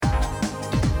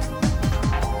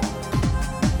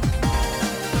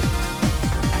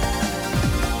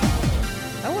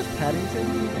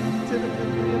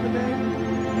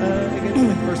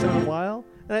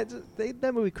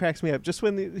that movie cracks me up. Just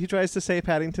when he tries to say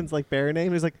Paddington's like bear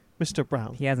name, he's like Mr.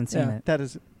 Brown. He hasn't seen it. That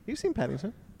is. You've seen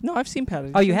Paddington? No, I've seen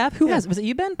Paddington. Oh, you have? Who Yeah. has? Was it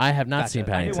you, Ben? I have not Gotcha. seen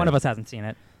Paddington. One of us hasn't seen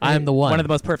it. I am the one. One of the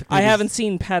most perfect I movies. haven't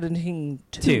seen Paddington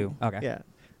 2. Okay.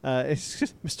 Yeah. It's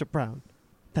just Mr. Brown.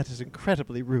 That is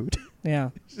incredibly rude.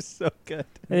 Yeah, It's just so good.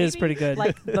 it is pretty good.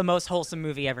 Like the most wholesome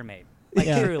movie ever made. Like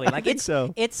Yeah. truly. Like think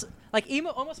so. It's like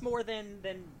almost more than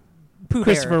Pooh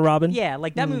Christopher Bear. Robin. Yeah,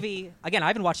 like that Mhm. movie. Again, I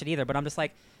haven't watched it either, but I'm just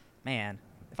like, man,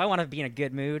 if I want to be in a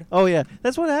good mood, Oh yeah,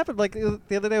 that's what happened. Like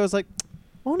the other day, I was like,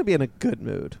 I want to be in a good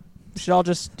mood. We should all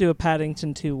just do a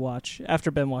Paddington 2 watch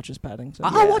after Ben watches Paddington.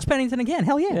 I'll watch Paddington again.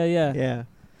 Hell yeah. Yeah. Yeah.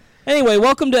 Anyway,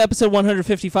 welcome to episode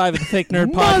 155 of the Fake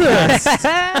Nerd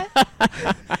Podcast.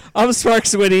 I'm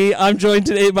Sparks Whitty. I'm joined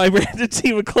today by Brandon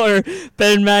T. McClure,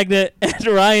 Ben Magnet, and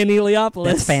Ryan Eliopoulos.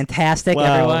 That's fantastic,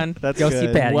 Wow, everyone. that's Go see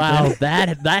good. Paddington. Wow,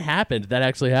 that happened. That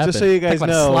actually happened. Just so you Talk guys about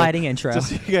a know, sliding intro. just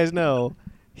so you guys know,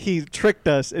 he tricked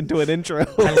us into an intro.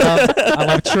 I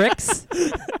love tricks.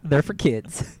 They're for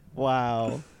kids.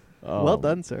 Wow. Oh. Well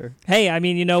done, sir. Hey, I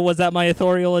mean, was that my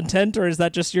authorial intent, or is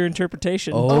that just your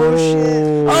interpretation? Oh, shit.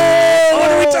 Oh,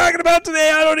 what are we talking about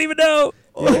today? I don't even know.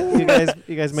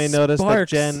 You guys may notice that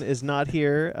Sparks. Jen is not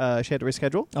here. She had to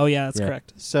reschedule. Oh, yeah, that's Yeah.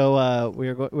 correct. So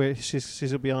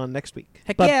she's will be on next week.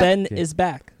 Heck But yeah. Ben Yeah. is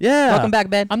back. Yeah. Welcome back,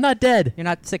 Ben. I'm not dead. You're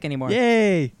not sick anymore.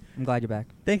 Yay. I'm glad you're back.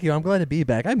 Thank you. I'm glad to be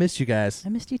back. I missed you guys. I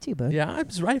missed you too, bud. Yeah,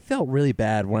 I felt really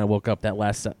bad when I woke up that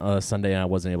last Sunday and I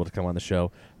wasn't able to come on the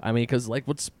show. I mean, because like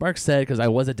what Sparks said, because I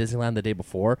was at Disneyland the day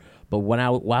before, but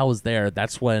while I was there,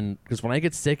 that's when, because when I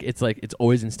get sick, it's like, it's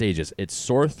always in stages. It's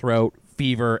sore throat,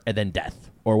 fever, and then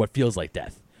death, or what feels like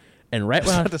death. And right I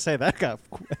was when about to say that got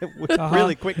Uh-huh.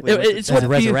 really quickly. it's As what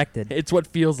resurrected. It's what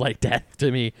feels like death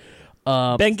to me.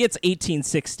 Ben gets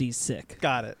 1860s sick.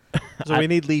 Got it. So we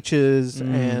need leeches,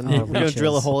 and oh, we're gonna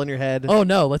drill a leeches. hole in your head. Oh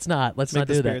no, let's not make do the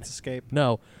that. spirits escape.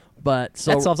 No, but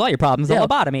so That solves all your problems. yeah, A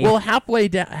lobotomy. Well, halfway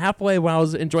when I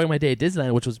was enjoying my day at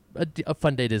Disneyland, which was a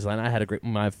fun day at Disneyland, I had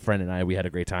my friend and we had a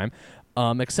great time.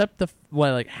 Except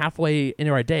like halfway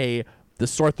into our day, the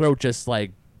sore throat just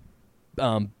like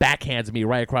backhands me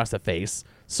right across the face.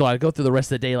 So I go through the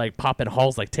rest of the day like popping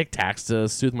Halls like Tic Tacs to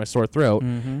soothe my sore throat.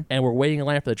 Mm-hmm. And we're waiting in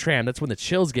line for the tram. That's when the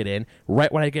chills get in.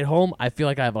 Right when I get home, I feel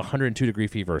like I have 102-degree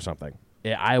fever or something.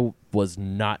 I was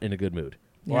not in a good mood.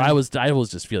 Or Yeah. I was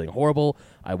just feeling horrible.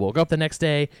 I woke up the next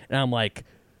day and I'm like,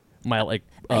 be on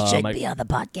the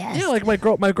podcast. Yeah, like my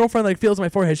girlfriend like feels my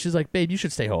forehead. She's like, "Babe, you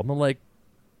should stay home." I'm like,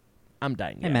 "I'm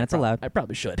dying." Hey, man, it's allowed. I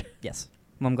probably should. Yes.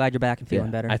 Well, I'm glad you're back and feeling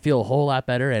Yeah, better. I feel a whole lot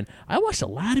better, and I watched a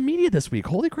lot of media this week.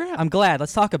 Holy crap! I'm glad.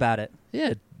 Let's talk about it.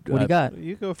 Yeah. What do you got?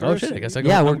 You go Oh first. shit! I guess I go.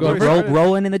 Yeah, I'm we're going first.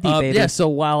 rolling in the deep, baby. Yeah. So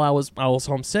while I was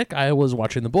homesick, I was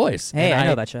watching The Boys. Hey, and I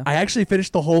know that show. I actually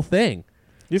finished the whole thing.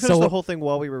 You finished So- the whole thing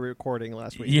while we were recording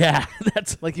last week. Yeah,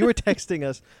 that's Like you were texting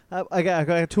us. I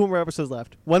got 2 more episodes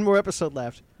left. 1 more episode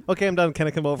left. Okay, I'm done. Can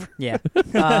I come over? Yeah.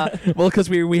 well because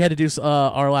we had to do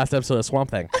our last episode of Swamp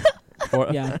Thing.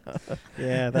 Yeah.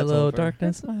 Yeah. That's Hello, over.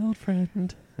 darkness, my old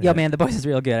friend. Yo, man, The Boys is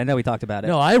real good. I know we talked about it.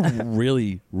 No, I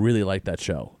really, really like that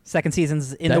show. Second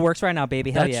season's in That- the works right now,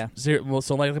 baby. Hell yeah. Well,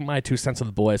 so like my 2 cents of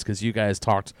The Boys, because you guys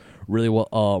talked really well,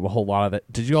 a whole lot of it.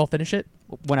 Did you all finish it?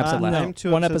 One episode left. no. I'm 2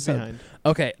 One episodes episode. behind.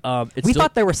 Okay. It's We still,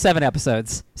 thought there were 7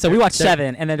 episodes, so we watched There-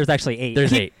 7, and then there's actually 8.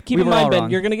 There's 8. Keep We in were all mind, Ben,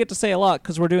 wrong. you're going to get to say a lot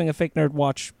because we're doing a Fake Nerd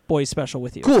Watch Boys special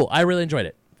with you. Cool. I really enjoyed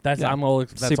it. That's Yeah. that's Super all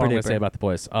I'm gonna duper. say about The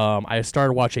Boys. I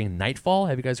started watching Nightfall.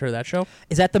 Have you guys heard of that show?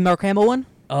 Is that the Mark Hamill one?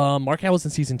 Mark Hamill's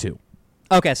in season 2.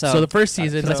 Okay, so So the first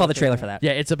season, I saw the trailer for that.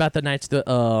 yeah, it's about the Knights.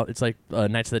 It's like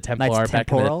Knights of the Templar Knights back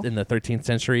Temporal? in the 13th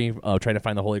century, trying to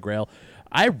find the Holy Grail.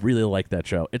 I really like that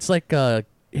show. It's like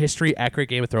history accurate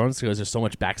Game of Thrones because there's so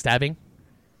much backstabbing.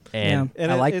 And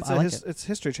And I like it's it. it's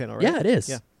History Channel, right? yeah, it is.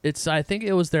 Yeah. It's I think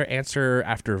it was their answer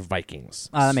after Vikings.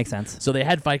 That makes sense. So they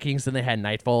had Vikings, then they had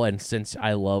Nightfall, and since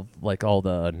I love like all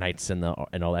the knights and all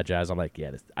that jazz, I'm like,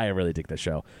 yeah, I really dig this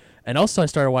show. And also,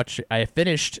 I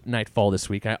finished Nightfall this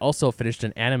week. I also finished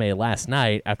an anime last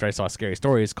night after I saw Scary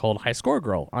Stories called High Score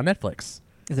Girl on Netflix.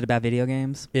 Is it about video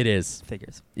games? It is,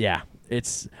 Figures. yeah.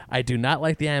 I do not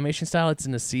like the animation style. It's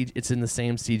in the same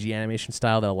CG animation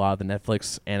style that a lot of the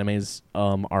Netflix animes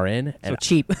are in. So And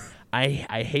cheap.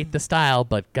 I hate the style,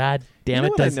 but god damn You know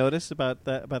it, what does I noticed about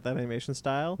that animation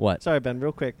style? What? Sorry, Ben,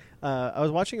 real quick. I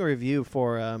was watching a review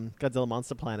for Godzilla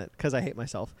Monster Planet because I hate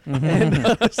myself. Mm-hmm.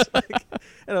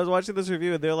 And I was watching this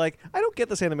review, and they're like, I don't get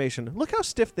this animation. Look how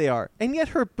stiff they are. And yet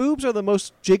her boobs are the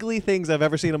most jiggly things I've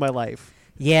ever seen in my life.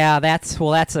 Yeah, that's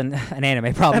an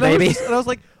anime problem, And baby. I was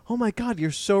like, oh my God,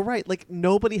 you're so right. Like,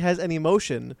 nobody has any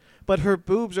motion, but her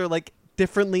boobs are, like,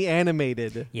 differently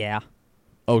animated. Yeah.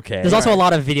 Okay. There's also a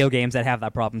lot of video games that have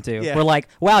that problem too. Yeah. We're like,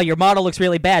 wow, your model looks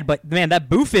really bad, but man, that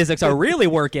boo physics are really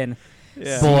working.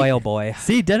 Yeah. Boy, oh boy.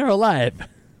 See, Dead or Alive.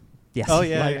 Yes. Oh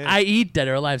yeah. Like, yeah. I eat Dead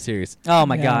or Alive series. Oh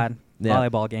my Yeah. god. Yeah.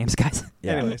 Volleyball games, guys.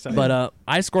 Yeah. Anyway, sorry. But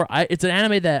it's an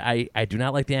anime that I do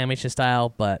not like the animation style,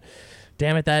 but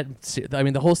damn it,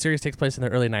 the whole series takes place in the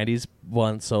early '90s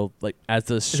one. So like as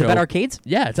the Is show, it about arcades?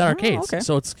 yeah, it's at arcades. okay.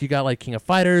 So you got like King of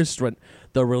Fighters, when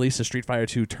the release of Street Fighter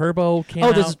 2 Turbo came Oh,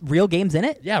 out. there's real games in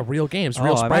it? Yeah, real games, Oh,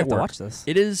 real I might sprite have to work. watch this.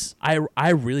 It is. I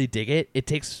really dig it. It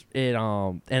takes it.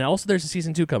 And also there's a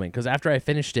season 2 coming because after I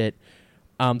finished it,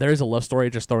 there is a love story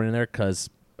just thrown in there because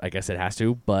I guess it has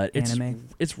to. But Anime.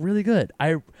 it's really good.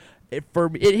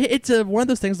 It's one of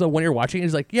those things though when you're watching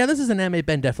it's like, yeah, this is an anime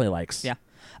Ben definitely likes. Yeah.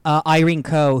 Irene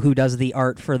Coe, who does the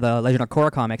art for the Legend of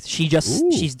Korra comics,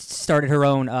 Ooh. she's started her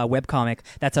own webcomic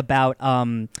that's about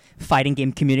fighting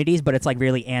game communities, but it's like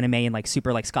really anime and like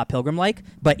super like Scott Pilgrim like,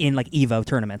 but in like Evo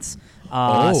tournaments.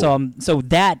 So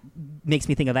that makes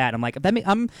me think of that. I'm like,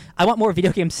 I want more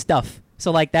video game stuff. So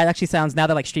like that actually sounds, now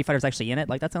that like Street Fighter's actually in it,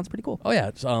 like that sounds pretty cool. Oh yeah,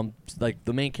 it's, like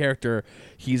the main character,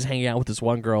 he's hanging out with this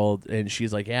one girl, and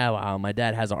she's like, "Yeah, my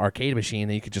dad has an arcade machine,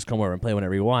 and you could just come over and play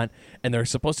whenever you want." And they're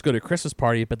supposed to go to a Christmas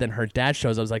party, but then her dad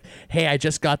shows up. I was like, "Hey, I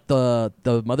just got the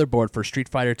motherboard for Street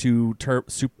Fighter 2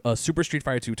 Super Street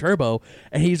Fighter 2 Turbo,"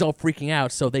 and he's all freaking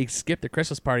out. So they skip the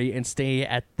Christmas party and stay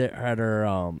at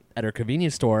her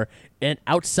convenience store and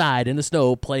outside in the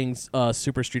snow playing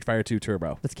Super Street Fighter 2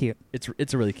 Turbo. That's cute.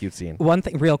 It's a really cute scene. One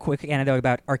thing, real quick anecdote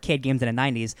about arcade games in the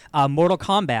 90s. Mortal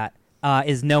Kombat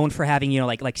is known for having,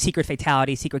 like secret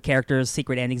fatalities, secret characters,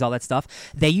 secret endings, all that stuff.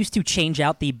 They used to change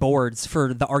out the boards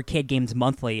for the arcade games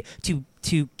monthly to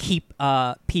keep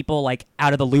people like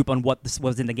out of the loop on what this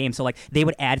was in the game. So like they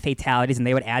would add fatalities and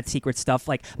they would add secret stuff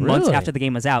like months Really? after the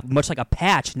game was out, much like a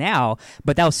patch now.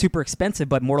 But that was super expensive.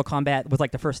 But Mortal Kombat was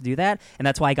like the first to do that, and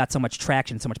that's why I got so much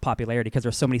traction, so much popularity, because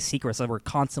there's so many secrets that were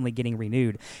constantly getting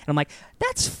renewed. And I'm like,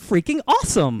 that's freaking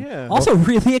awesome. Yeah. Also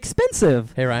really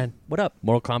expensive. Hey Ryan, What up?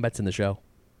 Mortal Kombat's in the show.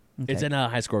 Okay. It's in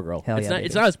High Score Girl. Hell it's yeah, not. baby.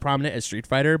 It's not as prominent as Street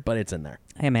Fighter, but it's in there.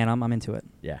 Hey man, I'm into it.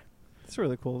 Yeah. It's a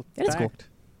really cool. It is cool. fact.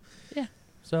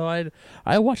 So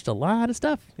I watched a lot of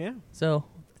stuff. Yeah. So,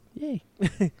 yay.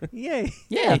 Yay.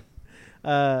 Yeah.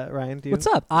 Ryan, do you? What's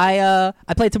up? I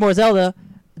played some more Zelda.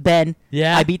 Then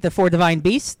Yeah. I beat the 4 Divine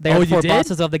Beasts. They're Oh, the you 4 did?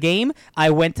 bosses of the game. I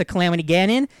went to Calamity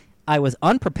Ganon. I was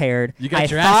unprepared. You got I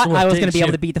your ass thought whooped, I was going to didn't be able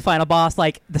you? to beat the final boss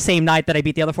like the same night that I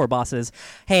beat the other 4 bosses.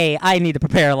 Hey, I need to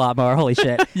prepare a lot more. Holy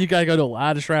shit. You gotta go to a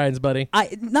lot of shrines, buddy.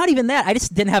 Not even that. I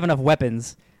just didn't have enough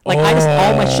weapons. Like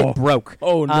all my shit broke.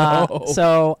 Oh, no.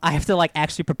 So I have to like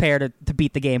actually prepare to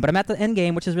beat the game. But I'm at the end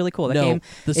game, which is really cool. That No, game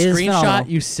the is screenshot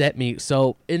phenomenal. you sent me.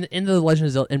 So in the Legend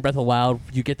of Zelda in Breath of the Wild,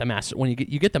 you get the master when you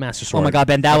get the Master Sword. Oh my god,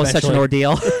 Ben, that was such an eventually.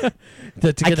 ordeal. To I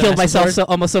get the killed Master myself Sword.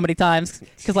 almost so many times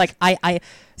because like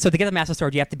so to get the Master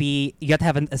Sword you have to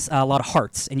have a lot of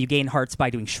hearts, and you gain hearts by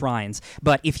doing shrines.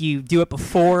 But if you do it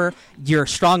before you're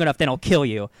strong enough, then it'll kill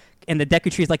you. And the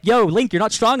Deku Tree is like, "Yo, Link, you're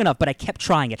not strong enough." But I kept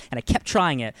trying it, and I kept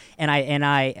trying it, and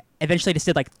I eventually just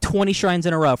did like 20 shrines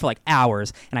in a row for like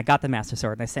hours, and I got the Master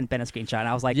Sword. And I sent Ben a screenshot, and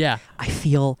I was like, Yeah. I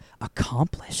feel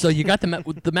accomplished." So you got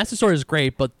the Master Sword is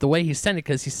great, but the way he sent it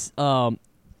because he's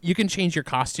you can change your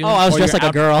costume. Oh, I was or dressed your like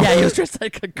a girl. Yeah, he was dressed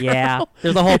like a girl. Yeah,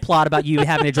 there's a whole plot about you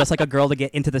having to dress like a girl to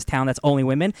get into this town that's only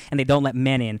women, and they don't let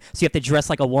men in, so you have to dress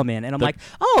like a woman. And I'm like,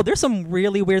 oh, there's some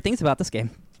really weird things about this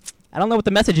game. I don't know what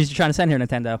the message is you're trying to send here,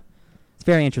 Nintendo. It's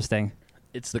very interesting.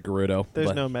 It's the Gerudo. There's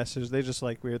but- no message. They just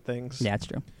like weird things. Yeah, it's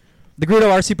true. The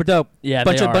Gerudo are super dope. Yeah,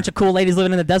 bunch they of are. bunch of cool ladies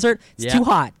living in the desert. It's Yeah. too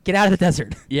hot. Get out of the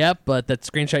desert. Yep, but that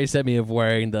screenshot you sent me of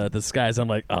wearing the disguise, I'm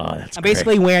like, oh, that's I'm great.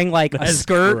 basically wearing like a That's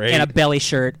skirt great. and a belly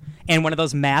shirt and one of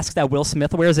those masks that Will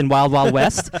Smith wears in Wild Wild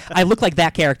West. I look like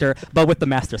that character, but with the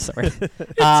Master Sword.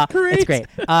 It's great.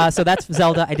 So that's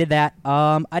Zelda. I did that.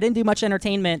 I didn't do much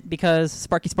entertainment because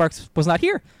Sparky Sparks was not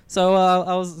here. So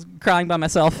I was crying by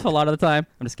myself a lot of the time.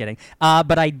 I'm just kidding.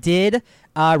 But I did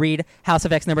read House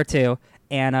of X #2,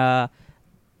 and I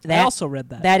that also read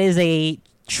that. that is a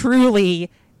truly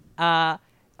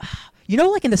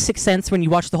like in The Sixth Sense when you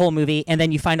watch the whole movie and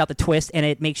then you find out the twist and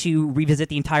it makes you revisit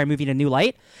the entire movie in a new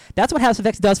light. That's what House of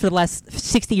X does for the last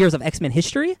 60 years of X-Men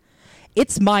history.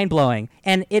 It's mind-blowing,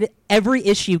 and every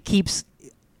issue keeps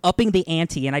upping the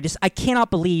ante, and I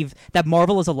cannot believe that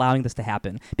Marvel is allowing this to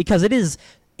happen, because it is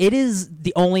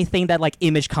the only thing that like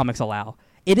Image Comics allow.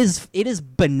 It is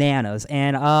bananas,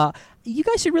 and you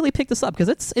guys should really pick this up because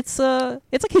it's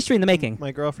like history in the making.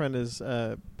 My girlfriend is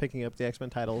picking up the X-Men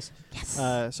titles. Yes.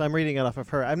 So I'm reading it off of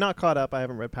her. I'm not caught up. I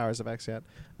haven't read Powers of X yet.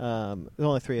 There's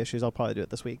only 3 issues. I'll probably do it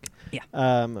this week. Yeah.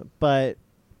 But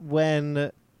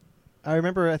when I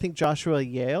remember, I think Joshua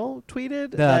Yale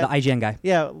tweeted The that, IGN guy.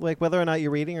 yeah, like whether or not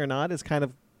you're reading or not is kind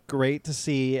of great to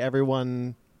see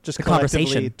everyone just The collectively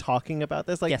conversation. talking about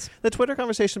this. Like Yes. the Twitter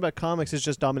conversation about comics is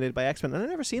just dominated by X-Men, and I've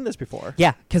never seen this before.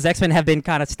 Yeah, because X-Men have been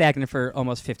kind of stagnant for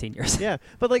almost 15 years. Yeah,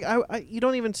 but like you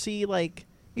don't even see like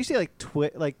you see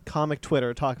like comic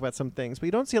Twitter talk about some things, but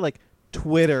you don't see like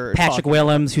Twitter. Patrick talking-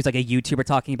 Willems, who's like a YouTuber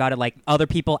talking about it, like other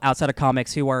people outside of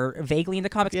comics who are vaguely into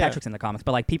comics. Yeah. Patrick's in the comics,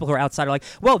 but like people who are outside are like,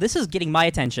 well, this is getting my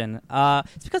attention.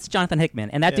 It's because it's Jonathan Hickman,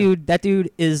 and that Yeah.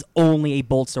 dude is only a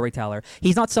bold storyteller.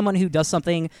 He's not someone who does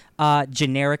something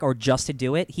generic or just to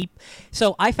do it.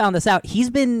 So I found this out. He's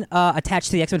been attached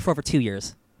to the X-Men for over 2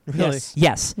 years. Really? Yes.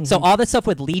 Yes. So all this stuff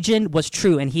with Legion was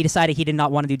true, and he decided he did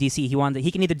not want to do DC.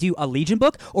 He can either do a Legion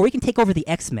book or he can take over the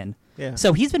X-Men. Yeah.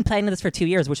 So he's been planning this for 2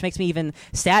 years, which makes me even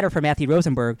sadder for Matthew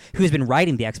Rosenberg, who's been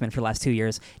writing the X-Men for the last 2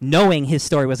 years, knowing his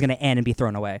story was going to end and be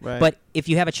thrown away. Right. But if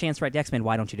you have a chance to write the X-Men,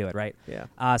 why don't you do it, right?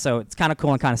 Yeah. So it's kind of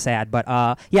cool and kind of sad. But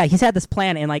yeah, he's had this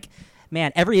plan, and like,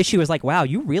 man, every issue is like, wow,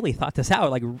 you really thought this out,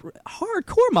 like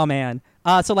hardcore, my man.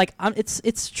 So like,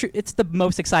 it's true. It's the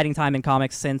most exciting time in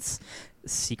comics since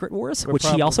Secret Wars, We're which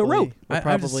he also probably- wrote. We're I just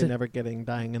probably said- never getting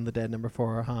Dying in the Dead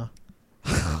 #4, huh?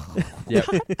 Yep.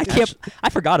 I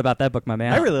forgot about that book, my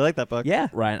man. I really like that book. Yeah.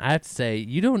 Ryan, I have to say,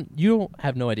 you don't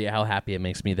have no idea how happy it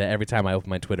makes me that every time I open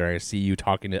my Twitter, I see you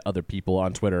talking to other people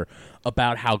on Twitter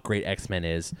about how great X-Men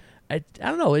is. I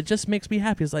don't know. It just makes me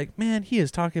happy. It's like, man, he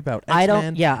is talking about X-Men. I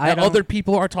don't- yeah, I and don't- other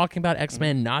people are talking about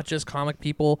X-Men, not just comic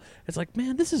people. It's like,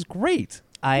 man, this is great.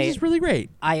 This is really great.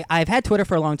 I've had Twitter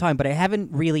for a long time, but I haven't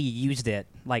really used it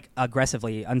like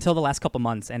aggressively until the last couple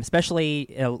months, and especially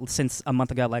since a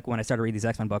month ago, like when I started reading these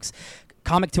X-Men books.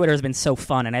 Comic Twitter has been so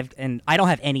fun, and I don't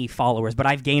have any followers, but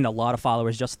I've gained a lot of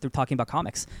followers just through talking about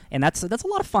comics, and that's a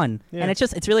lot of fun. Yeah. And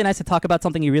it's really nice to talk about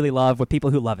something you really love with people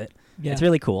who love it. Yeah. It's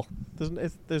really cool.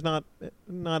 There's not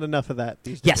enough of that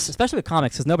these days. Yes, especially with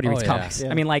comics, because nobody Oh, reads yeah. comics. Yeah.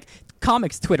 I mean, like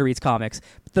comics, Twitter reads comics,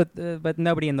 but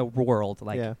nobody in the world.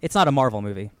 Like, Yeah. it's not a Marvel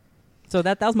movie. So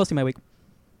that was mostly my week.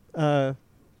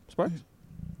 Sparks?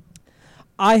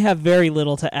 I have very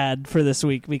little to add for this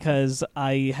week because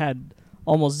I had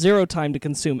almost zero time to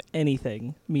consume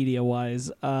anything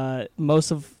media-wise.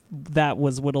 Most of that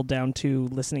was whittled down to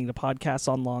listening to podcasts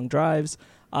on long drives.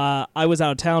 I was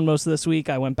out of town most of this week.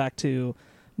 I went back to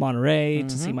Monterey to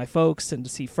see my folks and to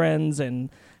see friends and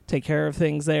take care of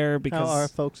things there because How are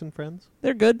folks and friends?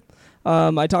 they're good.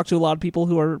 I talked to a lot of people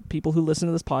who listen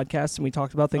to this podcast, and we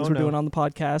talked about things Oh, we're no. doing on the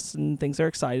podcast and things they're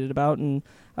excited about. And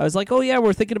I was like, oh, yeah,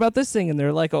 we're thinking about this thing. And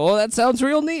they're like, oh, that sounds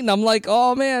real neat. And I'm like,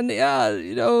 oh, man,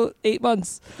 yeah, 8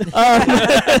 months.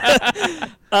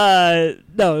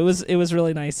 No, it was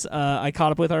really nice. I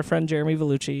caught up with our friend Jeremy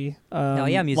Vellucci. Hell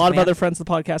yeah, a music lot of man. other friends of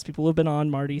the podcast, people who've been on,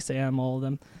 Marty, Sam, all of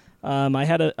them. I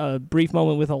had a brief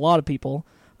moment with a lot of people.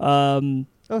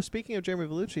 Oh, speaking of Jeremy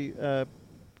Vellucci,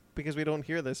 because we don't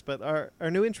hear this, but our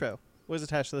new intro was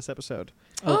attached to this episode.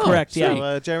 Oh, correct, So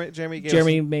yeah. Jeremy gave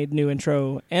Jeremy us made new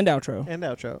intro and outro. and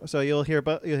outro. So you'll hear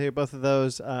both of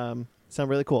those. Sound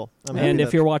really cool. I'm And happy if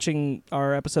that- you're watching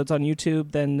our episodes on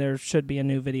YouTube, then there should be a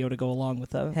new video to go along with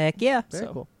that. Heck yeah. very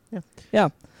so- cool. Yeah.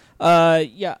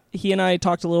 Yeah. He and I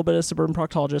talked a little bit of Suburban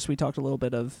Proctologist. We talked a little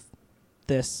bit of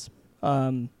this,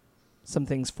 some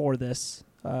things for this,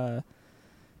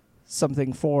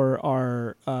 something for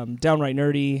our Downright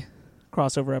Nerdy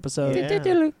crossover episode.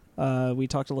 Yeah. We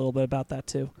talked a little bit about that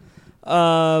too.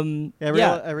 I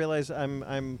realize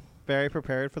I'm very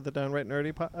prepared for the Downright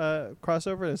Nerdy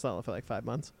crossover. And it's not for like 5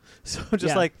 months, so just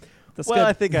Yeah. like, That's well, I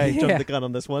good. think I Yeah. jumped the gun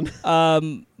on this one.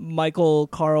 Michael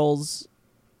Carls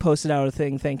posted out a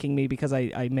thing thanking me because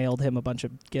I mailed him a bunch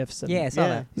of gifts. And Yeah, I saw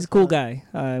that. he's a cool guy.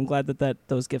 I'm glad that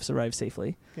those gifts arrived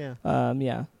safely. Yeah.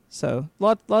 Yeah. So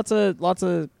lots of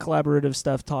collaborative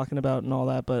stuff talking about and all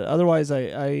that. But otherwise,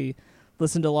 I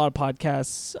listened to a lot of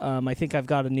podcasts. I think I've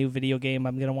got a new video game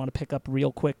I'm gonna want to pick up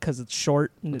real quick because it's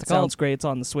short and What's it it called? sounds great. It's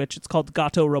on the Switch. It's called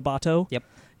Gato Roboto. Yep.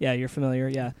 Yeah, you're familiar.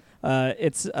 Yeah.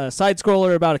 It's a side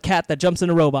scroller about a cat that jumps in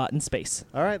a robot in space.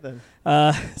 All right then.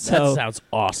 So That sounds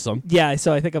awesome. yeah,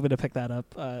 so I think I'm going to pick that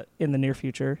up in the near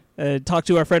future. Talk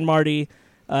to our friend Marty,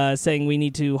 saying we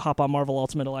need to hop on Marvel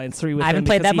Ultimate Alliance 3 with I haven't him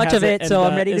played because that he much has of it, and, so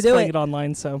I'm ready to is do playing it.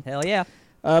 online. So, Hell yeah.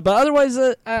 but otherwise,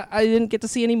 I didn't get to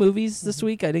see any movies this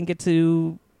week. I didn't get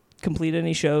to complete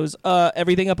any shows.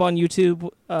 Everything up on YouTube.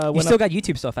 You still got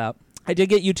YouTube stuff out. I did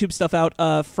get YouTube stuff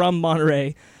out from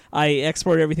Monterey. I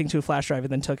exported everything to a flash drive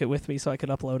and then took it with me so I could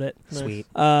upload it. Nice. Sweet.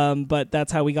 But that's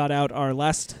how we got out our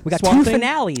last We got Swamp two Thing.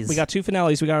 finales. We got two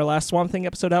finales. We got our last Swamp Thing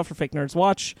episode out for Fake Nerds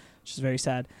Watch. which is very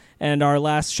sad. And our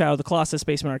last Shadow of the Colossus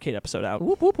Basement Arcade episode out.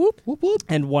 Whoop, whoop, whoop. Whoop, whoop.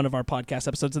 And one of our podcast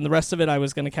episodes. And the rest of it I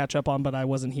was going to catch up on, but I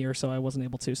wasn't here, so I wasn't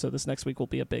able to. So this next week will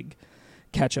be a big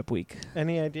catch-up week.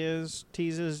 Any ideas,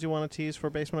 teases you want to tease for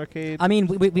Basement Arcade? I mean,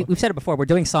 we've said it before. We're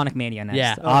doing Sonic Mania next.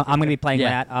 Yeah. I'm going to be playing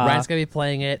Yeah, that. Ryan's gonna be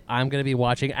playing it. I'm gonna be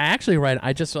watching. I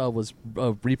just was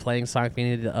replaying Sonic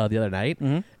Mania the other night,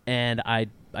 Mhm. and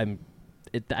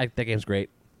that game's great.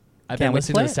 I've Can't been wait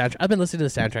to listening to play the soundtrack. I've been listening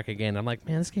to the soundtrack again. I'm like,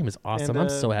 man, this game is awesome. And, I'm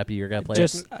so happy you're gonna play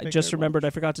it. I just Figure remembered,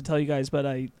 I forgot to tell you guys, but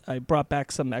I brought back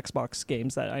some Xbox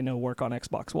games that I know work on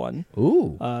Xbox One.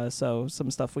 Ooh, So some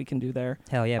stuff we can do there.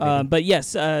 Hell yeah, baby. But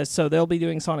yes, so they'll be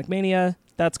doing Sonic Mania.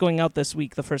 That's going out this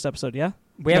week, the first episode, yeah?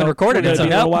 we haven't No, recorded we're it, gonna so do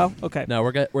that in a no. while? Okay. no,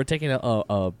 we're taking a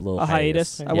little A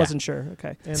hiatus? I Yeah. wasn't sure.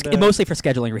 Okay. And, It's mostly for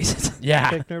scheduling reasons. Yeah,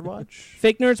 Fake Nerd Watch.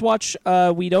 Fake Nerds Watch,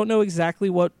 we don't know exactly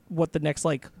what the next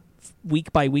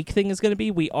week by week thing is going to be.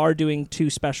 We are doing 2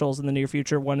 specials in the near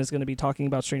future. One is going to be talking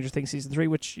about Stranger Things season 3,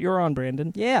 which you're on,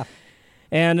 Brandon, Yeah.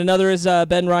 and another is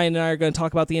Ben, Ryan, and I are going to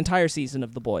talk about the entire season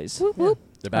of The Boys.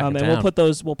 they're back in And town.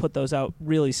 we'll put those out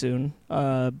really soon.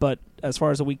 But as far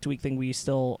as a week to week thing, we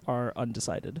still are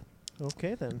undecided.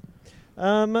 Okay, then.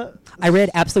 I read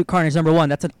Absolute Carnage #1.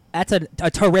 That's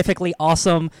a terrifically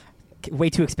awesome,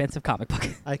 way too expensive comic book.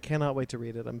 I cannot wait to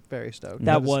read it. I'm very stoked.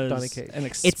 That Donny was Cates. an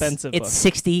expensive It's book.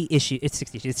 60 issue. It's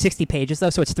 60 issues. It's 60 pages though,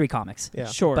 so it's 3 comics. Yeah.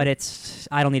 Sure. But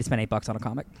I don't need to spend $8 on a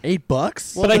comic. $8.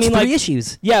 But I It's mean, 3 like,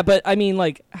 issues. yeah, but I mean,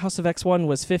 like, House of X1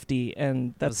 was 50,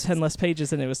 and that's was- 10 less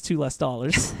pages, and it was $2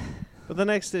 less. But the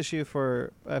next issue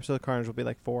for Absolute Carnage will be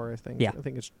like 4, I think. Yeah. I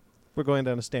think we're going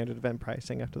down to standard event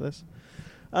pricing after this.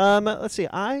 Let's see.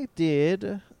 I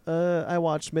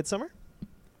watched Midsummer.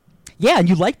 Yeah, and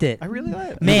you liked it. I really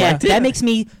liked it. Man, Yeah. that makes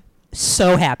me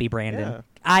so happy, Brandon.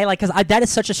 Yeah. Because that is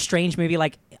such a strange movie.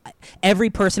 Like, every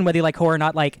person, whether you like horror or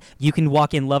not, like, you can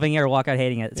walk in loving it or walk out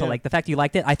hating it. So, Yeah. like, the fact you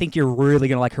liked it, I think you're really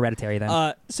going to like Hereditary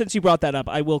then. Since you brought that up,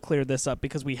 I will clear this up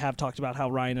because we have talked about how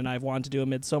Ryan and I have wanted to do a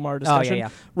Midsommar Oh, discussion. yeah.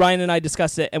 Ryan and I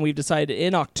discussed it, and we've decided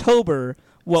in October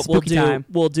what Spooky time.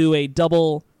 we'll do a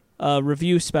double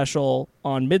review special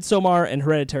on Midsommar and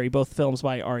Hereditary, both films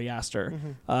by Ari Aster,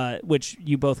 which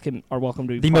you both are welcome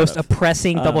to be The part most of.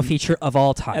 oppressing double Um, feature of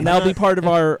all time. And that'll be part of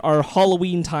our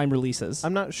Halloween time releases.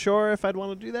 I'm not sure if I'd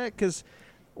want to do that because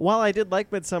while I did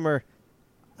like Midsummer,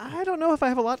 I don't know if I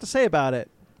have a lot to say about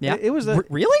it. yeah. It was a.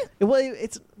 Really?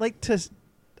 It's like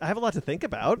I have a lot to think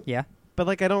about, Yeah. but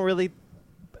like I don't really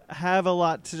have a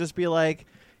lot to just be like,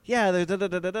 yeah,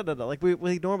 like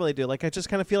we normally do. Like I just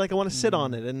kind of feel like I want to sit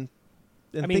on it and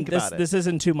I mean, think about it. this is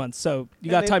in 2 months, so you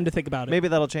Yeah, got maybe- time to think about it. Maybe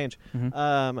that'll change.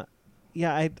 Mhm.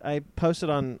 Yeah, I posted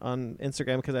on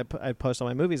Instagram because I post all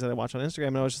my movies that I watch on Instagram,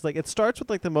 and I was just like, it starts with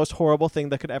like the most horrible thing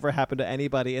that could ever happen to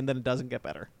anybody, and then it doesn't get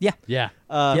better. Yeah, Yep,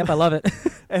 I love it.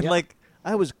 And Yep. like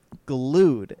I was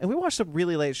glued, and we watched a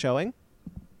really late showing.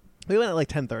 We went at like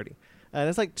 10:30, and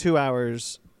it's like 2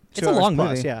 hours. It's 2 a hours long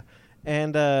plus, movie. yeah.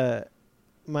 And Were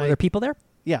there people there?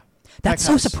 yeah, That's Packed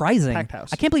so house. surprising. Packed house.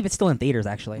 I can't believe it's still in theaters,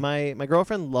 actually. my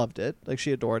girlfriend loved it, like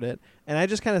she adored it, and I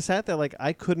just kind of sat there like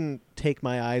I couldn't take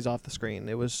my eyes off the screen.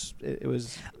 It was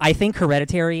I think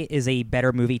Hereditary is a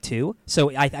better movie, too.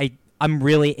 So I'm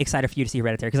really excited for you to see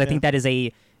Hereditary because I Yeah. think that is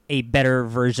a better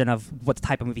version of what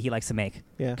type of movie he likes to make.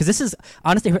 yeah. Because this is,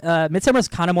 honestly, Midsommar is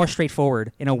kind of more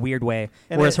straightforward in a weird way,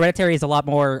 And whereas it- Hereditary is a lot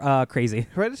more crazy.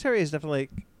 Hereditary is definitely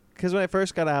because when I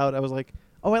first got out, I was like,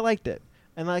 oh, I liked it,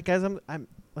 and like as I'm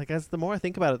like as the more I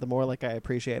think about it, the more like I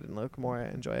appreciate it and the more I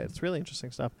enjoy it. It's really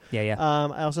interesting stuff. Yeah, yeah.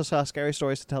 I also saw Scary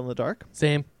Stories to Tell in the Dark.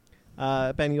 same.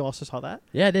 Ben, you also saw that.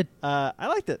 Yeah, I did. I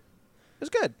liked it. It was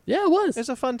good. Yeah, it was. It was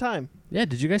a fun time. Yeah,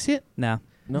 did you guys see it? No.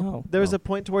 No. There was Oh. a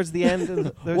point towards the end. And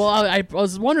there was- Well, I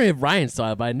was wondering if Ryan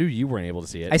saw it, but I knew you weren't able to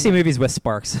see it. I see movies with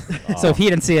Sparks. Oh. So if he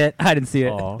didn't see it, I didn't see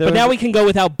it. Oh. There But now was- we can go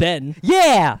without Ben.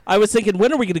 Yeah! I was thinking,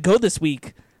 when are we going to go this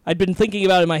week? I'd been thinking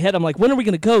about it in my head. I'm like, when are we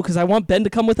going to go? Because I want Ben to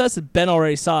come with us, and Ben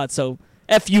already saw it. So,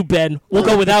 F you, Ben. We'll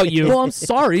go without you. Well, I'm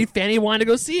sorry. Fanny wanted to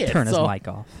go see it. Turn his so. mic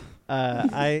off.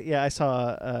 I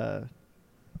saw.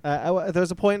 There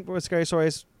was a point where Scary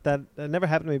Stories that never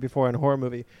happened to me before in a horror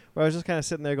movie, where I was just kind of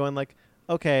sitting there going like,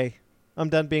 okay, I'm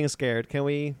done being scared. Can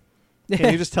you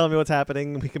just tell me what's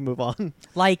happening and we can move on?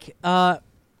 Like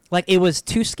it was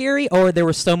too scary, or there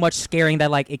was so much scaring that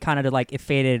like it kind of like it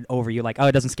faded over you. Like, oh,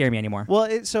 it doesn't scare me anymore.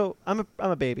 Well, so I'm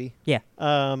a baby. Yeah.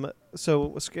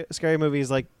 So scary movies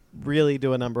like really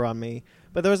do a number on me.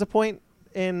 But there was a point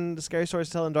in the Scary Stories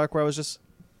to Tell in the Dark where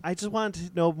I just wanted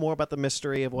to know more about the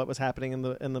mystery of what was happening in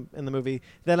the movie.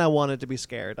 Then I wanted to be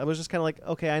scared. I was just kind of like,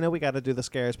 okay, I know we got to do the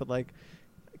scares, but like,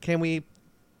 can we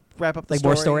wrap up the Like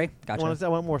story? more story? Gotcha. I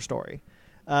want more story.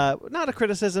 Not a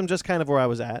criticism, just kind of where I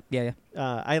was at. Yeah.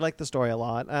 I like the story a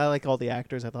lot. I like all the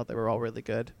actors. I thought they were all really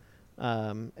good.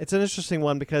 It's an interesting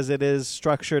one because it is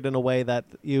structured in a way that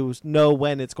you know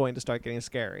when it's going to start getting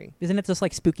scary. Isn't it just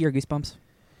like Spooky or Goosebumps?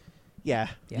 Yeah.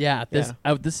 Yeah,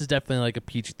 this is definitely like a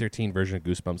PG-13 version of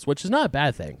Goosebumps, which is not a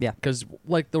bad thing. Yeah. Because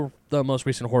like the most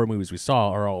recent horror movies we saw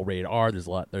are all rated R.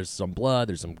 There's some blood.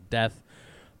 There's some death.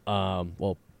 There's a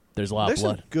lot There's of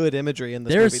blood. some good imagery in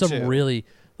this There's movie, some too. really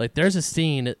there's a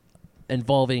scene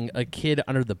involving a kid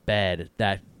under the bed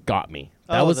that got me.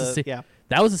 That was a scene. yeah.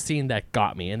 That was a scene that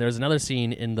got me. And there's another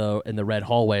scene in the red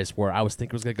hallways where I was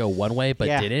thinking it was gonna go one way, but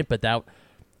didn't. But that.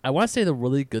 I want to say the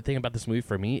really good thing about this movie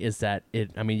for me is that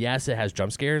yes, it has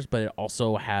jump scares, but it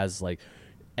also has like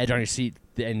edge on your seat,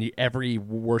 and every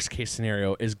worst case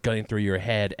scenario is gunning through your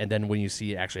head, and then when you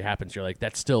see it actually happens, you're like,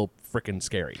 that's still freaking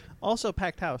scary. Also,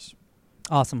 packed house.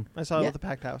 Awesome. I saw it Yeah. with the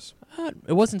packed house.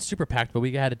 It wasn't super packed, but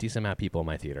we had a decent amount of people in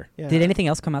my theater. Yeah. Did anything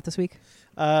else come out this week?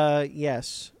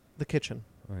 Yes. The Kitchen.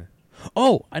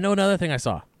 Oh, I know another thing I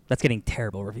saw. That's getting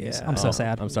terrible reviews. Yeah. I'm so Oh,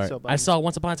 sad. I'm sorry. So bummed. I saw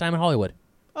Once Upon a Time in Hollywood.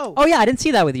 Oh yeah, I didn't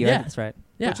see that with you. Yeah. That's right.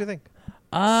 Yeah. What'd you think?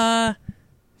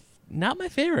 Not my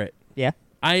favorite. Yeah.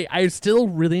 I still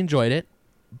really enjoyed it,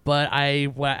 but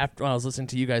after I was listening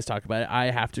to you guys talk about it,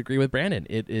 I have to agree with Brandon.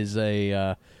 It is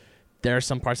there are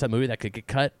some parts of that movie that could get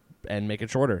cut and make it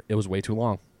shorter. It was way too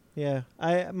long. Yeah.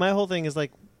 My whole thing is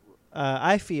like,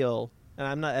 I feel, and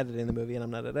I'm not editing the movie, and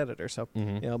I'm not an editor, so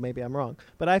maybe I'm wrong,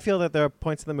 but I feel that there are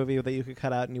points in the movie that you could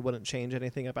cut out and you wouldn't change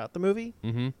anything about the movie.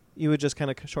 Mm-hmm. You would just kind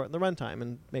of shorten the runtime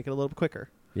and make it a little bit quicker.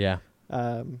 Yeah.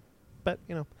 But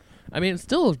I mean, it's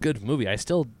still a good movie. I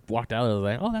still walked out of it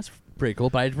like, oh, that's pretty cool.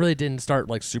 But I really didn't start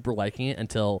like super liking it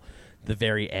until the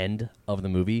very end of the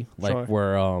movie, like Sure.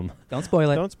 where Don't spoil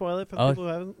it. don't spoil it for the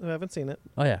people who haven't seen it.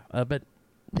 oh yeah, but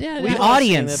yeah, We We've The all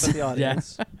audience. seen it, but the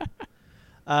audience.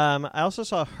 I also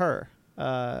saw Her.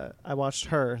 I watched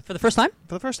Her For the first time?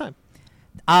 for the first time.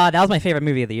 That was my favorite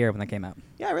movie of the year when that came out.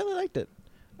 Yeah, I really liked it.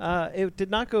 It did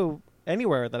not go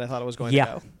anywhere that I thought it was going Yeah.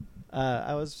 to go.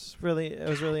 I was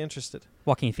really interested,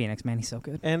 Joaquin Phoenix, man, he's so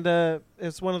good. and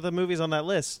it's one of the movies on that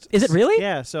list. Is it really?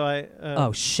 Yeah. So I.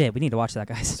 Oh shit, we need to watch that,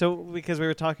 guys. So because we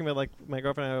were talking about like my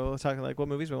girlfriend and I were talking like what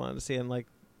movies we wanted to see, and like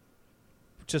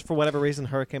just for whatever reason,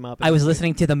 Her came up. I was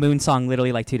listening to the Moon song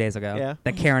literally like 2 days ago. Yeah.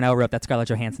 That Karen O wrote that Scarlett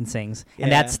Johansson sings. Yeah.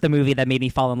 And that's the movie that made me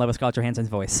fall in love with Scarlett Johansson's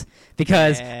voice.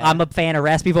 Because Yeah. I'm a fan of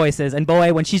raspy voices. And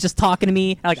boy, when she's just talking to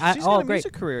me, like, She's got a great.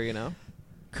 music career, you know.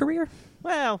 Career?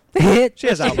 Well, she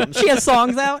has albums. She has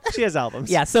songs out? she has albums.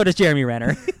 Yeah, so does Jeremy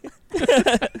Renner.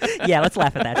 Yeah, let's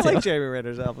laugh at that I too. like Jeremy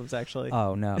Renner's albums actually.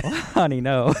 Oh no. Honey,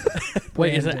 no.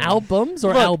 wait, is it Brandon. albums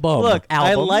or Look, album? Look,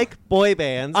 I Album. like boy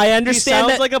bands. I understand he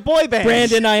sounds that- like a boy band.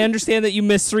 Brandon, I understand that you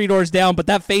missed Three Doors Down, but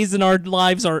that phase in our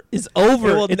lives is over.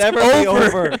 It will It's never be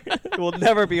over. It will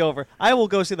never be over. I will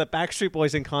go see the Backstreet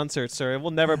Boys in concert, sir. It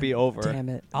will never be over. Damn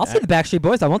it. I'll see the Backstreet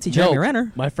Boys. I won't see Jeremy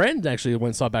Renner. My friend actually went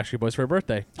and saw Backstreet Boys for her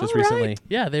birthday just All right. recently.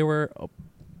 Yeah, they were. Oh,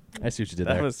 I see what you did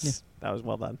That there. was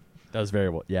well done. That was very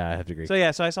well. Yeah, I have to agree. So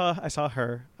yeah, so I saw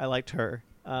Her. I liked Her.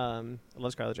 I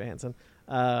love Scarlett Johansson.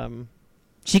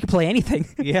 She could play anything.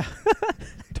 Yeah,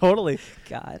 totally.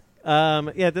 God.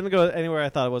 Yeah, it didn't go anywhere I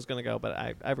thought it was going to go, but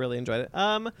I really enjoyed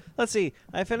it. Let's see.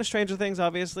 I finished Stranger Things.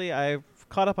 Obviously, I've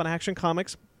caught up on Action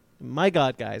Comics. My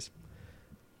God, guys,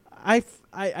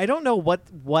 I don't know what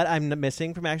I'm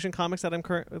missing from Action Comics that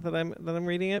I'm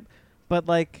reading it, but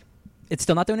like, It's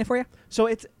still not doing it for you? so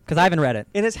it's Because I haven't read it.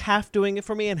 it is half doing it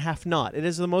for me and half not. It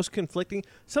is the most conflicting.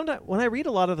 Sometimes when I read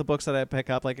a lot of the books that I pick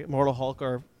up, like Immortal Hulk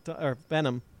or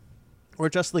Venom, or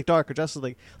Justice League Dark or Justice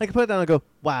League, like I put it down and go,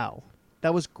 "Wow,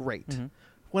 that was great." Mhm.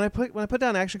 When I put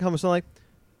down Action Comics, I'm like,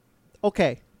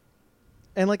 okay,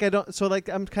 and like I don't. So like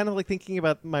I'm kind of like thinking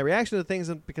about my reaction to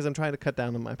things because I'm trying to cut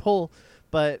down on my pull,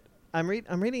 but I'm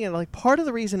reading it. Like part of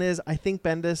the reason is I think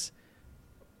Bendis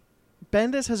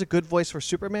has a good voice for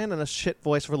Superman and a shit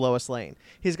voice for Lois Lane.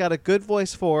 He's got a good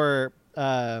voice for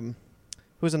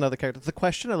who's another character? The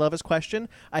Question. I love his Question.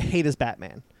 I hate his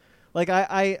Batman. Like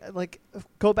I like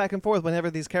go back and forth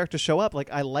whenever these characters show up. Like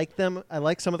I like them. I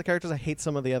like some of the characters. I hate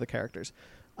some of the other characters.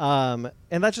 And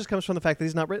that just comes from the fact that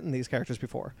he's not written these characters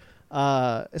before.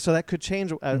 So that could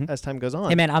change as time goes on.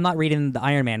 Hey, man, I'm not reading the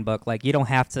Iron Man book. Like, you don't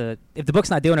have to. If the book's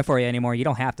not doing it for you anymore, you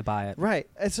don't have to buy it. Right.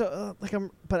 And so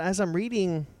but as I'm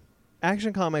reading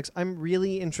Action Comics, I'm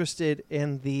really interested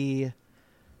in the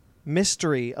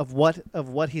mystery of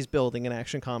what he's building in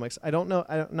Action Comics. I don't know.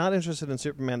 I'm not interested in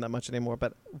Superman that much anymore,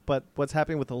 but what's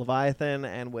happening with the Leviathan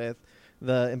and with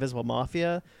the Invisible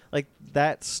Mafia, like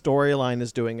that storyline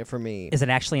is doing it for me. Is it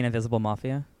actually an invisible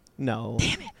mafia? No.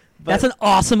 Damn it. That's an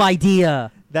awesome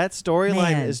idea. that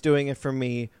storyline Man. is doing it for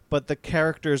me, but the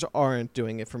characters aren't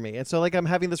doing it for me. And so like I'm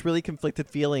having this really conflicted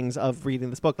feelings of reading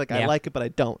this book. Like I Yeah. like it, but I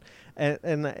don't.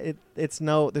 And there's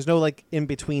no like in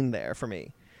between there for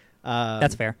me.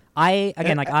 That's fair. I've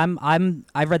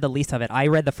read the least of it. I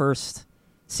read the first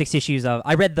 6 issues of.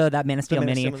 I read that Man of Steel Man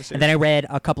of mini, Steel miniseries. and then I read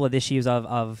a couple of issues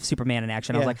of Superman in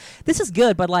action. I was Yeah. like, this is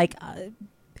good, but like,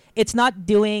 it's not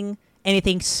doing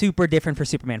anything super different for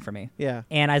Superman for me. Yeah.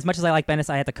 And as much as I like Bendis,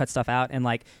 I had to cut stuff out. And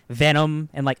like Venom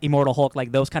and like Immortal Hulk,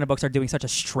 like those kind of books are doing such a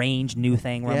strange new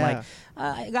thing where I'm like,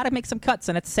 I got to make some cuts,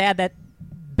 and it's sad that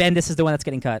Bendis is the one that's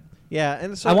getting cut. Yeah.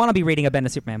 And so I want to be reading a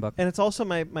Bendis Superman book. And it's also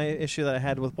my issue that I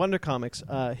had with Wonder Comics.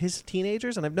 His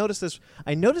teenagers, and I've noticed this.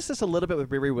 I noticed this a little bit with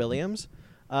Riri Williams,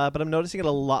 but I'm noticing it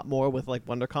a lot more with like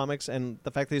Wonder Comics and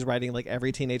the fact that he's writing like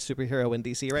every teenage superhero in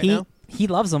DC right now. He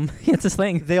loves them. It's his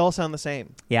thing. They all sound the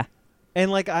same. Yeah. And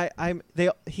like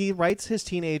he writes his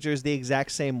teenagers the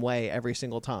exact same way every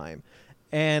single time,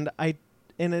 and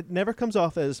it never comes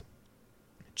off as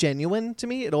genuine to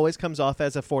me. It always comes off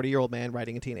as a 40-year-old man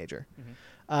writing a teenager.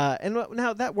 And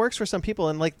now that works for some people,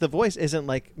 and like the voice isn't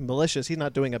like malicious. He's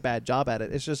not doing a bad job at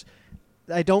it. It's just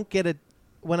I don't get it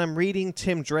when I'm reading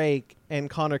Tim Drake and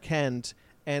Connor Kent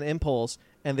and Impulse,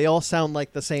 and they all sound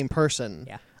like the same person.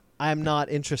 Yeah. I'm not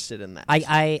interested in that.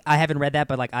 I haven't read that,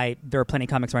 but like there are plenty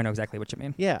of comics where I know exactly what you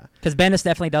mean. Yeah. Because Bendis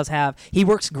definitely does have. He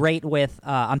works great with.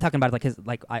 I'm talking about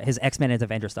his X-Men and his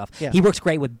Avengers stuff. Yeah. He works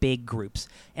great with big groups,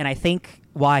 and I think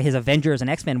why his Avengers and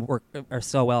X-Men work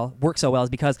so well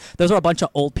is because those are a bunch of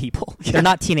old people. They're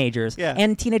not teenagers. Yeah.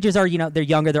 And teenagers are they're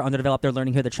younger, they're underdeveloped, they're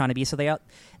learning who they're trying to be, so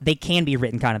they can be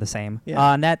written kind of the same.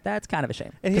 Yeah. And that's kind of a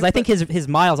shame And because I think his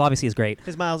Miles obviously is great.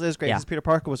 His Miles is great. Yeah. His Peter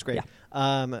Parker was great.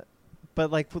 But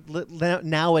like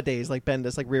nowadays, like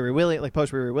Bendis, like Riri Williams, like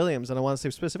post Riri Williams, and I want to say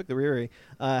specifically Riri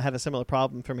had a similar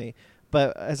problem for me.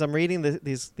 But as I'm reading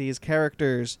these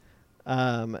characters,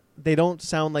 they don't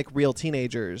sound like real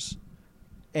teenagers,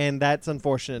 and that's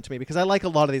unfortunate to me because I like a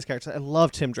lot of these characters. I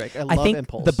love Tim Drake. I love think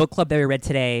Impulse. the book club that we read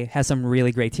today has some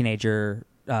really great teenager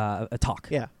talk.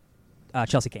 Yeah.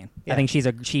 Chelsea Kane. Yeah. I think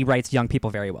she writes young people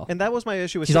very well. And that was my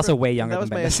issue with She's also way younger That was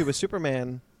than my Bendis. issue with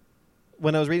Superman.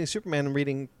 When I was reading Superman and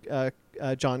reading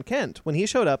John Kent, when he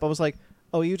showed up, I was like,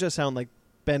 "Oh, you just sound like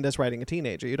Bendis writing a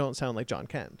teenager. You don't sound like John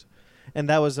Kent." And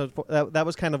that was that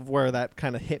was kind of where that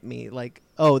kind of hit me. Like,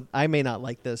 oh, I may not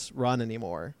like this run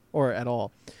anymore or at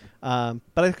all. But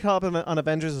I caught up on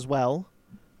Avengers as well.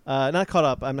 Not caught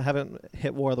up. I haven't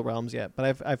hit War of the Realms yet,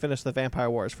 but I finished the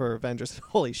Vampire Wars for Avengers.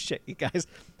 Holy shit, you guys!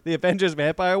 The Avengers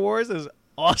Vampire Wars is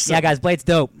awesome. Yeah, guys, Blade's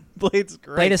dope. Blade's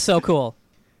great. Blade is so cool.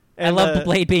 I love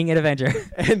Blade being an Avenger.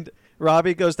 And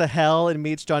Robbie goes to hell and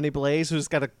meets Johnny Blaze, who's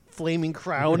got a flaming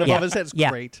crown above his head. It's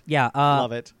great. Yeah,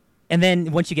 Love it. And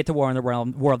then once you get to War of the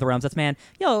Realms, that's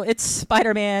it's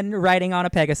Spider-Man riding on a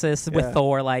Pegasus with Yeah.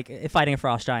 Thor, like fighting a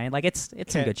frost giant. Like it's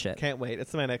some good shit. Can't wait.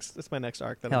 It's my next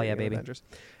arc. That Hell I'm yeah, reading in baby. Avengers.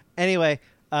 Anyway,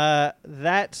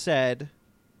 that said,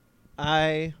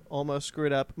 I almost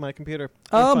screwed up my computer.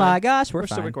 Oh We're my fine. gosh, we're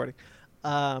still fine. recording.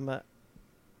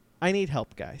 I need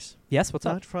help, guys. Yes, what's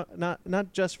up?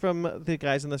 Not just from the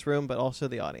guys in this room, but also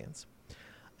the audience.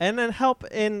 And then help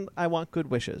in I want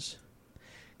good wishes,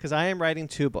 because I am writing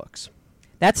 2 books.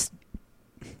 It's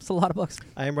a lot of books.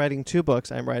 I am writing 2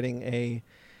 books. I'm writing a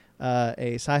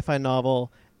sci-fi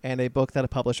novel and a book that a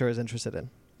publisher is interested in.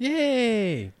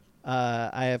 Yay!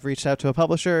 I have reached out to a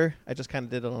publisher. I just kind of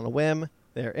did it on a whim.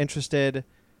 They're interested,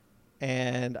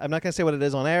 and I'm not going to say what it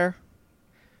is on air.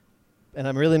 And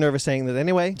I'm really nervous saying that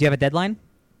anyway. Do you have a deadline?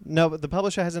 No, but the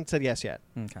publisher hasn't said yes yet.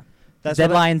 Okay. That's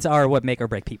what Deadlines are what make or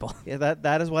break people. Yeah,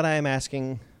 that is what I am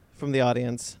asking from the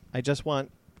audience. I just want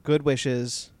good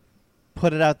wishes.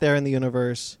 Put it out there in the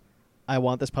universe. I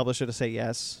want this publisher to say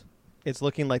yes. It's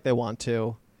looking like they want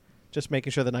to. Just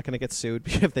making sure they're not going to get sued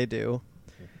if they do.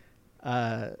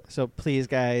 So please,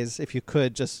 guys, if you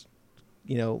could just,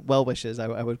 well wishes,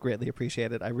 I would greatly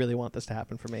appreciate it. I really want this to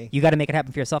happen for me. You got to make it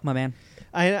happen for yourself, my man.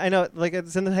 I know, like,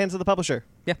 it's in the hands of the publisher.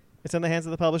 Yeah. It's in the hands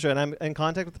of the publisher, and I'm in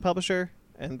contact with the publisher,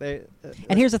 and they...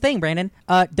 And here's the thing, Brandon.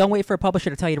 Don't wait for a publisher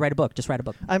to tell you to write a book. Just write a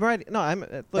book. I'm writing... No, I'm...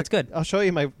 look, That's good. I'll show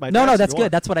you my No, drafts if that's you good.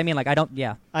 want. That's what I mean. Like, I don't...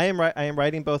 Yeah. I am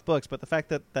writing both books, but the fact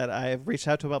that I have reached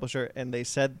out to a publisher and they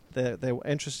said that they were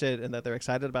interested and that they're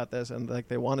excited about this and like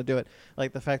they want to do it,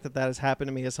 like the fact that has happened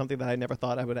to me is something that I never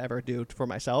thought I would ever do for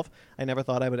myself. I never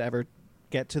thought I would ever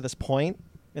get to this point,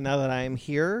 and now that I am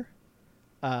here,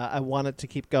 I want it to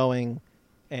keep going.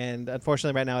 And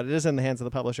unfortunately, right now it is in the hands of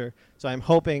the publisher. So I'm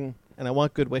hoping, and I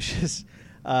want good wishes.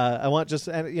 I want just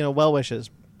well wishes.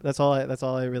 That's all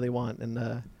I really want.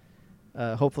 And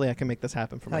hopefully I can make this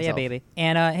happen for Oh myself. yeah, baby.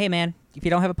 And hey, man, if you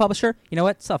don't have a publisher, you know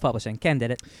what? Self-publishing. Ken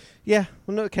did it. Yeah.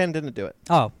 Well, no, Ken didn't do it.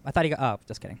 Oh, I thought he got. Oh,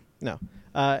 just kidding. No.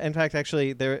 In fact,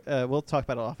 actually, there we'll talk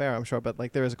about it off air, I'm sure, but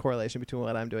like there is a correlation between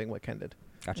what I'm doing and what Ken did.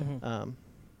 Gotcha. Mhm.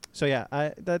 So yeah,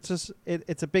 that's just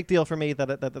it's a big deal for me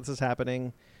that this is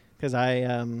happening because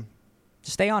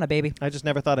Just stay on it, baby. I just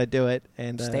never thought I'd do it,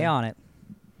 and Stay on it.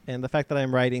 And the fact that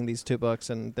I'm writing these 2 books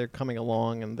and they're coming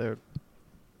along and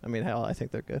I mean, hell, I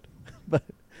think they're good, but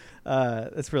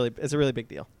it's a really big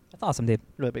deal. That's awesome, dude.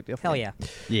 Really big deal. For Hell me. yeah.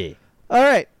 Yeah. All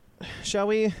right, shall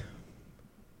we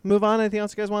move on? Anything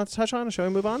else you guys want to touch on? Shall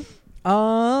we move on?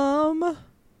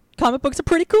 Comic books are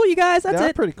pretty cool, you guys. That's They are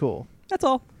it. pretty cool. That's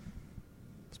all.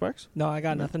 Sparks, No, I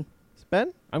got nothing.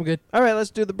 Ben. I'm good. All right,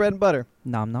 let's do the bread and butter.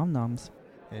 Nom nom noms.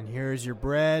 And here's your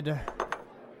bread.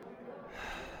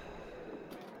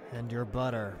 And your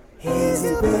butter.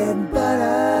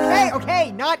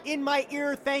 Okay, not in my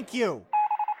ear, thank you.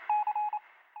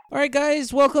 All right,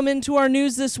 guys, welcome into our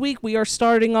news this week. We are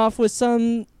starting off with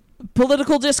some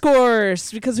political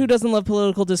discourse, because who doesn't love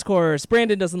political discourse?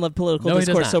 Brandon doesn't love political No, he does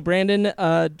discourse. not. So Brandon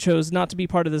chose not to be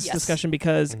part of this Yes. discussion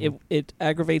because Mhm. it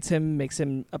aggravates him, makes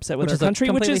him upset with Which our is country,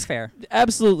 which completely is fair.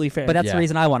 absolutely fair. But that's Yeah. the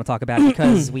reason I want to talk about it,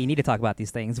 because we need to talk about these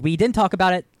things. We didn't talk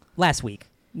about it last week.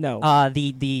 no,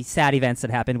 The sad events that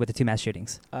happened with the 2 mass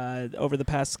shootings. over the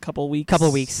past couple weeks.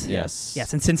 Couple weeks. Yes.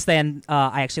 Yes, and since then,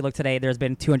 I actually looked today. There's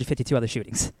been 252 other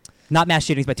shootings, not mass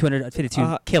shootings, but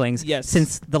 252 killings yes.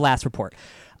 since the last report.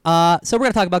 So we're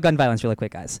gonna talk about gun violence really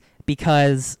quick, guys,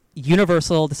 because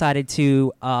Universal decided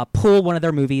to pull one of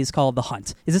their movies called The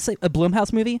Hunt. Is this a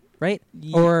Blumhouse movie, right?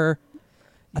 Or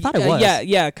I thought it was.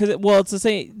 Yeah, because it's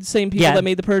the same people Yeah. that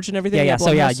made The Purge and everything. Yeah.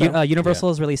 So yeah, Blumhouse, Universal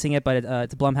is releasing it, but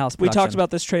it's a Blumhouse production. we talked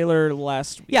about this trailer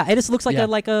last week. Yeah, it just looks like Yeah.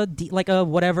 like a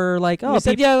whatever. Like We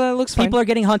said, yeah, that looks fine. people are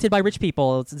getting hunted by rich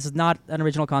people. This is not an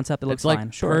original concept. It looks It's like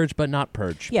fine. Purge, but not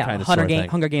Purge. Yeah, kind of Hunger sort of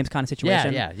thing. Games kind of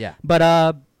situation. Yeah. But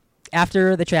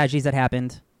after the tragedies that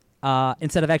happened,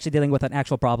 instead of actually dealing with an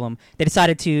actual problem, they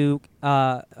decided to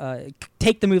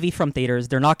take the movie from theaters.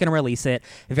 They're not going to release it.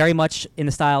 Very much in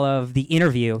the style of The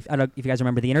Interview. I don't know if you guys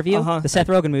remember The Interview, Uh-huh. the Seth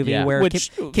Rogen movie, Yeah. where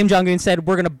Which- Kim Jong-un said,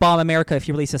 "We're going to bomb America if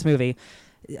you release this movie."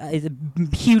 It's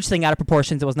a huge thing out of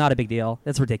proportions. It was not a big deal.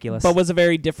 That's ridiculous. But was a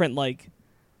very different, like,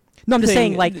 no, I'm just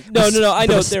thing- saying, like, No, the I know,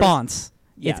 there- response.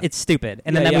 Yeah. It's stupid.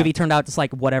 And then Yeah, that yeah. movie turned out just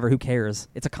like, whatever, who cares?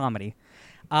 It's a comedy.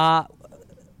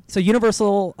 So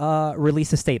Universal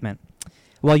released a statement.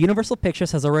 While Universal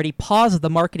Pictures has already paused the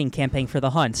marketing campaign for The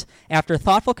Hunt, after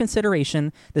thoughtful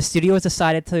consideration, the studio has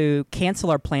decided to cancel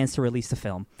our plans to release the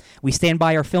film. We stand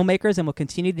by our filmmakers and will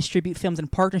continue to distribute films in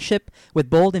partnership with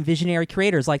bold and visionary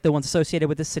creators like the ones associated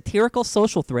with this satirical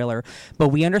social thriller, but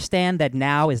we understand that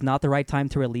now is not the right time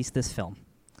to release this film.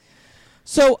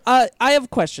 So I have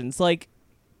questions. Like,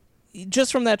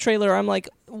 just from that trailer, I'm like,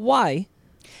 why?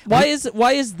 Why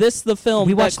is this the film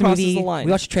We that watched the crosses movie. the line?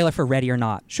 We watched the trailer for Ready or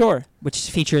Not, Sure. which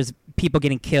features people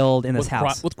getting killed in this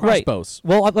house. with Right. crossbows.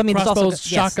 Well, I mean, there's also Crossbows,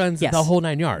 shotguns, yes. the whole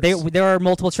 9 yards. There are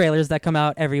multiple trailers that come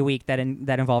out every week that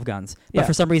involve guns, but Yeah.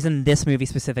 for some reason, this movie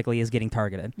specifically is getting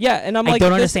targeted. Yeah, and I'm I like,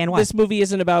 don't this, understand why. This movie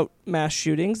isn't about mass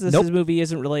shootings. This Nope. movie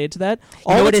isn't related to that.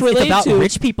 You know All what it's it is? related It's about to,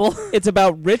 rich people. it's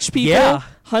about rich people Yeah.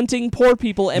 hunting poor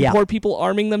people and Yeah. poor people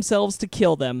arming themselves to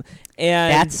kill them.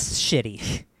 And That's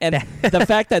shitty. and the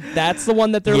fact that that's the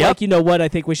one that they're Yep. like, you know what, I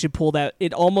think we should pull that.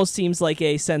 It almost seems like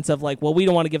a sense of like, well, we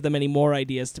don't want to give them any more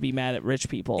ideas to be mad at rich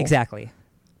people. Exactly.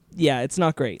 Yeah, it's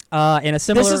not great. In a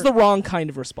similar, This is the wrong kind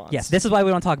of response. yes. This is why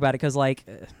we don't talk about it, because like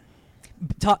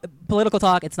political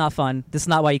talk, it's not fun. This is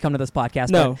not why you come to this podcast.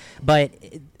 No. but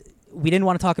we didn't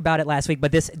want to talk about it last week.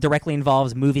 But this directly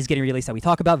involves movies getting released that we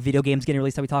talk about, video games getting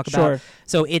released that we talk about. Sure.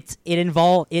 So it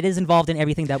is involved in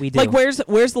everything that we do. Like, where's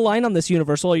the line on this,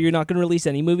 Universal? Are you not going to release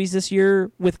any movies this year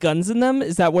with guns in them?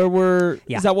 Is that where we're?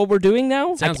 Yeah. Is that what we're doing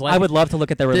now? Sounds I would love to look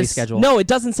at the release This- schedule. No, it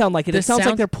doesn't sound like it. It This sounds like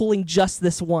sounds- they're pulling just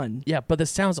this one. Yeah, but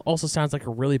this also sounds like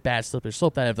a really bad slippery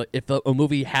slope. That if a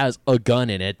movie has a gun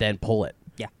in it, then pull it.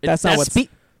 Yeah. That's not what's. Spe-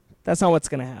 That's not what's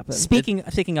going to happen.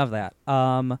 Speaking of that,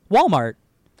 Walmart,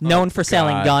 known for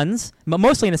selling God. guns,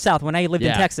 mostly in the South. When I lived in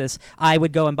Yeah. Texas, I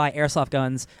would go and buy airsoft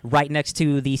guns right next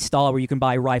to the stall where you can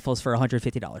buy rifles for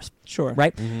 $150. Sure.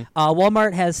 Right?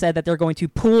 Walmart has said that they're going to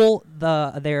pool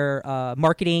their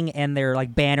marketing and their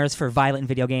like banners for violent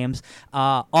video games.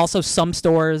 Also, some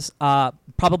stores,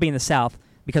 probably in the South,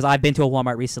 because I've been to a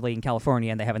Walmart recently in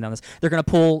California and they haven't done this. They're going to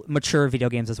pull mature video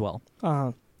games as well,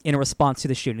 in a response to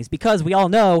the shootings, because we all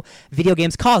know video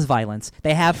games cause violence.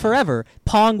 They have forever.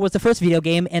 Pong was the first video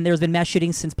game, and there's been mass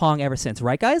shootings since Pong ever since.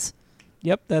 Right, guys?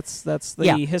 Yep. That's the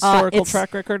Yeah, historical it's-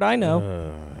 track record I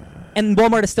know. And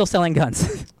Walmart is still selling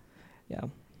guns. Yeah.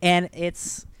 and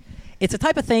it's a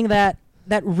type of thing that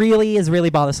really is really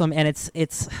bothersome, and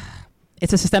it's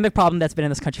a systemic problem that's been in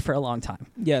this country for a long time.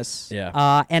 Yes.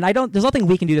 Yeah. And there's nothing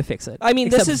we can do to fix it. I mean,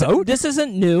 except this vote?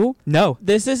 isn't new. No.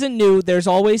 This isn't new. There's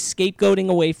always scapegoating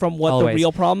away from what Always. the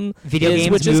real problem Video is,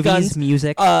 games, which movies, is guns.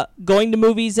 music. Going to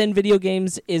movies and video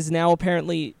games is now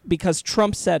apparently because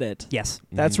Trump said it. Yes.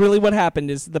 That's really what happened.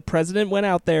 Is the president went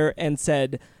out there and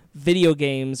said video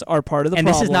games are part of the and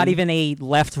problem. this is not even a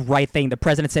left-right thing. The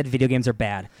president said video games are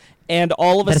bad. And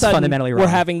all of a That is sudden, fundamentally we're wrong.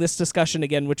 having this discussion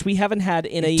again, which we haven't had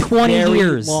in a 20 very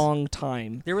years. long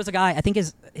time. There was a guy, I think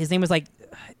his name was like,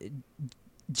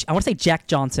 I want to say Jack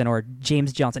Johnson or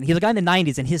James Johnson. He was a guy in the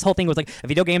 90s, and his whole thing was like,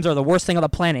 video games are the worst thing on the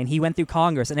planet. And he went through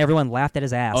Congress, and everyone laughed at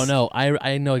his ass. Oh no,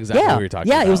 I know exactly Yeah, what you're talking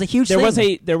about. yeah, it was a huge There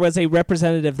thing. was a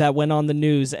representative that went on the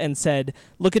news and said,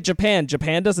 "Look at Japan.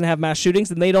 Japan doesn't have mass shootings,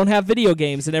 and they don't have video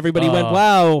games." And everybody went,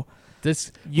 "Wow,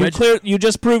 This you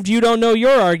just proved you don't know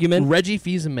your argument." Reggie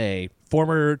Fils-Aimé,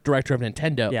 former director of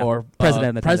Nintendo, Yeah, or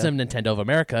president of Nintendo. president of Nintendo of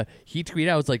America, he tweeted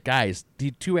out, "Was like, guys, the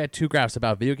two graphs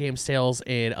about video game sales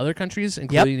in other countries,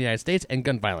 including the United States, and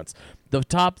gun violence. The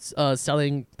top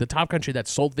country that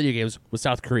sold video games was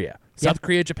South Korea. South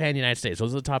Korea, Japan, United States.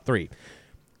 Those are the top three.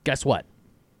 Guess what?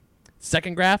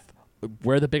 Second graph,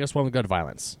 we're the biggest one with gun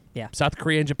violence. Yeah. South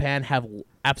Korea and Japan have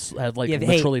literally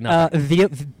hey,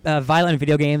 nothing. Violent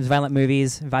video games, violent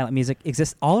movies, violent music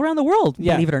exist all around the world.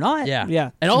 Yeah. Believe it or not. Yeah.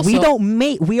 Yeah. And also,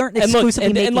 we aren't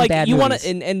exclusively making and like bad you movies. want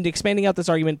to, and expanding out this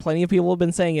argument, plenty of people have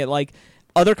been saying it. Like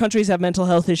other countries have mental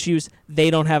health issues; they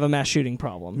don't have a mass shooting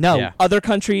problem. No. Yeah. Other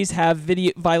countries have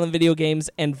violent video games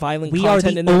and violent We are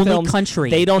content the in their only films. country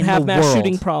They don't in have the mass world.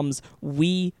 shooting problems.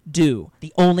 We do.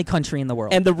 The only country in the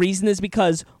world. And the reason is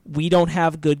because we don't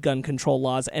have good gun control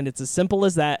laws, and it's as simple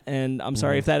as that. And I'm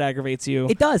sorry if that aggravates you.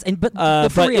 it does. But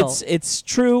for but real, it's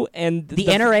true. And the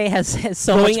NRA has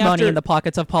so much going money after- in the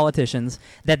pockets of politicians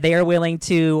that they are willing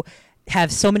to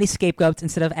have so many scapegoats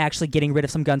instead of actually getting rid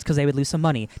of some guns because they would lose some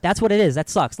money. That's what it is. That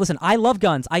sucks. Listen, I love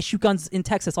guns. I shoot guns in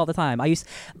Texas all the time.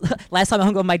 Last time I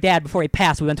hung out with my dad before he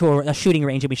passed, we went to a shooting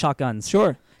range and we shot guns.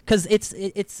 Sure. Because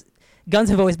it's guns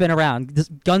have always been around.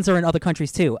 Guns are in other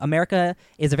countries too. America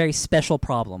is a very special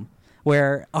problem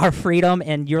where our freedom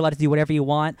and you're allowed to do whatever you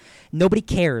want. Nobody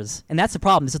cares, and that's the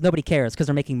problem. Is nobody cares because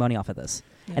they're making money off of this,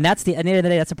 and at the end of the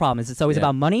day, that's the problem. Is it's always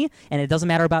about money, and it doesn't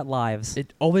matter about lives.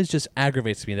 it always just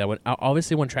aggravates me that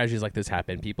when tragedies like this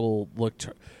happen, people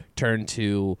turn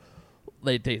to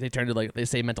they turn to they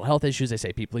say mental health issues. They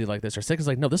say people like this are sick. It's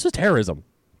like, no, this was terrorism,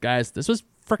 guys. This was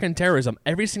freaking terrorism.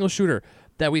 Every single shooter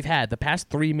that we've had, the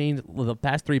past three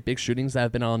big shootings that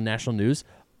have been on national news,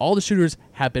 all the shooters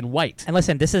have been white. And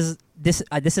listen, this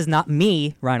is not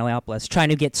me, Ryan Leopoulos, trying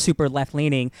to get super left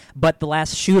leaning. But the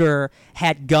last shooter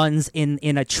had guns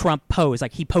in a Trump pose.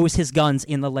 Like he posed his guns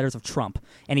in the letters of Trump,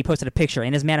 and he posted a picture.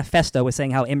 And his manifesto was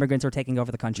saying how immigrants are taking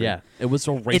over the country. Yeah, it was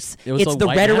a race. It's the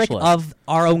rhetoric of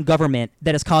our own government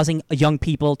that is causing young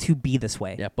people to be this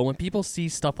way. Yeah, but when people see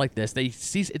stuff like this, they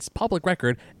see it's public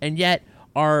record, and yet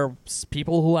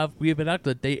people who we've been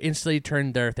elected, they instantly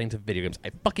turn their thing to video games.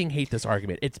 I fucking hate this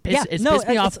argument. It's pissed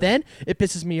me off then. It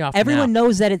pisses me off Everyone now.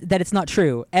 knows that it's not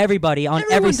true. Everybody on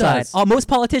Everyone every side. does. Most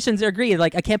politicians agree.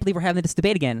 Like, I can't believe we're having this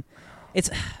debate again. It's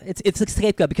a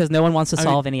scapegoat because no one wants to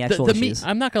solve any actual issues.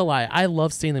 I'm not gonna lie. I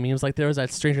love seeing the memes. Like there was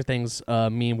that Stranger Things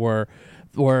meme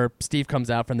where Steve comes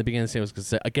out from the beginning of the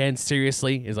series, again,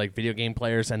 seriously, is like video game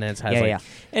players, and then it has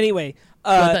Anyway,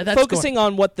 that's focusing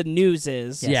on what the news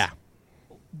is. Yeah.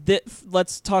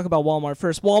 Let's talk about Walmart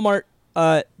first. Walmart,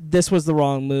 this was the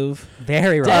wrong move.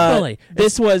 Very wrong.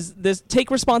 Definitely.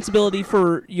 Take responsibility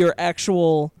for your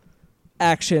actual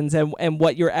actions and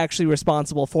what you're actually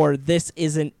responsible for. This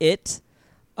isn't it.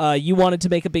 You wanted to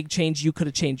make a big change. You could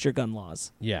have changed your gun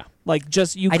laws. Yeah. Like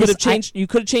you could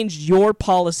have changed your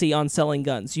policy on selling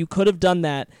guns. You could have done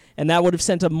that, and that would have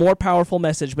sent a more powerful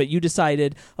message. But you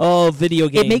decided, video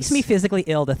games. It makes me physically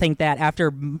ill to think that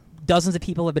after dozens of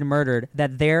people have been murdered,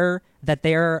 that their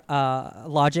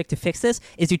logic to fix this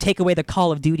is to take away the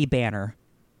Call of Duty banner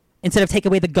instead of take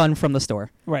away the gun from the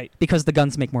store, right? Because the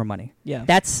guns make more money. Yeah,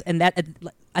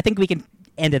 I think we can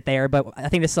end it there, but I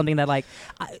think it's something that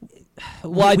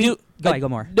go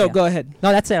more. No, yeah. Go ahead.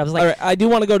 No, that's it. I was like, all right, I do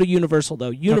want to go to Universal though.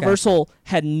 Universal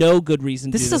had no good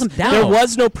reason to do this. There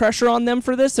was no pressure on them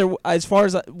for this, as far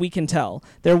as we can tell.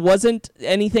 There wasn't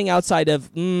anything outside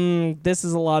of this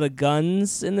is a lot of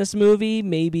guns in this movie.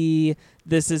 Maybe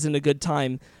this isn't a good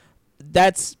time.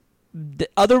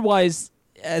 Otherwise,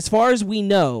 as far as we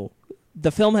know,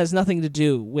 the film has nothing to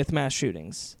do with mass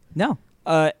shootings. No.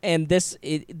 And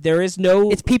there is no.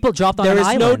 It's people dropped on an island.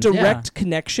 island. There is no direct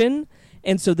connection,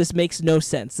 and so this makes no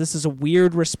sense. This is a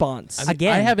weird response. I mean,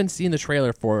 Again. I haven't seen the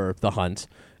trailer for The Hunt,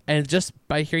 and just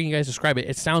by hearing you guys describe it,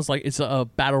 it sounds like it's a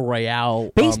battle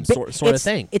royale sort of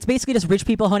thing. It's basically just rich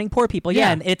people hunting poor people. Yeah,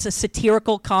 Yeah. and it's a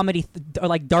satirical comedy, or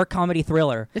like dark comedy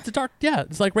thriller. It's a dark, yeah.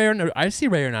 It's like Ray or Not. I see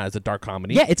Ray or Not as a dark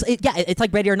comedy. Yeah, it's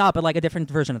like Ready or Not, but like a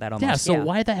different version of that almost. Yeah. So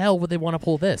why the hell would they want to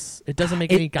pull this? It doesn't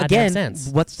make It- any goddamn again, sense.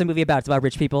 What's the movie about? It's about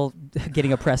rich people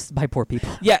getting oppressed by poor people.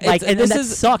 yeah, like, and this that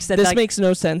is sucks. That this like, makes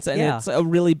no sense, and Yeah. it's a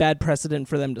really bad precedent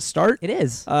for them to start. it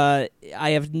is. I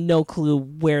have no clue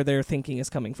where their thinking is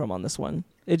coming from on this one.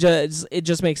 It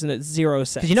just makes zero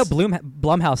sense. Because you know,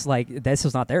 Blumhouse, like, this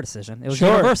was not their decision. It was Sure.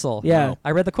 Universal. Yeah.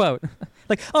 I read the quote.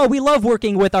 Like, oh, we love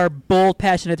working with our bold,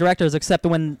 passionate directors, except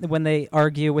when they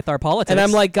argue with our politics. And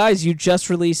I'm like, guys, you just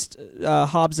released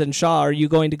Hobbs and Shaw. Are you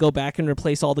going to go back and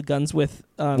replace all the guns with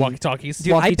Walkie-talkies.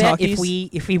 dude, I bet walkie-talkies?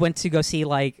 if we went to go see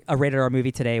like a rated R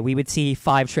movie today, we would see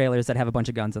 5 trailers that have a bunch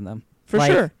of guns in them. for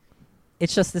Like, sure?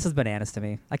 It's just, this is bananas to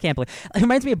me. I can't believe. It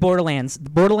reminds me of Borderlands.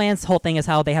 Borderlands' whole thing is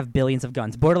how they have billions of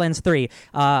guns. Borderlands 3,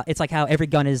 it's like how every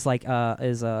gun is like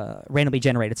randomly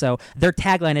generated. So their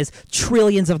tagline is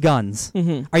trillions of guns.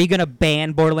 Mm-hmm. Are you gonna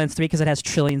ban Borderlands 3 because it has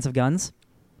trillions of guns?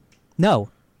 No.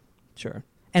 Sure.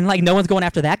 And like no one's going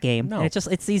after that game. No. And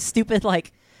it's these stupid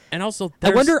like. And also,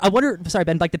 I wonder. Sorry,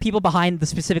 Ben. Like the people behind the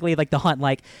specifically like the Hunt.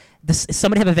 Like, does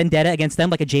somebody have a vendetta against them,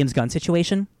 like a James Gunn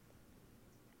situation?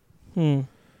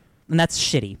 And that's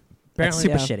shitty. That's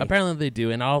super yeah. shitty. Apparently they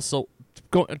do, and also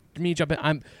me jumping.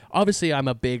 I'm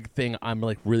a big thing. I'm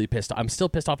like really pissed. I'm still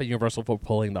pissed off at Universal for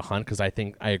pulling The Hunt because I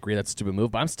agree that's a stupid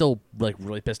move. But I'm still like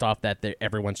really pissed off that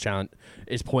everyone's challenge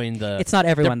is pointing the. It's not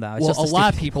everyone though. It's well, just a the lot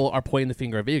of stupid- people are pointing the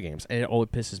finger at video games, and it always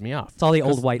pisses me off. It's all the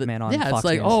old 'Cause white men on Yeah, Fox it's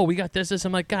like, News. oh, we got this.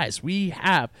 I'm like, guys, we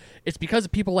have. It's because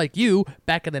of people like you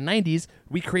back in the '90s.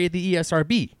 We created the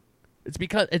ESRB. It's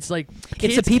because it's like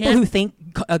It's the people who think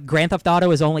Grand Theft Auto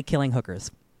is only killing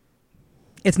hookers.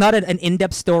 It's not an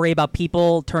in-depth story about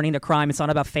people turning to crime. It's not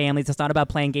about families. It's not about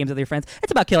playing games with your friends.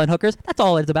 It's about killing hookers. That's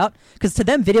all it's about. Because to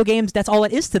them, video games, that's all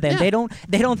it is to them. Yeah.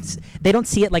 They don't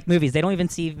see it like movies. They don't even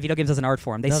see video games as an art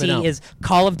form. They No, they see don't. is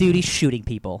Call of Duty shooting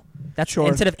people. That's Sure.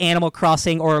 instead of Animal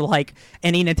Crossing or like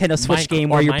any Nintendo Switch game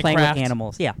where or you're playing with Minecraft.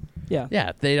 animals. Yeah. Yeah.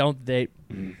 Yeah, they don't.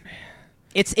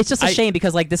 It's just a shame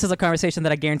because like this is a conversation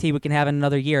that I guarantee we can have in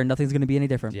another year and nothing's going to be any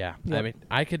different. Yeah, Yep. I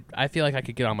mean, I feel like I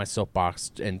could get on my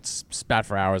soapbox and spat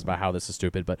for hours about how this is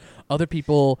stupid, but other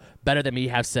people better than me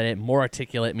have said it, more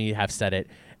articulate me have said it.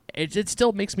 It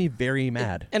still makes me very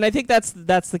mad. And I think that's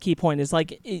the key point is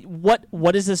like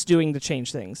what is this doing to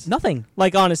change things? Nothing.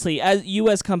 Like honestly, as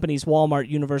U.S. companies, Walmart,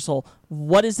 Universal,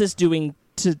 what is this doing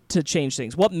to change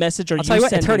things? What message are I'll you tell you what,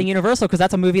 sending? it's hurting Universal because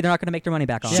that's a movie they're not going to make their money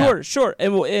back on. Sure.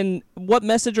 And what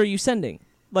message are you sending?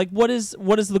 Like what is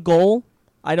the goal?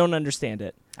 I don't understand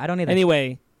it. I don't either.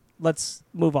 Anyway, let's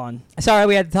move on. Sorry,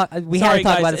 we had to talk. We had Sorry, to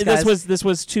talk guys, about this. Guys. This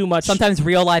was too much. Sometimes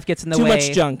real life gets in the Too way.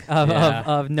 much junk. Yeah.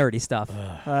 of nerdy stuff.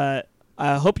 I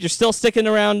hope you're still sticking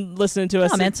around listening to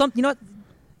us. Oh man, you know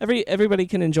what? Everybody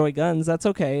can enjoy guns. That's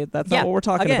okay. That's yeah, not what we're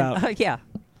talking again, about. Yeah,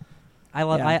 I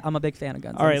love. Yeah. I'm a big fan of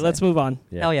guns. All right, let's move on.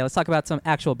 Yeah. Hell yeah, let's talk about some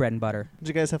actual bread and butter. Did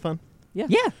you guys have fun? Yeah.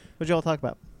 What'd you all talk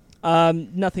about?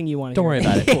 Nothing you want to Don't worry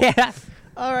about it. Yeah.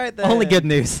 All right, then. Only good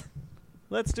news.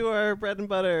 Let's do our bread and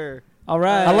butter. All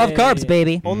right. I love carbs,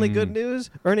 baby. Only good news.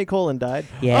 Ernie Colin died.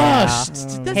 Yeah.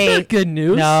 That's Hey, not good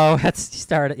news. No, that's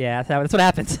started. Yeah, that's what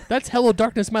happens. That's Hello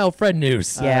Darkness, My Old Friend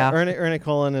news. Yeah. Ernie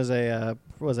Colin is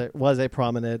was a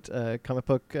prominent comic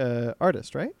book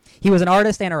artist, right? He was an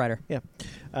artist and a writer.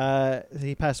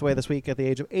 He passed away this week at the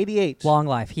age of 88. Long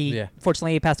life. He Yeah.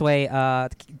 fortunately passed away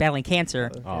battling cancer.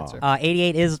 Cancer.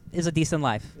 88 is a decent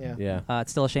life. Yeah. Yeah.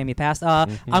 It's still a shame he passed. I'm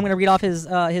going to read off his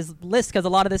list because a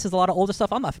lot of this is a lot of older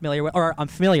stuff I'm not familiar with, or I'm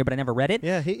familiar but I never read it.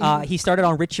 Yeah, he started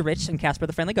on Richie Rich and Casper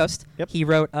the Friendly Ghost. Yep. He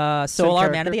wrote Solar,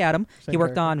 Man character. of the Atom. Same He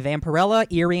worked character. on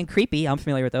Vampirella, Eerie, and Creepy. I'm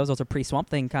familiar with those. Those are pre-Swamp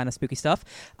Thing kind of spooky stuff.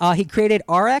 He created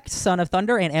Arak, Son of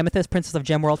Thunder, and Amethyst, Princess of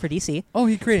Gemworld for DC. Oh,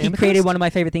 he created. He created one of my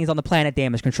favorite things on the planet,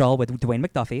 Damage Control, with Dwayne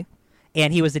McDuffie.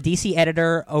 And he was the DC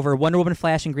editor over Wonder Woman,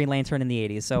 Flash, and Green Lantern in the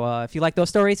 80s. So if you like those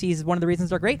stories, he's one of the reasons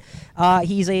they're great.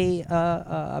 He's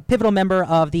a pivotal member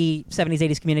of the 70s,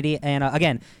 80s community. And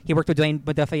again, he worked with Dwayne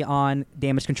McDuffie on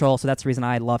Damage Control, so that's the reason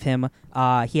I love him.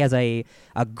 He has a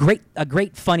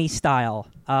great funny style,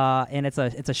 and it's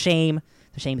a shame.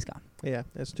 The shame is gone. Yeah,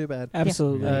 it's too bad.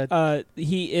 Absolutely.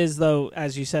 He is, though,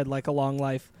 as you said, like a long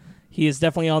life. He is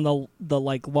definitely on the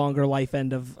like longer life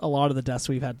end of a lot of the deaths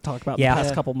we've had to talk about in Yeah. the past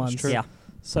Yeah, couple it's months. true. Yeah,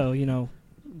 So,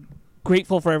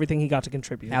 grateful for everything he got to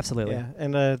contribute. absolutely. Yeah,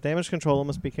 and Damage Control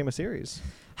almost became a series.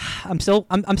 I'm still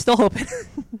hoping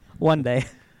one day.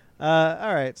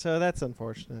 All right, so that's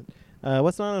unfortunate.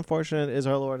 What's not unfortunate is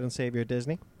our Lord and Savior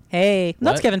Disney. Hey,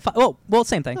 that's What? Kevin. Well,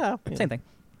 same thing. Oh, yeah. Same thing.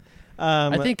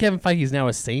 I think Kevin Feige's now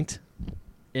a saint.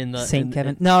 In the Saint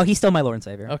Kevin. No, he's still my Lord and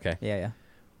Savior. Okay. Yeah.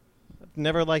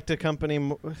 never liked a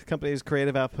company's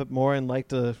creative output more and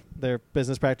liked their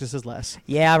business practices less.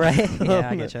 Yeah, right. Yeah,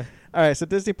 I getcha. All right, so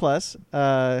Disney Plus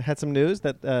had some news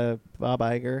that Bob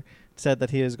Iger said that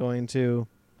he is going to.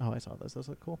 Oh, I saw those. Those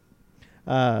look cool.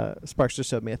 Sparks just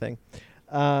showed me a thing.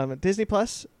 Disney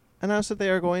Plus announced that they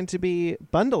are going to be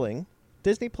bundling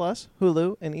Disney Plus,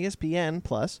 Hulu, and ESPN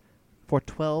Plus for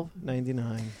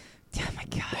 $12.99. Oh my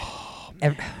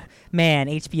god. Man,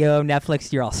 HBO,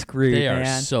 Netflix, you're all screwed. They are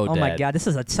man. so Oh my dead. god, this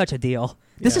is such a deal.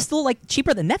 This Yeah. is still like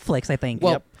cheaper than Netflix, I think.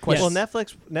 Well, Yep. question. Well,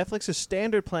 Netflix's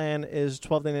standard plan is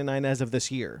 $12.99 as of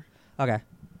this year. Okay.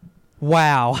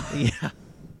 Wow. Yeah.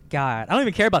 God, I don't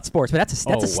even care about sports, but that's a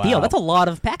Oh, steal. wow. That's a lot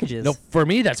of packages. No, for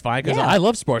me that's fine because Yeah. I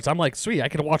love sports. I'm like, sweet, I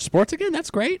can watch sports again. That's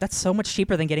great. That's so much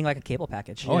cheaper than getting like a cable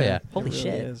package. Oh, yeah. Holy It really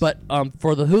shit. is. But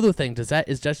for the Hulu thing,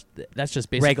 that's just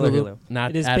basic Regular Hulu, Hulu. not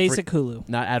It is ad-free- basic Hulu,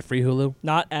 not ad-free Hulu.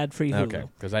 not ad-free Hulu. Okay,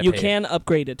 because You can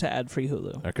upgrade it to ad-free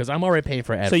Hulu. because I'm already paying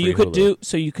for ad-free.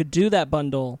 So you could do that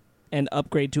bundle and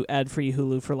upgrade to ad-free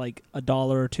Hulu for like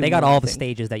 $1 or $2. They got all the I think.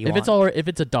 stages that you If want. if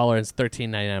it's $1 and it's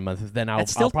 $13.99 a month, then I'll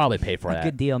That's still probably pay for a that.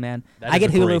 good deal, man. That I is get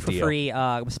a Hulu great for deal. free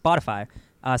with Spotify,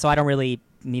 so I don't really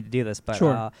need to do this. But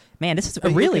Sure. man, this is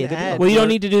But you really can a good add- deal. Well, you Or- don't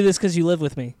need to do this because you live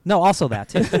with me. No, also that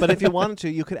too. But if you wanted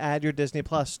to, you could add your Disney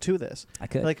Plus to this. I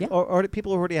could. Like, yeah. or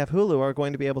people who already have Hulu are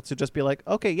going to be able to just be like,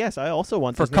 okay, yes, I also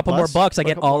want For a Disney couple Plus. more bucks, I For a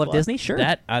get couple all more of bucks. Disney. Sure.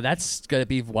 That's gonna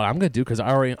be what I'm gonna do because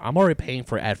I'm already paying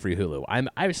for ad-free Hulu.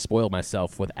 I spoiled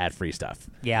myself with ad-free stuff.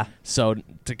 Yeah. So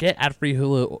to get ad-free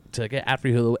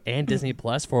Hulu and Disney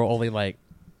Plus for only like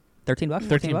 $13.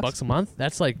 $13 a month,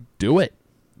 that's like do it.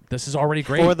 This is already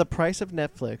great. For the price of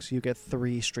Netflix, you get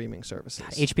 3 streaming services.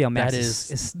 HBO Max That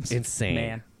is insane.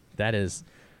 Man, That is,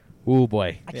 oh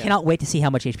boy. I Yeah. cannot wait to see how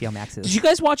much HBO Max is. Did you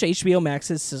guys watch HBO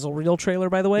Max's sizzle reel trailer?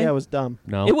 By the way, Yeah, it was dumb.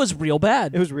 No. it was real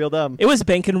bad. It was real dumb. It was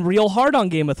banking real hard on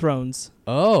Game of Thrones.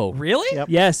 Oh, really? Yep.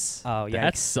 Yes, Oh yeah.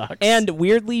 that sucks. and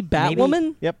weirdly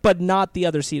Batwoman. Yep. But not the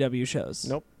other CW shows.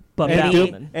 Nope. But And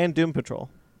Batwoman. Doom, and Doom Patrol.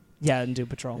 Yeah, and Doom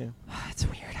Patrol. Yeah. That's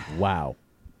weird. wow.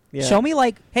 Yeah. Show me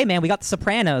like, hey man, we got The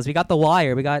Sopranos, we got The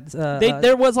Wire, we got.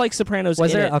 There was like Sopranos.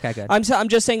 was in there? it. Okay, good. I'm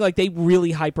just saying like they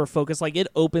really hyper focus. Like it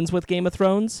opens with Game of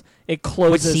Thrones. It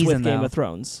closes season, with Game though? of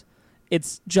Thrones.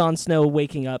 It's Jon Snow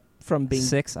waking up from being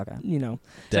 6. Okay. you know.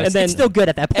 That's- And then it's still good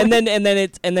at that point. and then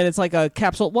it's like a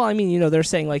capsule. Well, I mean, they're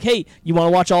saying like, "Hey, you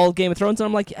want to watch all of Game of Thrones?" And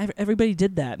I'm like, "Everybody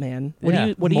did that, man. What Yeah.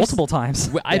 do you multiple times.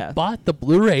 I Yeah. bought the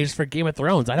Blu-rays for Game of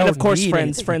Thrones. I don't And of course, need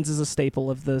Friends. anything. Friends is a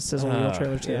staple of the sizzle reel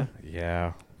trailer too. yeah.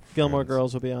 Yeah. Gilmore Friends.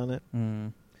 Girls will be on it.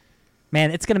 Mm.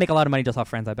 Man, it's gonna make a lot of money just off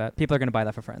Friends. I bet people are gonna buy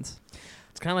that for Friends.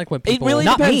 It's kind of like when It people. really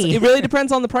Not depends. me. It really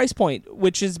depends on the price point,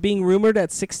 which is being rumored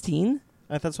at 16.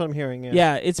 That's what I'm hearing. Yeah.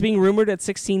 Yeah, it's being rumored at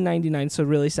 $16.99, so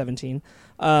really 17.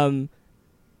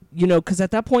 Because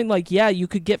at that point, like, yeah, you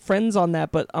could get Friends on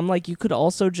that, but I'm like, you could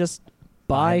also just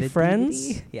buy the Friends.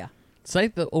 DVD. Yeah. It's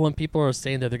like when people are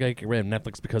saying that they're going to get rid of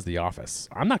Netflix because of The Office.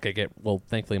 I'm not going to get. Well,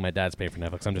 thankfully, my dad's paying for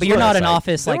Netflix. I'm just. But you're not it's an like-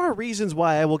 Office There like. are reasons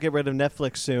why I will get rid of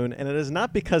Netflix soon, and it is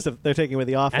not because of they're taking away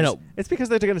The Office. I know. It's because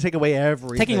they're going to take away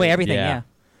everything. Taking away everything, Yeah.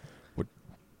 yeah.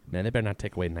 Man, they better not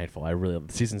take away Nightfall. I really.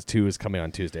 Season 2 is coming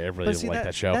on Tuesday. I really But see, like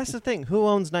that show. That's the thing. Who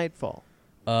owns Nightfall?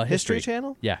 History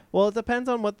Channel? Yeah. Well, it depends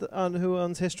on on who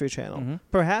owns History Channel. Mhm.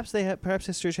 Perhaps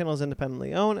History Channel is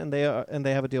independently owned, and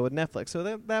they have a deal with Netflix.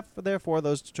 So therefore,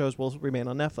 those shows will remain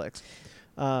on Netflix.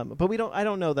 But we don't. I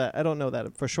don't know that. I don't know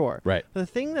that for sure. Right. The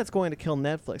thing that's going to kill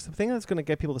Netflix, the thing that's going to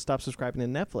get people to stop subscribing to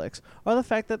Netflix, are the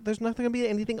fact that there's not going to be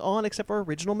anything on except for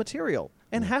original material,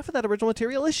 and half of that original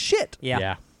material is shit.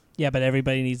 Yeah. Yeah, but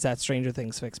everybody needs that Stranger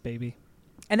Things fix, baby.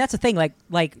 And that's the thing.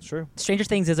 Like True. Stranger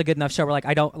Things is a good enough show where like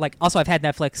I don't like. Also, I've had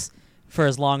Netflix for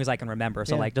as long as I can remember,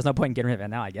 so Yeah. like there's no point in getting rid of it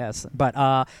now, I guess. But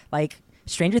like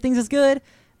Stranger Things is good.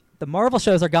 The Marvel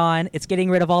shows are gone. It's getting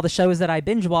rid of all the shows that I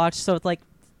binge watch. So it's like,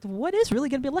 what is really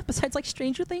going to be left besides like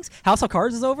Stranger Things? House of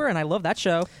Cards is over, and I love that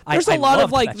show. There's I a lot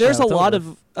of loved like. that There's show. a It's lot over.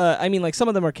 of. I mean, like some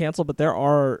of them are canceled, but there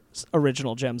are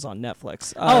original gems on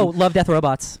Netflix. Love Death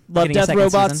Robots. Love Getting a Death second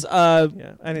Robots. season.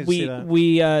 Yeah, I need to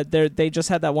see that. They just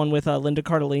had that one with Linda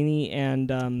Cardellini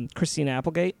and Christina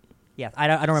Applegate. Yeah, I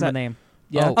don't remember the name.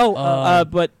 Yeah. Oh,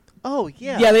 But Oh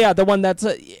yeah. yeah, the one that's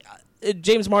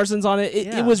James Marsden's on it. It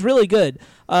Yeah. was really good.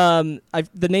 The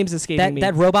name's escaping me.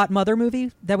 That Robot Mother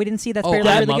movie that we didn't see. That's Oh, barely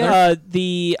that really Mother?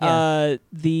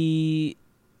 good.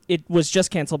 It was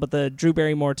just canceled, but the Drew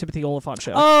Barrymore Timothy Oliphant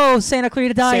show. Oh, Santa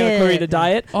Clarita Diet. Santa Clarita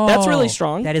Diet. Oh. That's really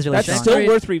strong. That is really That's strong. still That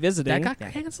worth revisiting. That got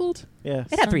Yeah. canceled? Yeah.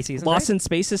 It had 3 seasons. Lost right? in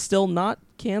Space is still not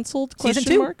canceled? Season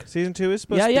Question 2. mark? Season 2 is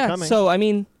supposed Yeah, to be yeah. coming. So I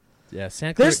mean, Yeah,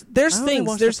 Santa Clarita. there's I only things.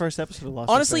 watched There's the first episode of Lost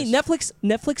honestly in Space.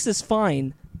 Netflix is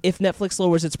fine if Netflix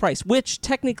lowers its price, which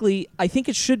technically I think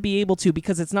it should be able to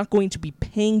because it's not going to be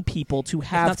paying people to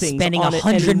have Not things spending on it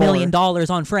 $100 million anymore.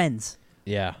 on Friends.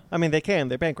 Yeah. I mean, they can.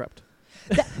 They're bankrupt.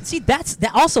 See, that's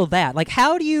also that. Like,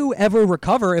 how do you ever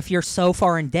recover if you're so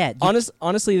far in debt?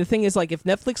 Honestly, the thing is, like, if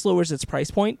Netflix lowers its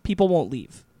price point, people won't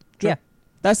leave. Yeah.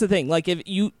 That's the thing. Like,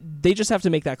 they just have to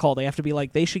make that call. They have to be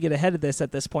like, they should get ahead of this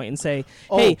at this point and say,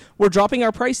 Oh. hey, we're dropping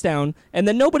our price down, and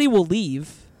then nobody will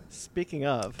leave. Speaking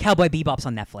of, Cowboy Bebop's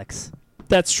on Netflix.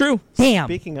 That's true. Damn.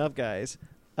 speaking of guys,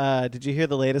 did you hear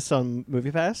the latest on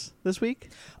MoviePass this week?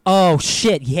 Oh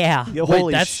shit, yeah. Yeah, Wait,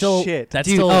 holy that's still shit! that's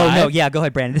Dude, still oh alive? no, yeah, go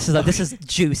ahead, Brandon. This is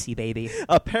juicy, baby.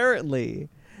 Apparently,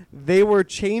 they were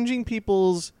changing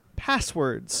people's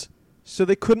passwords so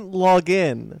they couldn't log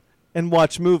in and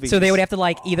watch movies. So they would have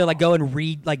to either go and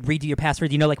redo your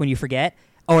password, when you forget,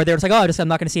 or they were just like, oh, I'm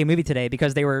not going to see a movie today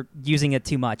because they were using it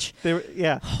too much. They were,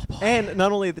 yeah, Oh, and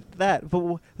not only that,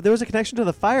 but there was a connection to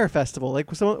the Fire Festival.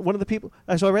 Like one of the people,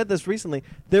 so I read this recently.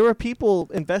 There were people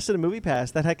invested in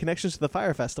MoviePass that had connections to the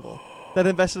Fire Festival, that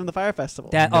invested in the Fire Festival.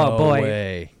 That No oh boy,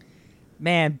 way.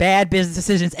 man, bad business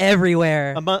decisions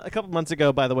everywhere. A couple months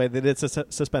ago, by the way, they did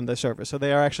suspend their service, so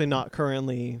they are actually not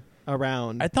currently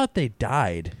around. I thought they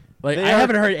died. Like They I are-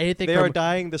 haven't heard anything They from are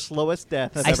dying the slowest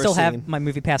death I've I ever still seen. have my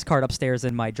MoviePass card upstairs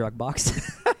in my drug box.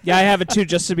 Yeah, I have it too,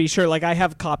 just to be sure. Like, I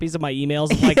have copies of my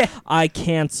emails. Of, like, I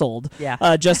canceled.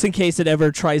 Yeah. Just in case it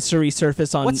ever tries to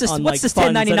resurface on. What's this? On, What's like, this funds,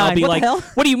 and I'll 1099? be What like, the hell?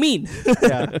 what do you mean?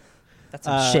 Yeah, That's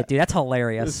some shit, dude. That's it's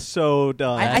hilarious. so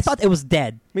dumb. I thought it was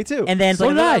dead. Me too. And then it's so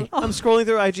like, did I. oh. I'm scrolling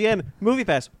through IGN.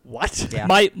 MoviePass. What? Yeah.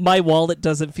 My wallet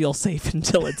doesn't feel safe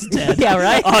until it's dead. Yeah,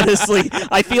 right? Honestly,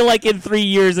 I feel like in 3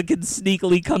 years it can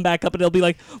sneakily come back up and it'll be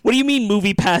like, "What do you mean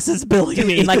Movie Pass is billing Dude,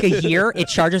 me?" in like a year, it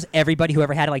charges everybody who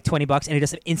ever had it like $20, and it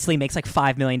just instantly makes like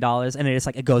 $5 million, and it just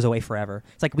it goes away forever.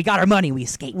 It's like we got our money, we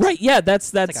escaped. right? Yeah,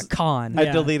 that's It's like a con. Yeah. I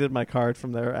deleted my card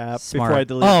from their app Smart. before I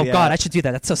deleted Oh the god, app. I should do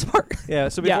that. That's so smart. Yeah,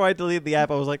 so Yeah. before I deleted the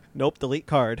app, I was like, nope, delete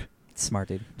card. Smart,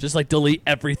 dude. just like delete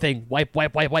everything. Wipe.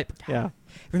 Yeah.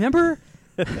 Remember,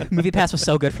 MoviePass was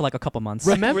so good for like a couple months.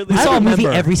 Remember? We I saw a movie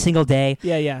remember. every single day.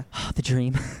 yeah. The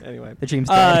dream. Anyway. The dream's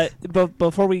dead. But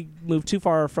before we move too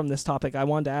far from this topic, I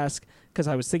wanted to ask, because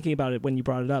I was thinking about it when you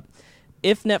brought it up,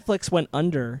 if Netflix went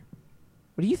under,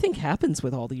 what do you think happens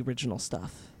with all the original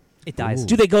stuff? It dies. Ooh.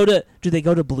 Do they go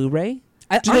to Blu-ray?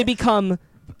 Do they become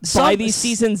buy these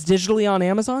seasons digitally on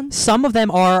Amazon? Some of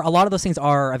them are. A lot of those things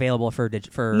are available for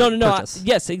No. purchase.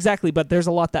 Yes, exactly. But there's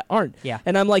a lot that aren't. Yeah.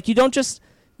 And I'm like, you don't just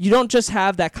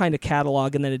have that kind of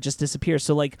catalog and then it just disappears.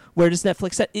 So like, where does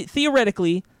Netflix set?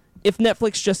 Theoretically, if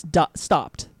Netflix just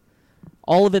stopped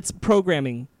all of its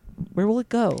programming, where will it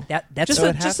go? That's Just So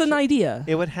it'd have just an to- idea.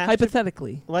 It would have to,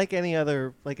 Hypothetically. like any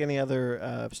other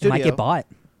it studio might get bought.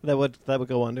 that would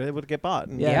go under. It would get bought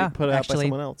and Yeah, be put out by actually.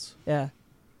 someone else. Yeah.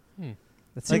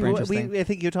 That's Like super interesting. I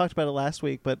think you talked about it last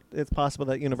week, but it's possible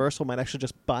that Universal might actually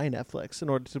just buy Netflix in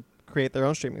order to create their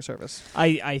own streaming service.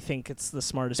 I think it's the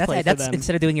smartest That's, play for that's them.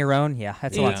 instead of doing your own. Yeah,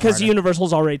 that's a lot Because smarter.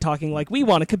 Universal's already talking like, we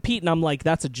want to compete. And I'm like,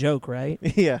 that's a joke, right?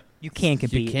 Yeah. You can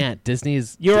compete. You can't.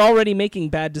 Disney's. You're already making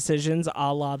bad decisions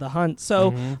a la The Hunt.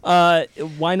 So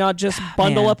why not just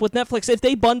bundle Man. up with Netflix? If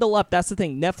they bundle up, that's the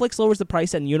thing. Netflix lowers the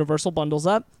price and Universal bundles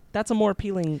up. That's a more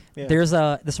appealing. Yeah.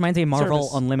 This reminds me of Marvel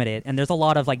Service. Unlimited, and there's a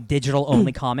lot of like digital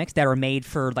only comics that are made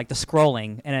for like the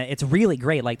scrolling, and it's really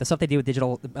great. Like the stuff they do with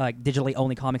digitally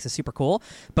only comics is super cool.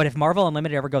 But if Marvel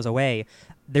Unlimited ever goes away,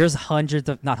 there's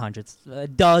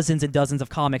dozens and dozens of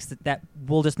comics that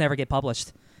will just never get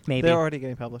published. Maybe They're already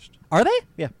getting published. are they?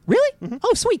 Yeah. Really? Mhm.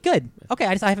 Oh, sweet, good. Okay,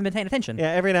 I haven't been paying attention.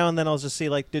 Yeah, every now and then I'll just see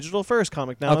like digital first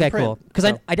comic now. Okay, in print. cool. Because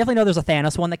So, I definitely know there's a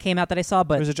Thanos one that came out that I saw,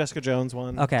 but there's a Jessica Jones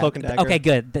one. okay, Cloak and Dagger. okay,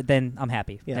 good. Then I'm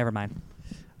happy. Yeah. Never mind.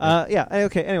 Yeah.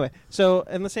 Okay. Anyway, so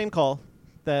in the same call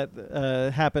that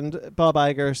happened, Bob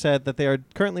Iger said that they are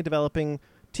currently developing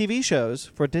TV shows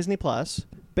for Disney Plus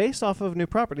based off of new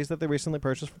properties that they recently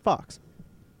purchased from Fox,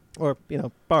 or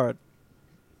borrowed.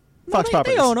 No, Fox they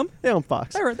properties. own them. They own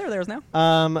Fox. They're theirs now.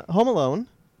 Home Alone,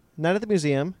 Night at the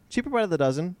Museum, Cheaper by the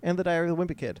Dozen, and The Diary of the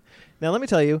Wimpy Kid. Now, let me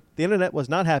tell you, the internet was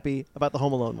not happy about the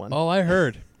Home Alone one. Oh, I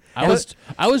heard. I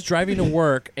was driving to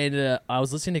work and I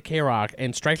was listening to K-Rock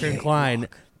and Stryker and Klein.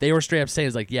 They were straight up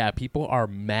saying, like, yeah, people are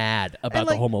mad about And,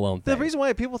 the Home Alone thing. The reason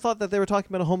why people thought that they were talking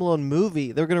about a Home Alone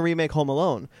movie, they were going to remake Home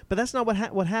Alone, but that's not what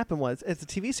happened. Was it's a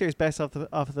TV series based off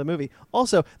of the movie.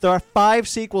 Also, there are 5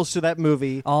 sequels to that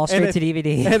movie, All and straight if- to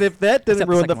DVD. And if that didn't Except the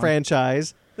ruin the second one.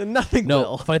 franchise, then nothing no,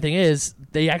 will. funny thing is,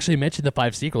 they actually mentioned the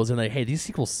 5 sequels and like, hey, these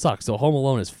sequels suck, so Home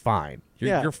Alone is fine.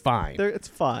 You're fine. It's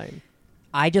fine.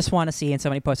 I just want to see, and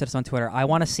somebody posted this on Twitter, I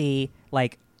want to see,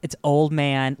 like, it's old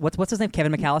man, what's his name?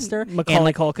 Kevin McAllister? Macaulay And,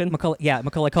 like, Culkin. Macaulay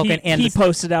Culkin. He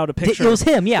posted out a picture. It was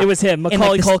him, yeah. It was him. And,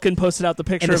 Macaulay like, Culkin posted out the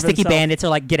picture and the of Sticky himself. Bandits are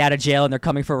like, get out of jail, and they're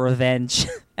coming for revenge.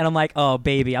 And I'm like, oh,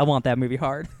 baby, I want that movie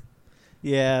hard.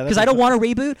 Yeah, Because I don't want a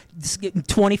reboot. Just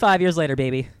 25 years later,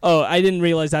 baby. Oh, I didn't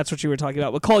realize that's what you were talking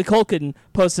about. Macaulay Culkin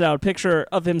posted out a picture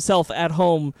of himself at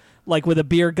home, like with a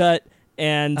beer gut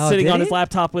and Oh, sitting did on he? his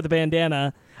laptop with a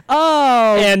bandana.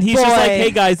 Oh, And he's boy. just like,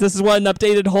 hey guys, this is what an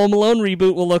updated Home Alone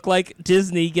reboot will look like.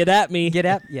 Disney, get at me. Get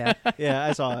up, yeah. Yeah,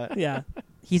 I saw it. Yeah.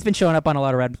 He's been showing up on a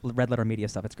lot of Red Letter Media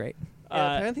stuff. It's great.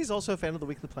 Yeah, apparently he's also a fan of the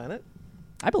Weekly Planet,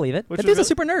 I believe it. Which That is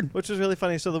dude's a really- super nerd. which is really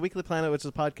funny. So the Weekly Planet, which is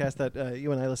a podcast that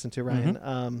you and I listen to,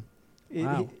 Ryan.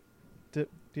 Wow. Do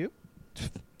you?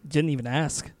 Didn't even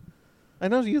ask. I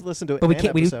know you listened to it. But we an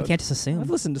can't episode. just assume. I've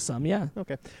listened to some, yeah.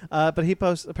 Okay, but he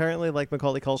posts apparently like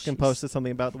Macaulay Culkin Jeez. posted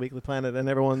something about the Weekly Planet, and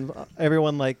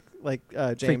everyone like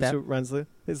James out. who runs the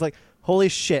is like, holy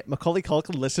shit, Macaulay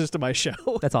Culkin listens to my show.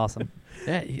 That's awesome.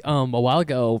 Yeah, a while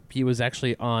ago he was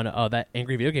actually on that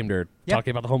Angry Video Game Nerd Yep. talking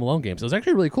about the Home Alone games. It was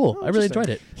actually really cool. Oh, I really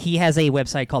interesting. enjoyed it. He has a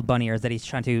website called Bunny Ears that he's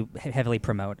trying to heavily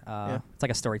promote. Yeah. It's like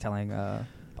a storytelling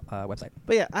website.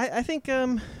 But yeah, I think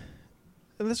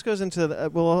and this goes into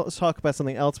we'll talk about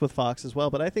something else with Fox as well.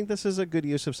 But I think this is a good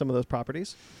use of some of those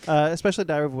properties, especially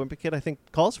Diary of a Wimpy Kid. I think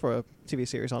calls for a TV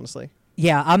series, honestly.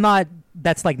 Yeah, I'm not.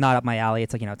 That's like not up my alley.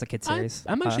 It's like it's a kid series.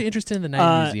 I'm actually interested in the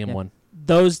Night Museum yeah. one.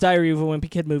 Those Diary of a Wimpy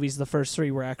Kid movies, the first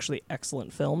three were actually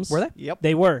excellent films. Were they? Yep.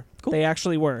 They were. Cool. They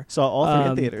actually were. Saw all three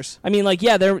in Um, theaters. I mean, like,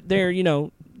 yeah,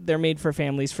 they're made for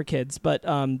families, for kids, but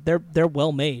they're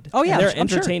well made. Oh, yeah, And they're I'm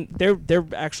sure. entertain. They're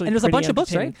actually. And there's a pretty bunch of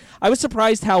books, entertaining. right? I was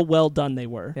surprised how well done they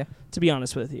were. Yeah. To be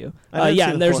honest with you. I didn't Yeah,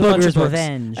 see and the there's a fourth bunch of Booger's books.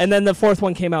 Revenge. And then the fourth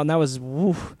one came out, and that was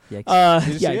woof. Yikes.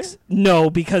 Did you see Yikes. it? No,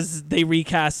 because they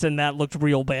recast and that looked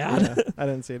real bad. Yeah, I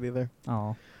didn't see it either.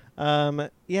 Oh.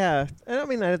 Yeah, I don't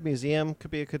mean Night at the Museum could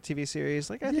be a good TV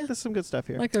series. Like, I think there's some good stuff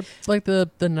here. Like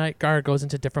the night guard goes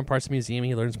into different parts of the museum.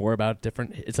 He learns more about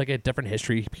different. It's like a different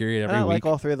history period I every like week.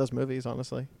 all three of those movies,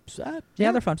 honestly.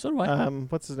 Yeah, they're fun. So do I.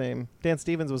 What's his name? Dan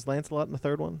Stevens was Lancelot in the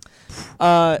third one.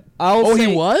 I'll say,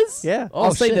 he was? Yeah. Oh,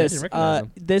 I'll say shit, I this. didn't recognize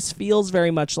him. This feels very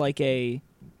much like a.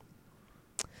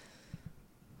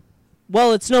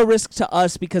 Well, it's no risk to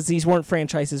us because these weren't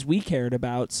franchises we cared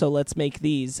about, so let's make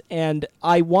these. And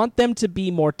I want them to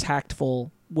be more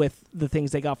tactful with the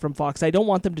things they got from Fox. I don't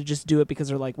want them to just do it because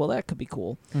they're like, well, that could be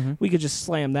cool. Mhm. We could just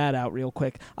slam that out real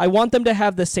quick. I want them to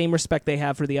have the same respect they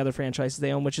have for the other franchises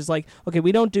they own, which is like, okay,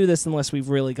 we don't do this unless we've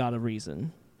really got a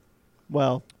reason.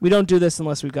 Well, We don't do this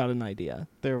unless we've got an idea.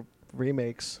 their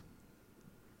remakes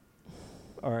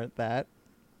aren't that.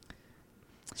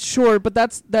 Sure, but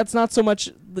that's not so much.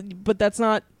 But that's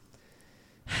not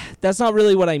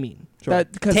really what I mean. Sure.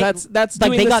 Because Take- that's like,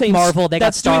 doing they the got same. Marvel, they got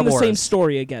that's Star doing the same Wars.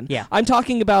 story again. Yeah. I'm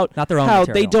talking about Not their own how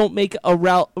material. they don't make a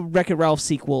Wreck-It Ralph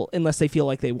sequel unless they feel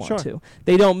like they want Sure. to.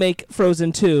 They don't make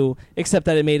Frozen 2 except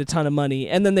that it made a ton of money,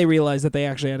 and then they realize that they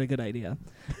actually had a good idea.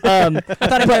 I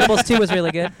thought Incredibles 2 was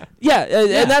really good. Yeah,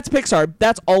 and that's Pixar.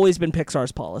 That's always been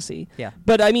Pixar's policy. Yeah.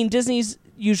 But I mean, Disney's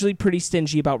usually pretty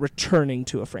stingy about returning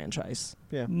to a franchise.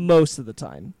 Yeah. Most of the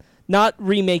time. Not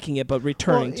remaking it, but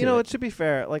returning Well, to it. to be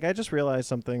fair, like I just realized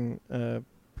something a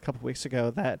couple weeks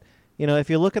ago that if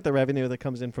you look at the revenue that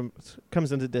comes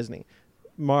into Disney,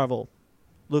 Marvel,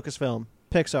 Lucasfilm,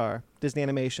 Pixar, Disney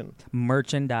Animation,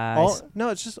 Merchandise.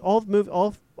 it's just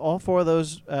all four of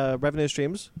those revenue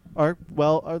streams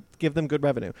give them good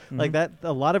revenue. Like Mhm. that,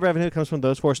 a lot of revenue comes from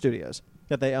those four studios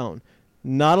that they own.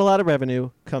 Not a lot of revenue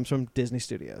comes from Disney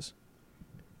Studios.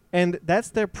 And that's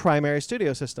their primary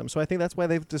studio system. So I think that's why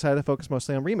they've decided to focus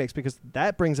mostly on remakes, because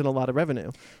that brings in a lot of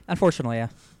revenue. Unfortunately, yeah.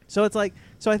 So it's like,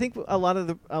 I think a lot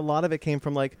of it came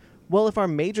from like, well, if our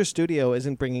major studio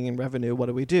isn't bringing in revenue, what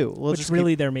do we do? We'll Which just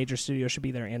really their major studio should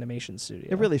be their animation studio.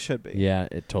 it really should be. Yeah,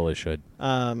 it totally should.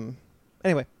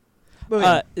 Anyway, moving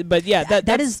on. But yeah, that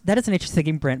that's is an interesting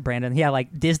thing, Brandon. Yeah, like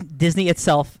Disney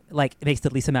itself like makes the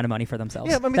least amount of money for themselves.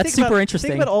 Yeah, I mean, that's think super about,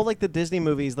 interesting. Think about all like the Disney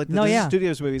movies, like the No, Disney yeah.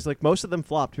 Studios movies. Like most of them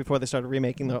flopped before they started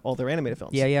remaking all their animated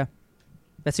films. yeah.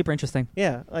 That's super interesting.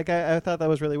 Yeah, like I thought that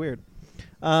was really weird.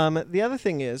 The other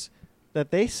thing is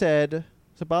that they said,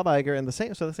 so Bob Iger and the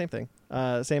same thing,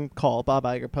 same call. Bob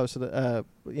Iger posted,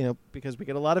 because we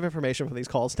get a lot of information from these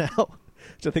calls now,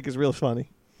 which I think is real funny.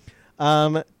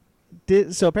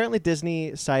 So apparently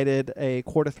Disney cited a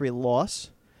Q3 loss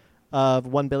of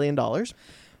 $1 billion.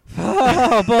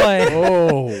 Oh boy.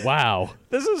 Oh wow.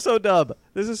 This is so dumb.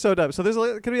 So there's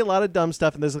going to be a lot of dumb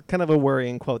stuff, and there's kind of a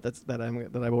worrying quote that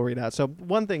I will read out. So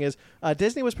one thing is,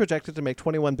 Disney was projected to make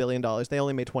 $21 billion. They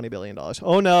only made $20 billion.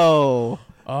 Oh no!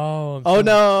 Oh. Oh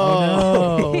no!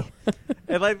 Oh no.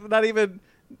 And like not even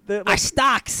Our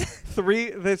stocks.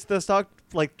 the stock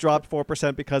like dropped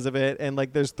 4% because of it, and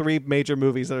like there's 3 major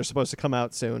movies that are supposed to come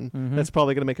out soon. Mhm. That's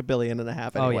probably going to make $1.5 billion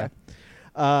anyway.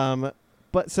 Oh, yeah.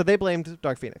 But so they blamed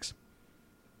Dark Phoenix.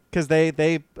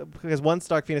 Because once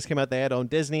Dark Phoenix came out, they had owned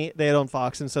Disney, they had owned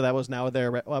Fox, and so that was now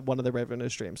one of their revenue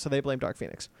streams. So they blamed Dark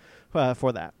Phoenix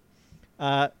for that.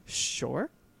 Sure.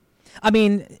 I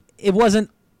mean, it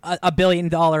wasn't $1 billion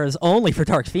only for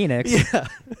Dark Phoenix. Yeah.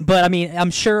 But I mean, I'm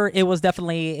sure it was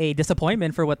definitely a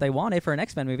disappointment for what they wanted for an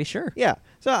X-Men movie. Sure. Yeah.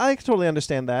 So I totally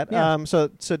understand that. Yeah. So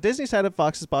Disney cited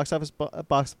Fox's box office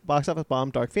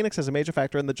bomb, Dark Phoenix, as a major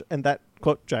factor in that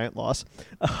quote giant loss,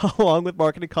 along with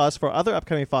marketing costs for other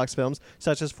upcoming Fox films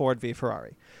such as Ford v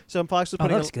Ferrari. So Fox was Oh,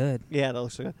 putting that looks good. Yeah, that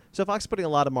looks good. So Fox is putting a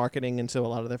lot of marketing into a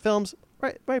lot of their films,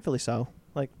 rightfully so.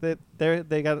 Like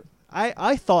they got.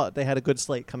 I thought they had a good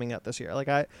slate coming out this year. Like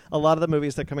a lot of the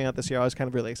movies that are coming out this year, I was kind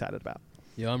of really excited about.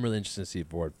 Yeah, I'm really interested to see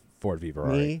Ford v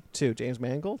Ferrari. Me too. James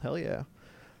Mangold, hell yeah.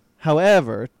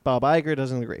 However, Bob Iger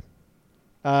doesn't agree.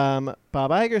 Bob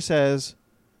Iger says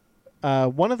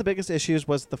one of the biggest issues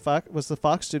was the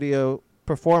Fox Studio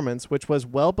performance, which was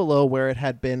well below where it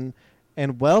had been,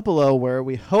 and well below where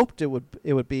we hoped it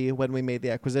would be when we made the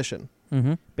acquisition.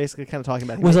 Mm-hmm. Basically, kind of talking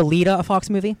about Was Alita a Fox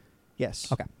movie?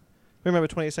 yes. Okay. Remember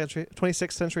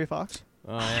 26th Century Fox?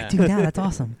 Oh, yeah. Dude, yeah, that's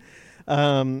awesome.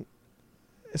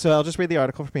 So I'll just read the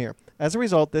article from here. As a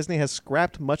result, Disney has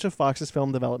scrapped much of Fox's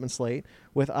film development slate,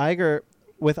 with Iger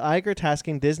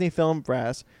tasking Disney Film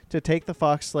Brass to take the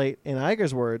Fox slate, in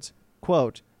Iger's words,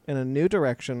 quote, in a new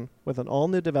direction with an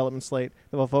all-new development slate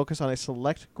that will focus on a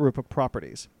select group of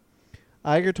properties.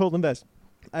 Iger told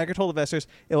investors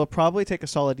it will probably take a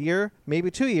solid year, maybe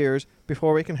 2 years,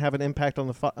 before we can have an impact on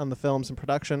the films in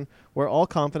production. We're all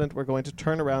confident we're going to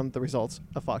turn around the results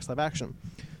of Fox live action.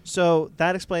 So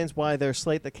that explains why their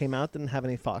slate that came out didn't have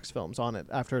any Fox films on it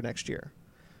after next year,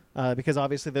 because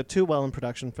obviously they're too well in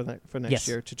production for next Yes.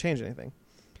 year to change anything.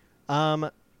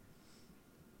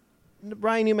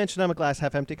 Ryan, you mentioned I'm a glass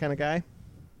half empty kind of guy.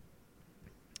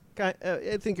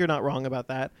 I think you're not wrong about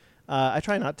that. I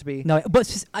try not to be. No,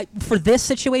 but for this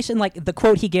situation, like the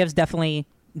quote he gives, definitely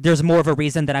there's more of a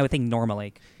reason than I would think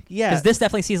normally. Yeah. Because this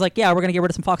definitely sees like, yeah, we're gonna get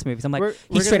rid of some Fox movies. I'm like, We're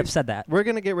he straight gonna- up said that. We're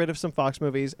going to get rid of some Fox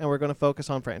movies, and we're going to focus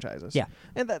on franchises. Yeah.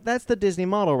 And that's the Disney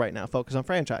model right now, focus on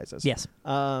franchises. Yes.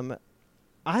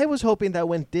 I was hoping that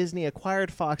when Disney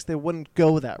acquired Fox, they wouldn't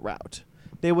go that route.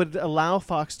 They would allow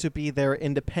Fox to be their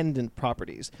independent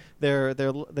properties, their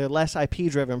less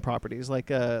IP-driven properties, like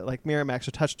Miramax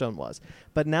or Touchstone was.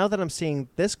 But now that I'm seeing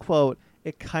this quote,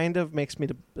 it kind of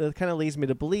leads me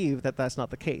to believe that that's not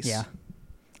the case. Yeah.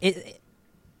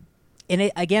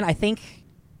 Again, I think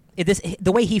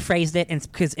the way he phrased it, and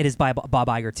because it is by Bob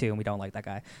Iger too, and we don't like that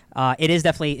guy.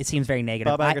 It seems very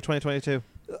negative. Bob Iger, 2022.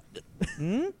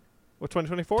 What,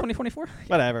 2024? 2024.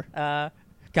 Whatever.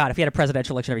 God, if he had a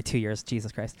presidential election every 2 years,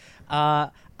 Jesus Christ.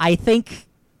 I think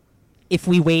if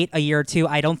we wait a year or two,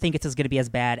 I don't think it's going to be as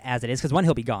bad as it is, because one,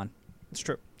 he'll be gone. It's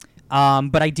true.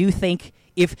 But I do think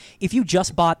if you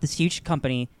just bought this huge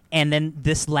company and then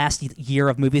this last year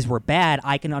of movies were bad,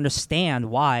 I can understand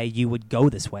why you would go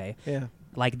this way. Yeah.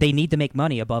 Like, they need to make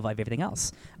money above everything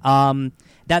else.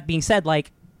 That being said,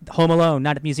 like, Home Alone,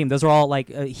 Night at the Museum, those are all, like,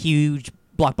 huge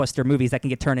blockbuster movies that can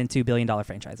get turned into billion-dollar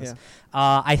franchises.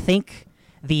 Yeah. I think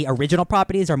the original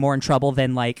properties are more in trouble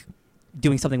than, like,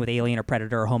 doing something with Alien or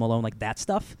Predator or Home Alone, like that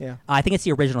stuff. Yeah. I think it's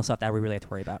the original stuff that we really have to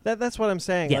worry about. That's what I'm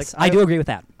saying. Yes, Like, I do agree with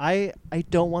that. I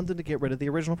don't want them to get rid of the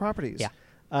original properties. Yeah.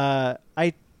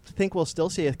 I think we'll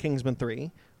still see a Kingsman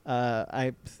 3.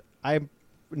 I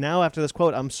now, after this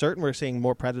quote, I'm certain we're seeing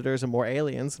more Predators and more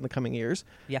Aliens in the coming years.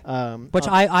 Yeah. Which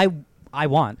I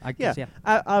want. I guess, yeah.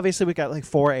 Obviously, we got like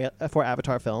four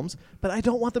Avatar films, but I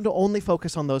don't want them to only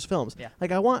focus on those films. Yeah.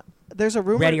 Like there's a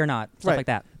rumor. Ready or Not, stuff Right. like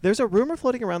that. There's a rumor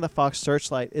floating around that Fox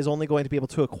Searchlight is only going to be able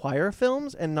to acquire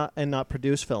films and not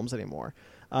produce films anymore.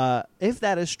 If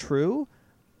that is true,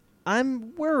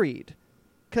 I'm worried,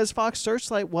 because Fox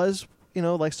Searchlight was,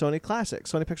 like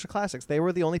Sony Picture Classics. They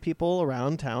were the only people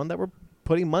around town that were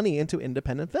putting money into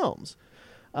independent films.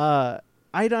 I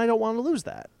don't want to lose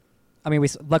that. I mean,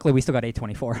 luckily we still got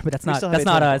A24, but it's not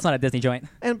A24. it's not a Disney joint.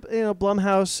 And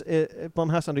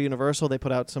Blumhouse under Universal, they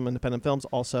put out some independent films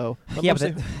also. But Yeah,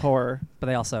 mostly horror. But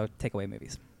they also take away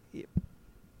movies.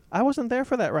 I wasn't there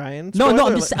for that, Ryan. No, Spoiler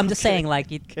I'm alert. just saying, like,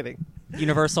 Kidding.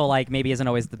 Universal like maybe isn't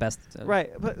always the best.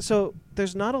 Right, but so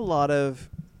there's not a lot of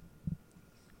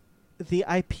the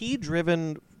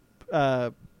IP-driven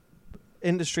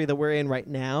industry that we're in right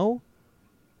now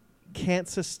can't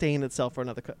sustain itself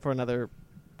for another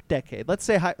decade. Let's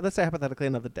say hypothetically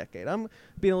another decade. I'm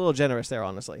being a little generous there,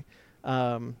 honestly.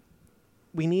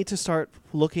 We need to start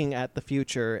looking at the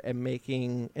future and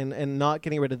making and not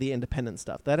getting rid of the independent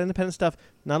stuff. That independent stuff,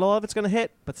 not all of it's going to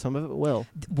hit, but some of it will.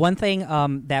 One thing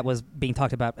that was being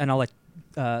talked about, and I'll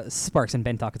let Sparks and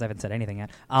Ben talk because I haven't said anything yet.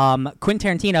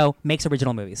 Quentin Tarantino makes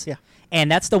original movies. Yeah.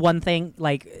 And that's the one thing,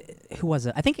 like, who was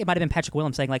it? I think it might have been Patrick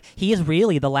Williams saying, like, he is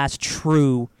really the last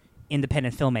true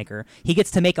independent filmmaker. He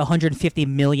gets to make $150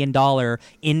 million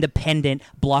independent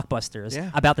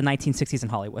blockbusters about the 1960s in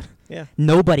Hollywood. Yeah.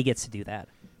 Nobody gets to do that.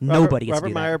 Nobody gets to do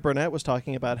Robert Meyer that. Burnett was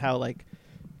talking about how, like,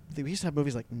 we used to have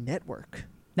movies like Network.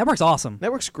 Network's awesome.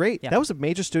 Network's great. Yeah. That was a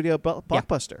major studio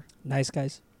blockbuster. Nice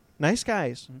Guys. Nice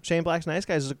Guys. Shane Black's Nice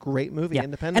Guys is a great movie, Yeah.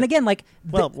 independent. And again, like,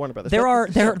 Warner Brothers. there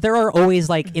are always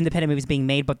like independent movies being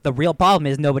made, but the real problem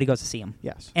is nobody goes to see them.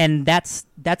 Yes. And that's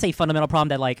a fundamental problem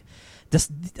that like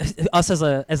just us as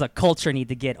a culture need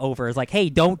to get over. Is like, hey,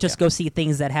 don't just go see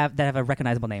things that have a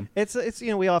recognizable name. It's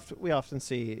we often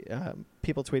see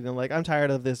people tweeting like, I'm tired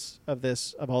of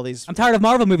all these. I'm tired of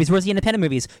Marvel movies. Where's the independent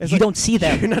movies? It's You like, don't see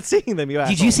them. You're not seeing them.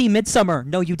 Did you see Midsummer?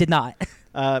 No, you did not.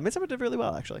 Midsummer did really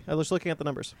well, actually. I was looking at the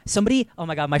numbers. Somebody, oh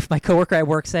my God, my coworker at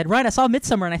work said, Ryan, I saw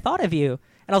Midsummer and I thought of you.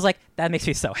 And I was like, that makes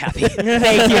me so happy.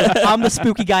 Thank you. I'm the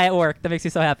spooky guy at work. That makes me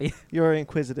so happy. You're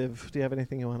inquisitive. Do you have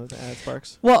anything you wanted to add,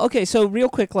 Sparks? Well, okay, so real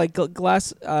quick, like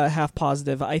glass half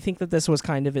positive, I think that this was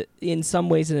kind of, in some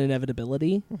ways, an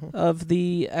inevitability of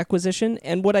the acquisition.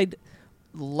 And what I'd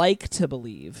like to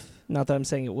believe, not that I'm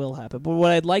saying it will happen, but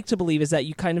what I'd like to believe is that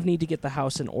you kind of need to get the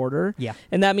house in order. Yeah.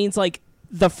 And that means, like,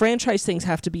 the franchise things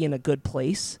have to be in a good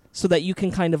place so that you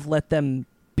can kind of let them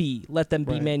be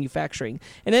Right. manufacturing.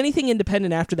 And anything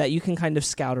independent after that, you can kind of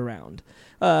scout around.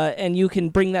 And you can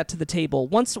bring that to the table.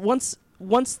 Once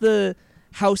the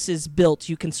house is built,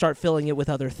 you can start filling it with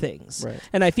other things. Right.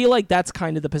 And I feel like that's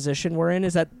kind of the position we're in,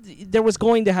 is that there was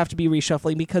going to have to be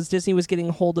reshuffling because Disney was getting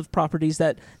a hold of properties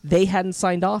that they hadn't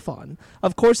signed off on.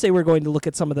 Of course, they were going to look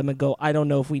at some of them and go, I don't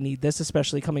know if we need this,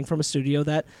 especially coming from a studio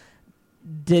that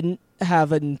didn't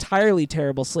have an entirely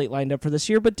terrible slate lined up for this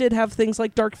year, but did have things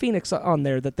like Dark Phoenix on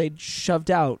there that they'd shoved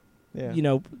out, Yeah.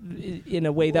 in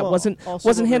a way that Well, wasn't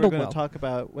also handled we were well. Talk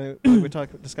about when we were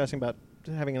discussing about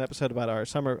having an episode about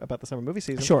the summer movie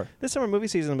season. Sure. This summer movie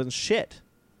season was shit.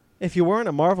 If you weren't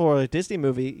a Marvel or a Disney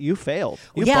movie, you failed.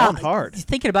 You yeah, bombed hard.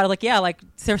 Thinking about it, like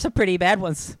there's some pretty bad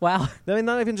ones. Wow. I mean,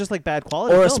 not even just like bad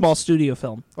quality. Or a films. small studio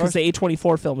film, Or because the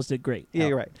A24 films did great. Yeah,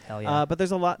 you're right. Hell yeah. But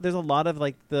there's a lot of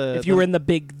like the. If you were in the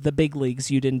big leagues,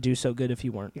 you didn't do so good if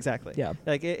you weren't. Exactly. Yeah.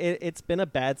 Like it's been a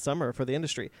bad summer for the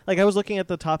industry. Like I was looking at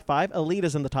the top 5.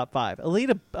 Alita's in the top 5.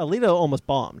 Alita almost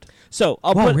bombed. So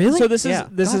I'll Wow, put. really? So this Yeah. is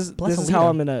this God is bless this is how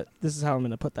Alita. I'm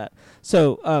gonna put that.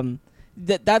 So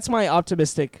that's my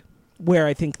optimistic where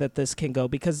I think that this can go,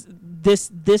 because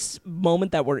this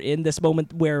moment that we're in, this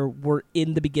moment where we're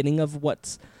in the beginning of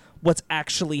what's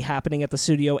actually happening at the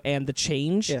studio and the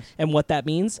change Yes. and what that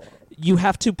means, you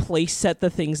have to place set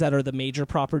the things that are the major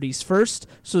properties first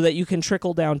so that you can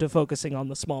trickle down to focusing on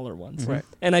the smaller ones. Right.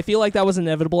 And I feel like that was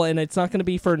inevitable, and it's not going to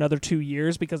be for another 2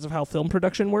 years because of how film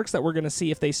production works that we're going to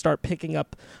see if they start picking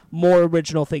up more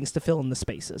original things to fill in the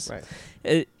spaces.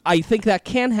 Right. I think that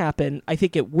can happen. I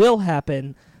think it will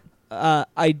happen.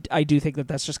 I do think that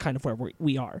that's just kind of where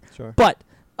we are. Sure. But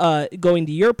going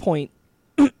to your point,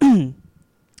 the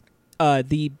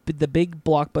big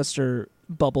blockbuster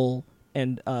bubble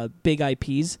and big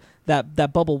IPs,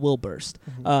 that bubble will burst.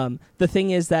 The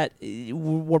thing is that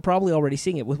we're probably already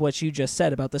seeing it with what you just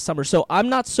said about the summer. So I'm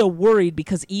not so worried,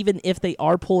 because even if they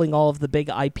are pulling all of the big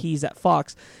IPs at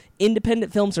Fox,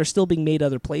 independent films are still being made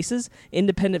other places.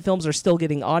 Independent films are still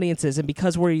getting audiences, and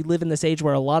because we live in this age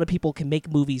where a lot of people can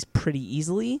make movies pretty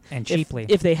easily And cheaply.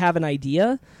 if they have an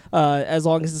idea, as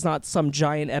long as it's not some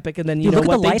giant epic, and then you know look at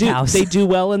what The Lighthouse. they do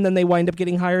well, and then they wind up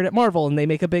getting hired at Marvel and they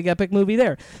make a big epic movie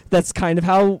there. That's kind of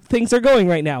how things are going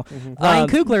right now. Ryan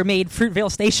Coogler made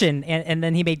Fruitvale Station, and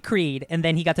then he made Creed, and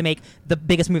then he got to make the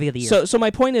biggest movie of the year. So my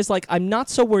point is, like, I'm not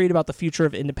so worried about the future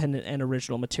of independent and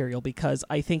original material, because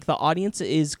I think the audience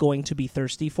is going to be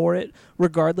thirsty for it,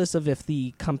 regardless of if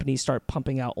the companies start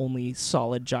pumping out only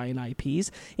solid giant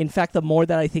IPs. In fact, the more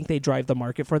that I think they drive the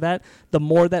market for that, the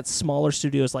more that smaller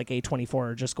studios like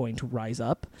A24 are just going to rise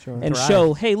up and Thrive.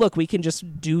 show, hey, look, we can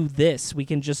just do this. We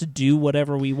can just do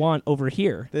whatever we want over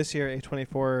here. This year,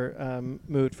 A24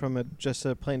 moved from just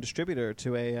a plain distributor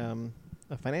to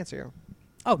a financier.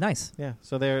 Oh, nice. Yeah,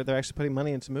 so they're actually putting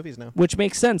money into movies now. which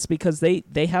makes sense because they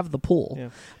have the pool.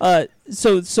 Yeah.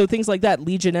 So things like that.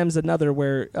 Legion M's another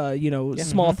where Yeah.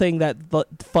 small Mhm. thing that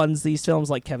funds these films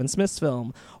like Kevin Smith's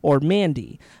film or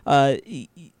Mandy.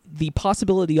 The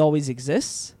possibility always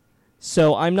exists.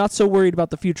 So I'm not so worried about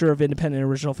the future of independent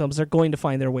original films. They're going to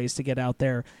find their ways to get out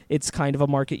there. It's kind of a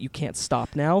market you can't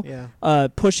stop now. Yeah.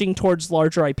 Pushing towards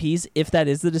larger IPs, if that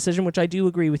is the decision, which I do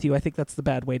agree with you, I think that's the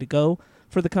bad way to go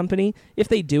for the company. If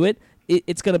they do it,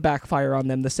 it's going to backfire on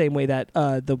them the same way that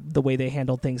the way they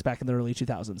handled things back in the early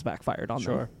 2000s backfired on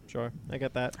them. Sure. I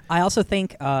get that. I also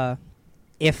think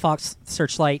if Fox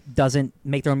Searchlight doesn't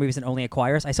make their own movies and only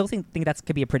acquires, I still think that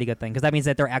could be a pretty good thing because that means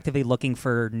that they're actively looking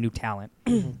for new talent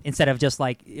instead of just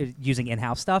like using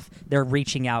in-house stuff. They're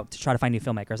reaching out to try to find new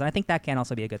filmmakers, and I think that can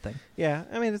also be a good thing. Yeah,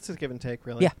 I mean it's a give and take,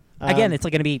 really. Yeah. Again, it's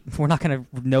like going to be we're not going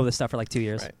to know this stuff for like 2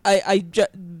 years. Right.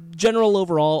 General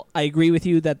overall, I agree with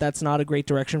you that that's not a great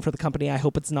direction for the company. I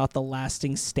hope it's not the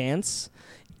lasting stance.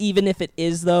 Even if it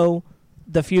is, though,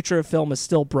 the future of film is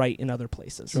still bright in other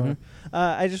places. Sure.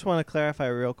 I just want to clarify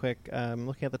real quick.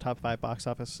 Looking at the top 5 box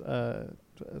office of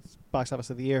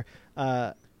the year,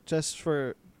 just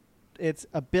for it's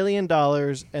 $1 billion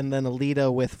and then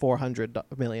Alita with $400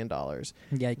 million.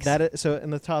 Yikes. That is, so in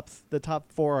the top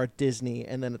 4 are Disney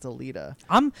and then it's Alita.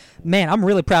 I'm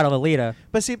really proud of Alita.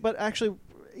 But actually,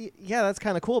 yeah, that's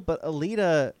kind of cool. But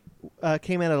Alita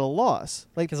came in at a loss.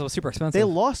 Like Because it was super expensive. they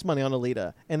lost money on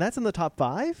Alita, and that's in the top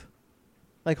 5.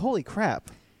 Like holy crap!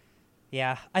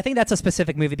 Yeah, I think that's a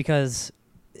specific movie because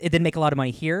it didn't make a lot of money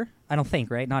here. I don't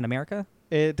think, right? Not in America.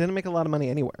 It didn't make a lot of money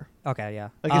anywhere. Okay, yeah.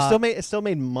 Like it still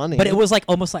made money. But it was like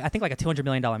almost like I think like a $200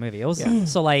 million movie. It was Yeah.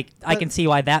 so like I But- can see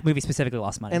why that movie specifically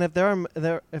lost money. And if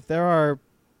there are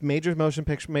major motion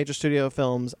picture, major studio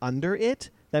films under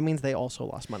it, that means they also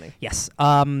lost money. yes.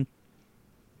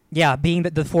 Yeah, being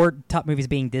the 4 top movies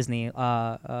being Disney.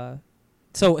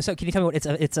 So can you tell me what it's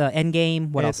a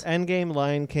Endgame? What It's else? Endgame,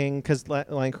 Lion King, because Lion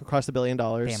King crossed $1 billion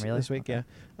Damn, really? this week. Okay.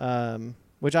 Yeah,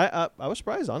 which I was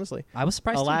surprised honestly. I was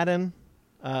surprised. too. Aladdin,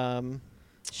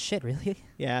 Shit, really?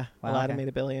 yeah, Wow, Aladdin okay.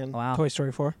 made $1 billion. Wow. Toy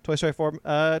Story 4. Toy Story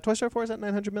 4, Toy Story 4 is at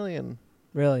 $900 million.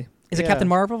 Really? Is it Yeah. Captain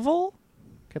Marvel?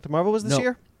 Captain Marvel was this No.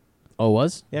 year. Oh, it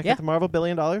was? Yeah, Yeah. Captain Marvel $1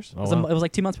 billion. Oh, It was, wow. it was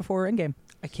like 2 months before Endgame.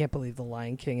 I can't believe The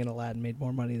Lion King and Aladdin made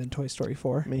more money than Toy Story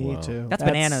 4. Me Wow. too. That's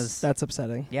bananas. That's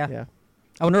upsetting. Yeah. Yeah.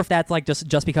 I wonder if that's like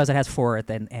just because it has 4 at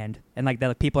the end, and like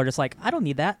the people are just like, I don't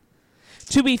need that.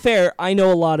 To be fair, I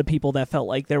know a lot of people that felt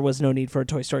like there was no need for a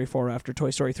Toy Story 4 after Toy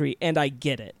Story 3, and I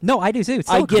get it. No, I do too. It's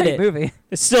still I a get great it. movie.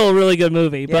 It's still a really good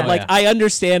movie, but Yeah. like Yeah. I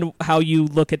understand how you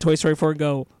look at Toy Story 4 and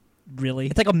go, really?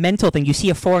 It's like a mental thing. You see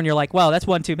a 4 and you're like, wow, that's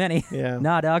one too many. Yeah.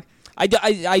 Nah, dog. I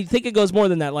think it goes more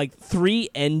than that. Like 3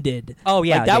 ended. Oh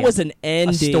yeah, like that yeah. was an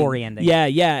ending, story ending.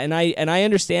 Yeah, and I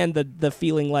understand the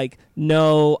feeling like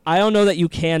no, I don't know that you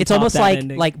can. It's top almost that like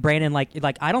ending. Brandon like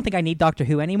I don't think I need Doctor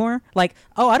Who anymore. Like,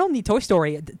 oh, I don't need Toy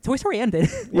Story. Toy Story ended.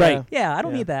 Right. Yeah, I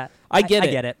don't Yeah. need that. I get I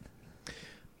it. get it.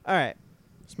 All right,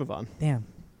 let's move on. Damn.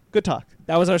 Good talk.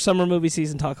 that was our summer movie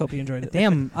season talk. Hope you enjoyed it.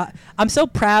 Damn. I'm so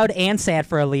proud and sad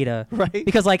for Alita. Right.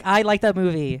 Because like I like that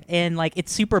movie and like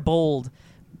it's super bold,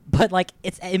 but like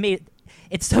it's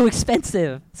so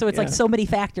expensive. So it's like Yeah. so many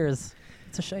factors.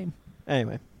 It's a shame.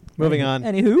 Anyway, moving on.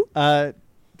 Anywho.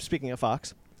 Speaking of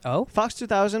Fox, Oh. Fox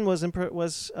 2000 was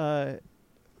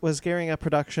gearing up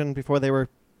production before they were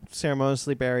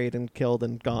ceremoniously buried and killed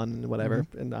and gone and whatever.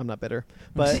 And I'm not bitter,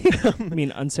 but I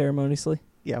mean, unceremoniously.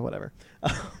 yeah, whatever.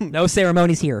 No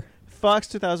ceremonies here. Fox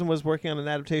 2000 was working on an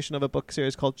adaptation of a book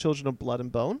series called Children of Blood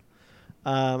and Bone.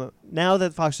 Now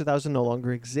that Fox 2000 no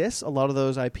longer exists, a lot of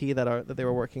those IP that they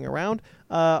were working around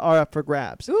are up for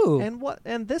grabs. Ooh.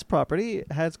 And this property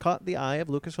has caught the eye of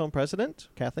Lucasfilm president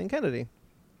Kathleen Kennedy.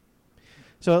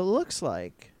 So it looks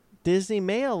like Disney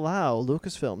may allow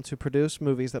Lucasfilm to produce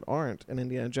movies that aren't an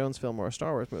Indiana Jones film or a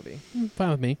Star Wars movie, Fine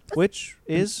with me. which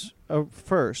is a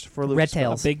first for Lucasfilm. Red A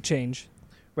Tails. big change.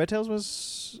 Red Tails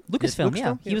was Lucasfilm,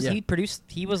 yeah. Lucasfilm? He produced.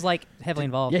 He was like heavily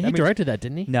involved. Yeah, That he movie- directed that,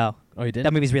 didn't he? No, Oh, he did?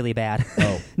 that movie's really bad.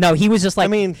 Oh. No, he was just like. I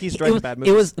mean, he's it directed was, bad It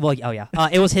movies. was well, oh yeah.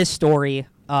 It was his story.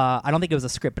 I don't think it was a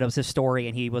script, but it was his story,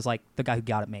 and he was like the guy who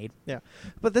got it made.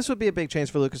 But this would be a big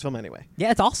change for Lucasfilm anyway.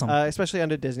 Yeah, it's awesome. Especially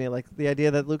under Disney. Like the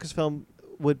idea that Lucasfilm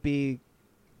would be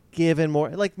given more.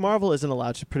 Like Marvel isn't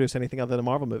allowed to produce anything other than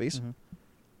Marvel movies. Mhm.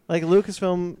 Like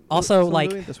Lucasfilm. Also, Lucasfilm like,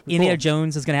 doing this would be Indiana cool.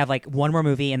 Jones is gonna have like one more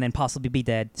movie and then possibly be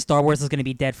dead. Star Wars is gonna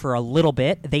be dead for a little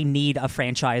bit. They need a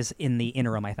franchise in the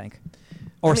interim, I think,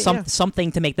 or I mean, yeah.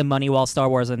 something to make the money while Star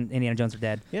Wars and Indiana Jones are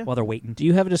dead. Yeah. While they're waiting. Do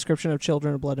you have a description of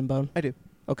Children of Blood and Bone? I do.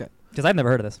 Okay. Because I've never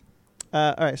heard of this.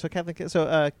 All right. So Kathleen.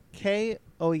 So Kay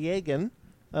Oyegan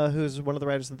who's one of the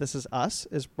writers of This Is Us,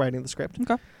 is writing the script.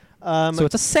 Okay. Um, So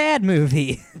it's a sad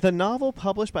movie. The novel,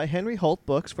 published by Henry Holt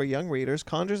Books for young readers,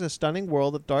 conjures a stunning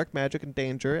world of dark magic and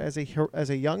danger as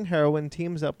a young heroine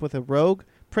teams up with a rogue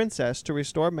princess to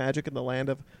restore magic in the land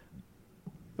of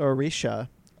Orisha.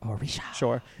 Orisha.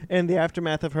 Sure. In the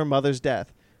aftermath of her mother's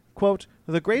death. Quote,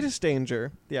 the greatest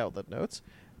danger, the outlet notes,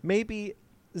 may be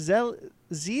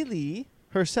Zelie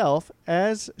herself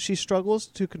as she struggles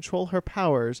to control her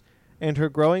powers and her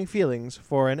growing feelings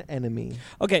for an enemy.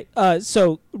 Okay,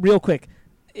 so real quick,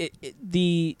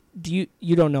 you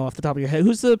don't know off the top of your head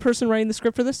who's the person writing the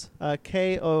script for this?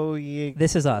 K.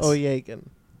 This Is Us. Oyegan.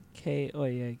 K.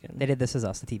 Oyegan. They did This Is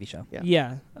Us, the TV show. Yeah.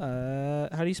 Yeah.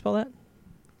 How do you spell that?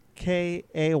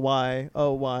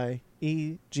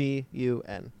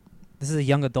 Kayyoyegun. This is a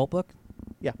young adult book?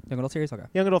 Yeah. Young adult series? Okay.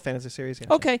 Young adult fantasy series. Yeah.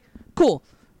 Okay, cool.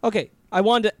 Okay, I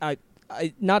wanted to,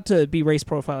 not to be race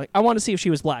profiling, I want to see if she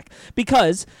was black.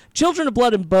 Because Children of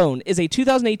Blood and Bone is a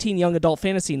 2018 young adult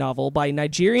fantasy novel by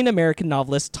Nigerian-American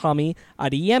novelist Tommy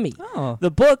Adeyemi. Oh. The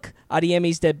book,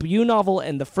 Adeyemi's debut novel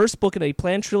and the first book in a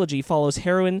planned trilogy, follows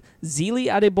heroine Zili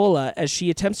Adebola as she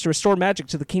attempts to restore magic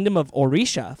to the kingdom of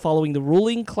Orisha following the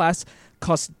ruling class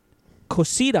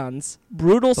Kosidan's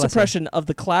brutal Bless suppression of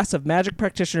the class of magic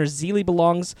practitioners Zili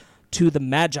belongs to the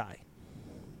Magi.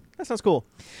 That sounds cool.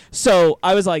 So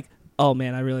I was like, oh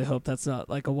man, I really hope that's not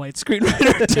like a white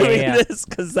screenwriter doing Yeah. this,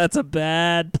 because that's a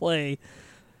bad play.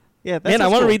 Yeah, that Man, I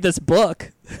sounds want to cool. read this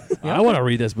book. I want to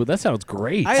read this book. That sounds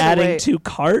great. Either Adding way- to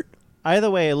cart.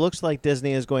 Either way, it looks like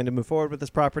Disney is going to move forward with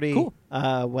this property. Cool.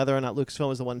 Whether or not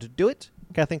Lucasfilm is the one to do it,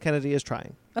 Kathleen Kennedy is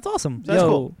trying. That's awesome. That's Yo,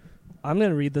 cool. I'm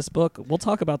gonna read this book. We'll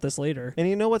talk about this later. And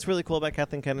you know what's really cool about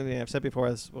Kathleen Kennedy? I've said before,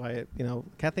 is why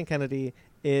Kathleen Kennedy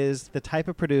is the type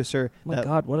of producer Oh my that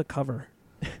God, what a cover!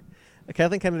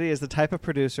 Kathleen Kennedy is the type of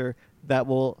producer that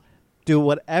will do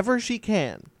whatever she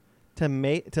can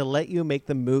to let you make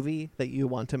the movie that you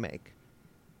want to make.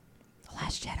 The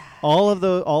Last Jedi. All of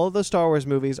the Star Wars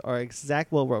movies are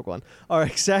Rogue One are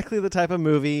exactly the type of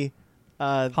movie.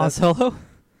 Han Solo?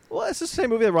 Well, it's the same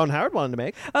movie that Ron Howard wanted to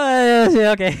make.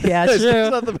 Yeah, okay. Yeah, It's true.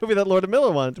 not the movie that Lord and Miller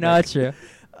wanted to No, make. it's true.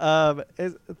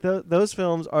 Those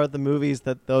films are the movies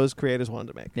that those creators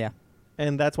wanted to make. Yeah.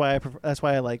 And that's why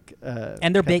I like.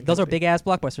 And they're big. Kathleen Those are Kennedy. big ass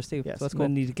blockbusters too. Yes. So that's I'm cool.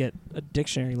 gonna need to get a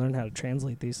dictionary, learn how to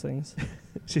translate these things.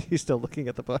 She's still looking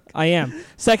at the book. I am.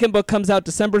 Second book comes out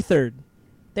December 3rd.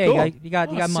 There Cool. you got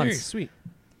Oh, months. serious, sweet.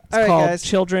 It's All right, called guys.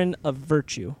 Children of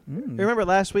Virtue. Mm. Remember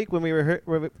last week when we were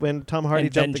when Tom Hardy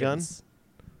and jumped the gun? Vengeance.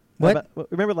 What?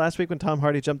 Remember last week when Tom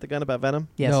Hardy jumped the gun about Venom?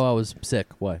 Yes. No, I was sick.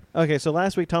 What? Okay, so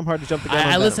last week Tom Hardy jumped the gun. on I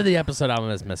Venom. listened to the episode. I'm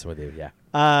just messing with you.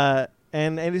 Yeah.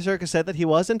 And Andy Serkis said that he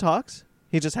was in talks.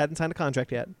 He just hadn't signed a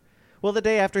contract yet. Well, the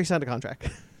day after he signed a contract,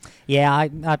 Yeah,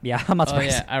 I'm not Oh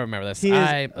surprised. yeah, I remember this. he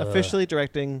is officially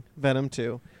directing Venom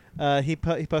 2. He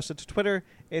posted to Twitter,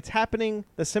 "It's happening.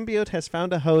 The symbiote has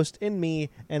found a host in me,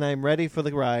 and I'm ready for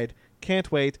the ride. Can't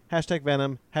wait.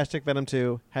 #Venom. #Venom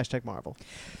 2. #Marvel."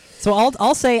 So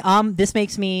I'll say this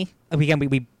makes me again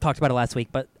we talked about it last week,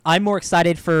 but I'm more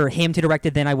excited for him to direct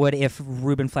it than I would if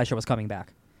Ruben Fleischer was coming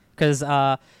back, because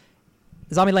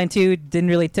Zombieland 2 didn't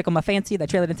really tickle my fancy. That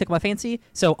trailer didn't tickle my fancy.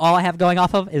 So all I have going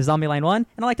off of is Zombieland 1,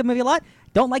 and I like the movie a lot.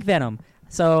 Don't like Venom.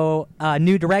 So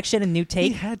new direction and new He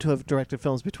take. had to have directed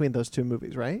films between those two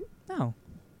movies, right? No,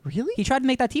 Really? he tried to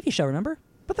make that TV show. Remember?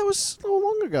 But that was so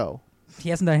long ago. He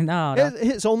hasn't done. No.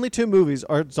 His only two movies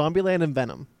are Zombieland and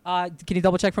Venom. Can you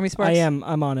double check for me, Sparks? I am.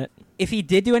 I'm on it. If he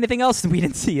did do anything else, we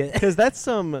didn't see it. Because that's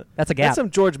some That's a gap. that's some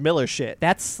George Miller shit.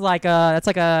 That's like a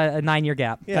 9-year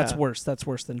gap. Yeah. That's worse. That's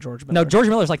worse than George Miller. No, George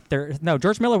Miller's like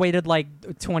George Miller waited like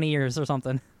 20 years or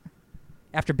something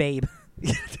after Babe.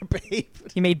 The Babe.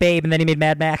 He made Babe and then he made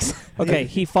Mad Max. Okay,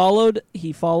 he followed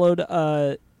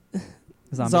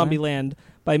Zombieland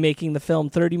by making the film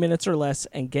 30 Minutes or Less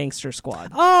and Gangster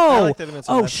Squad. I Oh, like 30 Minutes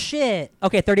or Less. shit.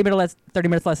 Okay, 30 minutes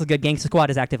less is good. Gangster Squad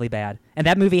is actively bad, and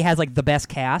that movie has like the best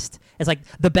cast. It's like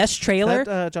the best trailer. Is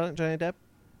that, Johnny Depp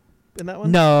in that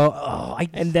one? No, oh,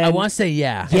 And then I want to say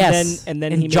yeah. yes, and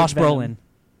then he made Josh Venom. Brolin.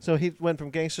 So he went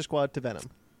from Gangster Squad to Venom.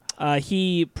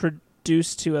 He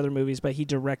produced 2 other movies, but he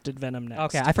directed Venom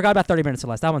next. Okay, I forgot about 30 minutes or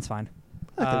less. That one's fine.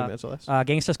 I like 30 Minutes or Less.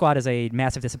 Gangster Squad is a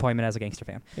massive disappointment as a gangster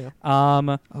fan. Yeah.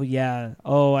 Oh yeah.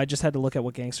 Oh, I just had to look at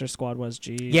what Gangster Squad was.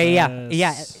 Geez. Yeah. me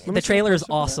The see trailer is the poster for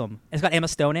that. awesome. It's got Emma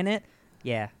Stone in it.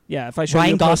 Yeah. Yeah. If I show Ryan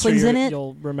you a poster, Gosling's in you're- it?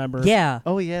 you'll remember. Yeah.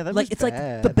 Oh yeah, that like was it's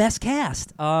bad. like the best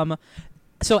cast.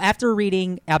 So after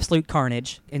reading Absolute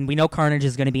Carnage, and we know Carnage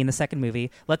is going to be in the second movie,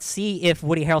 let's see if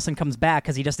Woody Harrelson comes back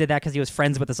because he just did that because he was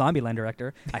friends with the Zombieland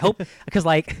director. I hope because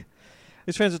like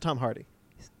He's friends with Tom Hardy.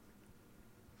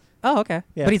 Oh, okay.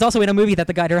 Yeah. But he's also in a movie that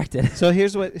the guy directed. So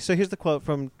here's the quote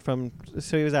from.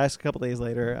 So he was asked a couple days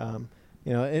later.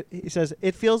 He says,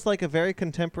 "It feels like a very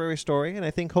contemporary story, and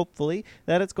I think hopefully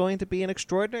that it's going to be an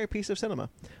extraordinary piece of cinema.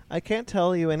 I can't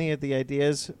tell you any of the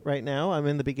ideas right now. I'm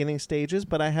in the beginning stages,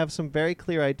 but I have some very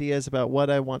clear ideas about what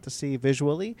I want to see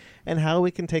visually and how we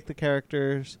can take the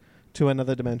characters to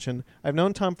another dimension. I've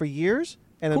known Tom for years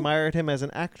and admired him as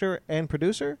an actor and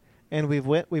producer, and we've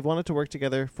wanted to work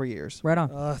together for years." Right on.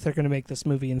 They're going to make this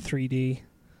movie in 3D.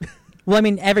 Well, I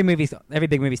mean, every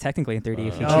big movie's technically in 3D.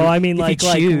 If you I mean, if like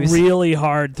you choose. really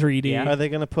hard 3D. Yeah. Are they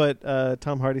going to put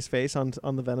Tom Hardy's face on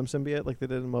the Venom symbiote like they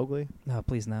did in Mowgli? No,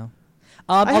 please no.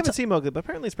 I haven't seen Mowgli, but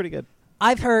apparently it's pretty good.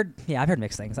 I've heard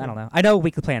mixed things. I don't know. I know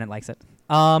Weekly Planet likes it.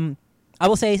 I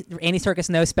will say Andy Serkis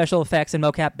knows special effects and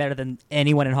mocap better than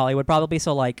anyone in Hollywood, probably.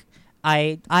 So, like,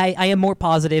 I am more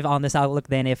positive on this outlook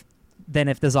than if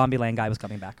the Zombieland guy was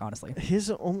coming back. Honestly,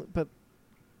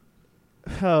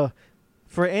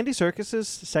 for Andy Serkis's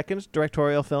second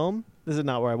directorial film, this is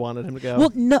not where I wanted him to go.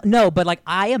 Well, no, but like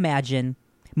I imagine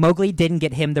Mowgli didn't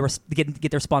get him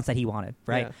get the response that he wanted,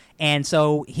 right? Yeah. And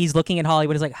so he's looking at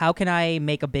Hollywood. He's like, how can I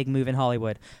make a big move in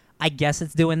Hollywood? I guess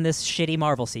it's doing this shitty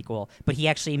Marvel sequel, but he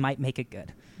actually might make it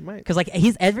good He might. because like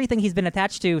everything he's been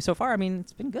attached to so far. I mean,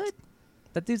 it's been good.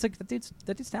 That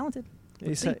dude's talented.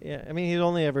 He's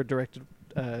only ever directed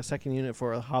second unit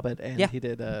for A Hobbit, and Yeah. he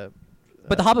did.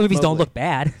 But the Hobbit movies don't Mowgli. look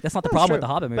bad. That's not the That's problem true. with the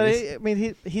Hobbit movies. But I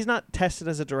mean, he's not tested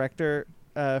as a director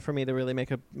for me to really make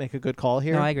a good call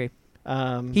here. No, I agree.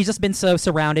 Um, He's just been so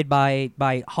surrounded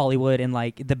by Hollywood and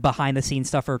like the behind the scenes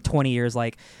stuff for 20 years.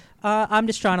 Like, I'm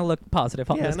just trying to look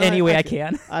positive on Yeah, this no, any way I feel-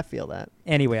 can. I feel that.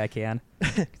 Any way I can.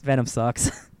 Venom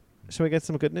sucks. Should we get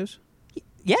some good news?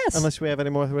 Yes. Unless we have any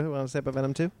more we want to say about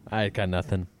Venom 2? I got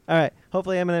nothing. All right.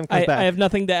 Hopefully Eminem comes back. I have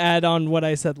nothing to add on what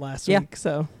I said last week.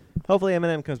 So Hopefully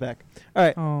Eminem comes back. All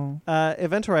right. Oh,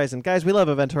 Event Horizon. Guys, we love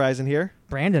Event Horizon here.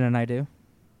 Brandon and I do.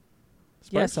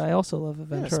 yes, I also love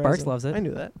Event Horizon. Sparks loves it. I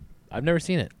knew that. I've never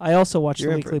seen it. I also watched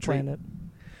You're the in for a Weekly treat.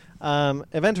 Planet.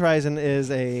 Event Horizon is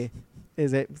a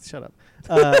shut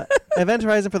up. Event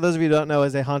Horizon, for those of you who don't know,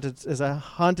 is a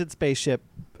haunted spaceship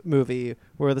movie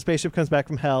where the spaceship comes back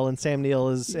from hell and Sam Neill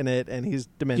is in it and he's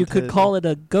demented. You could call it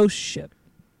a ghost ship.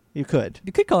 You could.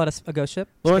 You could call it a ghost ship.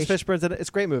 Lawrence Spaceship. Fishburne's in it. It's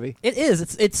a great movie. It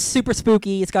is. It's super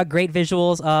spooky. It's got great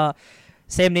visuals.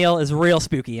 Sam Neill is real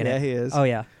spooky in Yeah, it. he is. Oh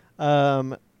yeah.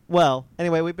 Well,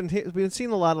 anyway, we've been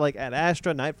seeing a lot of like Ad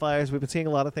Astra, Night Flyers. We've been seeing a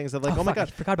lot of things that like, oh my fuck, I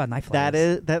god, forgot about Night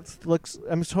Flyers. that looks.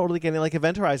 I'm totally getting like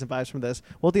Event Horizon vibes from this.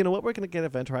 Well, do you know what we're going to get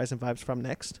Event Horizon vibes from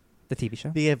next? the TV show.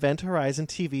 The Event Horizon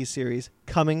TV series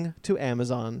coming to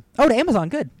Amazon. Oh, to Amazon.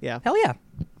 Good. Yeah. Hell yeah.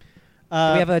 Do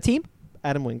we have a team?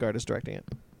 Adam Wingard is directing it.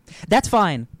 That's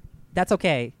fine. That's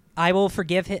okay. I will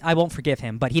forgive him. I won't forgive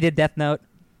him, but he did Death Note.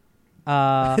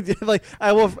 Like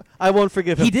I won't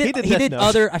forgive him. He did Death Note.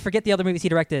 other. I forget the other movies he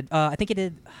directed. I think he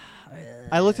did.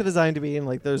 I looked at his IMDb and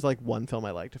like there's like one film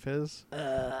I liked of his.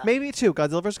 Maybe two.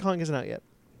 Godzilla vs Kong isn't out yet.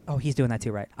 Oh, he's doing that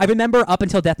too, right? I remember up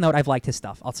until Death Note, I've liked his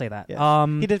stuff. I'll say that. Yeah.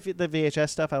 He did the VHS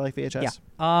stuff. I like VHS.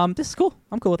 Yeah. This is cool.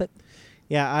 I'm cool with it.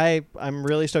 Yeah, I'm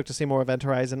really stoked to see more Event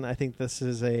Horizon. I think this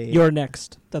is a You're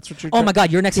Next. That's what you're. Oh my God,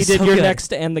 Your Next He is did so Your good.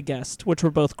 Next and The Guest, which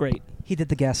were both great. He did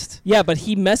The Guest. Yeah, but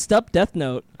he messed up Death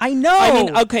Note. I know. I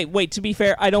mean, okay, wait. To be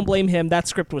fair, I don't blame him. That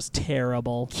script was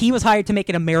terrible. He was hired to make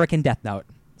an American Death Note.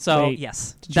 So Wait,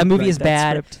 yes, did that you movie write is that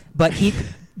bad. script? But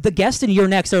The Guest and Your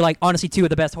Next are like honestly two of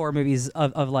the best horror movies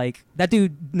of like that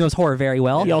dude knows horror very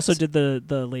well. He also did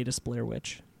the latest Blair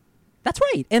Witch. That's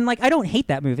right, and like I don't hate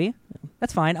that movie.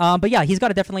 That's fine. But yeah, he's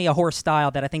got definitely a horror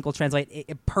style that I think will translate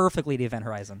perfectly to Event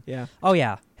Horizon. Yeah. Oh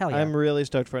yeah, hell yeah. I'm really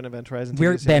stoked for an Event Horizon. Ben,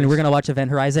 TV series. we're gonna watch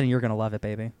Event Horizon, and you're gonna love it,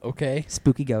 baby. Okay.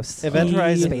 Spooky ghosts, Event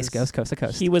Horizon space is- ghost, coast to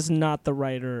coast. He was not the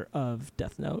writer of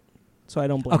Death Note, so I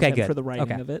don't blame Okay, him good. for the writing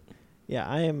Okay. of it. Yeah,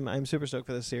 I'm super stoked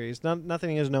for this series.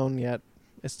 Nothing is known yet.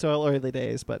 It's still early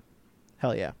days, but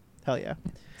hell yeah,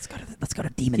 Let's go to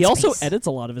Demon He also Space. edits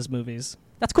a lot of his movies.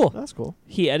 That's cool. that's cool.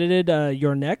 He edited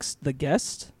Your Next, The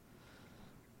Guest,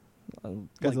 like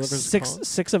Godzilla vs. Kong?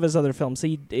 six of his other films.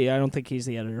 I don't think he's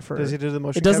the editor for. Does he do the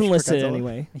motion? It doesn't capture for list it Godzilla?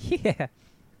 anyway, Yeah.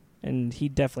 and he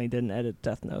definitely didn't edit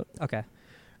Death Note. Okay.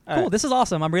 All Cool. right. This is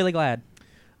awesome. I'm really glad.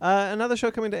 Another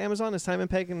show coming to Amazon is Simon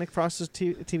Pegg and Nick Frost's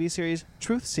TV series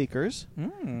Truth Seekers.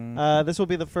 This will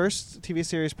be the first TV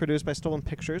series produced by Stolen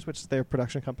Pictures, which is their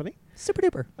production company. Super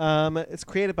duper. It's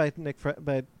created by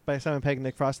by Simon Pegg and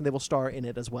Nick Frost, and they will star in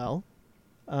it as well.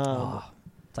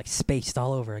 It's like spaced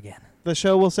all over again. The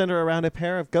show will center around a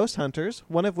pair of ghost hunters,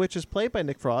 one of which is played by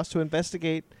Nick Frost, who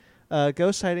investigate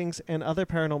ghost sightings and other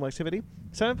paranormal activity.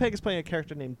 Simon Pegg is playing a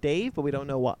character named Dave, but we don't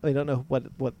know what. We don't know what.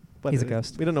 He's it a is.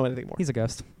 ghost. We don't know anything more. He's a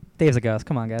ghost. Dave's a ghost.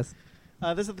 Come on, guys.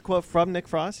 This is the quote from Nick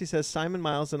Frost. He says, Simon,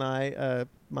 Miles, and I,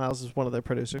 Miles is one of their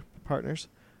producer partners,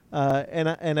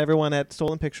 and everyone at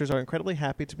Stolen Pictures are incredibly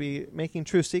happy to be making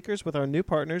True Seekers with our new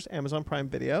partners, Amazon Prime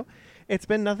Video. It's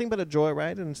been nothing but a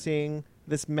joyride in seeing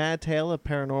this mad tale of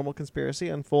paranormal conspiracy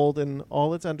unfold in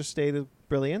all its understated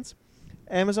brilliance.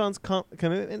 Amazon's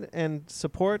commitment and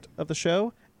support of the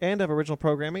show and of original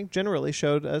programming generally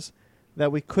showed us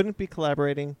that we couldn't be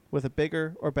collaborating with a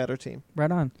bigger or better team.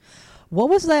 Right on. What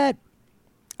was that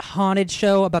haunted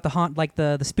show about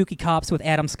the spooky cops with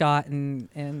Adam Scott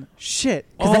and Shit.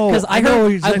 because I know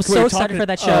heard I exactly was what so you're excited talking- for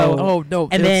that show. Oh no!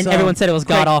 And then everyone said it was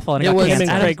god awful and it it got was- Him canceled.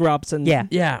 and Craig Robson. Yeah.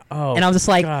 Yeah. Oh. And I was just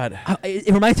like, God,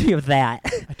 it reminds me of that.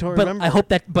 I don't But remember. I hope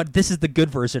that. But this is the good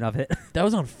version of it. that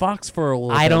was on Fox for a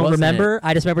little. I bit, don't wasn't remember. It?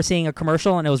 I just remember seeing a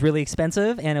commercial and it was really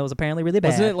expensive and it was apparently really bad.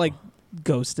 Wasn't it like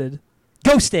Ghosted?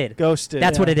 Ghosted? Ghosted.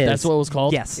 That's what it is. That's what it was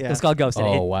called. Yes, Yeah. it was called Ghosted.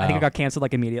 Oh, I wow. think it got canceled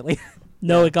like immediately.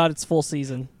 No, it got its full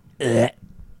season.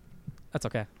 That's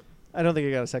okay. I don't think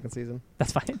it got a second season.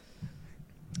 That's fine.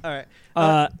 All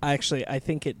right. Actually, I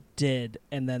think it did,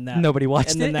 and then that Nobody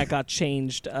watched and it. then that got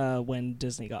changed when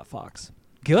Disney got Fox.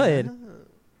 Good.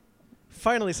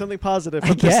 Finally, something positive I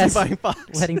from Disney guess. buying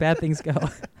Fox. Letting bad things go.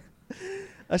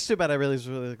 That's too bad. I really was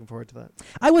really looking forward to that.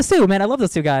 I was too, man. I love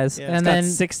those two guys. Yeah, and It's got then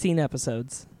 16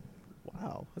 episodes.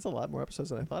 Wow, that's a lot more episodes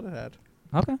than I thought it had.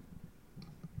 okay,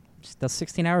 that's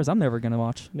 16 hours. I'm never gonna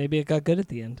watch. Maybe it got good at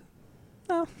the end.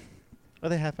 Are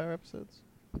they half-hour episodes?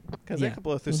 Because they Yeah. could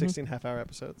blow through Mhm. 16 half-hour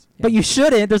episodes. But you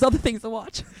shouldn't. There's other things to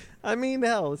watch. I mean,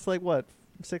 hell, it's like what,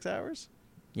 6 hours?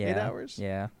 Yeah. 8 hours?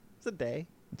 Yeah, It's a day.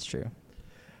 it's true.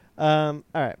 All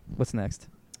right. What's next?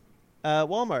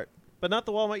 Walmart, but not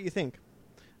the Walmart you think.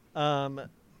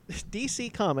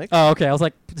 DC Comics Oh, okay. I was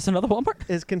like, just another Walmart.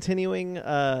 is continuing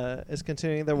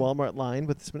their Walmart line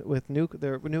with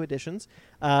their new additions.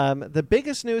 The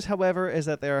biggest news, however, is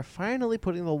that they are finally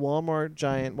putting the Walmart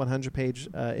giant 100-page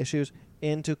issues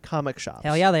into comic shops.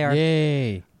 Hell yeah, they are.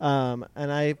 Yay! And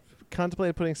I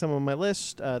contemplated putting some on my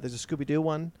list. There's a Scooby-Doo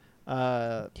one.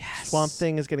 Yes. Swamp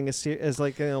Thing is getting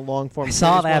a long form. I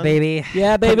saw series that, one. baby.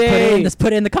 Yeah, Put baby.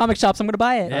 it in the comic shops. I'm gonna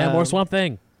buy it. Yeah, more Um, Swamp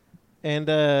Thing. And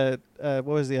what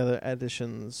was the other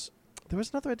additions? There was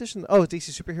another addition. Oh,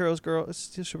 DC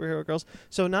Superhero Girls.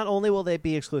 So not only will they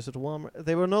be exclusive to Walmart,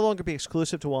 they will no longer be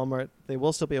exclusive to Walmart. They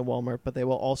will still be in Walmart, but they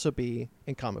will also be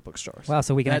in comic book stores. Wow,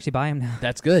 so we can That- actually buy them now.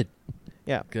 That's good.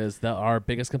 Yeah. Because our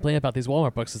biggest complaint about these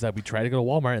Walmart books is that we try to go to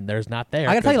Walmart and there's not there.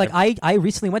 I gotta tell you, 'cause like, I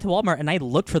recently went to Walmart and I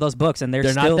looked for those books and They're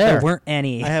not still there. there weren't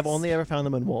any. I have only ever found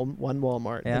them in one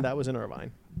Walmart, Yeah. and that was in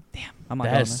Irvine. I'm not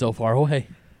that going is there. so far away.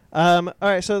 All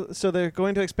right, so they're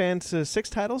going to expand to 6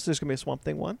 titles. There's going to be a Swamp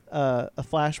Thing one, a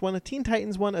Flash one, a Teen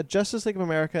Titans one, a Justice League of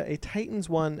America, a Titans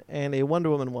one, and a Wonder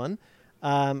Woman one.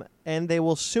 And they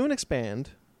will soon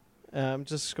expand.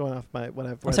 Just going off what I've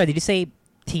I'm read. sorry, did you say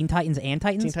Teen Titans and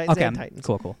Titans? Teen Titans okay, and Titans.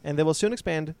 Cool. And they will soon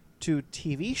expand to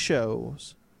TV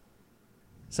shows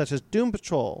such as Doom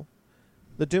Patrol.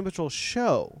 The Doom Patrol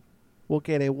show will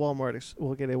get a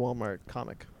Walmart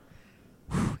comic.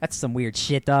 That's some weird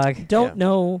shit, dog. Don't Yeah.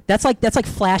 know. That's like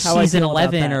Flash How I season feel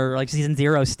about 11 that. or like season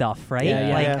 0 stuff, right? Yeah,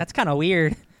 yeah. Like Yeah. that's kind of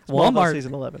weird. Smallville Walmart,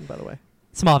 season 11, by the way.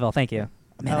 Smallville. Thank you.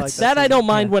 Man, I like that's, That I don't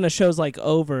mind Yeah. when a show's like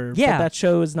over. Yeah. But that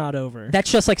show is not over.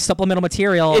 that's just like supplemental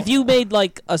material. If you made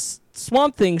like a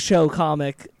Swamp Thing show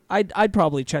comic, I'd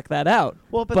probably check that out.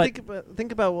 Well, but But-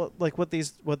 think about what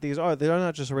these are. They are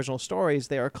not just original stories.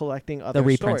 They are collecting other the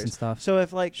reprints stories. and stuff. So if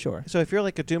Sure. if you're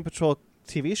like a Doom Patrol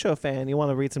TV show fan, you want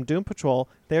to read some Doom Patrol.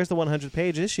 There's the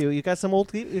 100-page issue. You got some old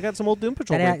Doom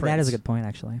Patrol. That reprints. is a good point,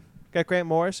 actually. You got Grant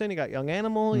Morrison. You got Young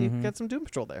Animal. You Mhm. got some Doom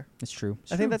Patrol there. It's true.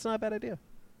 I think that's not a bad idea.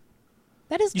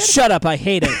 That is. You shut up. I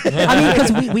hate it. I mean,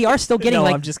 because we are still getting No,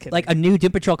 like I'm just kidding. like a new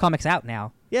Doom Patrol comics out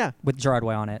now Yeah. with Gerard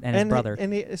Way on it and his brother.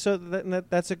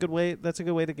 That's a good way. That's a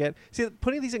good way to get. See,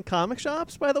 putting these in comic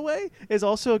shops, by the way, is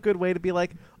also a good way to be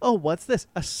like, oh, what's this?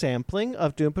 A sampling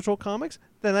of Doom Patrol comics?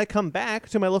 Then I come back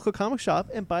to my local comic shop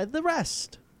and buy the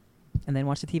rest. And then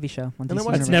watch the TV show. On then DC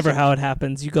watch That's the Universe. never how it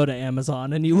happens. You go to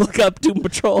Amazon and you look up Doom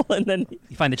Patrol, and then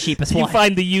You find the cheapest you one.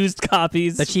 find the used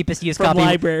copies The cheapest used from copy.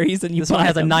 libraries, and you This one buy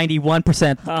has a them.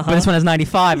 91%, Uh-huh. but this one has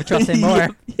 95. I trust it more.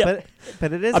 Yeah.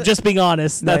 But it is. I'm just being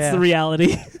honest. No, That's yeah. the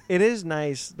reality. It is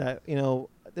nice that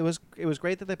it was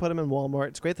great that they put them in Walmart.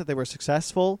 It's great that they were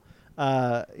successful.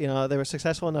 They were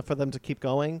successful enough for them to keep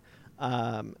going.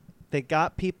 They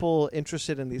got people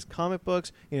interested in these comic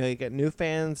books. You get new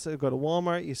fans that go to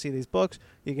Walmart. You see these books,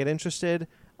 you get interested.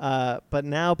 But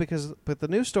now, because with the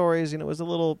new stories, it was a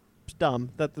little dumb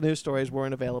that the news stories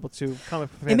weren't available to comic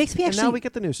book fans. It makes me and now actually- we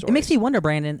get the news stories. It makes me wonder,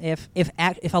 Brandon, if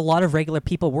a lot of regular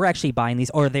people were actually buying these,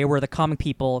 or they were the comic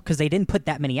people, because they didn't put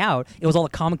that many out. It was all the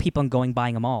comic people and going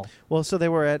buying them all. Well, so they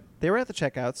were at the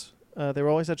checkouts. They were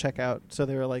always at checkout, so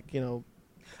they were like,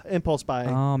 impulse buying.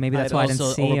 Oh, maybe that's I why I Also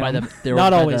didn't see over by them. they were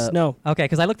Not by always. the- No. Okay,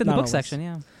 because I looked in the Not book always. section.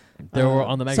 Yeah. They were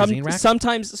on the magazine rack.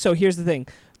 Sometimes. So here's the thing: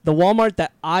 the Walmart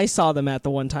that I saw them at, the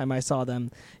one time I saw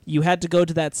them, you had to go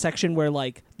to that section where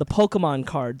like the Pokemon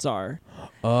cards are.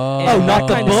 Oh, not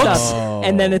the books? Oh.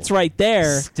 And then it's right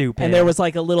there. Stupid. And there was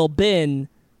like a little bin,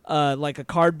 like a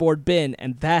cardboard bin,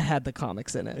 and that had the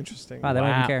comics in it. Interesting. Wow, they don't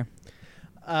even Wow. care.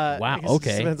 I Wow, guess it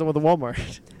okay. depends on the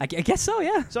Walmart. I guess so.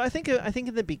 Yeah. So I think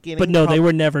in the beginning, But no, they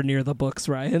were never near the books,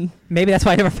 Ryan. Maybe that's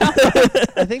why I never found them.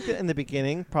 I think that in the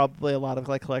beginning, probably a lot of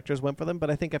like collectors went for them, but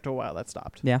I think after a while that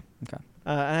stopped. Yeah. Okay.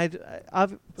 And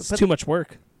I've It's but- too much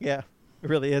work. Yeah, it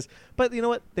really is. But you know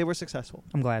what? They were successful,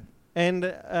 I'm glad. and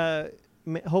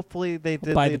hopefully they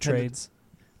did Buy the the intended- trades.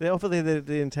 Hopefully they did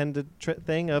the intended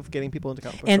thing of getting people into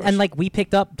comic book And stores. like we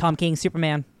picked up Tom King's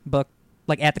Superman book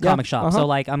like at the Yeah, comic shop. uh-huh. So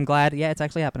like I'm glad. Yeah, it's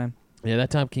actually happening. Yeah,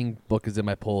 that Tom King book is in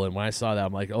my pull, and when I saw that,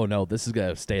 I'm like, oh no, this is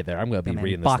gonna stay there. I'm gonna be Yeah, man,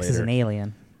 reading this Fox is later. an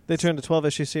alien. They turned a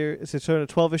 12-issue series. They turned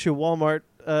a 12-issue Walmart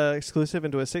exclusive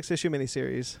into a 6-issue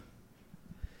miniseries.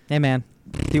 Hey man,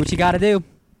 do what you got to do.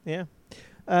 Yeah.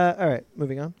 All right,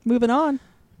 moving on. Moving on.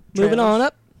 Moving on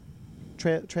up.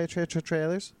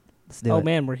 Trailers. Let's do Oh it.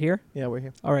 man, we're here. Yeah, we're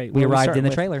here. All right, We what are arrived starting in the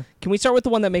with? trailer. Can we start with the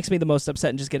one that makes me the most upset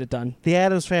and just get it done? The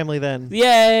Addams Family. Then.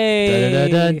 Yay!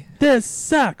 Da-da-da-da. This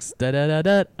sucks.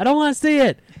 Da-da-da-da. I don't want to see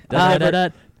it. Da-da-da-da.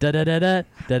 Da-da-da-da.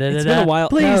 Da-da-da-da. It's been a while.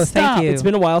 Please No, stop. thank you. It's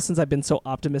been a while since I've been so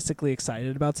optimistically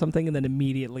excited about something and then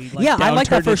immediately like Yeah, I like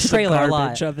that downturned first into the trailer a lot.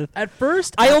 garbage of it. At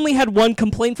first, I only had one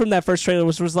complaint from that first trailer,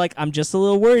 which was like, I'm just a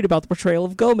little worried about the portrayal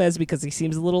of Gomez because he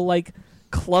seems a little like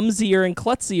clumsier and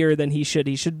klutzier than he should.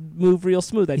 He should move real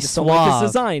smooth. I He's just don't like suave. his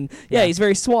design. Yeah, Yeah. he's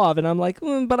very suave, and I'm like,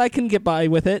 but I can get by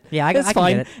with it. Yeah, I It's can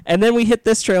fine. get it. And then we hit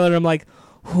this trailer, and I'm like,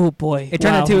 oh boy, It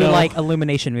turned wow, into no. like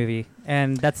Illumination movie,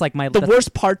 and that's like my the that's-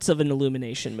 worst parts of an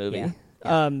Illumination movie.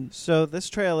 Yeah. So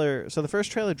the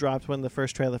first trailer dropped when the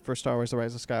first trailer for Star Wars: The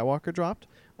Rise of Skywalker dropped.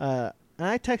 And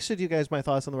I texted you guys my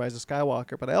thoughts on The Rise of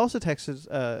Skywalker, but I also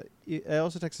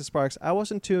texted Sparks. I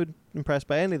wasn't too impressed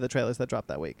by any of the trailers that dropped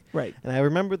that week. Right. And I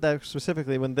remembered that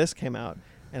specifically when this came out,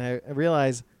 and I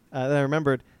realized that I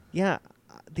remembered, yeah,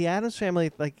 the Addams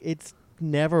Family, like, it's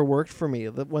never worked for me.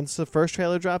 Once the first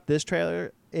trailer dropped, this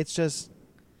trailer, it's just,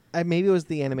 maybe it was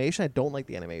the animation. I don't like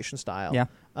the animation style. Yeah.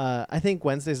 I think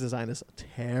Wednesday's design is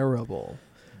terrible.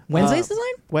 Wednesday's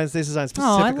design. Wednesday's design Oh,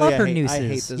 I specifically. love her hate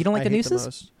nooses. this- You don't like I the hate nooses?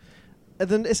 most. And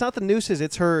then it's not the nooses;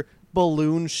 it's her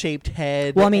balloon-shaped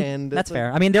head. Well, I mean and that's it's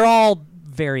fair. I mean they're all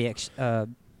very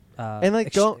and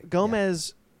like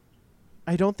Gomez,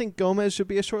 I don't think Gomez should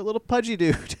be a short little pudgy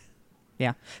dude.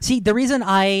 Yeah. See, the reason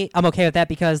I'm okay with that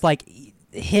because like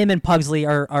him and Pugsley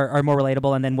are more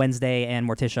relatable, and then Wednesday and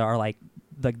Morticia are like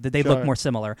they look Sure. more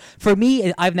similar. For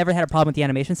me, I've never had a problem with the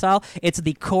animation style. It's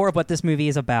the core of what this movie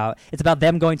is about. It's about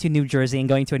them going to New Jersey and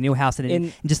going to a new house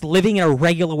and just living in a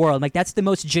regular world. Like that's the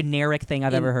most generic thing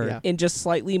I've ever heard. yeah. In just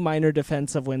slightly minor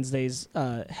defense of Wednesday's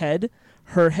head,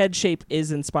 her head shape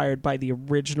is inspired by the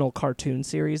original cartoon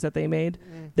series that they made.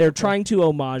 They're Okay. trying to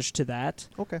homage to that.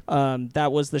 Okay.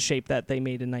 That was the shape that they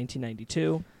made in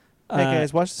 1992. Hey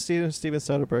guys, watch the Steven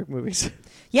Soderbergh movies.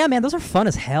 Yeah, man, those are fun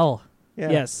as hell. Yeah.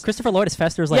 Yes. Christopher Lloyd as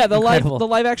Fester is like Yeah, the incredible.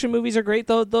 live action movies are great.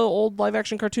 The old live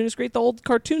action cartoon is great. The old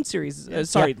cartoon series,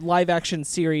 live action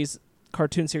series,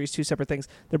 cartoon series, two separate things.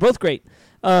 They're both great.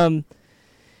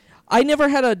 I never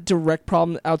had a direct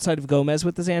problem outside of Gomez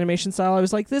with this animation style. I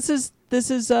was like, this is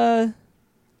it's a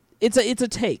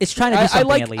take. It's trying to do something, I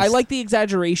like at least. I like the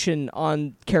exaggeration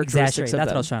on characteristics Exaggerate. of That's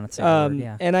them. what I was trying to say. the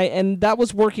word, yeah. And that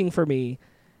was working for me.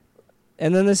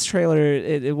 And then this trailer,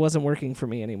 it wasn't working for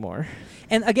me anymore.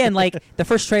 And again, like the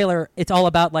first trailer, it's all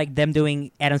about like them doing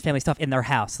Addams Family stuff in their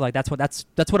house. Like that's what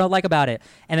I like about it.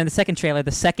 And then the second trailer,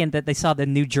 the second that they saw the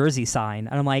New Jersey sign,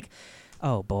 and I'm like,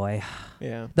 oh boy,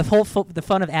 Yeah. the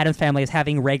fun of Addams Family is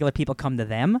having regular people come to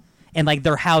them, and like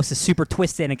their house is super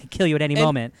twisted and can kill you at any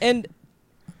moment. And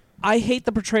I hate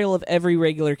the portrayal of every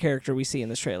regular character we see in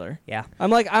this trailer. Yeah.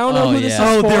 I'm like, I don't know Oh, who this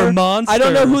yeah. is for. they're monsters. I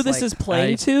don't know who this Like, is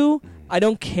playing I- to. I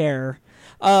don't care.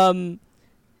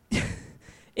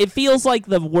 It feels like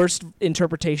the worst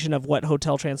interpretation of what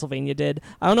Hotel Transylvania did.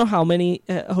 I don't know how many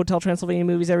Hotel Transylvania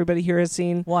movies everybody here has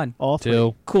seen. one. All three.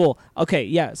 Two. Cool. Okay,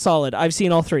 yeah, solid. I've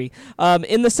seen all three.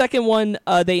 In the second one,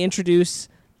 they introduce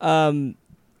the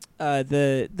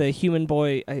human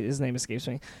boy. His name escapes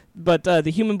me, but the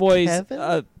human boy's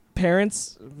Kevin?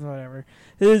 parents, whatever.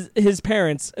 His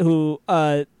parents, who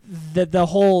the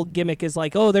whole gimmick is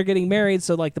like, oh, they're getting married,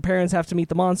 so like the parents have to meet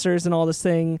the monsters and all this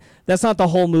thing. That's not the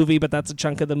whole movie, but that's a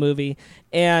chunk of the movie,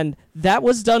 and that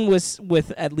was done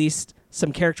with at least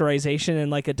some characterization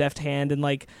and like a deft hand, and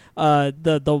like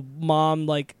the mom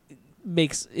like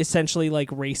makes essentially like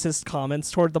racist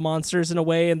comments toward the monsters in a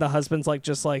way, and the husband's like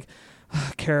just like,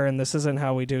 Karen, this isn't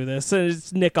how we do this. And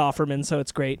it's Nick Offerman, so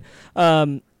it's great.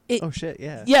 Oh shit,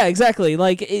 yeah. Yeah, exactly.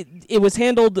 Like it was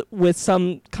handled with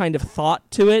some kind of thought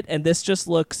to it, and this just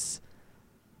looks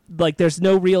like there's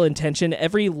no real intention.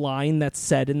 Every line that's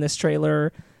said in this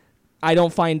trailer, I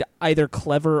don't find either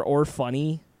clever or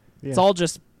funny. Yeah. It's all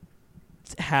just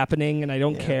happening, and I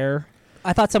don't care.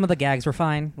 I thought some of the gags were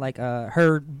fine, like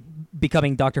her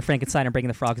becoming Dr. Frankenstein and bringing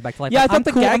the frogs back to life. Yeah,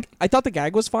 Like, I thought the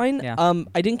gag was fine. Yeah.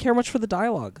 I didn't care much for the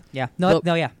dialogue. Yeah. Well,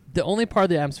 No, yeah. The only part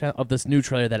of this new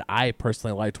trailer that I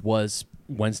personally liked was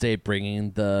Wednesday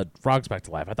bringing the frogs back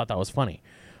to life. I thought that was funny.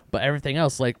 But everything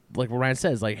else, like what Ryan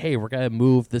says, like, hey, we're going to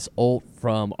move this ult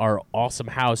from our awesome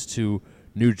house to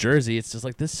New Jersey. It's just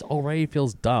like, this already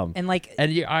feels dumb. And like,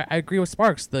 And yeah, I agree with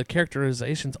Sparks. The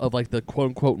characterizations of like the quote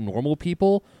unquote normal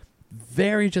people,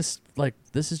 very just like,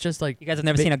 this is just like, you guys have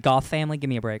never seen a goth family? Give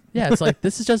me a break. yeah, it's like,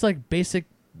 this is just like basic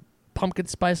pumpkin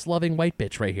spice loving white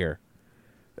bitch right here.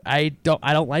 I don't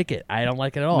like it. I don't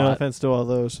like it at all. No offense to all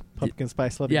those pumpkin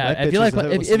spice loving Yeah, white if you bitches like that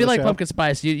if listen to you the like show. pumpkin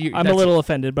spice, I'm a that's- little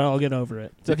offended, but I'll get over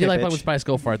it. It's if you okay, like pumpkin bitch. spice,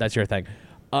 go for it. That's your thing.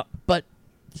 But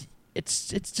it's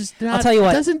just not, I'll tell you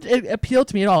what. It doesn't appeal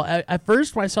to me at all. At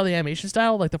first, when I saw the animation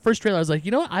style, like the first trailer, I was like,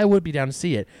 you know what, I would be down to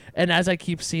see it. And as I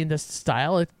keep seeing this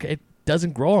style, it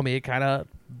doesn't grow on me. It kind of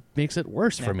makes it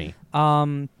worse for me.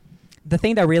 The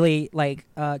thing that really like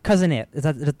Cousin It is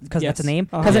that because Yes. that's a name.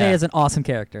 Uh-huh. Cousin Yeah. It is an awesome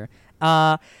character.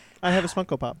 I have a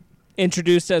Funko Pop.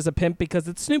 Introduced as a pimp because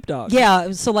it's Snoop Dogg.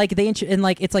 Yeah, so like and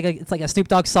like it's like a Snoop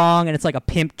Dogg song, and it's like a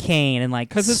pimp cane and like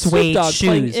Because it's suede Snoop Dogg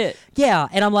playing shoes. it. Yeah,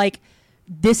 and I'm like,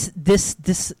 this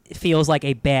feels like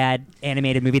a bad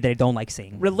animated movie that I don't like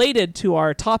seeing. Related to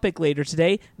our topic later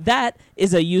today, that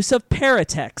is a use of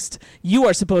paratext. You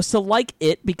are supposed to like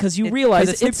it because you realize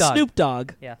 'cause it's Snoop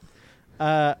Dogg. Yeah,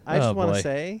 I just Oh, want boy. to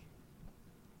say,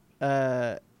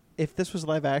 if this was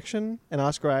live action and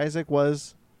Oscar Isaac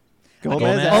was Gomez,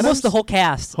 Gomez? Addams, almost the whole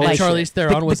cast. Holy like, Charlize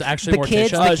Theron was the actually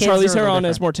kids- Morticia. the kids Charlize are a little Theron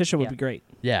as different. Morticia would Yeah. be great.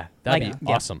 Yeah, that'd Like, be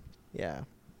yeah. awesome. Yeah.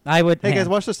 I would. Hey man, guys,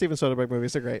 watch the Steven Soderbergh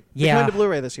movies. They're great. They're Yeah. coming to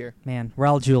Blu-ray this year. man,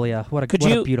 Raul Julia, what a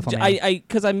beautiful man. I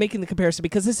because I'm making the comparison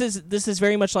because this is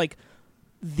very much like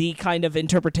the kind of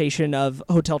interpretation of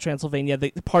Hotel Transylvania.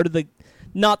 The part of the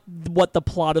not what the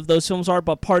plot of those films are,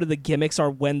 but part of the gimmicks are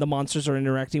when the monsters are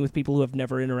interacting with people who have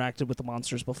never interacted with the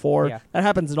monsters before. Yeah. That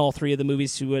happens in all three of the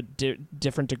movies to a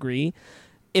different degree.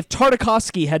 If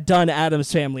Tartakovsky had done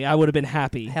Addams Family, I would have been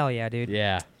happy. Hell yeah, dude.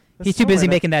 Yeah. He's too busy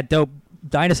making that dope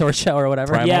dinosaur show or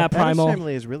whatever. Primal. Yeah, Addams Primal.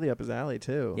 Family is really up his alley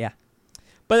too. Yeah.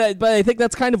 But I think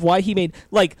that's kind of why he made,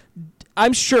 like,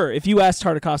 I'm sure if you asked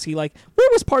Tartakovsky, like, where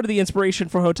was part of the inspiration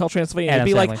for Hotel Transylvania? It'd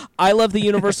be Addams like, Family. I love the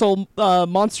Universal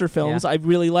monster films. Yeah. I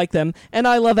really like them. And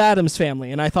I love Addams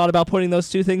Family. And I thought about putting those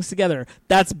two things together.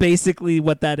 That's basically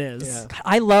what that is. Yeah.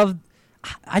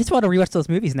 I just want to rewatch those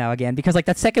movies now again because like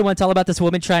that second one's all about this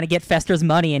woman trying to get Fester's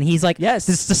money and he's like Yes.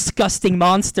 this disgusting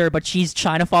monster but she's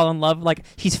trying to fall in love, like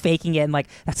she's faking it, and like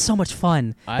that's so much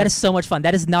fun. That is so much fun.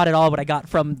 That is not at all what I got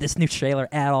from this new trailer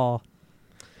at all.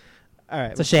 All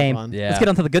right. It's a shame. Yeah. Let's get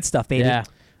on to the good stuff, baby.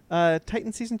 Yeah.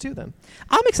 Titan season 2 then.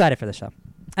 I'm excited for the show.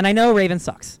 And I know Raven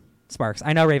sucks. Sparks.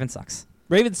 I know Raven sucks.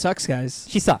 Raven sucks, guys.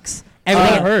 She sucks. I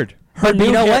Everything heard. Her you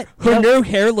new know hair, what? Her You know- new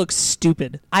hair looks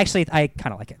stupid. Actually, I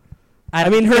kind of like it. I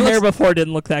mean, her it hair looks- before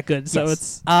didn't look that good. So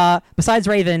Yes. it's. Besides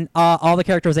Raven, all the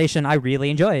characterization I really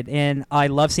enjoyed, and I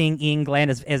love seeing Ian Glenn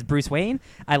as Bruce Wayne.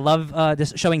 I love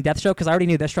just showing Deathstroke because I already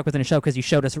knew Deathstroke was in a show because you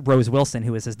showed us Rose Wilson,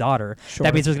 who is his daughter. Sure.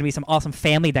 That means there's gonna be some awesome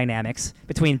family dynamics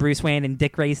between Bruce Wayne and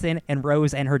Dick Grayson and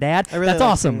Rose and her dad. I really That's like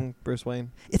awesome. seeing Bruce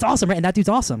Wayne. It's awesome, right? And that dude's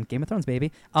awesome. Game of Thrones,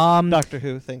 baby. Doctor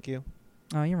Who. Thank you.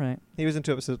 Oh, you're right. He was in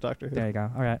 2 episodes of Doctor Who. There you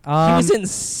go. All right. He was in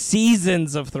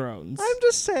Seasons of Thrones. I'm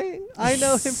just saying. I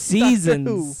know him from Doctor Who.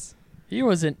 Seasons. He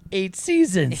was in 8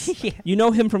 seasons. yeah. You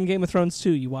know him from Game of Thrones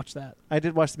too. You watch that. I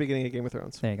did watch the beginning of Game of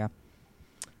Thrones. There you go.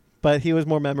 But he was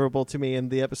more memorable to me in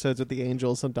the episodes with the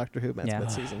Angels on Doctor Who Matt Yeah.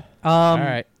 Smith season. All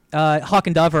right. Hawk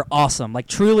and Dove are awesome. Like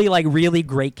truly, like really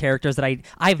great characters that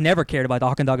I've never cared about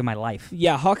Hawk and Dove in my life.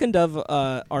 Yeah, Hawk and Dove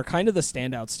are kind of the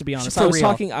standouts, to be honest. For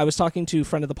real. I was talking to a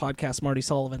friend of the podcast, Marty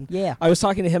Sullivan. Yeah. I was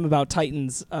talking to him about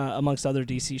Titans, amongst other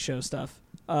DC show stuff,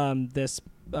 this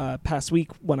past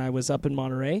week when I was up in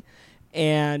Monterey,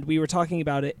 and we were talking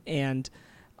about it. And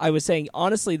I was saying,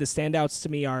 honestly, the standouts to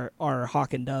me are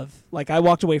Hawk and Dove. Like I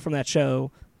walked away from that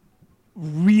show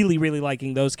really, really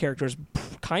liking those characters,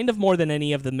 kind of more than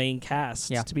any of the main cast.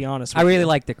 Yeah. To be honest, I with really you.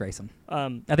 like Dick Grayson.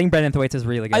 I I think Brendan Thwaites is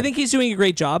really good. think he's doing a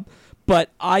great job, but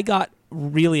I got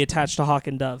really attached to Hawk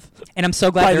and Dove. and I'm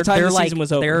so by glad the time they're the like season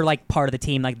was over. they're like part of the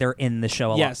team. Like they're in the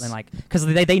show a Yes. lot, and like because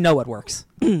they know what works.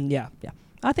 Yeah.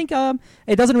 I think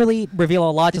it doesn't really reveal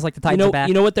a lot. Just like the Titans are back.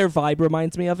 You know what their vibe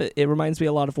reminds me of? It reminds me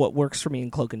a lot of what works for me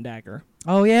in Cloak and Dagger.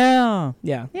 Oh yeah,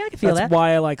 Yeah. yeah, I can feel That's that.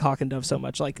 why I like Hawk and Dove so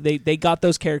much. Like they got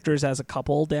those characters as a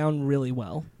couple down really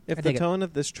well. If I the dig it. tone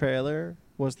of this trailer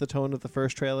was the tone of the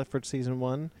first trailer for season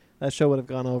 1, that show would have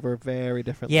gone over very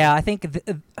differently. Yeah, I think.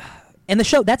 And the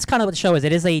show, that's kind of what the show is.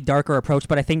 It is a darker approach,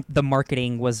 but I think the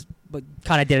marketing was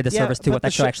kind of did a disservice to but what that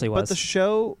the show actually was. But the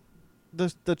show,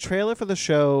 the trailer for the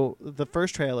show, the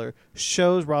first trailer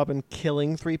shows Robin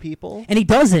killing 3 people. And he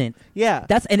doesn't. Yeah,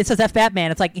 And it says F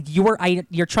Batman. It's like you're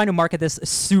trying to market this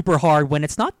super hard when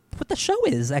it's not what the show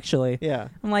is actually. yeah.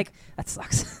 I'm like, that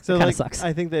sucks. So kind of like, sucks.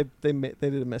 I think they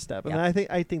did a misstep, and Yeah.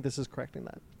 I think this is correcting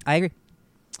that. I agree.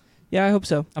 Yeah, I hope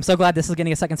so. I'm so glad this is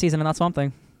getting a second season and not Swamp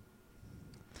Thing.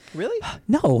 Really?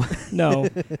 No, No.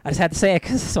 I just had to say it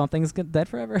because Swamp Thing's dead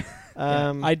forever.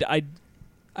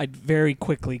 I'd very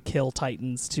quickly kill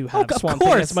Titans to have of Swamp Thing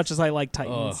course. as much as I like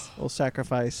Titans. We'll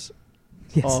sacrifice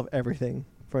Yes. all of everything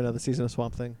for another season of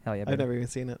Swamp Thing. Hell yeah, I've baby. never even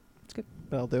seen it. It's good.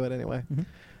 But I'll do it anyway. Mhm.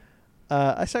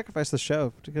 I sacrificed the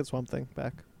show to get Swamp Thing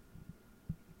back.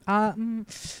 Don't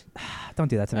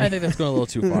do that to me. I think that's going a little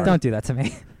too far. Don't do that to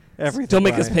me. Everything. Don't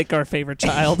make us Ryan. pick our favorite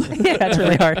child. Yeah, that's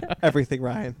really hard. Everything,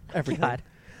 Ryan. Everything. God.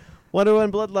 Wonder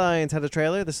Woman Bloodlines had a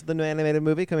trailer. This is the new animated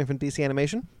movie coming from DC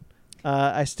Animation.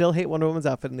 I still hate Wonder Woman's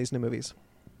outfit in these new movies.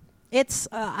 It's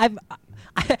I've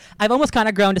almost kind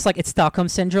of grown just like it's Stockholm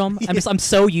syndrome. I'm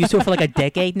so used to it for like a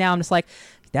decade now. I'm just like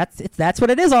that's what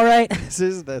it is. All right. This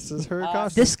is her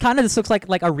costume. This kind of looks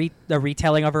like a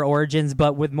retelling of her origins,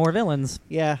 but with more villains.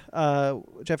 Yeah.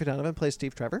 Jeffrey Donovan plays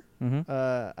Steve Trevor. Mm-hmm.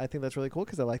 I think that's really cool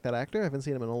because I like that actor. I haven't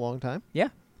seen him in a long time. Yeah.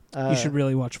 You should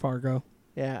really watch Fargo.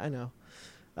 Yeah, I know.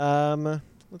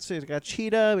 Let's see. We got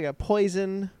Cheetah. We got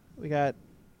Poison. We got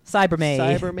Cybermaid.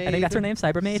 Cybermaid. I think that's her name.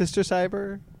 Cybermaid. Sister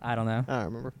Cyber. I don't know. I don't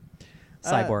remember.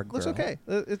 Cyborg. Looks girl. okay.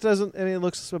 It doesn't. I mean, it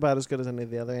looks about as good as any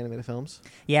of the other animated films.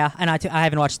 Yeah, and I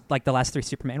haven't watched like the last 3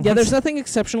 Superman Yeah, ones. there's nothing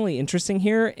exceptionally interesting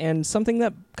here, and something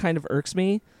that kind of irks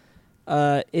me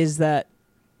is that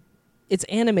it's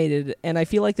animated, and I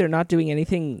feel like they're not doing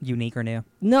anything. unique or new.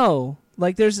 No,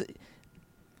 like there's.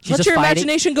 She's Let just your fighting-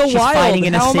 imagination go she's wild. fighting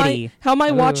in a how city. am I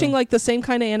Ooh. watching like the same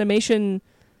kind of animation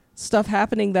stuff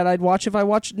happening that I'd watch if I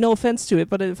watched? No offense to it,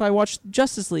 but if I watched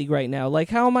Justice League right now, like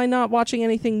how am I not watching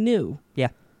anything new? Yeah.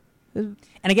 And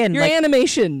again, Your like,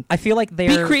 animation. I feel like Be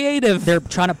they're creative. they're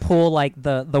trying to pull like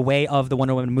the way of the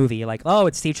Wonder Woman movie. Like, oh,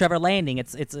 it's Steve Trevor landing.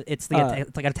 It's like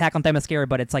an attack on Themyscira,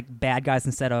 but it's like bad guys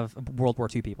instead of World War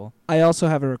II people. I also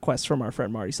have a request from our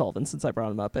friend Marty Sullivan since I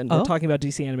brought him up, and we're Oh. talking about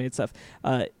DC animated stuff.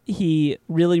 He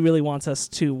really, really wants us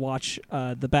to watch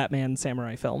the Batman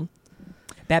Samurai film.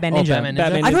 Batman Oh, Ninja. Batman Ninja?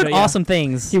 Batman I've heard Ninja, yeah. awesome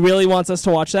things. He really wants us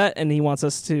to watch that, and he wants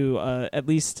us to at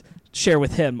least share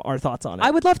with him our thoughts on it.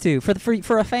 I would love to for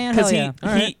a fan. Hell Because yeah. All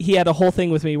right. he had a whole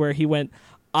thing with me where he went,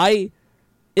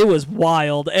 it was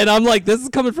wild, and I'm like, this is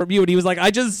coming from you, and he was like,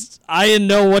 I didn't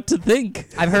know what to think.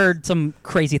 I've heard some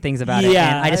crazy things about it.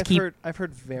 Yeah. And I've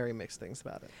heard very mixed things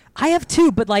about it. I have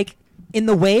too, but like in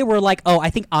the way where like, oh, I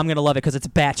think I'm gonna love it because it's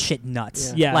batshit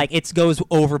nuts. Yeah. Like it goes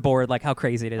overboard, like how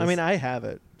crazy it is. I mean, I have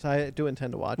it, so I do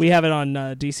intend to watch We it. have it on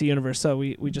DC Universe, so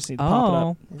we just need to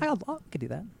pop it up. I could do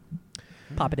that.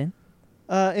 Pop it in.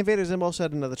 Invader Zim also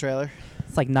had another trailer.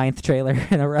 It's like 9th trailer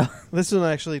in a row. This one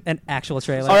actually. An actual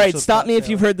trailer. All right, actual stop plot me if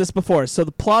trailer. you've heard this before. So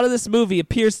the plot of this movie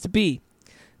appears to be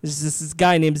this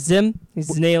guy named Zim.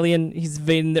 He's an alien. He's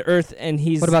invading the Earth, and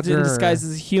he's What about in Gur? disguise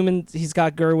as a human. He's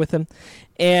got Gur with him,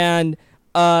 and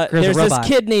a there's this robot.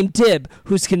 kid named Dib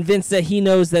who's convinced that he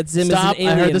knows that Zim Stop! is an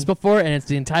alien. I heard this before, and it's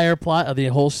the entire plot of the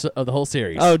whole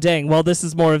series. Oh dang! Well, this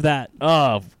is more of that.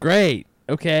 Oh, great.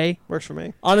 Okay, Works for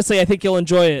me. Honestly, I think you'll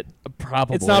enjoy it.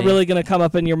 probably. It's not really going to come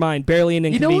up in your mind. Barely an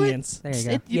You know what? inconvenience. There you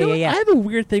go. You know what? yeah. I have a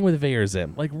weird thing with Invader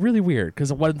Zim, like really weird,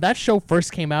 because when that show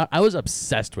first came out, I was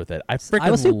obsessed with it. I was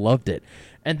freaking too. loved it.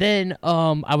 And then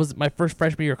I was my first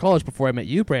freshman year of college before I met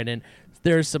you, Brandon.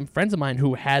 There's some friends of mine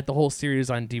who had the whole series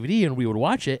on DVD, and we would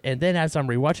watch it. And then as I'm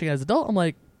rewatching it as an adult, I'm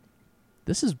like,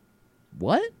 this is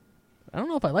what? I don't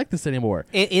know if I like this anymore.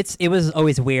 It was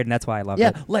always weird, and that's why I loved Yeah,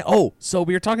 it. like so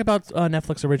we were talking about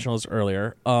Netflix originals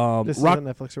earlier. This is Rock- a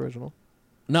Netflix original.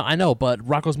 No, I know, but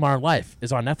Rocko's Modern Life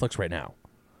is on Netflix right now.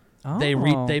 Oh.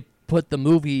 They put the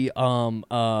movie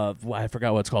I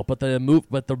forgot what it's called, but the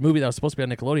movie that was supposed to be on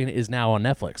Nickelodeon is now on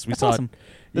Netflix. We That's saw awesome.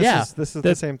 it. This is That-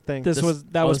 the same thing. That was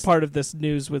was- part of this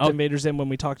news with Oh. Invader Zim when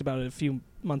we talked about it a few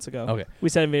months ago. Okay. We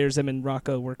said Invader Zim and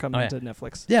Rocco were coming Oh, yeah. to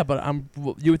Netflix. Yeah, but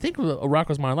you would think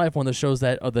Rocko's Modern Life, one of the shows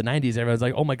that of the 90s, everyone's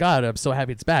like, oh my God, I'm so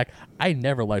happy it's back. I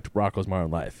never liked Rocko's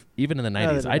Modern Life. Even in the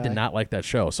 90s, I did not like that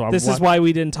show. So This is why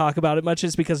we didn't talk about it much,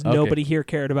 is because Okay. nobody here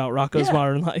cared about Rocco's Yeah.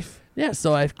 Modern Life. Yeah,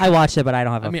 so I watched it, but I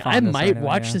don't have. I a mean, I fondness or might anything,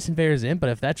 watch yeah. this Invader Zim, but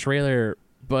if that trailer,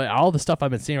 but all the stuff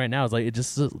I've been seeing right now is like it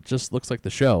just looks like the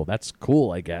show. That's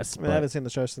cool, I guess. I mean, I haven't seen the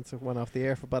show since it went off the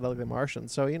air for Butt Ugly Martian,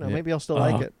 so Yeah. maybe I'll still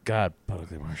like it. God, But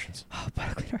Ugly Martians.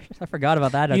 I forgot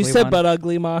about that. You ugly said one. but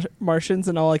ugly Martians,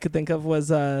 and all I could think of was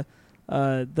the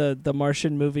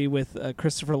Martian movie with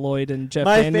Christopher Lloyd and Jeff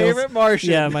My Daniels. favorite Martian.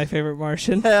 Yeah, my favorite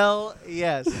Martian. Hell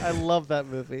yes, I love that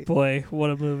movie. Boy, what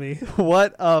a movie!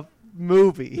 What a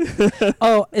movie!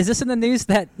 Oh, is this in the news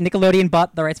that Nickelodeon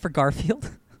bought the rights for Garfield?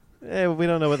 We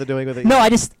don't know what they're doing with it. No,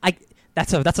 yet.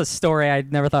 that's a story I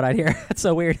never thought I'd hear. That's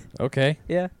so weird. Okay.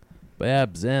 Yeah.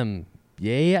 Bab Zim.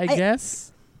 Yay, I guess.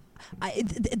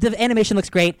 The animation looks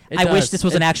great. It I wish does. this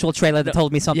was an actual trailer that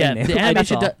told me something Yeah, new. the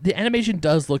That's animation. all. The animation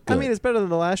does look good. I mean, it's better than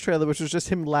the last trailer, which was just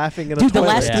him laughing in a Dude, the toilet.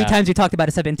 last Yeah. 3 times we talked about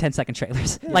it have been 10-second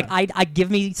trailers. Yeah. Like, I give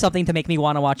me something to make me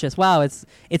want to watch this. Wow, it's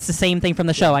the same thing from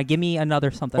the show. I give me another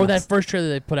something. or that else. first trailer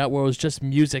they put out where it was just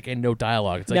music and no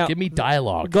dialogue. It's like, Now, give me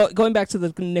dialogue. Going back to the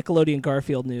Nickelodeon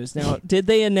Garfield news. Now, did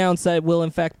they announce that it will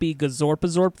in fact be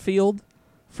Gazorpazorp Field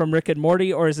from Rick and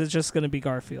Morty, or is it just going to be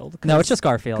Garfield? No, it's just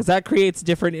Garfield. Because that creates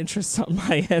different interests on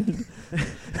my end.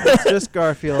 It's just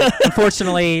Garfield.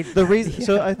 Unfortunately, The reason.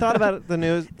 So I thought about the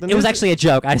news. The it was news- actually a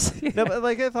joke. I just, No, but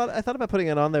like I thought about putting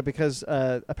it on there because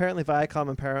apparently Viacom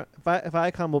and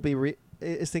Viacom will be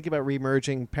is thinking about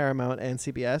remerging Paramount and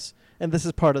CBS, and this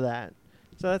is part of that.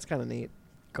 So that's kind of neat.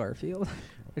 Garfield.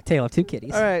 A tale of two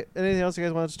kitties. All right. Anything else you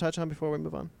guys wanted to touch on before we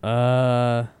move on?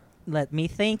 Let me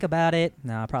think about it.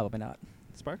 No, probably not.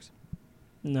 Sparks.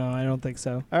 No, I don't think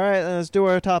so. All right. Let's do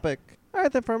our topic. All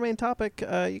right. Then for our main topic,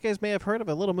 you guys may have heard of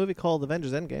a little movie called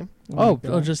Avengers Endgame. Oh, my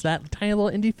gosh. just that tiny little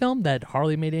indie film that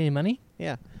hardly made any money?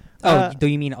 Yeah. Oh, do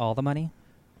you mean all the money?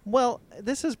 Well,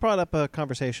 this has brought up a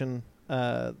conversation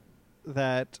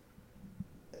that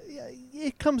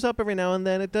it comes up every now and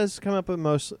then. It does come up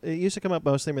it used to come up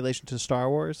mostly in relation to Star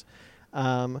Wars,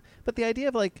 but the idea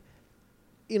of like,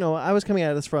 I was coming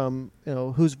at this from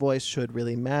whose voice should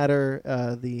really matter,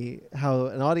 how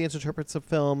an audience interprets a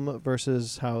film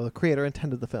versus how the creator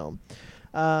intended the film.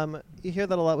 You hear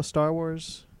that a lot with Star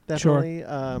Wars, definitely.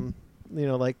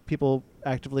 Like people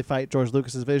actively fight George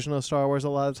Lucas's vision of Star Wars a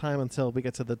lot of the time until we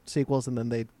get to the sequels, and then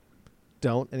they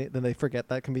don't, and then they forget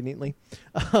that conveniently.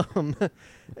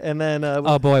 And then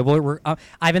Oh boy, we're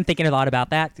I've been thinking a lot about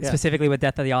that, Yeah. specifically with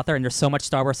Death of the Author, and there's so much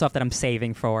Star Wars stuff that I'm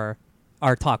saving for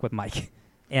our talk with Mike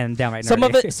and downright Some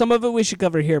nerdy. of it we should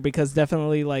cover here because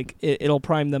definitely like it'll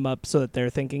prime them up so that they're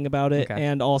thinking about it, Okay.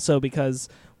 and also because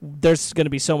there's going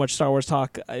to be so much Star Wars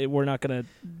talk, we're not going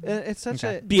to it's such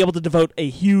Okay. a be able to devote a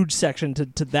huge section to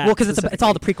that. well, because it's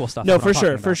all the prequel stuff. no, is what for I'm sure,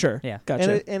 talking for about. sure. Yeah.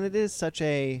 Gotcha. and it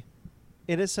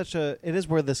is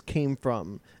where this came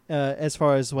from, as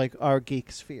far as like our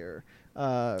geek sphere.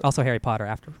 Also, Harry Potter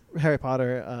after Harry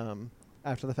Potter,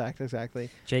 after the fact, exactly.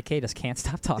 J.K. just can't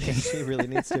stop talking. She really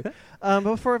needs to.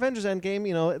 But for Avengers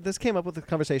Endgame, this came up with the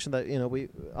conversation that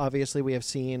we have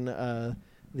seen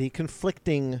the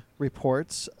conflicting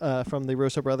reports from the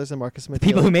Russo brothers and Marcus McFeely.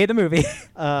 People who made the movie.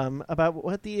 About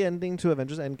what the ending to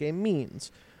Avengers Endgame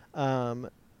means.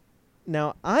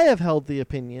 Now, I have held the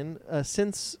opinion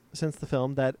since the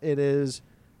film that it is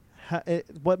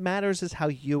what matters is how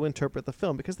you interpret the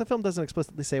film, because the film doesn't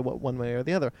explicitly say what one way or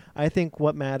the other. I think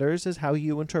what matters is how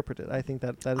you interpret it. I think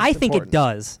that is I think it important.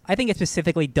 does. I think it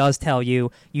specifically does tell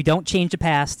you don't change the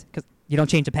past because you don't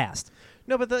change the past.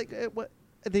 No, but the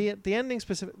ending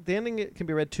the ending it can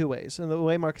be read two ways, and the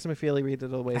way Marcus and McFeely read it,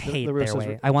 the way I hate the their Russos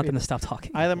way. I want them to stop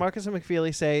talking. Either Marcus and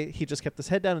McFeely say he just kept his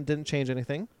head down and didn't change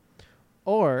anything,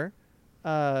 or,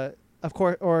 of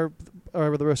course, or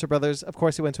the Russo brothers, of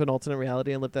course, he went to an alternate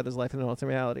reality and lived out his life in an alternate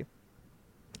reality.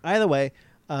 Either way,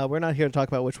 we're not here to talk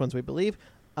about which ones we believe.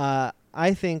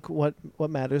 I think what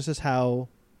matters is how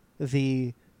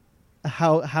you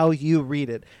read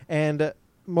it, and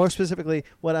more specifically,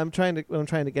 what I'm trying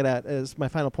to get at is my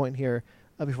final point here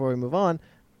before we move on.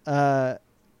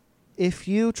 If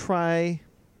you try.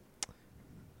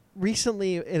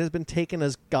 Recently, it has been taken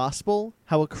as gospel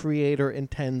how a creator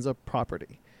intends a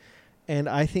property, and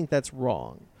I think that's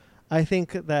wrong. I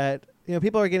think that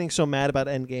people are getting so mad about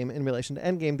Endgame in relation to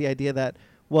Endgame. The idea that,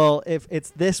 well, if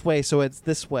it's this way, so it's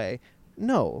this way.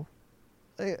 No,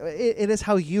 it is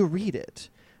how you read it.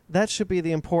 That should be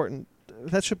the important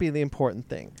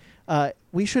thing.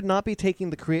 We should not be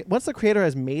taking once the creator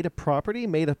has made a property,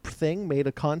 made a thing, made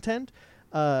a content,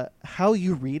 how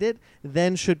you read it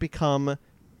then should become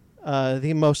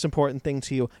the most important thing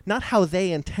to you, not how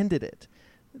they intended it.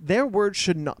 Their words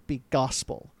should not be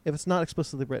gospel if it's not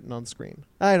explicitly written on screen.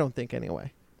 I don't think,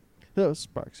 anyway. So,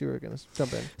 Sparks, you were going to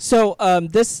jump in. So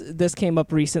this came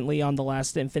up recently on the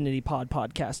last Infinity Pod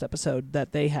podcast episode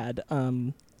that they had,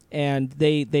 and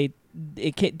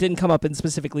it didn't come up in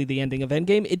specifically the ending of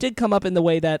Endgame. It did come up in the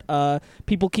way that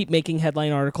people keep making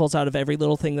headline articles out of every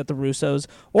little thing that the Russos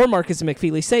or Marcus and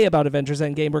McFeely say about Avengers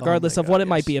Endgame, regardless of what it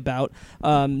might be about.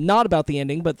 Not about the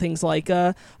ending, but things like,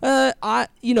 my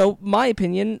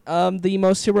opinion, the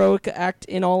most heroic act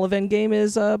in all of Endgame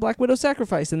is Black Widow's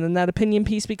sacrifice, and then that opinion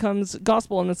piece becomes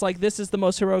gospel, and it's like, this is the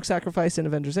most heroic sacrifice in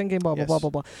Avengers Endgame, blah, blah, blah, blah,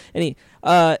 blah.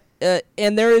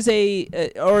 And there is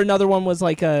or another one was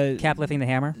like a... Cap lifting the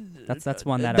hammer? That's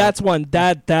one that... That's one.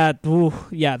 That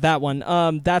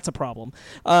one. That's a problem.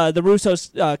 The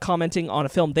Russos commenting on a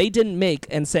film they didn't make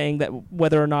and saying that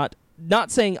whether or not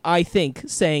saying I think,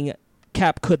 saying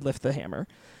Cap could lift the hammer.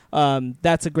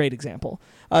 That's a great example.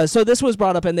 So this was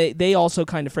brought up, and they also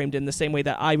kind of framed it in the same way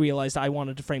that I realized I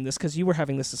wanted to frame this, because you were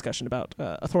having this discussion about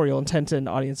authorial intent and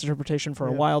audience interpretation for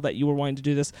a while, that you were wanting to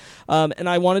do this. And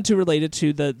I wanted to relate it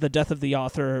to the death of the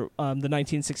author, the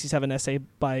 1967 essay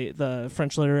by the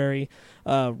French literary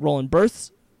Roland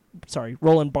Barthes,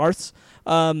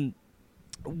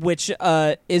 which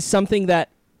is something that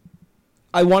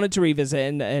I wanted to revisit,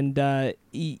 and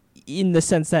in the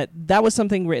sense that was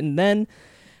something written then,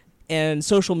 and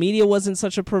social media wasn't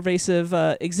such a pervasive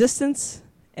existence,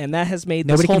 and that has made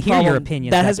nobody this whole can hear problem, your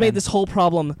opinion. That has made this whole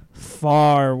problem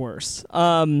far worse.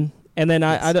 And then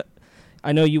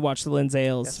I know you watched the Lindsay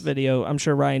Ailes video. I'm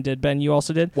sure Ryan did. Ben, you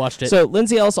also did. Watched it. So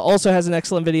Lindsay Ailes also has an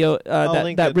excellent video I'll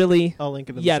link it in the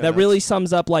show notes. really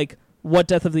sums up like what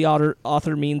Death of the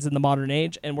Author means in the modern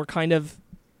age, and we're kind of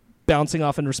bouncing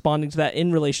off and responding to that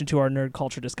in relation to our nerd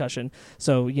culture discussion.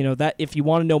 So, that if you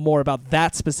want to know more about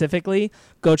that specifically,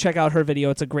 go check out her video.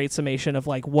 It's a great summation of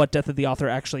like what Death of the Author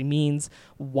actually means,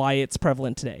 why it's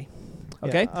prevalent today.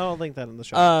 Okay? Yeah, I'll link that in the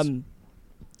show notes.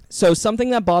 So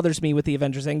something that bothers me with the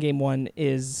Avengers Endgame one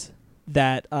is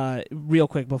that, real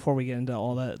quick before we get into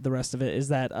all the rest of it, is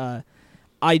that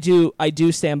I do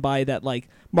stand by that, like,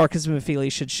 Marcus and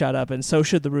McFeely should shut up, and so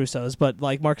should the Russos, but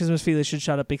like Marcus and McFeely should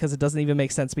shut up because it doesn't even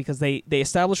make sense, because they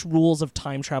established rules of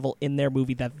time travel in their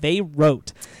movie that they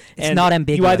wrote. It's not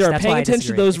ambiguous. You either are That's paying why I attention to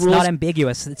disagree. those It's rules. not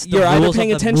ambiguous. It's the You're either rules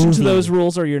paying of the attention to movie. those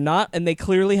rules or you're not, and they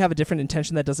clearly have a different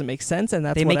intention that doesn't make sense, and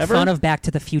that's they whatever. make fun of Back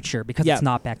to the Future because it's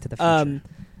not Back to the Future.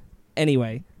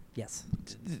 Anyway, yes.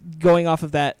 Going off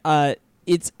of that,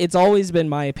 it's always been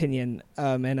my opinion,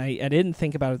 and I didn't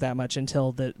think about it that much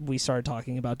until that we started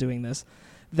talking about doing this,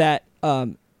 that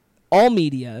all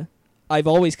media I've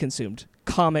always consumed,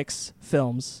 comics,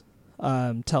 films,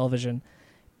 television,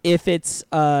 if it's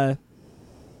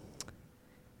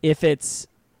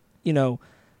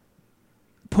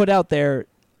put out there,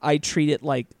 I treat it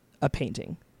like a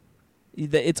painting.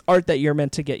 It's art that you're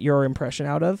meant to get your impression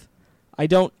out of. I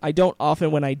don't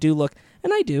often, when I do look,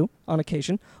 and I do on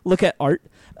occasion, look at art,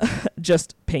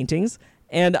 just paintings,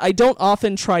 and I don't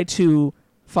often try to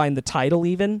find the title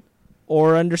even,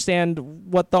 or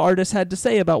understand what the artist had to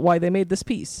say about why they made this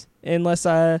piece, unless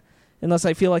I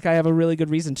feel like I have a really good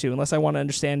reason to, unless I want to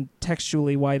understand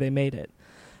textually why they made it.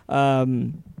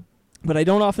 But I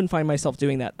don't often find myself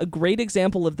doing that. A great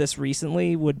example of this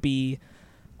recently would be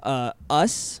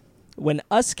Us. When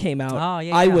Us came out,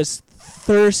 I was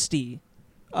thirsty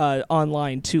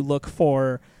online to look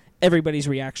for everybody's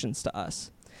reactions to Us.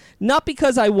 Not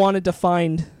because I wanted to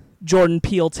find Jordan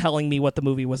Peele telling me what the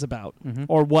movie was about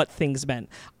or what things meant.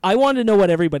 I wanted to know what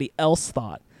everybody else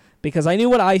thought, because I knew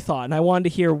what I thought, and I wanted to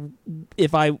hear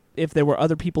if there were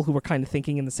other people who were kind of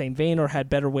thinking in the same vein or had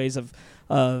better ways of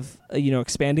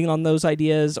expanding on those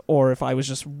ideas, or if I was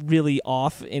just really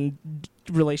off in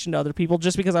relation to other people,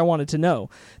 just because I wanted to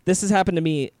know. This has happened to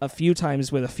me a few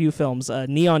times with a few films.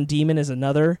 Neon Demon is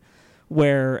another,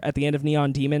 where at the end of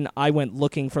Neon Demon, I went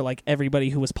looking for like everybody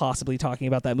who was possibly talking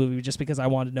about that movie, just because I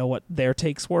wanted to know what their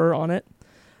takes were on it.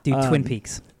 Dude, Twin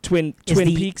Peaks. Twin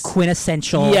Peaks.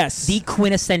 Quintessential. Yes. The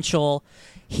quintessential.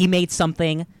 He made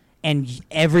something, and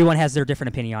everyone has their different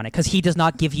opinion on it, because he does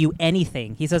not give you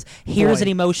anything. He says, here's an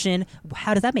emotion.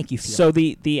 How does that make you feel? So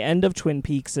the end of Twin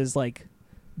Peaks is like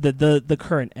the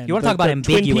current end. You want to talk about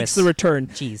ambiguous? Twin Peaks: The Return.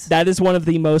 Jeez. That is one of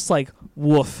the most like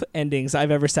woof endings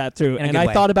I've ever sat through, and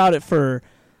I thought about it for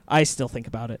I still think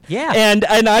about it. Yeah. And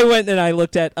I went and I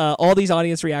looked at all these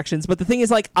audience reactions, but the thing is,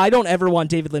 like, I don't ever want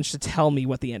David Lynch to tell me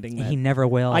what the ending meant. He never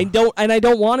will. I don't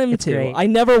want him It's to. great. I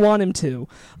never want him to.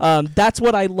 That's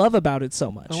what I love about it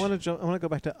so much. I want to go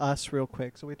back to us real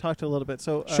quick. So we talked a little bit.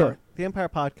 So Sure. The Empire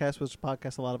Podcast, which is a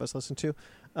podcast a lot of us listen to,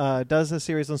 does a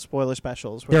series on spoiler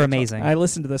specials. where They're they talk- amazing. I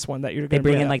listened to this one that you're They going to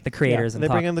bring in like the creators and they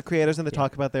talk. bring in the creators and they Yeah.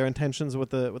 talk about their intentions with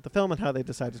the film and how they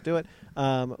decided to do it,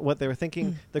 what they were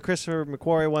thinking. The Christopher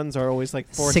McQuarrie ones are always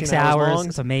like 14 6 hours. long.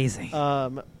 It's amazing.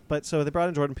 But so they brought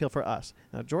in Jordan Peele for us.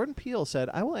 Now Jordan Peele said,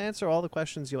 "I will answer all the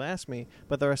questions you ask me,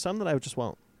 but there are some that I just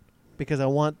won't, because I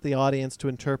want the audience to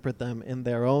interpret them in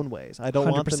their own ways. I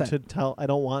don't want them 100%. to tell. I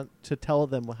don't want to tell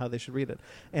them how they should read it,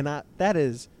 and that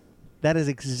is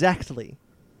exactly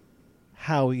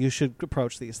how you should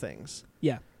approach these things."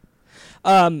 Yeah.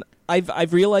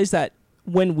 I've realized that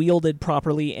when wielded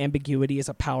properly, ambiguity is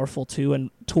a powerful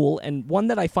tool and one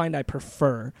that I find I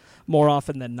prefer more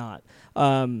often than not.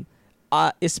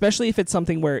 Especially if it's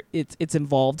something where it's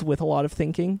involved with a lot of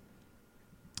thinking.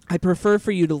 I prefer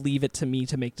for you to leave it to me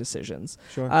to make decisions.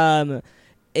 Sure.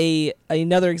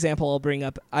 Another example I'll bring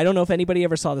up. I don't know if anybody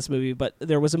ever saw this movie, but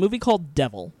there was a movie called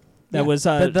Devil that Yeah. was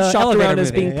The shopped elevator around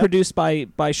as movie. being Yep. produced by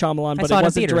Shyamalan, I but saw it it in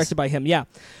wasn't theaters. directed by him. Yeah.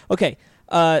 Okay.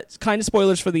 Kind of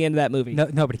spoilers for the end of that movie. No,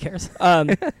 nobody cares.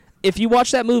 If you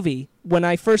watch that movie, when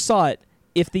I first saw it,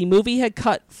 if the movie had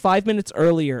cut 5 minutes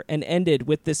earlier and ended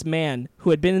with this man who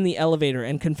had been in the elevator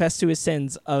and confessed to his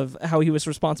sins of how he was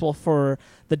responsible for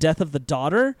the death of the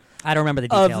daughter I don't remember the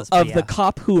details. of but yeah. the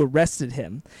cop who arrested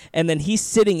him, and then he's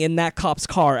sitting in that cop's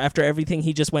car after everything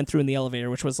he just went through in the elevator,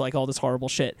 which was like all this horrible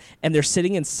shit, and they're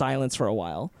sitting in silence for a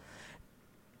while.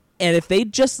 And if they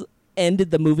just ended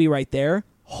the movie right there,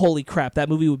 holy crap, that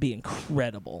movie would be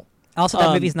incredible. Also,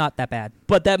 that movie's not that bad.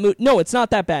 But that no, it's not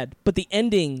that bad. But the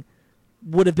ending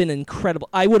would have been incredible.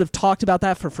 I would have talked about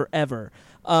that for forever.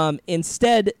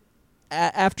 Instead,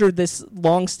 after this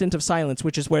long stint of silence,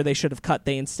 which is where they should have cut,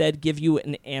 they instead give you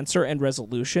an answer and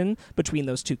resolution between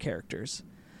those two characters.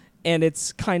 And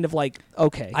it's kind of like,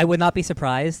 okay. I would not be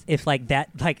surprised if like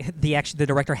the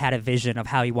director had a vision of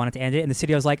how he wanted to end it, and the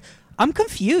studio's like, "I'm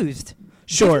confused.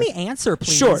 Sure. Give me answer,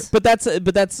 please." Sure, but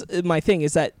that's my thing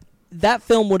is that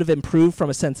film would have improved from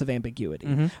a sense of ambiguity.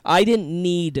 Mm-hmm. I didn't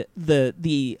need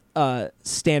the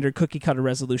standard cookie cutter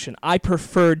resolution. I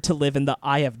preferred to live in the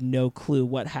I have no clue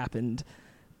what happened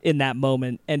in that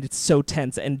moment, and it's so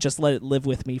tense, and just let it live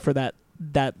with me for that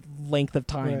length of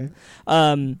time.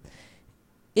 Right.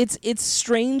 It's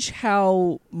strange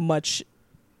how much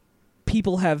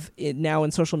people have now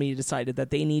in social media decided that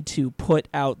they need to put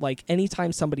out, like,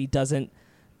 anytime somebody doesn't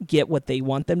get what they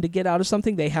want them to get out of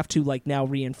something, they have to like now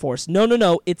reinforce.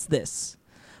 No, it's this.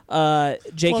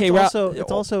 J.K. Well, Rowling.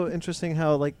 it's also interesting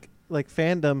how like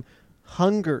fandom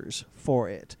hungers for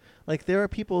it. Like there are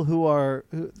people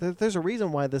there's a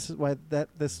reason why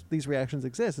these reactions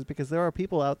exist, is because there are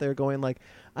people out there going like,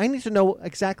 I need to know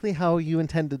exactly how you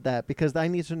intended that, because I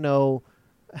need to know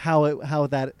how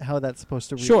that's supposed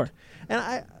to read. Sure. And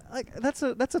I like that's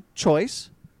a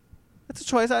choice. It's a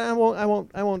choice. I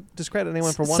won't discredit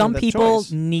anyone for wanting Some that people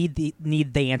choice. need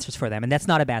the answers for them, and that's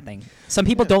not a bad thing. Some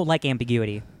people don't like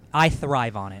ambiguity. I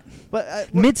thrive on it.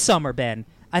 But Midsummer, Ben.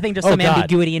 I think there's Oh, some God.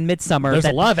 ambiguity in Midsummer. There's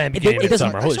a lot of ambiguity in it doesn't-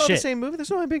 Midsommar. I Holy saw the shit. same movie. There's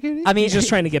no ambiguity. I mean, He's just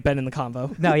trying to get Ben in the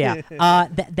convo. No, yeah.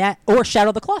 That or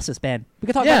Shadow of the Colossus, Ben. We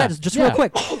can talk Yeah, about that just yeah. real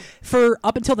quick. For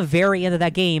up until the very end of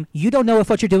that game, you don't know if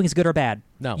what you're doing is good or bad.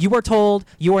 No. You were told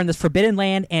you are in this forbidden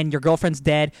land and your girlfriend's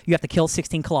dead. You have to kill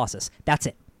 16 Colossus. That's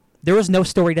it. There was no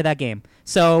story to that game.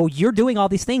 So you're doing all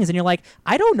these things, and you're like,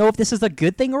 I don't know if this is a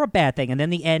good thing or a bad thing. And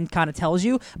then the end kind of tells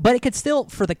you, but it could still,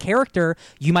 for the character,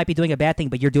 you might be doing a bad thing,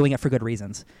 but you're doing it for good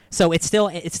reasons. So it's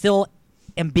still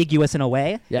ambiguous in a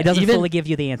way. Yeah, It doesn't even- fully give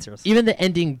you the answers. Even the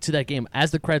ending to that game, as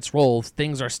the credits roll,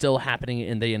 things are still happening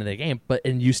in the end of the game.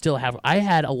 And you still have. I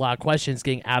had a lot of questions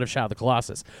getting out of Shadow of the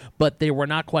Colossus, but they were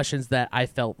not questions that I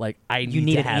felt like I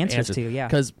needed to have answers to, yeah.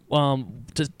 Because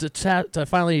to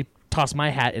finally toss my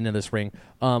hat into this ring,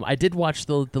 I did watch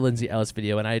the Lindsay Ellis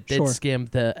video, and I did Sure. skim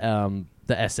the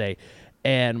essay.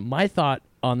 And my thought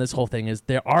on this whole thing is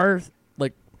there are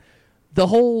like. The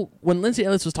whole when Lindsay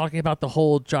Ellis was talking about the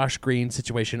whole Josh Green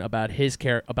situation about his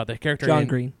about the character John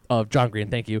Green. of John Green,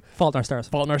 thank you, Fault in Our Stars.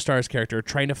 Fault in Our Stars character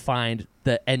trying to find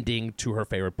the ending to her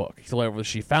favorite book. So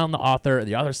she found the author, and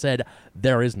the author said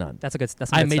there is none. That's some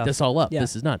I good made stuff. this all up. Yeah.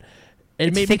 This is none.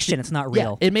 It's made me fiction. It's not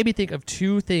real. Yeah, it made me think of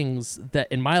two things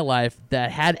that in my life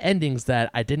that had endings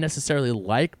that I didn't necessarily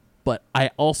like, but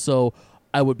I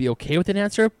would be okay with an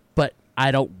answer, but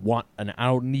I don't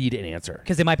need an answer.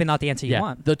 Because it might be not the answer you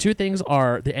want. The two things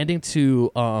are the ending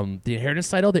to the Inheritance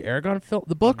title, the Aragon film,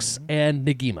 the books, and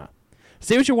Negima.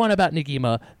 Say what you want about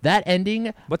Negima. That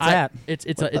ending. What's that? It's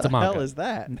a What the manga. hell is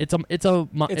that? It's It's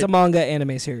a manga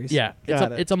anime series. Yeah,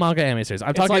 Got it. it's a manga anime series. I'm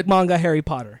It's talking like manga Harry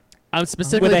Potter I'm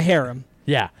specifically with a harem.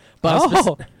 Yeah, but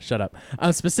Oh. shut up.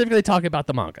 I'm specifically talking about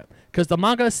the manga because the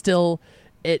manga is still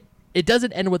it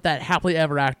doesn't end with that happily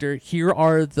ever after. Here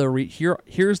are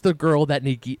here's the girl that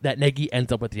Negi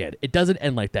ends up with at the end. It doesn't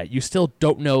end like that. You still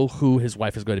don't know who his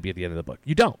wife is going to be at the end of the book.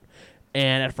 You don't.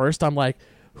 And at first I'm like,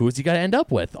 who's he going to end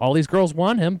up with? All these girls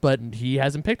want him, but he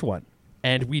hasn't picked one.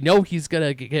 And we know he's going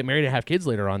to get married and have kids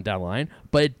later on down the line,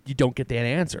 but you don't get that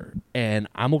answer. And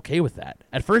I'm okay with that.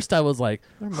 At first I was like,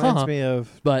 That reminds me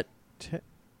of but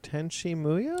Tenchi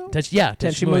Muyo.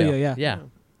 Tenchi Muyo, yeah. Yeah.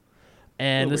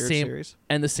 And the Little weird same series.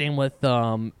 and the same with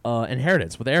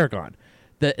Inheritance with Aragon.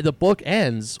 The book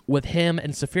ends with him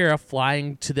and Saphira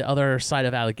flying to the other side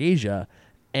of Allegasia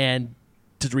and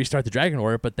to restart the Dragon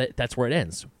Order, but that's where it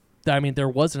ends. I mean, there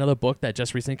was another book that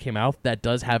just recently came out that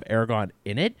does have Aragon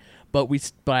in it, but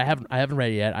I haven't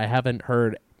read it yet. I haven't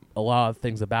heard a lot of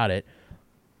things about it.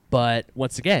 But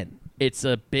once again, it's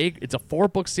a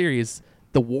 4-book series.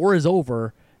 The war is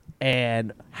over,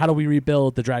 and how do we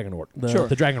rebuild the Dragon Order,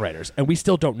 the Dragon Riders? And we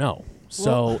still don't know.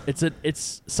 So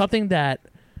it's something that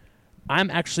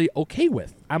I'm actually okay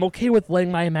with. I'm okay with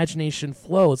letting my imagination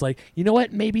flow. It's like, you know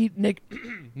what? Maybe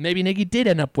Negi did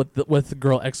end up with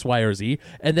girl X, Y, or Z,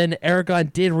 and then Aragon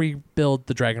did rebuild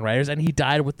the Dragon Riders, and he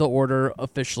died with the Order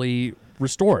officially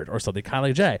restored, or something kind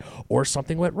of like Jedi, or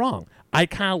something went wrong. I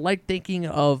kind of like thinking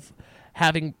of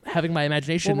having my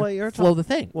imagination flow the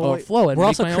thing, flow. And We're make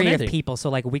also my own creative ending. people, so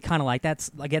like we kind of like that.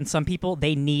 Again, some people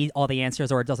they need all the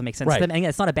answers, or it doesn't make sense Right. to them. And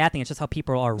it's not a bad thing. It's just how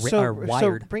people are So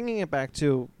wired. bringing it back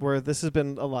to where this has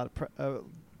been a lot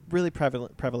really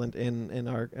prevalent in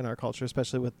our culture,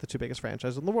 especially with the two biggest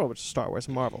franchises in the world, which is Star Wars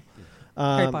and Marvel.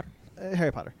 Harry Potter.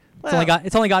 Harry Potter.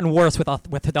 It's only gotten worse with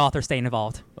the author staying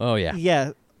involved. Oh yeah.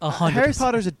 Yeah.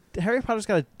 100%. Harry Potter's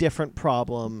got a different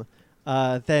problem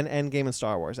than Endgame and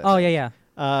Star Wars. Oh yeah.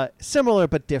 Similar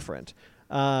but different.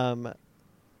 When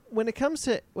it comes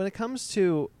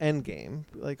to Endgame,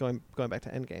 like going back to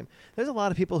Endgame, there's a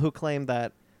lot of people who claim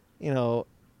that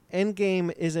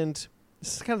Endgame isn't.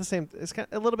 It's kind of the same. It's kind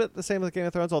of a little bit the same with Game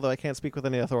of Thrones, although I can't speak with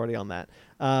any authority on that.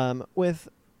 With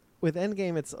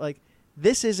Endgame, it's like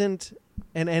this isn't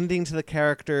an ending to the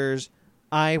characters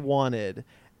I wanted,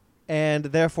 and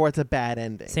therefore it's a bad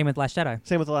ending. Same with Last Jedi.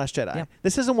 Same with The Last Jedi. Yeah.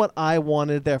 This isn't what I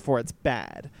wanted, therefore it's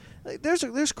bad. Like,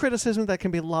 there's criticism that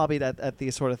can be lobbied at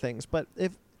these sort of things, but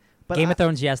Game of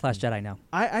Thrones, yes. Last Jedi, no.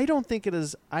 I don't think it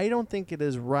is. I don't think it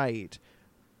is right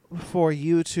for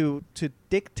you to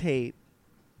dictate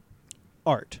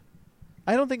art.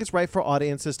 I don't think it's right for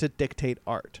audiences to dictate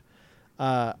art.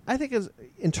 I think is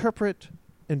interpret,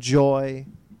 enjoy,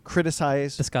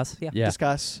 criticize, Discuss. Yeah.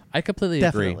 discuss. I completely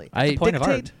Definitely. agree. the point of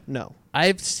art. Dictate, no.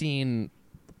 I've seen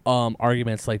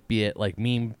arguments like, be it like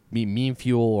meme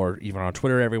fuel or even on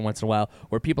Twitter every once in a while,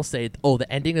 where people say, "Oh,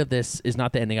 the ending of this is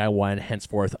not the ending I wanted.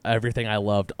 Henceforth, everything I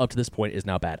loved up to this point is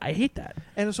now bad." I hate that.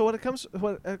 And so what it comes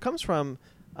from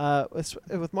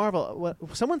with Marvel,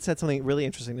 someone said something really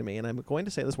interesting to me, and I'm going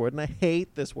to say this word, and I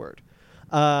hate this word.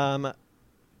 Someone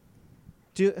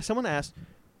asked,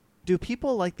 do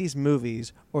people like these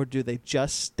movies, or do they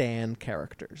just stan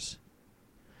characters?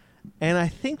 And I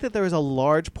think that there is a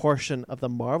large portion of the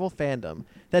Marvel fandom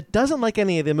that doesn't like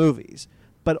any of the movies,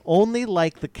 but only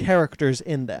like the characters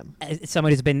in them. As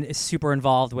somebody who's been super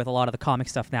involved with a lot of the comic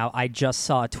stuff now, I just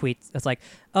saw a tweet that's like,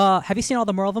 have you seen all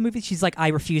the Marvel movies? She's like, I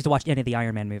refuse to watch any of the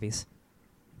Iron Man movies.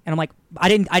 And I'm like, I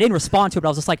didn't respond to it, but I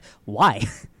was just like, why?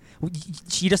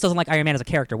 She just doesn't like Iron Man as a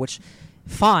character, which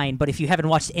fine, but if you haven't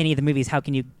watched any of the movies, how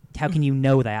can you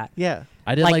know that? Yeah.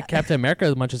 I didn't like Captain America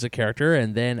as much as a character,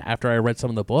 and then after I read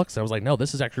some of the books, I was like, no,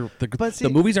 this is actually the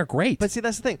movies are great. But see,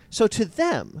 that's the thing. So to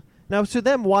them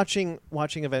watching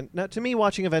watching Avengers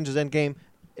Endgame,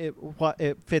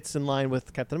 it fits in line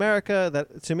with Captain America.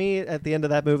 That to me, at the end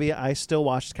of that movie, I still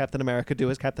watched Captain America do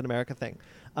his Captain America thing.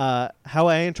 How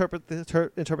I interpret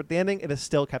the ending, it is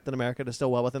still Captain America. It is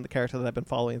still well within the character that I've been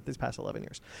following these past 11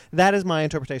 years. That is my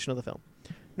interpretation of the film.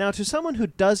 Now, to someone who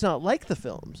does not like the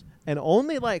films and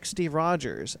only likes Steve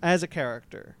Rogers as a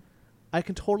character, I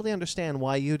can totally understand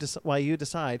why you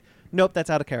decide, nope, that's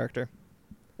out of character.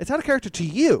 It's out of character to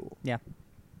you. Yeah.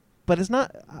 But it's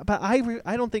not. But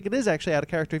I don't think it is actually out of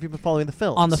character if you've been following the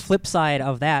films. On the flip side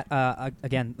of that,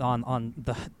 again, on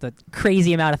the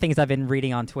crazy amount of things I've been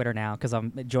reading on Twitter now, because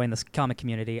I'm enjoying this comic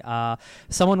community,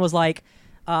 someone was like,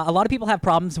 a lot of people have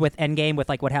problems with Endgame with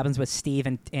like what happens with Steve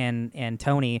and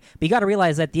Tony, but you got to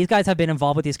realize that these guys have been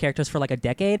involved with these characters for like a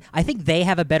decade. I think they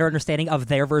have a better understanding of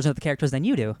their version of the characters than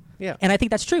you do. Yeah. And I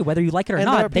think that's true, whether you like it or And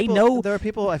there are not. They people- know. There are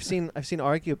people I've seen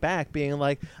argue back, being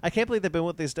like, "I can't believe they've been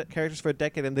with these characters for a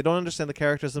decade and they don't understand the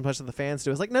characters as much as the fans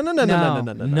do." It's like, no.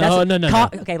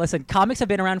 Okay, listen. Comics have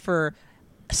been around for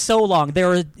so long.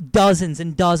 There are dozens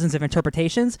and dozens of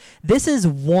interpretations. This is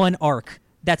one arc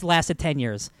that's lasted 10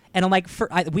 years. And I'm like,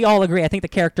 we all agree. I think the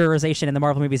characterization in the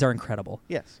Marvel movies are incredible.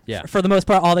 Yes. Yeah. For the most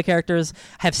part, all the characters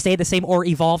have stayed the same or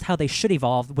evolved how they should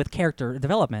evolve with character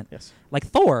development. Yes. Like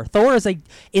Thor. Thor is a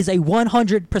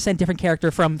 100% different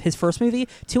character from his first movie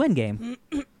to Endgame.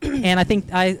 And I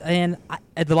think a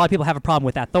lot of people have a problem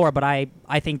with that Thor, but I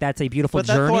think that's a beautiful But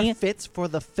that journey. Thor fits for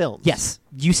the film. Yes.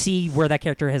 You see where that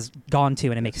character has gone to,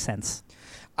 and it makes sense.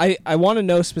 I want to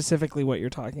know specifically what you're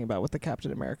talking about with the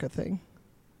Captain America thing.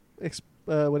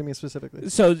 What do you mean specifically?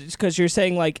 So, because you're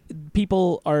saying like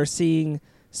people are seeing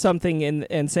something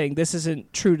and saying this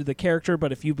isn't true to the character,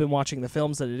 but if you've been watching the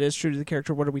films that it is true to the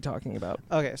character, what are we talking about?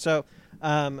 Okay, so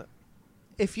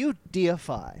if you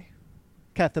deify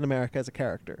Captain America as a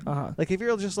character, like if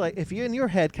you're just like, if you in your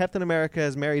head Captain America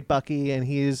has married Bucky and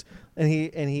he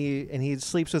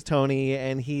sleeps with Tony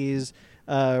and he's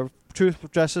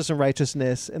truth, justice, and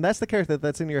righteousness, and that's the character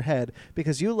that's in your head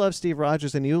because you love Steve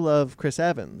Rogers and you love Chris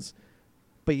Evans,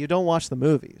 but you don't watch the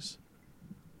movies.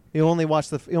 You only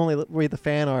read the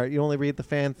fan art. You only read the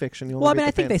fan fiction. You only Well, I read mean, the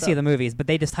I think fan they stuff. see the movies, but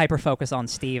they just hyper focus on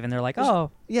Steve, and they're like, oh.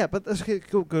 Yeah, but that's a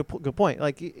good point.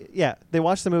 Like, yeah, they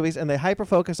watch the movies and they hyper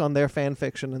focus on their fan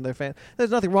fiction and their fan.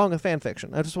 There's nothing wrong with fan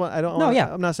fiction.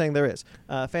 I'm not saying there is.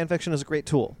 Fan fiction is a great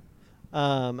tool.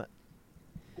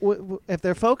 If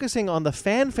they're focusing on the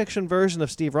fan fiction version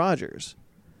of Steve Rogers,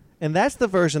 and that's the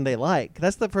version they like,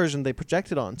 that's the version they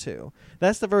projected onto,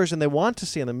 that's the version they want to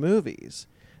see in the movies,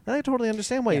 then I totally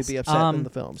understand why Yes. you'd be upset in the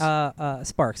films.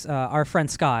 Sparks, our friend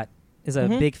Scott is a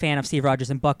big fan of Steve Rogers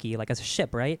and Bucky, like as a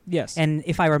ship, right? Yes. And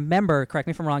if I remember, correct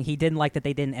me if I'm wrong, he didn't like that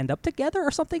they didn't end up together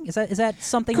or something. Is that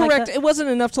something Correct. like that? It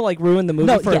wasn't enough to like ruin the movie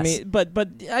No, for yes. me, but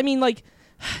I mean like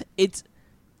it's.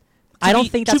 I don't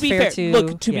think that's fair to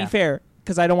look. To yeah. be fair,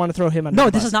 because I don't want to throw him under No,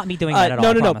 the this bus. is not me doing that at all. No,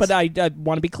 I no, promise. but I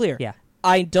want to be clear. Yeah.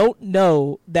 I don't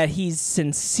know that he's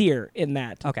sincere in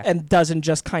that, Okay. and doesn't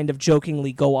just kind of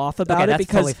jokingly go off about Okay, it that's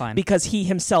totally fine. because he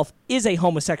himself is a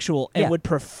homosexual and Yeah. would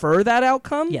prefer that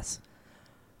outcome. Yes.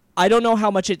 I don't know how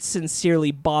much it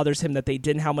sincerely bothers him that they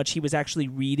didn't, how much he was actually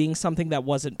reading something that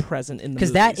wasn't present in the Because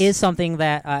movies. that is something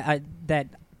that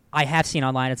I have seen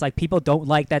online. It's like people don't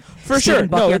like that. For Steve sure. and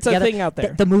Bucky No, are it's a together. thing out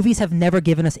there. The movies have never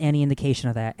given us any indication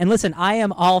of that. And listen, I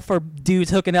am all for dudes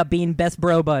hooking up, being best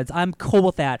bro buds. I'm cool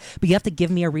with that. But you have to give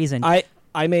me a reason.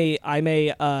 I'm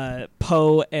a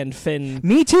Poe and Finn.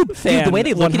 Me too. Fan, Dude, the way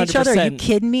they look at each other, are you 100%.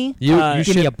 kidding me? You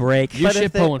Give me a break. You But if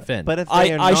ship they- Poe and Finn. But if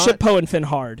they are I not, ship Poe and Finn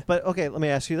hard. But okay, let me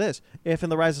ask you this: if in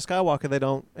the Rise of Skywalker they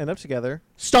don't end up together,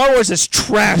 Star Wars is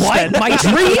trash. What? then. My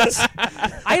dreams?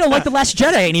 I don't like The Last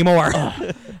Jedi anymore.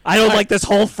 I don't like this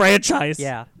whole franchise.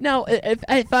 Yeah. Now, if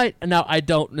I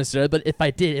don't necessarily, but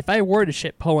if I were to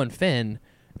ship Poe and Finn,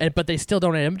 but they still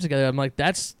don't end up together, I'm like,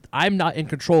 I'm not in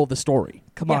control of the story.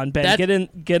 Come Yeah. on, Ben.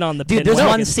 Get on the Dude, pen there's wagon.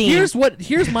 one scene.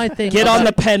 Here's my thing. Get on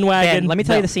the pen Ben, wagon. let me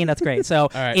tell you the scene that's great. So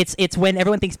right. it's when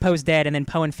everyone thinks Poe's dead, and then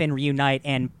Poe and Finn reunite,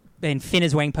 and Finn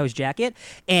is wearing Poe's jacket,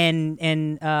 and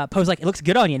Poe's like, it looks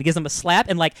good on you, and he gives him a slap,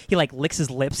 and like he like licks his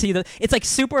lips. It's like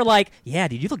super like, yeah,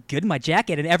 dude, you look good in my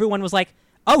jacket, and everyone was like,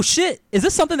 oh shit, is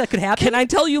this something that could happen? Can I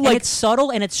tell you, And like, it's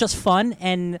subtle and it's just fun,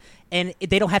 and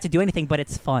they don't have to do anything, but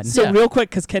it's fun. so Yeah. real quick,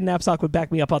 because Ken Knapsack would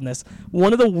back me up on this.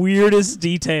 One of the weirdest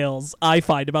details I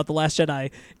find about The Last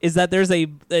Jedi is that there's a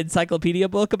encyclopedia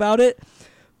book about it.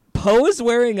 Poe is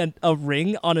wearing a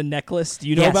ring on a necklace. Do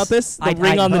you know Yes. about this? The I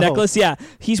ring on the know. necklace? Yeah.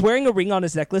 He's wearing a ring on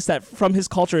his necklace that from his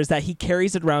culture is that he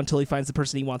carries it around until he finds the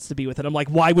person he wants to be with. And I'm like,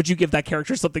 why would you give that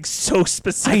character something so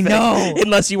specific? I know.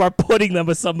 Unless you are putting them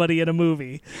with somebody in a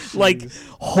movie. Like,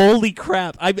 holy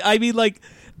crap. I mean, like,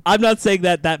 I'm not saying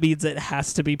that means it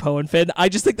has to be Poe and Finn. I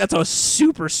just think that's a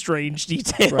super strange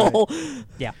detail.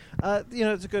 Yeah.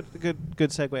 it's a good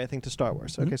segue, I think, to Star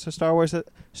Wars. Okay, so Star Wars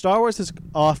has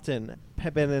often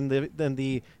been in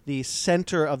the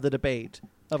center of the debate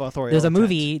of authorial. There's a intent.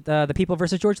 movie, The People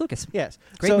versus George Lucas. Yes,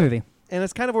 Great movie. and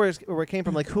it's kind of where it came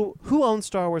from. Like, who owns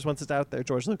Star Wars once it's out there,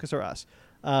 George Lucas or us?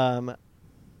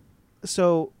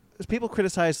 So people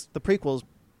criticize the prequels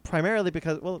primarily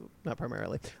because, well, not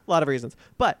primarily, a lot of reasons,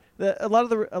 but a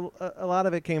lot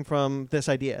of it came from this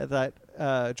idea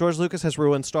that George Lucas has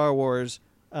ruined Star Wars,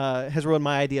 has ruined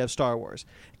my idea of Star Wars.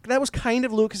 That was kind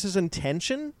of Lucas's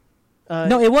intention.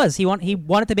 No, it was. He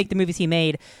wanted to make the movies he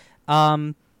made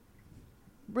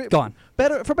Go on.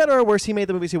 For better or worse, he made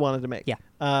the movies he wanted to make. Yeah.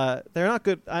 They're not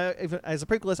good. As a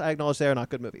prequelist, I acknowledge they are not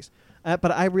good movies.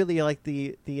 But I really like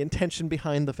the intention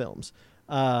behind the films.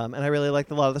 And I really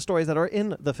liked a lot of the stories that are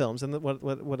in the films and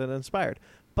what it inspired.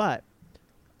 But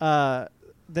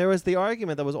there was the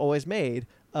argument that was always made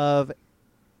of,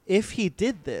 if he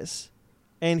did this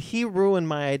and he ruined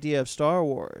my idea of Star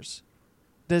Wars,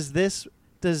 does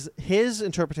his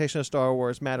interpretation of Star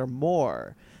Wars matter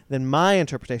more than my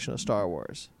interpretation of Star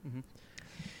Wars? Mm-hmm.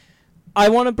 I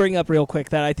want to bring up real quick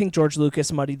that I think George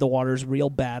Lucas muddied the waters real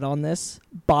bad on this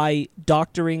by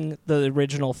doctoring the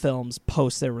original films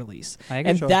post their release. I agree.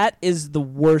 And Sure. that is the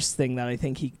worst thing that I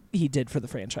think he did for the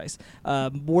franchise.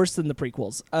 Worse than the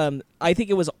prequels. I think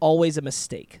it was always a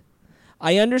mistake.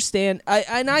 I understand.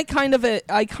 I kind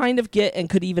of get and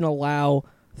could even allow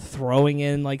throwing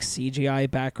in like CGI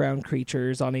background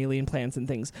creatures on alien planets and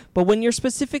things. But when you're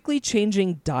specifically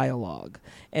changing dialogue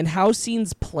and how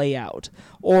scenes play out,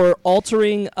 or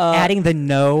altering adding the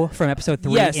no from episode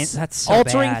 3, yes, that's so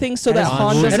altering bad. things so that that is Han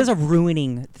ruining- doesn't- that is a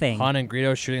ruining thing. Han and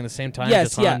Greedo shooting at the same time. Yes,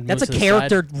 just Han yeah. moves That's a to the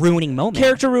character side. ruining moment.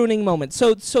 character ruining moment.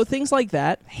 So things like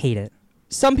that. Hate it.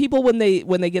 Some people when they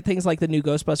get things like the new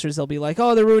Ghostbusters, they'll be like,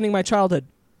 "Oh, they're ruining my childhood."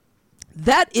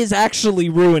 That is actually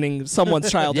ruining someone's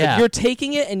childhood. Yeah. You're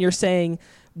taking it and you're saying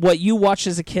what you watched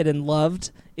as a kid and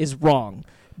loved is wrong.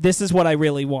 This is what I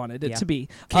really wanted it Yeah. to be.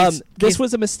 Case- This case-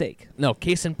 was a mistake. No,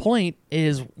 case in point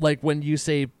is like when you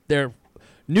say they're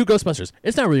new Ghostbusters.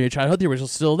 It's not really your childhood. The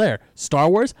original's still there. Star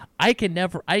Wars, I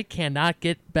cannot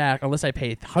get back unless I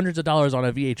pay hundreds of dollars on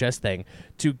a VHS thing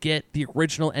to get the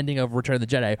original ending of Return of the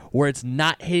Jedi, where it's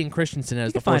not Hayden Christensen as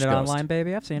You the can find Force it Ghost. online,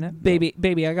 baby. I've seen it.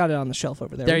 Baby, I got it on the shelf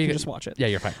over there. There We you can go. just watch it. Yeah,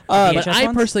 you're fine. But But VHS I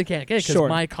ones? personally can't get it because Sure.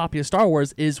 my copy of Star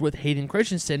Wars is with Hayden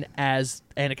Christensen as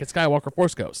Anakin Skywalker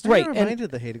Force Ghost. Right, I and-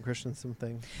 reminded the Hayden Christensen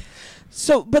thing.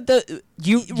 So, but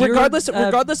You're, regardless of the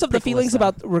prequelist, feelings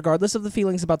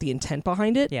though. about the intent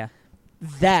behind it, Yeah.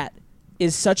 that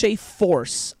is such a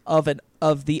force of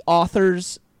the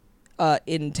author's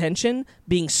intention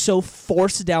being so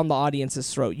forced down the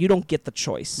audience's throat. You don't get the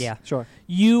choice. Yeah. Sure.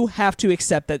 You have to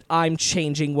accept that I'm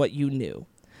changing what you knew.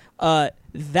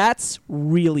 That's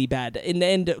really bad,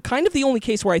 and kind of the only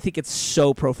case where I think it's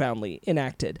so profoundly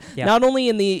enacted. Yeah. Not only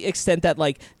in the extent that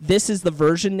like this is the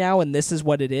version now and this is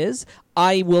what it is.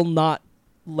 I will not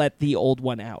let the old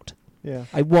one out. Yeah.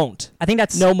 I won't. I think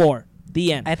that's No more.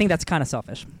 The end. I think that's kind of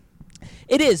selfish.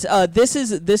 It is. This is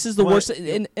the Well, worst.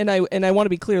 And I want to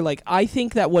be clear. Like I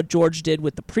think that what George did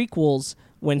with the prequels,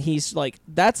 when he's like,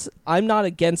 I'm not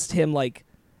against him. Like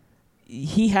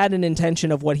he had an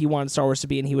intention of what he wanted Star Wars to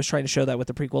be, and he was trying to show that with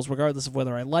the prequels, regardless of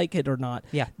whether I like it or not.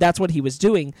 Yeah. That's what he was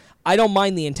doing. I don't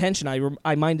mind the intention.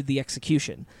 I minded the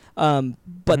execution.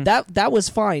 But that was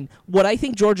fine. What I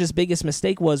think George's biggest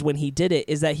mistake was when he did it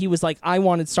is that he was like, I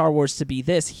wanted Star Wars to be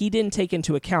this. He didn't take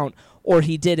into account, or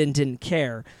he did and didn't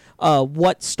care,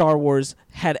 what Star Wars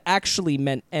had actually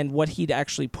meant and what he'd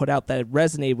actually put out that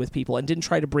resonated with people, and didn't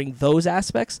try to bring those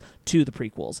aspects to the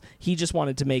prequels. He just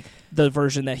wanted to make the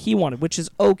version that he wanted, which is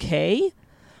okay,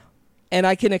 and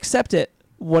I can accept it.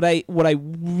 What I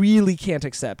really can't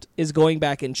accept is going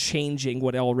back and changing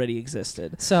what already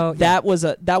existed. So That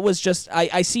was just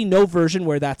I see no version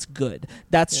where that's good.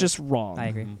 That's just wrong. I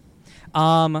agree.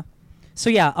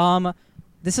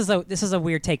 This is a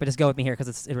weird take, but just go with me here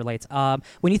because it relates.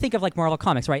 When you think of like Marvel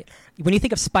Comics, right? When you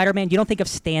think of Spider-Man, you don't think of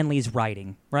Stan Lee's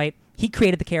writing, right? He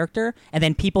created the character, and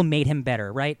then people made him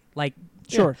better, right? Like,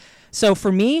 Sure. So for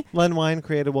me, Len Wein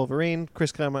created Wolverine.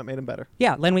 Chris Claremont made him better.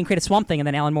 yeah, Len Wein created Swamp Thing, and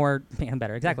then Alan Moore made him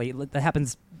better. Exactly. That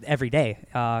happens every day.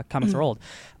 Comics are old.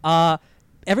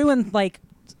 Everyone, like,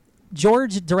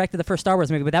 George directed the first Star Wars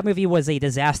movie, but that movie was a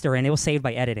disaster, and it was saved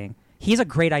by editing. He's a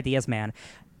great ideas man.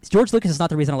 George Lucas is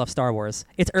not the reason I love Star Wars.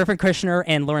 It's Irvin Kershner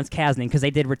and Lawrence Kasdan because they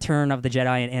did Return of the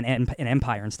Jedi and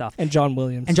Empire and stuff. And John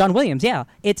Williams. And John Williams, yeah.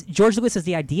 It's George Lucas is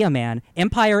the idea man.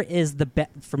 Empire is the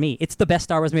best for me. It's the best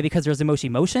Star Wars movie because there's the most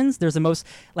emotions. There's the most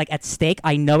like at stake.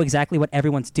 I know exactly what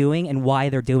everyone's doing and why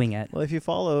they're doing it. Well, if you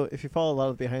follow a lot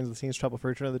of the behind the scenes trouble for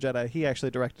Return of the Jedi, he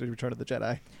actually directed Return of the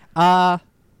Jedi.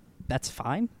 That's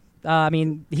fine. I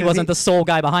mean, he Yeah, wasn't the sole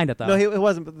guy behind it though. No, it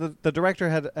wasn't. But the director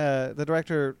had the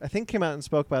director I think came out and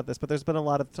spoke about this. But there's been a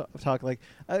lot of talk like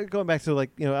going back to like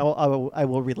I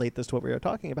will relate this to what we were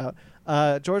talking about.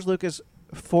 George Lucas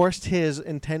forced his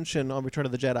intention on Return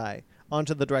of the Jedi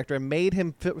onto the director and made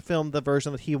him film the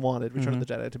version that he wanted Return of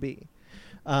the Jedi to be.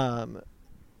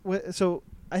 So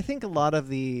I think a lot of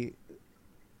the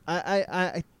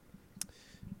I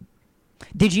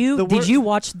Did you The did you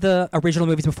watch the original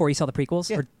movies before you saw the prequels?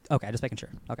 Yeah. Okay, just making sure.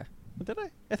 Okay. did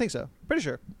I think so. Pretty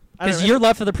sure. I don't Because know, your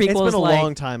love for the prequels, it's been a like,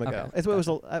 long time ago. Okay. It was.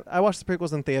 I watched the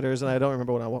prequels in theaters, and I don't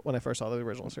remember when I first saw the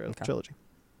original series trilogy.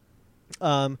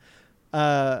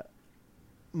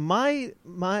 My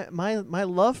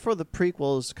love for the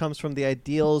prequels comes from the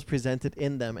ideals presented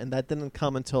in them, and that didn't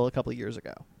come until a couple of years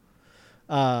ago.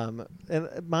 And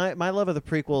my love of the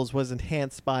prequels was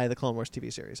enhanced by the Clone Wars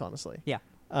TV series, honestly. Yeah.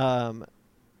 Um,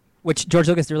 which George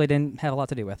Lucas really didn't have a lot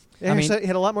to do with. he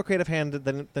had a lot more creative hand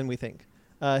than we think.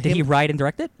 Did he write and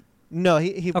direct it? No,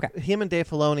 Okay. him and Dave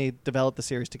Filoni developed the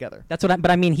series together. That's what. But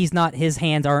I mean, his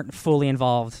hands aren't fully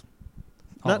involved.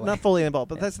 all the way. Not fully involved,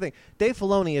 but Yeah. that's the thing. Dave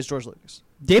Filoni is George Lucas.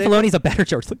 Dave Filoni's a better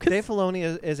George Lucas. Dave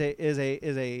Filoni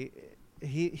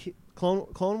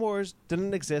Clone Wars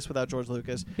didn't exist without George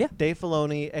Lucas. Yeah. Dave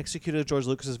Filoni executed George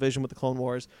Lucas's vision with the Clone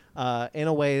Wars in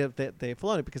a way that Dave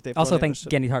Filoni, because Dave Also, Filoni thank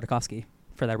understood- Genndy Tartakovsky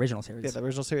for that original series. Yeah, the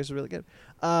original series is really good.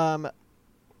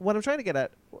 What I'm trying to get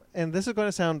at, and this is going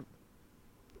to sound,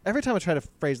 every time I try to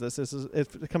phrase this,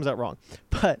 it comes out wrong.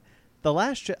 But the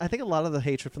Last I think a lot of the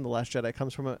hatred from the Last Jedi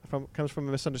comes from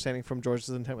a misunderstanding from George's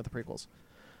intent with the prequels.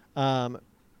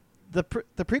 The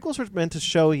prequels were meant to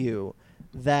show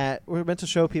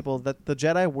people that the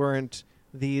Jedi weren't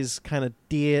these kind of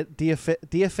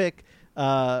deific,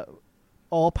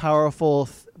 all-powerful,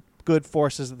 good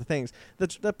forces of the things. The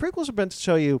prequels were meant to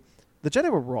show you the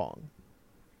Jedi were wrong,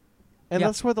 and Yeah.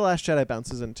 that's where the Last Jedi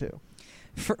bounces into.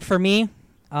 For me,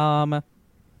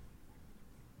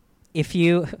 if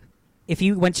you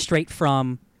went straight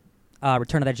from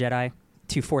Return of the Jedi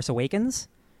to Force Awakens,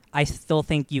 I still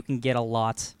think you can get a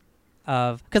lot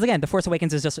of, because again, The Force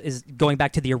Awakens is going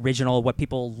back to the original, what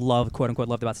people love, quote unquote,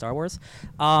 loved about Star Wars.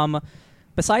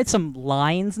 Besides some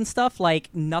lines and stuff, like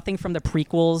nothing from the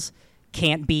prequels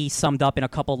can't be summed up in a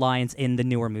couple lines in the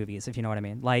newer movies, if you know what I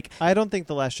mean. Like, I don't think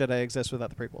the Last Jedi exists without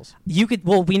the prequels. you could,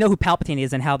 well, we know who Palpatine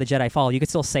is and how the Jedi fall. You could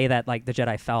still say that, like, the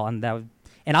Jedi fell, and that would,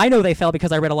 and I know they fell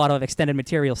because I read a lot of extended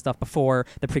material stuff before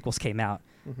the prequels came out.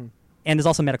 Mm-hmm. And there's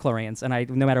also metachlorians, and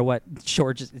no matter what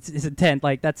George's intent,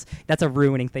 like that's a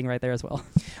ruining thing right there as well.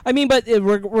 I mean, but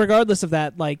regardless of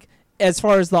that, like, as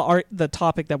far as the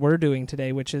topic that we're doing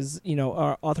today, which is,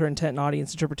 our author intent and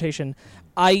audience interpretation,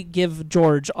 I give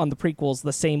George on the prequels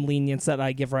the same lenience that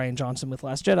I give Rian Johnson with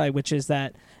Last Jedi, which is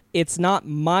that it's not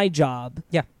my job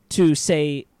to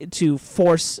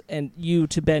force and you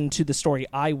to bend to the story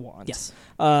I want. Yes.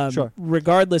 Sure.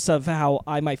 Regardless of how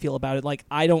I might feel about it, like,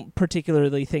 I don't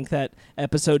particularly think that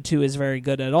Episode 2 is very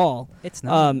good at all. It's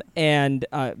not.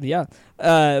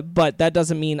 But that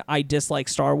doesn't mean I dislike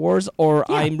Star Wars or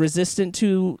Yeah. I'm resistant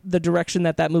to the direction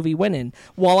that movie went in.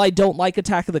 While I don't like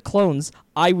Attack of the Clones,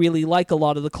 I really like a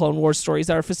lot of the Clone Wars stories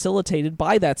that are facilitated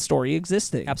by that story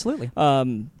existing. Absolutely.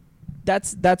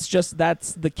 That's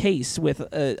the case with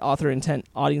author intent,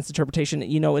 audience interpretation.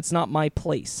 It's not my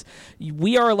place.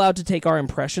 We are allowed to take our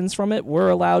impressions from it. We're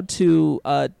allowed to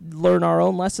learn our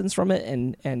own lessons from it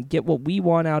and get what we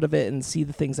want out of it and see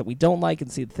the things that we don't like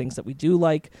and see the things that we do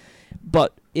like.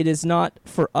 But it is not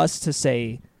for us to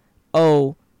say,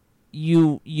 oh,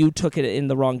 you took it in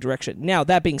the wrong direction. Now,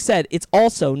 that being said, it's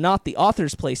also not the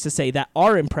author's place to say that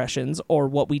our impressions or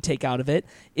what we take out of it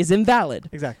is invalid.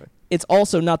 Exactly. It's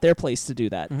also not their place to do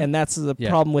that. Mhm. And that's the Yeah.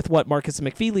 problem with what Marcus and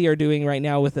McFeely are doing right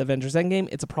now with Avengers Endgame.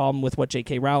 It's a problem with what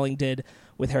J.K. Rowling did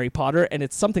with Harry Potter, and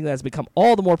it's something that has become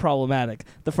all the more problematic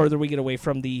the further we get away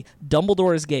from the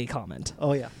Dumbledore is gay comment.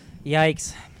 Oh yeah.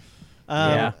 Yikes.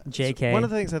 Yeah. JK. One of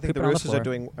the things I think the Pooping on the Roosters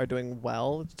floor. are doing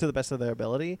well to the best of their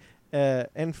ability,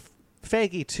 and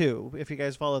Feige too. If you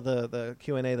guys follow the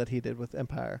Q&A that he did with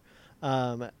Empire,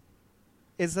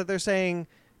 is that they're saying,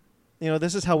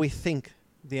 this is how we think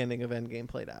the ending of Endgame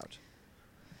played out,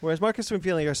 whereas Marcus and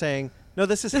McFeely are saying, no,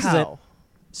 this is This is how.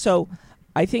 So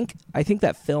I think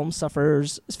that film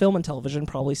and television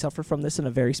probably suffer from this in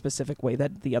a very specific way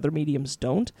that the other mediums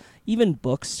don't, even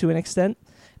books to an extent,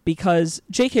 because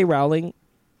J.K. Rowling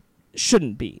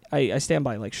shouldn't be. I stand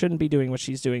by, shouldn't be doing what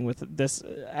she's doing with this,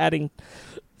 adding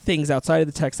things outside of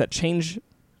the text that change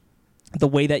the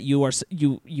way that you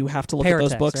have to look at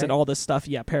those Paratext, books right? and all this stuff.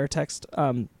 Yeah, paratext.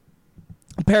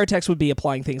 Paratext would be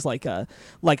applying things like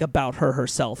about her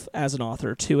herself as an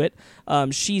author to it.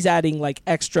 She's adding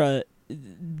extra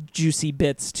juicy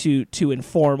bits to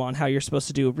inform on how you're supposed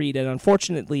to do a read. And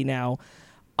unfortunately now,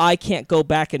 I can't go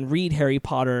back and read Harry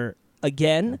Potter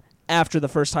again after the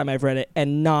first time I've read it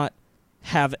and not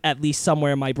have at least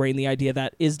somewhere in my brain the idea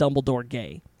that is Dumbledore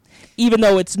gay. Even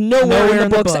though it's nowhere in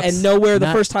the books and nowhere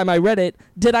the first time I read it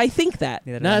did I think that.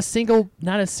 Not a single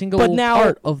But now-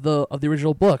 part of the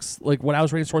original books. Like when I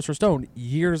was reading Sorcerer's Stone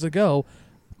years ago,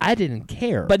 I didn't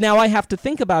care. But now I have to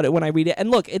think about it when I read it.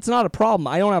 And look, it's not a problem.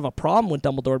 I don't have a problem with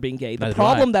Dumbledore being gay. The Neither do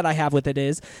problem I. that I have with it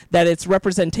is that it's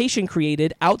representation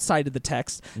created outside of the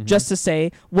text just to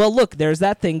say, well, look, there's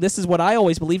that thing. This is what I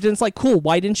always believed. And it's like, cool,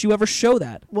 why didn't you ever show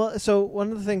that? Well, so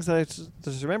one of the things that I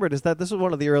just remembered is that this was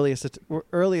one of the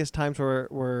earliest times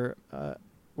where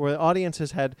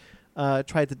audiences had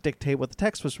tried to dictate what the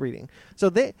text was reading. So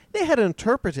they had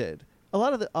interpreted. A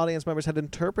lot of the audience members had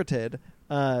interpreted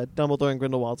Dumbledore and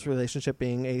Grindelwald's relationship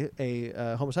being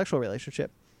a homosexual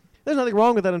relationship. There's nothing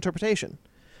wrong with that interpretation.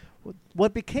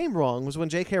 What became wrong was when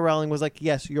J.K. Rowling was like,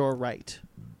 "Yes, you're right,"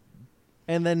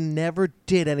 and then never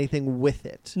did anything with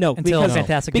it. No, Until because,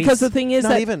 Fantastic because Beasts. the thing is Not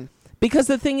that even. Because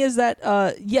the thing is that,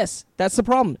 yes, that's the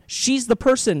problem. She's the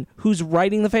person who's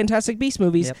writing the Fantastic Beasts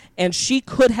movies, Yep. and she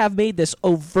could have made this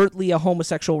overtly a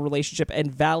homosexual relationship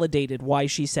and validated why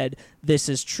she said this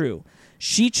is true.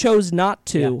 She chose not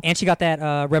to, Yeah. And she got that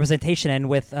representation in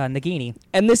with Nagini.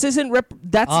 and this isn't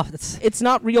Oh, it's it's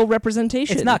not real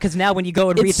representation. It's not, because now when you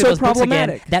go and It's read through so those books again,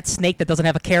 problematic. that snake that doesn't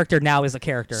have a character now is a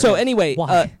character. So anyway,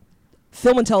 Why?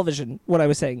 film and television, what I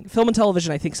was saying, film and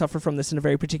television I think suffer from this in a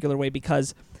very particular way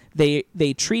because they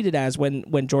treat it as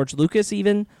when George Lucas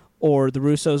even or the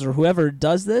Russos or whoever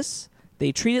does this,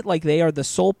 they treat it like they are the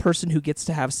sole person who gets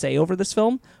to have say over this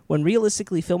film, when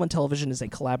realistically film and television is a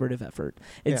collaborative effort.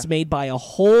 It's Yeah. made by a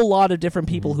whole lot of different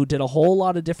people who did a whole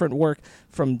lot of different work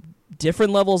from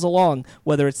different levels along,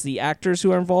 whether it's the actors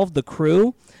who are involved, the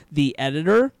crew, the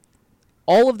editor,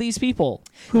 all of these people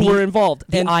who were involved.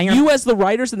 the And Iron- you as the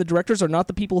writers and the directors are not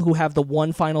the people who have the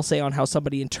one final say on how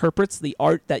somebody interprets the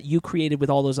art that you created with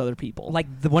all those other people. like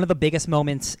one of the biggest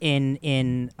moments in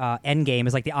Endgame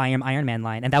is like the Iron Man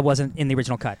line, and that wasn't in the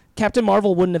original cut. Captain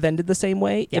Marvel wouldn't have ended the same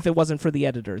way Yeah. if it wasn't for the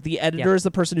editor. The editor Yeah. is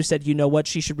the person who said, you know what,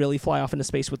 she should really fly off into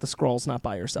space with the Skrulls, not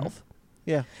by herself.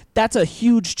 Yeah. That's a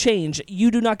huge change. You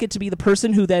do not get to be the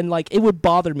person who then, like, it would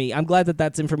bother me. I'm glad that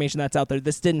that's information that's out there.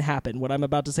 This didn't happen. What I'm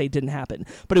about to say didn't happen.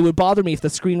 But it would bother me if the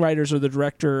screenwriters or the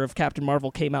director of Captain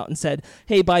Marvel came out and said,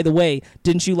 hey, by the way,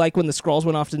 didn't you like when the Skrulls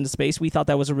went off into space? We thought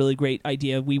that was a really great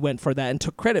idea. We went for that and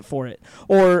took credit for it.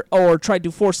 Or tried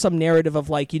to force some narrative of,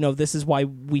 like, you know, this is why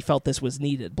we felt this was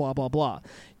needed, blah, blah, blah.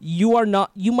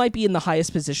 You might be in the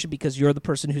highest position because you're the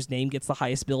person whose name gets the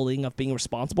highest billing of being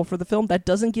responsible for the film. That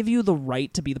doesn't give you the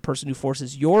right to be the person who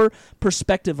forces your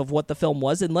perspective of what the film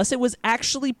was unless it was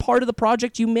actually part of the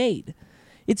project you made.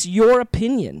 It's your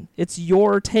opinion. It's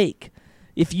your take.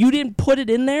 If you didn't put it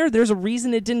in there, there's a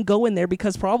reason it didn't go in there,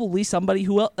 because probably somebody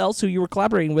else who you were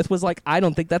collaborating with was like, I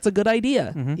don't think that's a good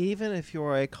idea. Even if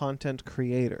you're a content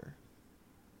creator,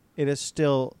 it is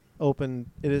still open.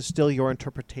 It is still your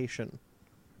interpretation.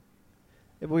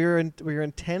 Your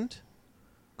intent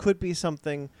could be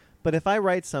something, but if I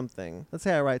write something, let's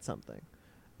say I write something,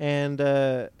 and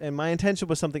my intention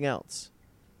was something else,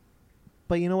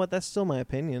 but you know what? That's still my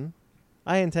opinion.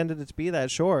 I intended it to be that,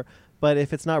 sure, but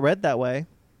if it's not read that way,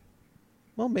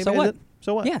 well, maybe So I what? did-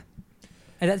 so what? Yeah.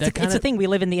 And That it's kinda- a thing we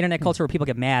live in the internet culture where people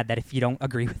get mad that if you don't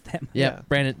agree with them. Yeah, Yeah.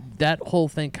 Brandon, that whole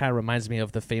thing kind of reminds me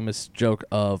of the famous joke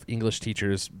of English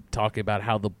teachers talking about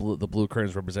how the blue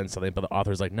curtains represent something, but the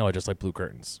author's like, no, I just like blue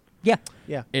curtains. Yeah.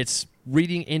 Yeah. It's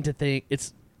reading into things.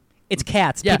 It's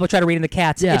cats. Yeah. People try to read into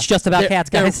cats. Yeah, It's just about they're- cats,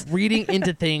 guys. They're reading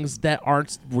into things that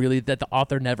aren't really, that the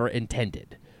author never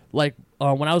intended. Like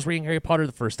when I was reading Harry Potter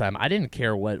the first time, I didn't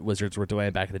care what wizards were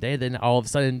doing back in the day. Then all of a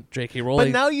sudden, J.K.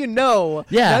 Rowling. But now you know.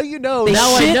 Yeah. Now you know. They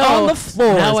now shit I know on the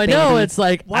floors, Now I know. baby. It's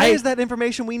like Why is that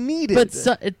information we needed? But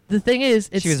the thing is,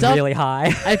 it's She was stuff, really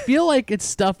high. I feel like it's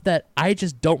stuff that I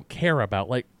just don't care about.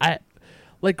 Like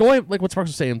going like what Sparks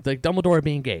was saying, like Dumbledore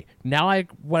being gay. Now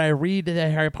when I read the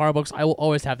Harry Potter books, I will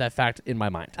always have that fact in my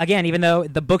mind. Again, even though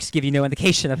the books give you no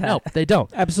indication of that. No, they don't.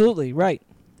 Absolutely, right.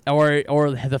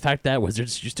 Or the fact that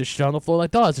wizards used to shit on the floor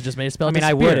like dogs. It just made a spell. I mean, I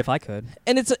disappear. would if I could.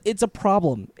 And it's a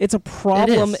problem. It's a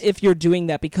problem is. if you're doing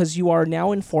that, because you are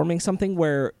now informing something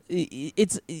where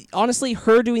it's honestly,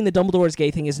 her doing the Dumbledore's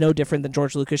gay thing is no different than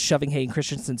George Lucas shoving Hayden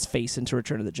Christensen's face into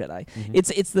Return of the Jedi.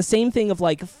 It's the same thing of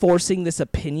like forcing this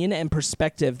opinion and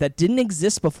perspective that didn't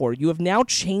exist before. You have now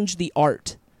changed the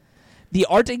art. The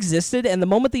art existed, and the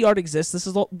moment the art exists, this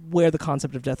is where the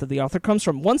concept of death of the author comes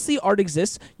from. Once the art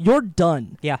exists, you're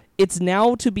done. Yeah. It's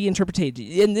now to be interpreted.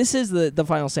 And this is the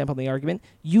final stamp on the argument.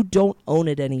 You don't own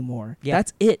it anymore. Yeah.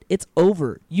 That's it. It's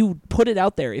over. You put it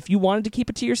out there. If you wanted to keep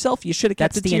it to yourself, you should have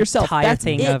kept That's it the to yourself. entire That's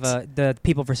thing it. of the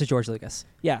People versus George Lucas.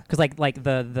 Yeah. Because like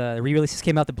the re-releases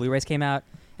came out, the Blu-rays came out,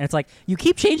 And it's like, you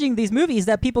keep changing these movies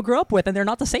that people grew up with, and they're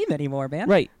not the same anymore, man.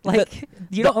 Right. Like,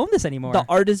 you don't own this anymore. The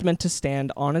art is meant to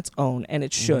stand on its own, and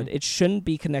it should. Mm-hmm. It shouldn't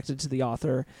be connected to the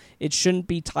author. It shouldn't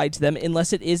be tied to them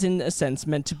unless it is, in a sense,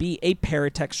 meant to be a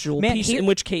paratextual Man, piece, here- in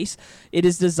which case it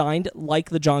is designed,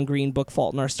 like the John Green book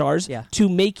Fault in Our Stars, Yeah. to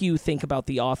make you think about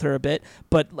the author a bit.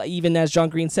 But even as John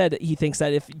Green said, he thinks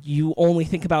that if you only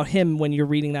think about him when you're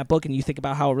reading that book and you think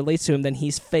about how it relates to him, then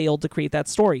he's failed to create that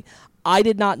story. I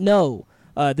did not know.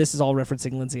 This is all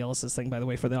referencing Lindsay Ellis's thing, by the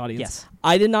way, for the audience. Yes.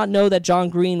 I did not know that John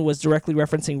Green was directly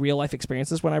referencing real life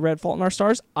experiences when I read Fault in Our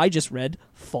Stars. I just read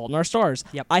Fault in Our Stars.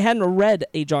 Yep. I hadn't read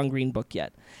a John Green book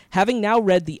yet. Having now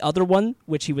read the other one,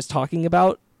 which he was talking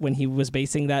about when he was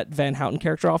basing that Van Houten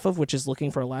character off of, which is Looking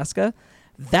for Alaska,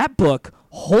 that book,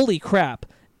 holy crap,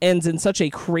 ends in such a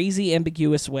crazy,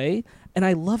 ambiguous way, and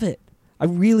I love it. I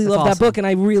really That's love that awesome. book, and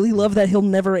I really love that he'll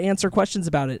never answer questions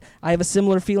about it. I have a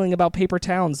similar feeling about Paper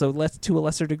Towns, though to a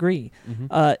lesser degree.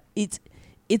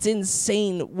 It's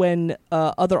insane when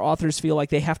other authors feel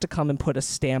like they have to come and put a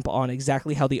stamp on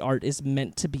exactly how the art is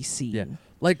meant to be seen. Yeah.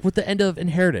 Like with the end of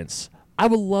Inheritance, I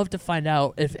would love to find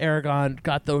out if Aragon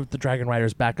got the Dragon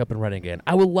Riders back up and running again.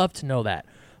 I would love to know that.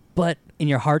 But In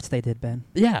your hearts, they did, Ben.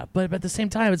 yeah, but at the same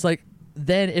time, it's like,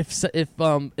 then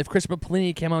if Christopher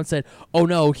Pliny came out and said, "Oh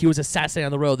no, he was assassinated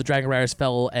on the road, the Dragon Riders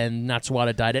fell, and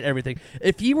Natsuwada died, and everything,"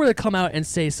 if he were to come out and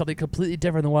say something completely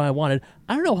different than what I wanted,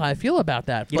 I don't know how I feel about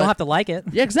that. You don't have to like it.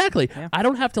 Yeah, exactly. Yeah. I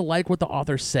don't have to like what the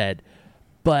author said,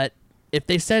 but if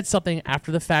they said something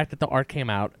after the fact that the art came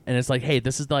out, and it's like, "Hey,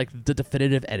 this is like the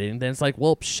definitive editing," then it's like,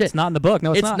 "Well, shit, It's not in the book.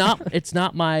 No, it's not. It's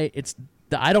not my.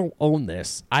 I don't own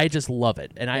this. I just love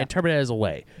it, and I interpret it as a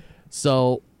way."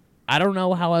 So I don't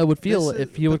know how I would feel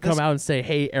if he would come out and say,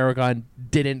 "Hey, Aragon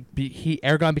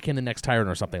Aragon became the next tyrant,"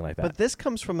 or something like that. But this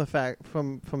comes from the fact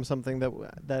from something that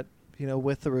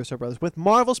with the Russo brothers, with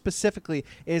Marvel specifically,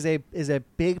 is a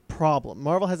big problem.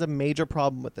 Marvel has a major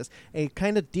problem with this, a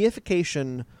kind of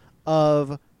deification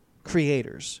of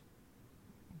creators,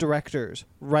 directors,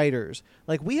 writers.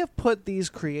 Like, we have put these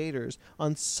creators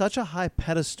on such a high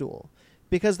pedestal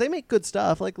because they make good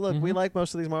stuff. Like, look, we like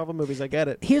most of these Marvel movies. I get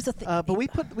it. Here's the thing. But we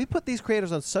put these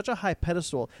creators on such a high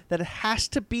pedestal that it has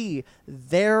to be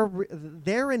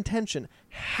their intention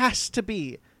has to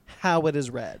be how it is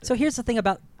read. So here's the thing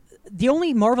about the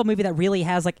only Marvel movie that really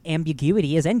has like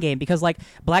ambiguity is Endgame, because like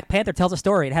Black Panther tells a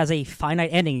story. It has a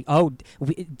finite ending. Oh,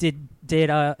 did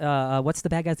what's the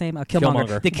bad guy's name?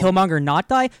 Killmonger. Did Killmonger not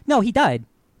die? No, he died.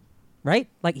 Right?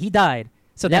 Like, he died.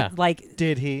 So that like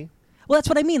Did he? well, that's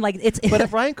what I mean. Like, it's But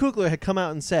if Ryan Coogler had come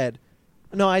out and said,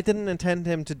 "No, I didn't intend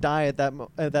him to die at that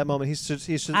moment.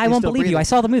 He's I won't believe you. I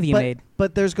saw the movie you made.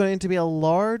 But there's going to be a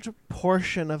large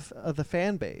portion of the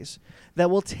fan base that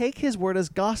will take his word as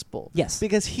gospel. Yes.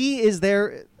 Because he is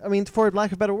their, I mean, for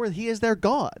lack of a better word, he is their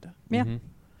God. Yeah.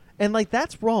 And like,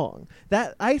 that's wrong.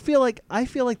 That I feel like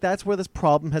that's where this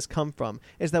problem has come from,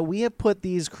 is that we have put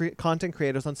these content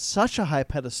creators on such a high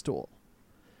pedestal.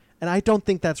 And I don't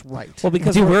think that's right. Well,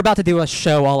 because Dude, we're about to do a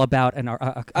show all about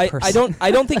a person. I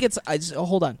don't think it's.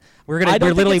 Hold on. We're I don't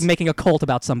think literally it's- making a cult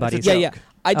about somebody. It's a Yeah. joke.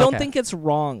 I don't Okay. think it's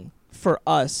wrong for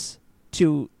us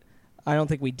to. I don't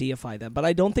think we deify them, but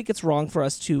I don't think it's wrong for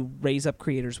us to raise up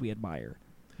creators we admire.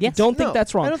 Yes. Don't think No,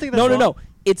 that's wrong. I don't think that's no. wrong.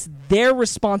 It's their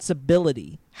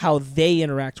responsibility how they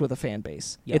interact with a fan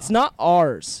base. Yeah. It's not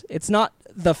ours. It's not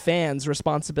the fans'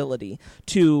 responsibility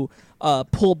to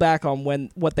pull back on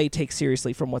what they take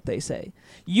seriously from what they say.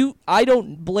 I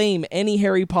don't blame any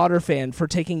Harry Potter fan for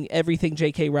taking everything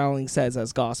J.K. Rowling says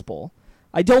as gospel.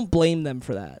 I don't blame them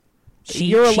for that.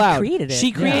 You're allowed. She created it.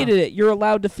 She created it. You're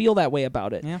allowed to feel that way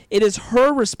about it. Yeah. It is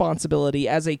her responsibility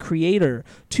as a creator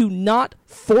to not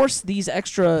force these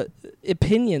extra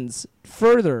opinions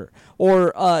further,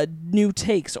 or new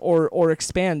takes, or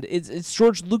expand. It's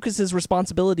George Lucas's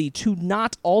responsibility to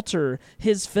not alter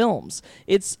his films.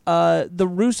 It's the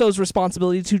Russos'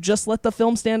 responsibility to just let the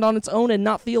film stand on its own and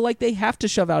not feel like they have to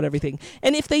shove out everything.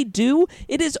 And if they do,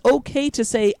 it is okay to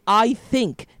say, "I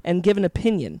think," and give an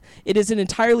opinion. It is an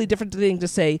entirely different thing to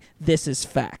say, "This is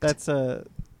fact." That's a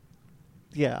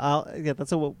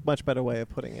that's a much better way of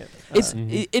putting it. It's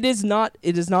it is not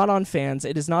on fans.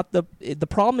 It is not the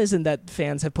problem isn't that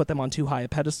fans have put them on too high a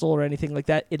pedestal or anything like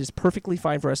that. It is perfectly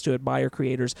fine for us to admire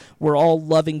creators. We're all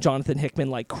loving Jonathan Hickman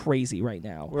like crazy right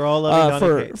now. We're all loving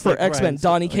Donny Cates, for like X-Men. Ryan's-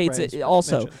 Donny like Cates Ryan's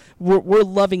also. mentioned. We're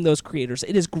loving those creators.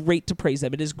 It is great to praise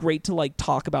them. It is great to like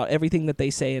talk about everything that they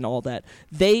say and all that.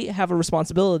 They have a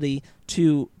responsibility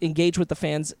to engage with the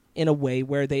fans in a way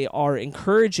where they are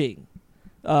encouraging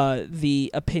the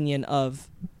opinion of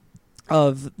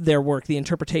their work, the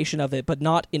interpretation of it, but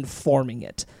not informing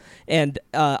it. And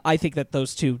I think that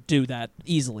those two do that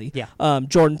easily. Yeah.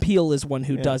 Jordan Peele is one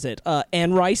who Yeah. does it.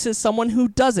 Anne Rice is someone who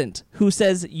doesn't, who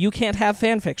says, you can't have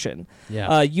fan fiction.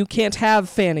 Yeah. You can't have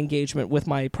fan engagement with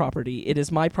my property. It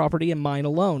is my property and mine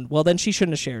alone. Well, then she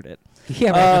shouldn't have shared it.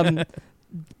 Yeah. Right.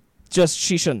 Just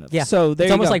she shouldn't have. Yeah. So there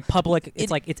It's you almost go. like public. It's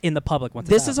It- like it's in the public once.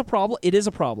 This is a problem. It is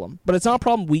a problem, but it's not a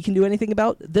problem we can do anything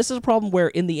about. This is a problem where,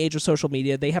 in the age of social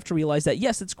media, they have to realize that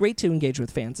yes, it's great to engage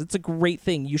with fans. It's a great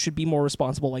thing. You should be more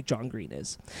responsible, like John Green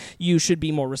is. You should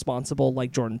be more responsible,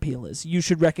 like Jordan Peele is. You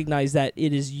should recognize that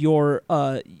it is your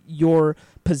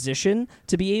position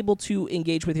to be able to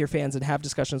engage with your fans and have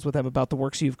discussions with them about the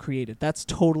works you've created. That's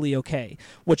totally okay.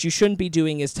 What you shouldn't be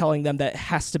doing is telling them that it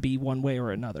has to be one way or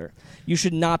another. You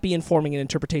should not be informing an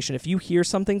interpretation. If you hear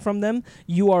something from them,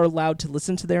 you are allowed to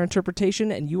listen to their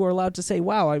interpretation, and you are allowed to say,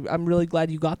 wow, I'm really glad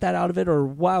you got that out of it, or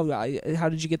wow, how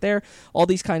did you get there? All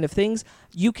these kind of things.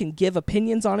 You can give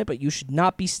opinions on it, but you should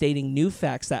not be stating new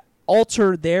facts that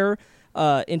alter their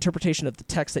interpretation of the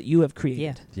text that you have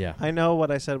created. Yeah. Yeah. I know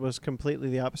what I said was completely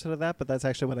the opposite of that, but that's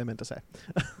actually what I meant to say.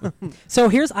 So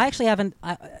I actually haven't.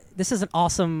 This is an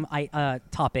awesome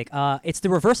topic. It's the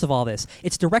reverse of all this.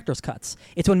 It's director's cuts.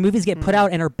 It's when movies get put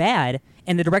out and are bad,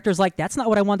 and the director's like, "That's not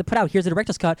what I wanted to put out. Here's the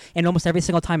director's cut." And almost every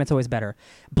single time, it's always better.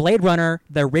 Blade Runner,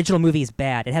 the original movie, is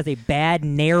bad. It has a bad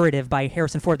narrative by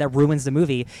Harrison Ford that ruins the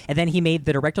movie, and then he made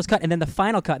the director's cut, and then the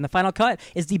final cut, and the final cut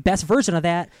is the best version of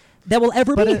that will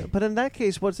ever be. But in that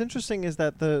case, what's interesting is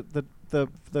that the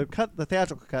cut, the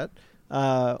theatrical cut,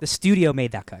 The studio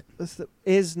made that cut.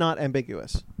 is not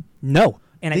ambiguous. No,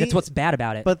 and The- that's what's bad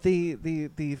about it. But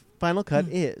the final cut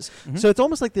is. Mhm. So it's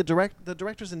almost like the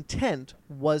director's intent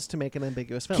was to make an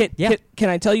ambiguous film. Yeah. Can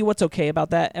I tell you what's okay about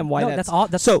that and why No, that's that's all-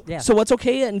 that's- so yeah. so what's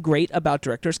okay and great about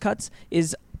director's cuts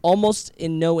is almost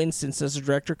in no instance does a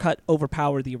director cut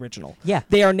overpower the original. Yeah.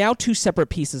 They are now two separate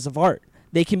pieces of art.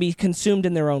 They can be consumed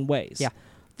in their own ways. Yeah.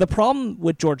 The problem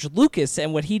with George Lucas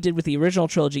and what he did with the original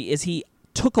trilogy is he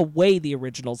took away the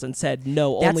originals and said,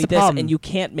 no, That's only the this, problem. and you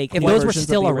can't make If more those were versions of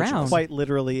still the around- originals. Quite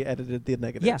literally edited the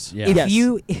negatives. Yeah. Yeah. If Yes.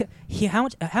 you,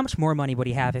 how much more money would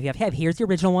he have if you have here's the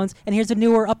original ones and here's the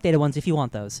newer updated ones if you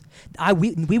want those?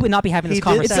 We would not be having this He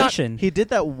did that- conversation. He did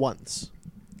that once.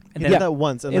 He And did Yeah. that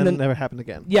once, and And then it then- never happened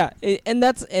again. Yeah, and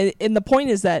the point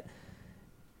is that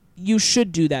you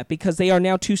should do that because they are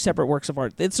now two separate works of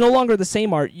art. It's no longer the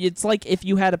same art. It's like if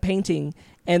you had a painting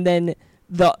and then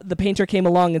the painter came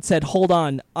along and said, "Hold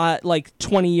on, like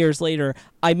 20 years later,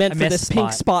 I meant I for missed this a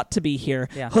pink spot." spot to be here."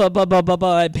 Yeah.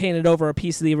 I painted over a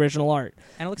piece of the original art.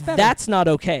 and it looks better. That's not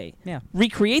okay. yeah.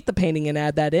 Recreate the painting and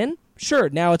add that in. Sure,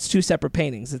 now it's two separate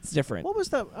paintings. It's different. What was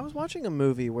that? I was watching a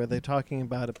movie where they're talking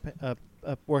about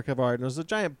a work of art, and it was a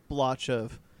giant blotch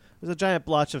of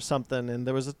something, and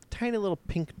there was a tiny little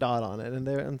pink dot on it,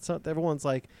 and so everyone's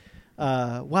like,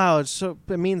 "Wow,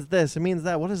 it means this, it means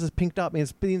that. What does this pink dot mean?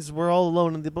 It means we're all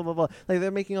alone and the blah blah blah." Like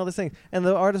they're making all this thing, and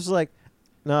the artist was like,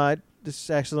 "No, I just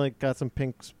actually got some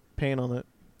pink paint on it."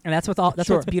 And that's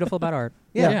Sure. what's beautiful about art.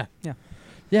 Yeah. Yeah.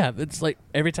 Yeah, it's like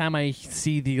every time I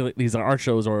see these art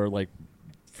shows or like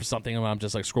for something when I'm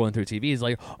just like scrolling through TV, it's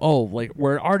like, oh, like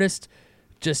where an artist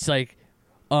just like,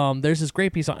 there's this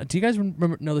great piece on. Do you guys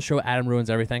know the show Adam Ruins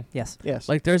Everything? Yes. Yes.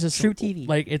 Like there's this True TV.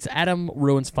 Like it's Adam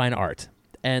Ruins Fine Art,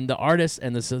 and the artist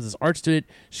and this art student,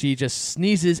 she just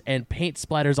sneezes and paint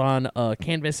splatters on a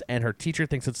canvas, and her teacher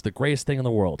thinks it's the greatest thing in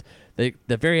the world. The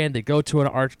very end, they go to an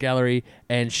art gallery,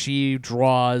 and she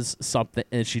draws something,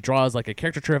 and she draws like a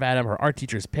caricature of Adam. Her art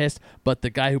teacher's pissed, but the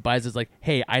guy who buys it is like,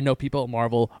 "Hey, I know people at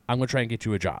Marvel. I'm gonna try and get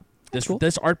you a job." cool.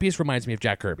 This art piece reminds me of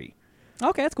Jack Kirby.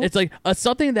 Okay, that's cool. It's like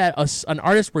something that an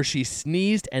artist where she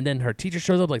sneezed and then her teacher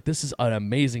shows up like, "This is an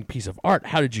amazing piece of art.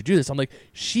 How did you do this?" I'm like,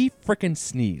 "She freaking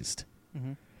sneezed."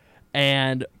 Mm-hmm.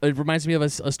 And it reminds me of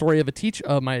a story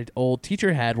of my old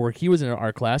teacher had where he was in an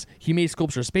art class. He made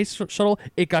sculpture space shuttle.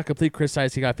 It got completely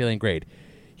criticized. He got failing grade.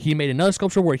 He made another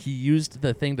sculpture where he used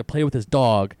the thing to play with his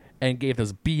dog and gave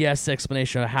this BS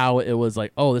explanation of how it was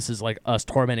like, oh, this is like us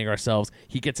tormenting ourselves.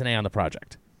 He gets an A on the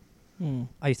project.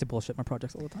 I used to bullshit my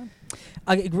projects all the time.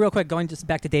 Real quick, going just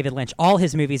back to David Lynch, all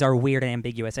his movies are weird and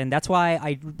ambiguous, and that's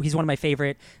why he's one of my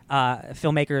favorite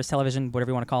filmmakers, television, whatever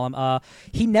you want to call him.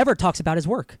 He never talks about his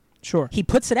work. Sure. He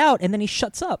puts it out, and then he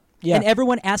shuts up. Yeah. And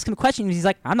everyone asks him questions, and he's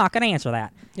like, I'm not going to answer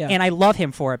that. Yeah. And I love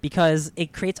him for it because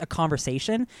it creates a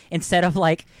conversation instead of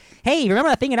like, hey, remember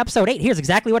that thing in episode 8? Here's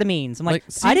exactly what it means. I'm like,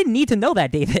 see- I didn't need to know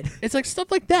that, David. It's like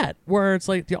stuff like that where it's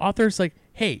like the author's like,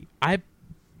 hey, I'm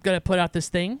going to put out this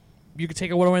thing. You can take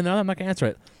it one way or another. I'm not going to answer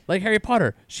it. Like Harry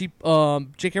Potter,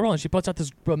 J.K. Rowling, she puts out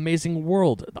this amazing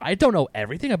world. I don't know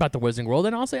everything about the Wizarding World,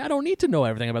 and honestly, I don't need to know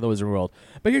everything about the Wizarding World.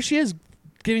 But here she is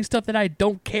giving stuff that I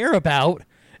don't care about,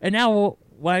 And now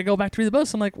when I go back to read the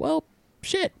books, I'm like, well,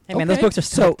 shit. Hey man, those okay. books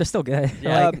are they're still good.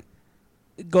 Yeah.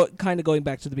 Going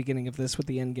back to the beginning of this with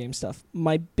the Endgame stuff,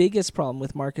 my biggest problem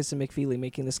with Marcus and McFeely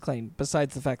making this claim,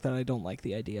 besides the fact that I don't like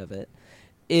the idea of it,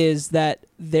 is that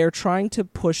they're trying to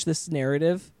push this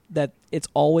narrative that it's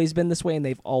always been this way and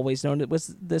they've always known it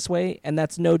was this way, and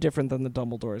that's no different than the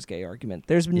Dumbledore is gay argument.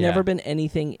 There's never been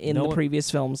anything in the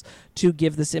previous films to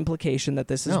give this implication that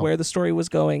this is where the story was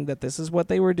going, that this is what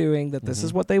they were doing, that this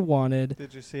is what they wanted.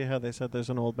 Did you see how they said there's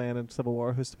an old man in Civil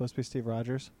War who's supposed to be Steve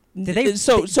Rogers? Did they?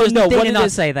 So they no, what did it not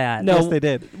is- say that. No, Yes, they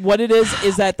did. What it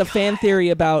is that the fan theory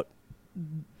about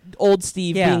old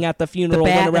Steve Yeah. being at the funeral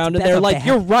bad- going around, that's and they're a like, bad-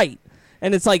 "You're right,"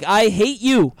 and it's like, "I hate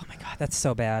you." Oh my god, that's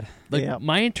so bad. Like Yeah.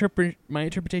 my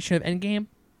interpretation of Endgame,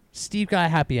 Steve got a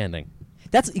happy ending.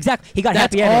 That's exactly. He got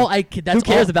That's happy all ending. I could. That's Who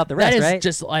cares all- about the rest, That is right?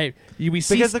 just like we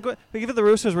see. Because even the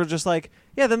Russos were just like,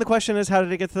 yeah. Then the question is, how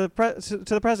did it get to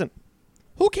the present?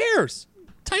 who cares?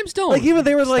 Time Stone. Like even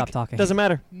they were Stop like, talking. doesn't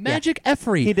matter. Magic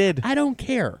Effery. He did. I don't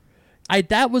care.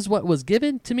 That was what was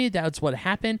given to me. That's what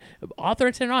happened.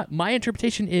 Authorized or not, my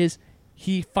interpretation is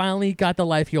he finally got the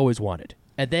life he always wanted,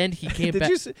 and then he came back.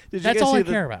 Did you That's guys all see I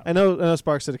the- care about. I know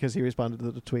Sparks did because he responded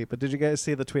to the tweet. But did you guys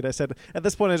see the tweet? I said at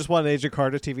this point I just want an Agent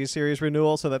Carter TV series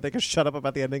renewal so that they could shut up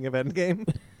about the ending of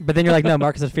Endgame. But then you're like, no,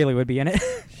 Marcus and Feely would be in it.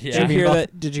 Yeah.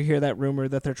 Did you hear that rumor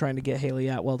that they're trying to get Haley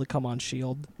Atwell to come on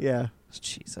Shield? Yeah.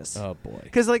 Jesus. Oh boy.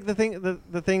 Because like the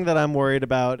thing that I'm worried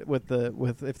about with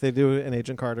if they do an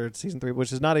Agent Carter season 3,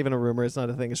 which is not even a rumor, it's not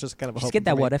a thing, it's just kind of a Just hope get for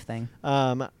that me, what if thing.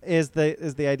 is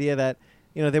the idea that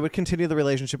they would continue the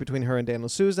relationship between her and Daniel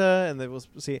Souza, and they will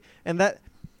see, and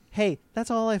that's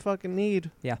all I fucking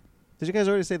need. Yeah. Did you guys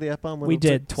already say the F bomb? We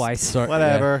did. Twice. Sorry.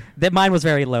 Whatever. That mine was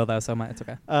very low though, so it's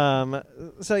okay.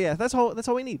 So yeah, that's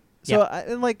all we need. Yeah.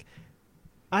 So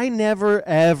I never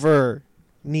ever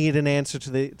need an answer to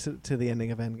the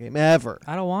ending of Endgame ever.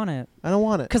 I don't want it I don't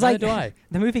want it. because Neither do I.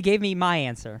 the movie gave me my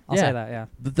answer. I'll Yeah. say that. Yeah.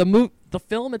 The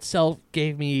film itself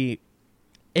gave me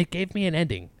an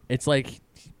ending. It's like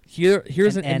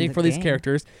here's An an ending end for these game.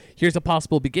 characters. Here's a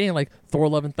possible beginning, like Thor: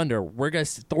 Love and Thunder.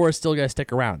 Thor is still gonna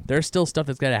stick around. There's still stuff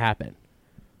that's gonna happen,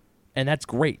 and that's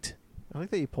great. I like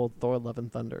that you pulled Thor: Love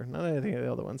and Thunder. Not anything of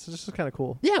the other ones. It's just kind of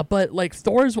cool. Yeah, but like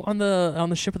Thor's on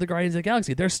the ship of the Guardians of the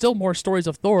Galaxy. There's still more stories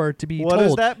of Thor to be What told.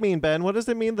 does that mean, Ben? What does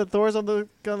it mean that Thor's on the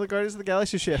Guardians of the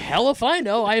Galaxy ship? Hell if I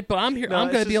know. But I'm here. No, I'm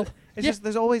it's gonna be. just- Able, It's yeah. just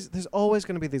there's always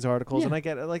going to be these articles, Yeah. and I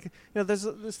get it. Like there's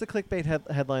the clickbait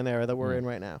headline era that we're in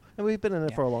right now, and we've been in it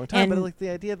Yeah. for a long time. But And- like the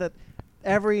idea that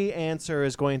every answer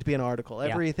is going to be an article,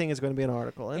 Yeah. everything is going to be an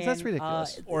article, and that's And,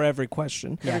 ridiculous. Or every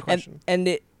question. Yeah. Every question. And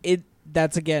it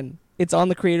that's again, it's on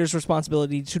the creator's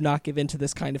responsibility to not give into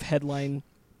this kind of headline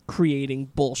creating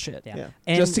bullshit. Yeah. Yeah.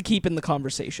 And Just to keep in the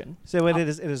conversation. So it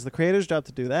is the creator's job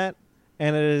to do that,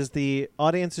 and it is the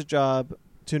audience's job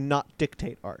to not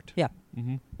dictate art. Yeah.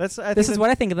 Mm-hmm. That's I This think is what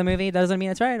I think of the movie. Doesn't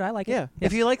mean it's right. I like Yeah. it.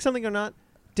 If you like something or not,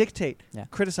 dictate, Yeah.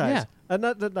 criticize. Yeah.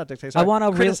 Not dictate. I Sorry. want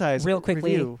to criticize, real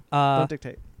quickly review. Don't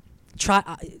dictate. try.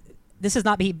 This is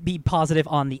not be positive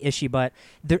on the issue, but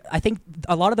I think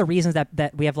a lot of the reasons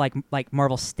that we have like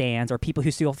Marvel stans or people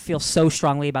who still feel so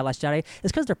strongly about Last Jedi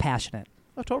is because they're passionate.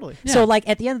 Oh, totally. Yeah. So like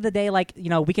at the end of the day, like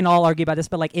we can all argue about this,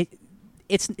 but like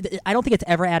it's I don't think it's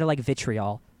ever out of like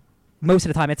vitriol. Most of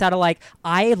the time, it's out of like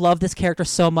I love this character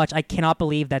so much, I cannot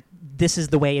believe that this is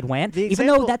the way it went, The even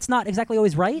though example- that's not exactly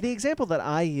always right. The example that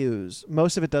I use,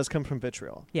 most of it does come from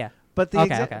vitriol. Yeah. But the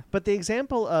Okay. but the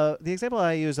example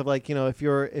I use of like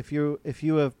if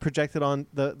you have projected on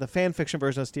the fan fiction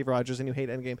version of Steve Rogers and you hate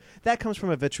Endgame, that comes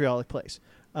from a vitriolic place.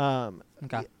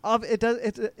 Okay.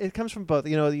 It comes from both.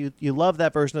 You love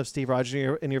that version of Steve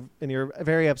Rogers and you're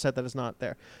very upset that it's not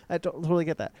there. I totally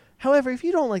get that. However, if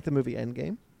you don't like the movie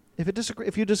Endgame,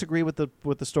 if you disagree with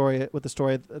the story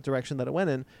direction that it went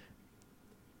in,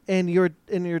 and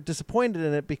you're disappointed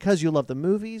in it because you love the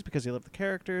movies, because you love the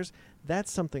characters,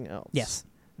 that's something else. Yes.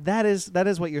 That is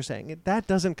what you're saying. That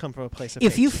doesn't come from a place of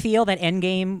If hate. you feel that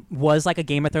Endgame was like a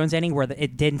Game of Thrones ending where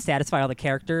it didn't satisfy all the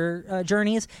character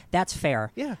journeys, that's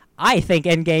fair. Yeah. I think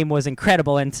Endgame was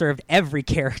incredible and served every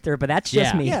character, but that's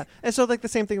just Yeah. me. Yeah, and so like the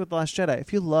same thing with The Last Jedi.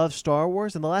 If you love Star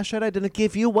Wars and The Last Jedi didn't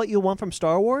give you what you want from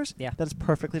Star Wars, Yeah. that is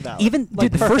perfectly valid. Even Like,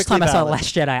 dude, the first perfectly time I saw valid.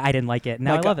 Last Jedi, I didn't like it.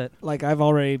 Now Like, I love it. Like I've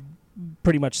already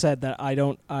pretty much said that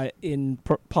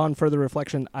upon further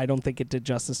reflection, I don't think it did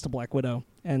justice to Black Widow,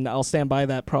 and I'll stand by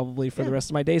that probably for the Yeah. rest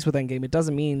of my days with Endgame. It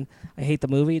doesn't mean I hate the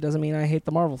movie. It doesn't mean I hate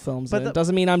the Marvel films. But It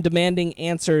doesn't mean I'm demanding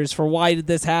answers for why did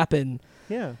this happen.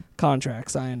 Yeah.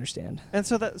 Contracts, I understand. And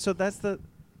so that's the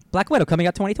Black Widow coming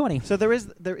out 2020. So there is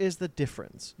the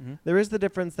difference. Mhm. There is the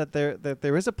difference that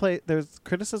there is a play. There's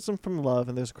criticism from love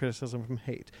and there's criticism from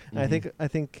hate. And I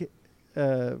think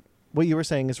what you were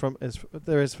saying is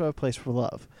there is a place for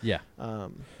love. Yeah.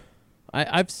 Um,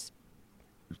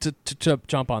 To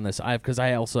jump on this, because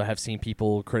I also have seen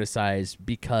people criticize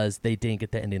because they didn't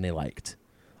get the ending they liked.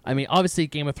 I mean, obviously,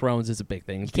 Game of Thrones is a big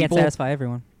thing. You can't satisfy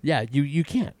everyone. Yeah, you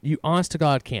can't. You honest to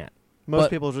God can't. most But-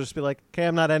 people will just be like, "Okay,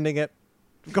 I'm not ending it.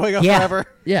 Going on Yeah. forever."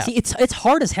 Yeah. See, it's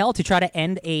hard as hell to try to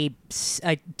end a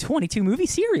 22 movie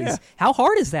series. Yeah. How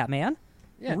hard is that, man?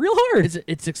 Yeah. Real hard.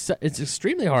 It's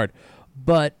extremely hard.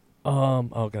 But oh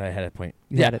god, I had a point.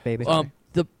 You had it, baby.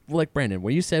 Like Brandon,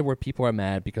 when you said where people are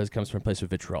mad because it comes from a place of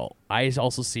vitriol, I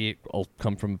also see it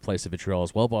come from a place of vitriol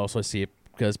as well, but I also see it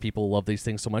because people love these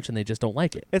things so much and they just don't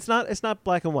like it. It's not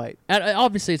black and white. And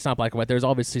obviously, it's not black and white. There's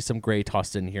obviously some gray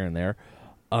tossed in here and there.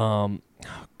 Oh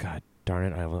god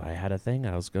darn it! I had a thing.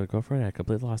 I was gonna go for it. I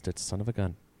completely lost it. Son of a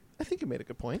gun. I think you made a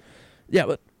good point. Yeah,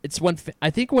 but it's I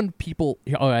think when people.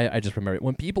 Oh, I just remembered.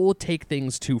 When people take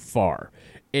things too far,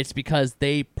 it's because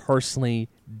they personally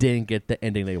didn't get the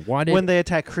ending they wanted. When they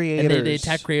attack creators, and they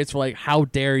attack creators for like, how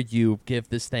dare you give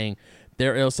this thing?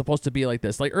 It was supposed to be like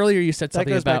this. Like earlier, you said that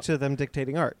something goes about back to them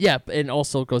dictating art. yeah, and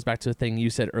also goes back to the thing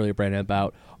you said earlier, Brandon,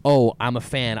 about, oh, I'm a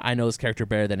fan. I know this character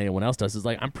better than anyone else does. It's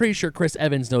like, I'm pretty sure Chris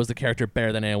Evans knows the character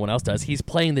better than anyone else does. He's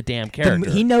playing the damn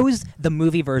character. He knows the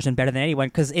movie version better than anyone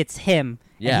because it's him.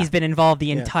 Yeah. And he's been involved the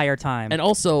Yeah. entire time. And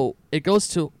also, it goes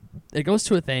to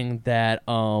a thing that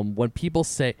when people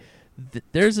say,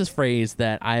 there's this phrase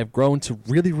that I have grown to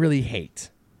really, really hate.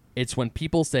 It's when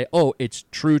people say, oh, it's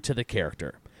true to the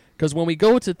character. Because when we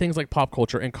go to things like pop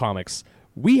culture and comics,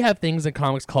 we have things in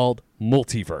comics called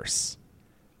multiverse.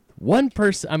 One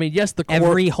person, I mean, yes, the core,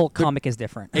 Every Hulk comic is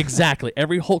different. exactly.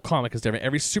 Every Hulk comic is different.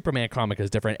 Every Superman comic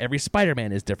is different. Every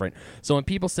Spider-Man is different. So when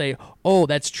people say, "Oh,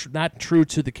 that's not true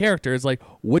to the character," it's like,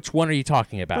 which one are you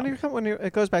talking about?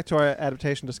 It goes back to our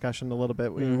adaptation discussion a little bit.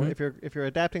 Mm-hmm. If you're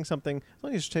adapting something, as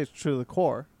long as you stay true to the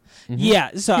core.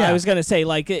 Yeah, so Yeah. I was gonna say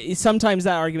sometimes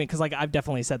that argument, because I've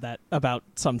definitely said that about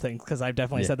some things, because I've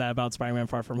definitely Yeah. said that about Spider-Man: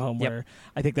 Far From Home, Yep. where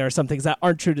I think there are some things that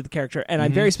aren't true to the character, and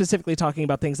I'm very specifically talking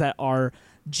about things that are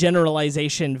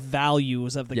generalization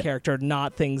values of the Yeah. character,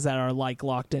 not things that are like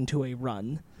locked into a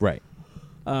run. Right.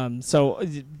 So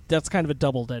that's kind of a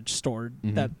double-edged sword.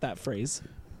 Mhm. That phrase.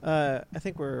 I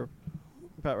think we're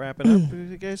about wrapping up. What do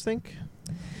you guys think?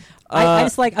 I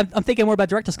just like, I'm thinking more about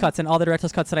director's cuts, and all the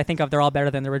director's cuts that I think of, they're all better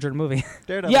than the original movie.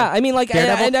 Daredevil. Yeah, I mean, like,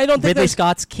 Daredevil, and I don't think Ridley there's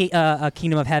Scott's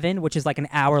Kingdom of Heaven, which is like an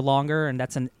hour longer, and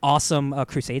that's an awesome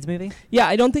Crusades movie. Yeah,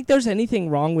 I don't think there's anything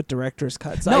wrong with director's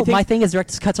cuts. I No, think my thing is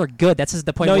director's cuts are good. That's just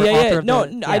the point. No, where yeah, author yeah. of No,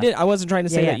 the, I didn't. I wasn't trying to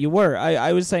say Yeah, that yeah. you were.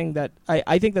 I was saying that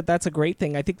I think that that's a great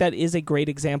thing. I think that is a great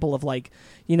example of, like,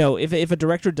 you know, if a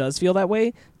director does feel that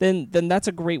way, then that's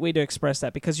a great way to express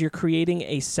that, because you're creating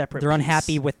a separate. They're piece.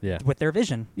 unhappy with Yeah. their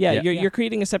vision. Yeah, Yeah. you're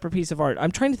creating a separate piece of art.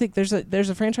 I'm trying to think. There's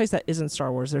a franchise that isn't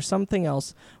Star Wars. There's something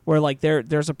else where, like,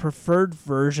 there's a preferred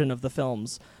version of the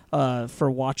films for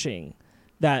watching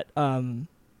that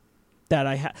that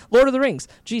I had. Lord of the Rings.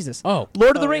 Jesus. Oh.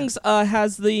 Lord of the Oh, yeah. Rings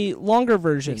has the longer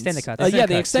versions. extended cuts. Yeah, Extended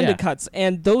the cuts, extended yeah. cuts.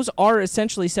 And those are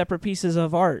essentially separate pieces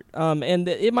of art. And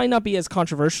it might not be as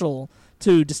controversial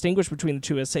to distinguish between the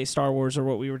two as, say, Star Wars or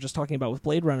what we were just talking about with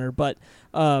Blade Runner. But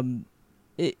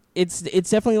it's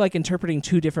definitely like interpreting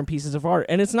two different pieces of art.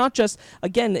 And it's not just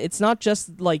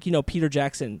like, you know, Peter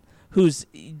Jackson, whose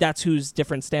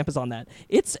different stamp is on that.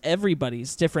 It's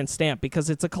everybody's different stamp, because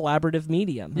it's a collaborative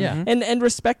medium. Yeah. Mhm. And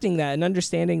respecting that and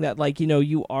understanding that, like, you know,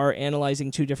 you are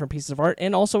analyzing two different pieces of art,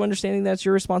 and also understanding that it's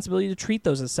your responsibility to treat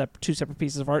those as two separate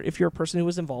pieces of art if you're a person who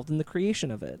was involved in the creation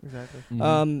of it.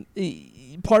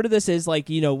 Exactly. Part of this is, like,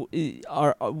 you know,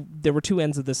 there were two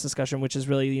ends of this discussion, which is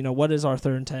really, you know, what is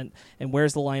author intent and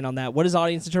where's the line on that? What is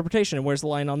audience interpretation and where's the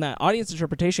line on that? Audience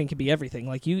interpretation can be everything.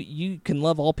 Like, you can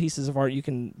love all pieces of art, you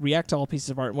can react to all pieces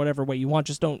of art in whatever way you want.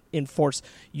 Just don't enforce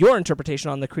your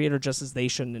interpretation on the creator, just as they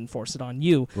shouldn't enforce it on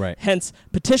you. Right. Hence,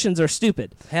 petitions are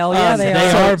stupid. Hell yeah, They they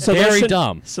are. are. So those very shouldn't-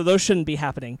 dumb. So those shouldn't be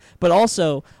happening. But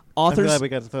also, I'm authors. glad we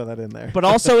got to throw that in there. But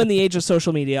also, in the age of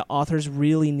social media, authors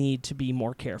really need to be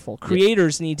more careful.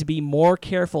 Creators need to be more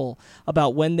careful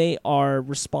about when they are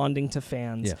responding to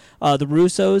fans. Yeah. The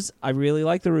Russos, I really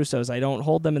like the Russos. I don't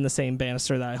hold them in the same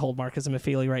banister that I hold Marcus and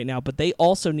Mafeely right now, but they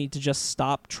also need to just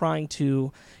stop trying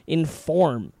to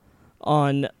inform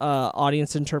on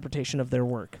audience interpretation of their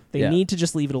work. They Yeah. need to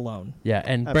just leave it alone. Yeah,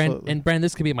 and Absolutely. Brand,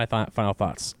 this could be my final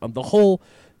thoughts. The whole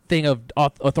thing of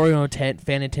authorial intent,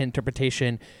 fan intent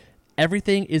interpretation,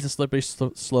 everything is a slippery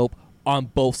slope on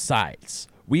both sides.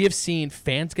 We have seen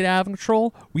fans get out of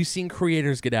control. We've seen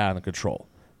creators get out of control.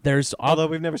 there's Although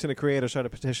we've never seen a creator start a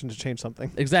petition to change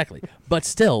something. exactly, but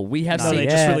still we have No, Not they seen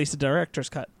just yet. released a director's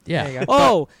cut. yeah. There you go.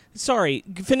 Oh, sorry.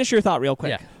 Finish your thought real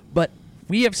quick. Yeah, but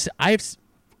we have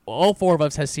all four of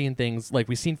us has seen things like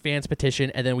we've seen fans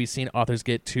petition, and then we've seen authors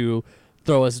get to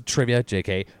throw us trivia,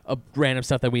 JK, random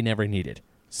stuff that we never needed.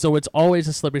 So it's always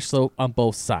a slippery slope on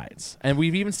both sides, and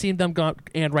we've even seen them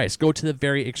and Rice go to the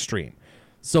very extreme.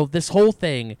 So this whole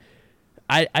thing,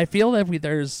 I feel that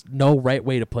there's no right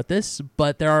way to put this,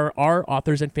 but there are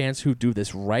authors and fans who do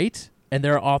this right, and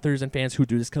there are authors and fans who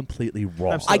do this completely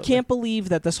wrong. Absolutely. I can't believe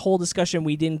that this whole discussion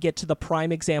we didn't get to the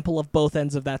prime example of both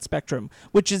ends of that spectrum,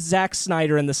 which is Zack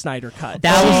Snyder and the Snyder Cut.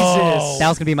 That Jesus. was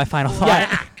going to be my final thought.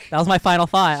 Yeah. That was my final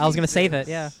thought. I was going to save it.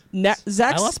 Yeah.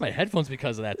 Zack I lost my headphones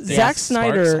because of that. Damn Zack Sparks.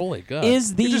 Snyder Holy God.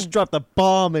 is You the just dropped a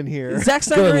bomb in here. Zack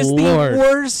Snyder Good is Lord. the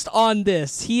worst on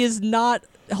this. He is not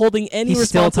holding any He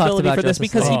still talks responsibility about for this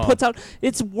Justice because he League. puts out.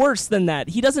 It's worse than that.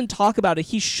 He doesn't talk about it.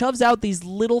 He shoves out these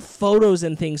little photos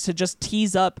and things to just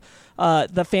tease up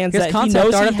the fans Here's that he concept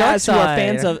knows art he of has who are Darkseid.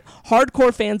 fans of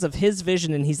hardcore fans of his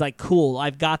vision, and he's like, "Cool,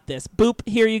 I've got this." Boop,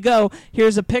 here you go.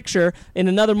 Here's a picture. In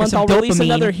another month, some I'll release dopamine.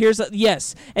 another.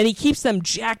 Yes, and he keeps them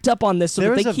jacked up on this so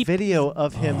There that is they a keep video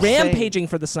of him saying, rampaging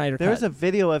for the Snyder there is Cut. a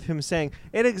video of him saying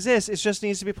it exists. It just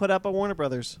needs to be put up on Warner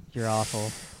Brothers. You're awful.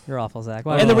 You're awful, Zach.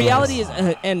 And the Oh. reality is,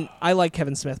 and I like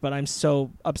Kevin Smith, but I'm so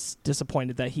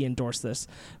disappointed that he endorsed this.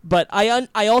 But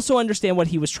I also understand what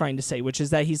he was trying to say, which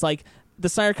is that he's like, the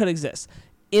Snyder Cut exists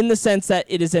in the sense that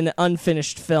it is an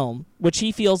unfinished film, which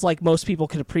he feels like most people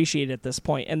could appreciate at this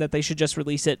point, and that they should just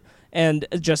release it and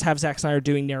just have Zack Snyder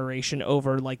doing narration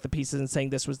over like the pieces and saying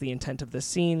this was the intent of this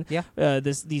scene. Yeah.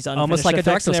 These unfinished Almost like a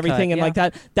effects and director's everything, cut, and yeah. like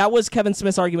that. That was Kevin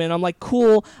Smith's argument. And I'm like,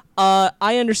 cool.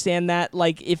 I understand that.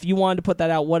 Like, if you wanted to put that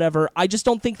out, whatever. I just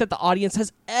don't think that the audience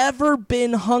has ever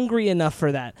been hungry enough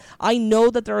for that. I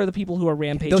know that there are the people who are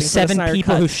rampaging. Those for the 7 Snyder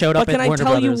people Cut, who showed but up can at I Warner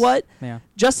tell Brothers. you what? Yeah.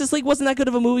 Justice League wasn't that good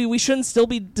of a movie. We shouldn't still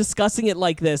be discussing it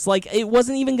like this. Like, it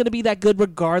wasn't even going to be that good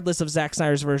regardless of Zack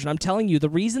Snyder's version. I'm telling you, the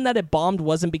reason that it bombed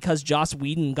wasn't because Joss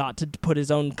Whedon got to put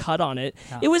his own cut on it.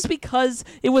 Yeah. It was because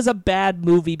it was a bad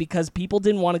movie because people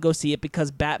didn't want to go see it because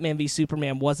Batman v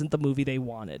Superman wasn't the movie they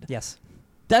wanted. Yes.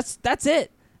 That's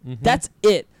it. That's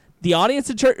it. The audience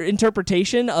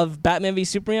interpretation of Batman v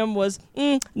Superman was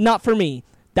not for me.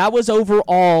 That was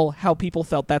overall how people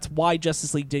felt. That's why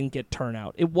Justice League didn't get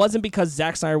turnout. It wasn't because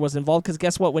Zack Snyder was involved, because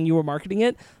guess what? When you were marketing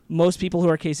it, most people who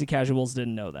are Casey casuals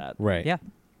didn't know that. Right. Yeah.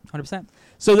 100%.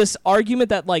 So this argument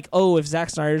that, like, oh, if Zack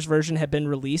Snyder's version had been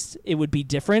released, it would be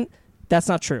different, that's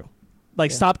not true.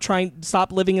 Like, Yeah.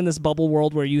 stop living in this bubble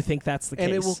world where you think that's the case.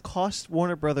 And it will cost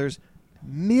Warner Brothers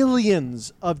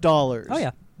millions of dollars. Oh,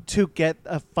 yeah. To get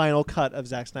a final cut of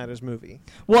Zack Snyder's movie.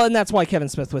 Well, and that's why Kevin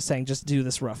Smith was saying, just do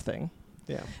this rough thing.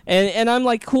 Yeah. And I'm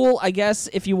like, cool, I guess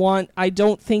if you want. I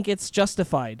don't think it's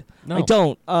justified. No. I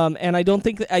don't. And I don't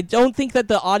think that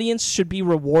the audience should be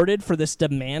rewarded for this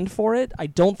demand for it. I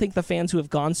don't think the fans who have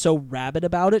gone so rabid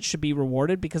about it should be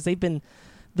rewarded because they've been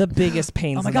the biggest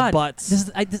pains Oh my in God! the butts.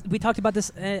 We talked about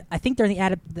this. I think during the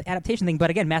adaptation thing, but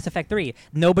again, Mass Effect 3.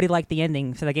 Nobody liked the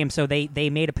ending to the game, so they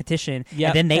made a petition, Yep,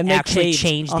 and then they and they actually caved.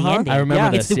 changed the Uh-huh. ending. I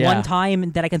remember It's this, the yeah. one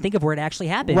time that I can think of where it actually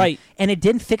happened. Right. And it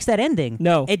didn't fix that ending.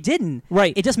 No. it didn't.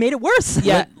 Right. It just made it worse.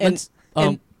 Yeah, Let's-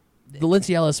 and the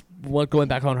Lindsay Ellis, going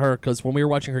back on her, because when we were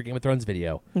watching her Game of Thrones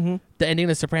video, Mhm. the ending of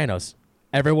The Sopranos,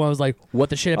 everyone was like, "What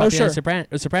the shit about Oh, the end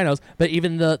of Sopranos?" But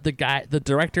even the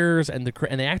directors and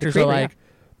the actors creator, are like,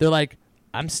 they're like,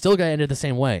 "I'm still gonna end it the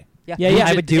same way." Yeah,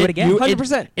 I would do it again. You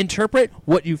 100%. interpret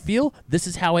what you feel. This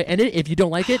is how I end it. If you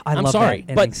don't like it, I I'm love sorry.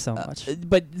 that ending But so much.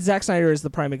 But Zack Snyder is the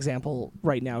prime example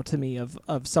right now to me of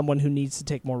someone who needs to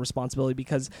take more responsibility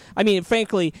because, I mean,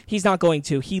 frankly, he's not going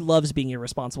to. He loves being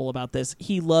irresponsible about this.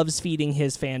 He loves feeding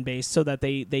his fan base so that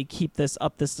they keep this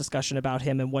discussion about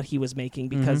him and what he was making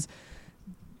because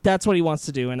that's what he wants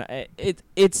to do. And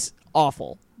it's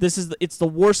awful. It's the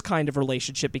worst kind of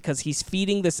relationship because he's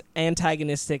feeding this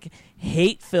antagonistic,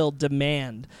 hate-filled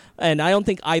demand, and I don't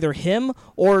think either him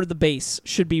or the base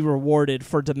should be rewarded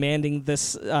for demanding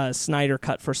this Snyder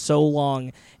cut for so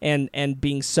long and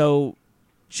being so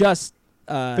just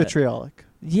Vitriolic.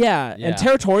 yeah, Yeah. and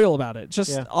territorial about it.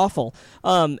 Just Yeah. awful.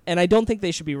 And I don't think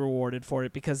they should be rewarded for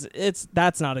it because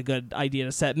that's not a good idea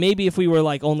to set. Maybe if we were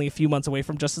like only a few months away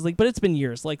from Justice League, but it's been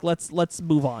years. Like let's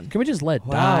move on. Can we just let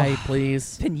Wow. die, please?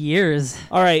 It's been years.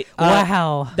 All right.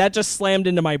 Wow. That just slammed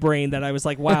into my brain that I was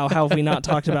like, wow, how have we not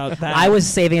talked about that? I was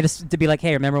saving it to be like,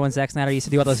 hey, remember when Zack Snyder used to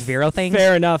do all those Vero things?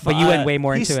 fair enough. But you went way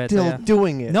more He's into it. still so yeah.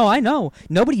 doing it. No, I know.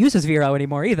 Nobody uses Vero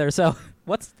anymore either. So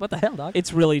what the hell, dog?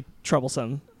 It's really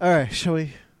troublesome. All right, shall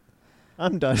we?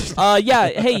 I'm done. Yeah.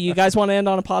 Hey, you guys want to end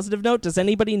on a positive note? Does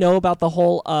anybody know about the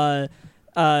whole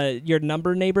your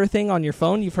number neighbor thing on your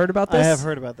phone? You've heard about this? I have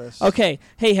heard about this. Okay.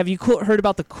 Hey, have you heard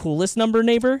about the coolest number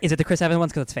neighbor? Is it the Chris Evans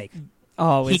ones? Because it's fake.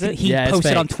 Oh, is it? He Yeah, it's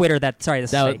posted fake. on Twitter that this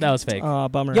is fake. That was fake. Oh,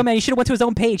 bummer. Yo, man, you should have went to his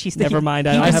own page. He's Never mind.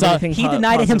 I he don't have saw- anything he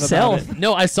denied it positive about himself. it.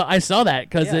 No, I saw that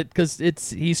Yeah. because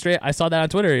I saw that on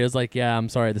Twitter. He was like, "Yeah, I'm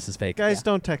sorry, this is fake." Guys,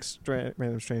 don't text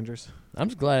random strangers. I'm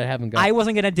just glad I haven't got. I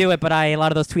wasn't gonna do it, but a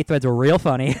lot of those tweet threads were real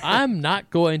funny. I'm not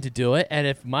going to do it, and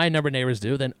if my number neighbors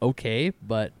do, then okay.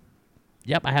 But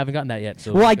yep, I haven't gotten that yet.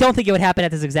 So Well, I don't think it would happen at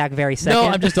this exact very second. No,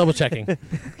 I'm just double checking. Yeah.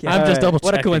 I'm just Alright. double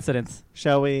What a checking. coincidence.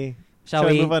 Shall we Shall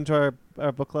we? move on to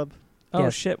our book club? Oh,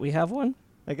 Yes. shit. We have one?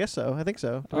 I guess so. I think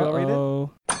so. Do we all read it?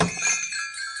 Uh-oh.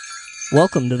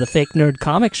 Welcome to the Fake Nerd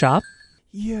Comic Shop.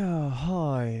 Yeah,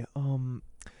 hi.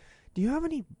 Do you have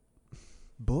any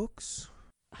books?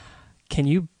 Can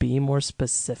you be more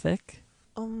specific?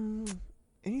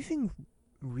 Anything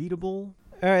readable?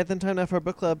 All right, then time now for our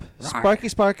book club. Sparky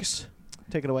Sparks,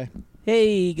 take it away.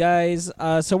 Hey, guys.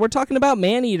 So we're talking about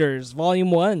Man-Eaters, Volume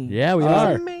 1. Yeah, we Uh,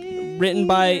 are.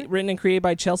 Written and created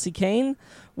by Chelsea Kane,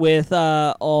 with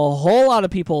a whole lot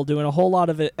of people doing a whole lot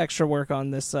of extra work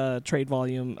on this trade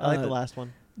volume. I like the last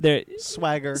one. There,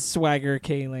 Swagger. Swagger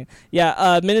Kane.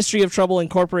 Yeah, Ministry of Trouble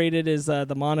Incorporated is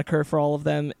the moniker for all of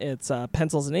them. It's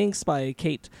Pencils and Inks by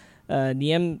Kate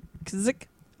Niemczyk.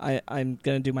 I'm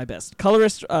going to do my best.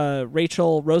 Colorist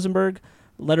Rachel Rosenberg.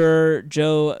 Letterer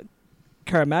Joe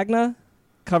Caramagna.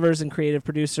 Covers and creative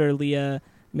producer Leah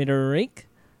Minarik.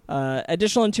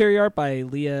 Additional interior art by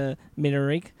Leah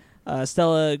Minarik.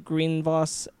 Stella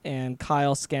Greenvoss and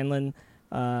Kyle Scanlon.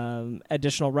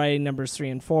 Additional writing numbers 3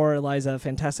 and 4, Eliza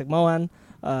Fantastic Mohan,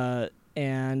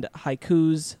 and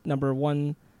haikus number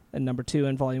 1 and number 2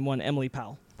 in volume 1, Emily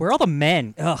Powell. Where are all the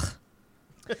men? Ugh.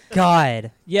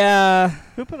 God. Yeah,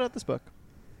 Who put out this book?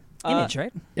 Image,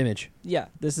 right? Image. Yeah,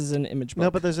 this is an Image book. No,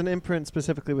 but there's an imprint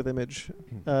specifically with Image.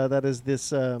 That is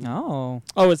this. Oh.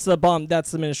 Oh, it's the bomb.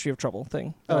 That's the Ministry of Trouble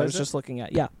thing. Oh, I is was it? just looking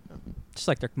at. Yeah. Just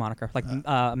like their moniker. Like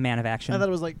Man of Action. I thought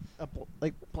it was like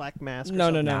Black Mask. Or No.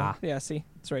 something. Nah. Yeah, see,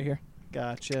 it's right here.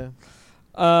 Gotcha.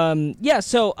 Yeah,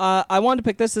 so I wanted to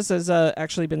pick this. This has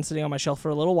actually been sitting on my shelf for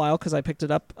a little while because I picked it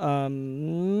up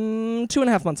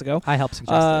 2.5 months ago. I helped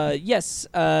suggest it. Yes,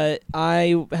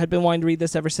 I had been wanting to read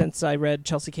this ever since I read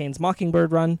Chelsea Kane's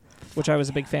Mockingbird run, which I was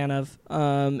a big fan of. That's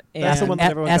And the one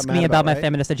that everyone got Ask mad me about my right?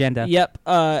 feminist agenda. Yep,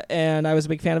 and I was a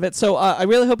big fan of it. So I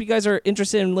really hope you guys are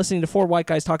interested in listening to 4 white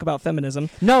guys talk about feminism,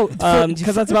 No,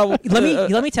 because that's about.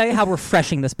 let me tell you how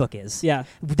refreshing this book is. Yeah.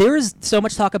 There's so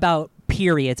much talk about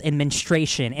periods and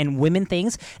menstruation and women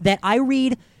things that I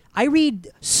read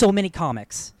so many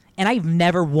comics, and I've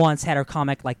never once had a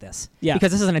comic like this. Yeah.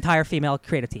 Because this is an entire female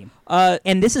creative team. Uh,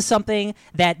 And this is something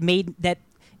that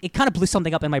it kind of blew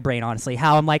something up in my brain, honestly.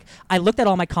 How I'm like, I looked at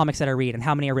all my comics that I read and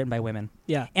how many are written by women.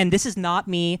 yeah. And this is not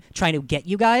me trying to get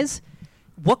you guys.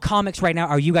 What comics right now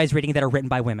are you guys reading that are written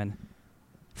by women?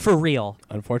 For real.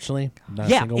 Unfortunately, not a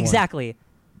Yeah, single one. exactly.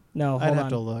 No, I'd hold have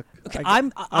on. to look. Okay,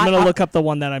 I'm gonna look up the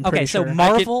one that I'm Okay, pretty so sure.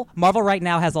 Marvel right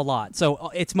now has a lot. So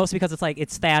it's mostly because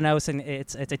it's Thanos and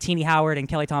it's a Teenie Howard and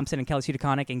Kelly Thompson and Kelly Sue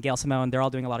DeConnick and Gail Simone. They're all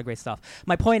doing a lot of great stuff.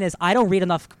 My point is, I don't read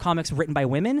enough comics written by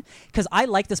women because I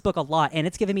like this book a lot, and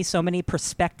it's given me so many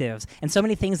perspectives and so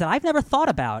many things that I've never thought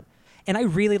about, and I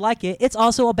really like it. It's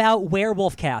also about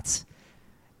werewolf cats.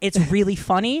 It's really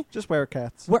funny. Just wear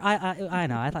cats. I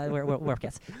know. I thought we're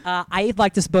cats. I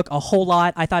liked this book a whole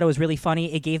lot. I thought it was really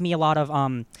funny. It gave me a lot of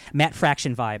Matt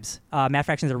Fraction vibes. Matt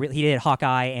Fraction's he did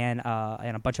Hawkeye and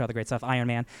a bunch of other great stuff. Iron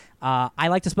Man. I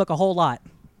liked this book a whole lot.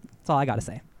 That's all I got to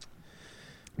say.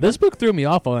 This book threw me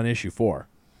off on issue 4.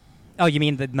 Oh, you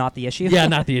mean not the issue? Yeah,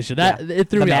 not the issue. That it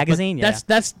threw The me magazine? off. Yeah.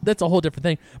 But that's a whole different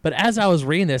thing. But as I was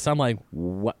reading this, I'm like,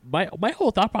 what? My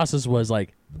whole thought process was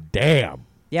like, damn.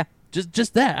 Yeah.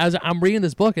 Just that. I'm reading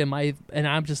this book and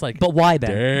I'm just like, But why,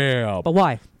 Ben? damn. But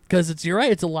why? Because you're right.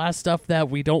 It's a lot of stuff that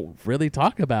we don't really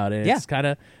talk about. And Yeah.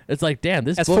 it's like, damn,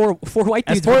 this As book. four white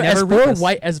As dudes would never read this.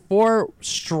 as 4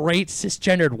 straight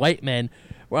cisgendered white men,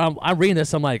 well, I'm reading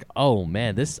this. I'm like, oh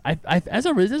man, as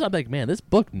I read this, I'm like, man, this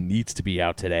book needs to be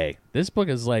out today. This book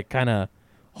is like kind of,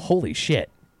 holy shit.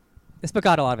 This book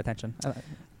got a lot of attention.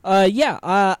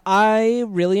 I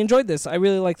really enjoyed this. I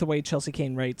really like the way Chelsea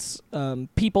Kane writes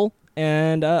people,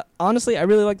 and honestly, I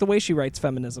really like the way she writes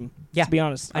feminism. Yeah, to be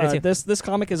honest, I do too. This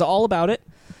comic is all about it.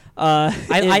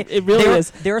 It really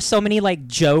is. There are so many like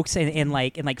jokes and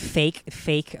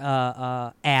fake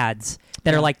ads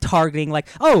that are like targeting like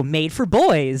made for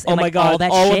boys. And, Oh my like, god! all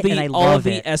that all shit, of the and I all love of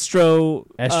the it. Estropop,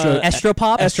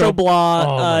 Estro Estrobla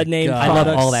Oh my named God. I love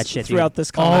products all that shit, dude. throughout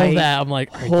this All comic. that I'm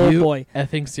like, are Oh, you boy.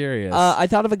 effing serious? I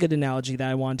thought of a good analogy that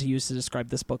I wanted to use to describe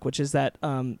this book, which is that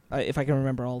if I can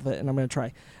remember all of it, and I'm going to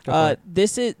try. Go for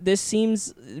it. This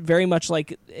seems very much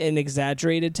like an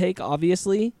exaggerated take,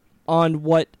 obviously, on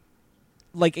what,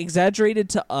 like, exaggerated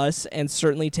to us, and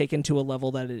certainly taken to a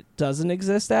level that it doesn't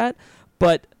exist at,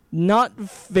 but not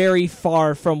very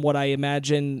far from what I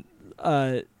imagine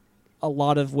a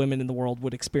lot of women in the world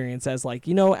would experience as, like,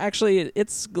 actually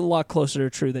it's a lot closer to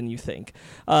true than you think.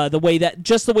 The way that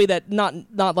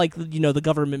not like, the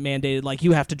government mandated, like,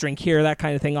 you have to drink here, that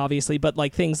kind of thing, obviously, but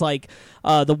like things like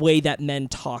the way that men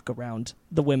talk around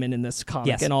the women in this comic.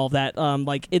 Yes. And all of that.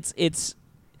 Like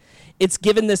it's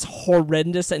given this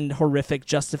horrendous and horrific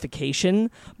justification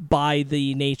by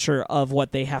the nature of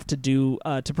what they have to do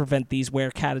to prevent these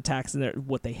werecat attacks, and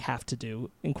what they have to do,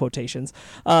 in quotations,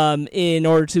 in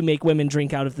order to make women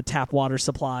drink out of the tap water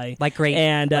supply, Like great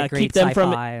and like great keep them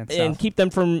from sci-fi and stuff. keep them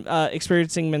from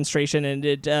experiencing menstruation, and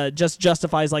it just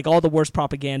justifies like all the worst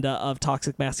propaganda of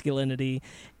toxic masculinity.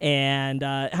 And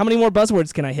how many more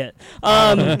buzzwords can I hit?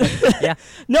 Yeah.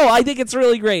 No, I think it's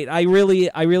really great. I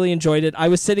really enjoyed it. I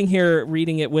was sitting here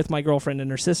reading it with my girlfriend and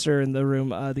her sister in the room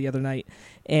the other night,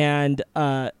 and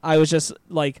I was just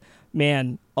like,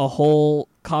 man, a whole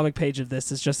comic page of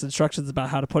this is just instructions about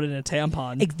how to put it in a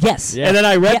tampon. Yes. Yeah. And then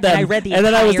I read Yeah, them, and I read the and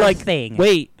then I was entire like, thing.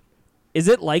 wait, is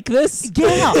it like this?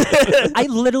 Yeah.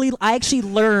 I actually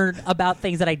learned about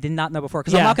things that I did not know before,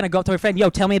 because I'm Yeah. not going to go up to my friend, yo,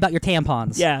 tell me about your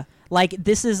tampons. Yeah. Like,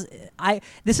 this is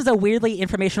a weirdly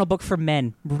informational book for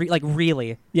men,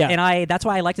 really. Yeah. And that's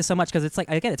why I liked it so much, because it's like,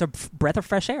 again, it's a breath of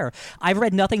fresh air. I've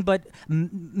read nothing but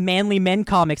manly men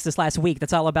comics this last week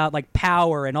that's all about like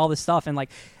power and all this stuff, and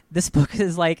like this book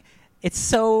is like, it's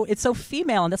so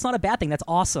female, and that's not a bad thing. That's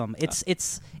awesome.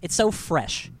 It's so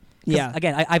fresh. 'Cause, Yeah.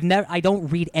 Again, I don't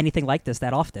read anything like this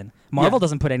that often. Marvel Yeah.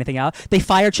 doesn't put anything out. They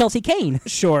fired Chelsea Kane.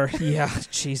 Sure. Yeah.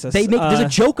 Jesus. There's a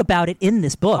joke about it in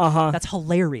this book. Uh-huh. That's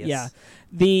hilarious. Yeah.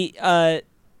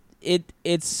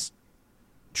 It's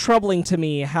troubling to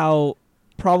me how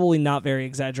probably not very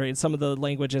exaggerated some of the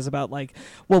language is about, like,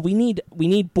 well, we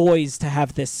need boys to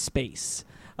have this space.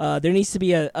 There needs to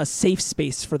be a safe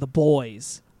space for the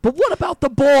boys. But what about the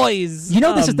boys? You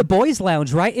know, this is the boys'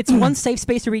 lounge, right? It's one safe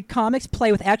space to read comics,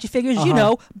 play with action figures,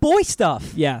 boy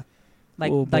stuff. Yeah.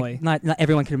 Like, Oh, boy. like not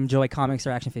everyone can enjoy comics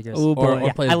or action figures. Oh, boy.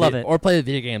 Yeah, I love it. Or play the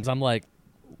video games. I'm like,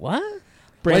 what?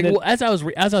 Brandon- Like, as I was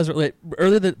like,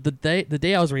 earlier the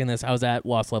day I was reading this, I was at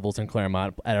Lost Levels in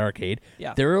Claremont at Arcade.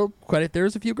 Yeah. There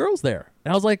was a few girls there,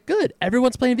 and I was like, good.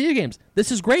 Everyone's playing video games.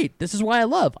 This is great. This is why I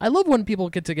love when people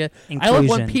get together. I love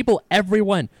when Inclusion.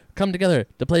 everyone come together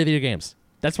to play video games.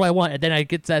 That's what I want. And then I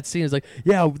get to that scene. It's like,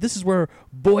 yeah, this is where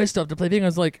boys stuff to play video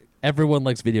games. Like, everyone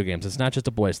likes video games. It's not just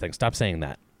a boys thing. Stop saying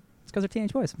that. It's because they're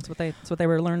teenage boys. That's what they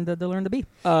were learned to be.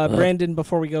 Brandon,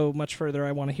 before we go much further,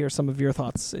 I want to hear some of your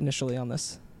thoughts initially on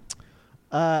this.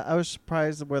 I was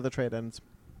surprised where the trade ends.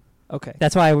 Okay.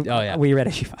 That's why yeah. we read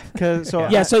issue 5. 'Cause- so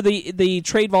Yeah, I- so the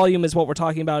trade volume is what we're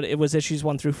talking about. It was issues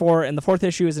 1 through 4, and the 4th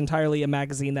issue is entirely a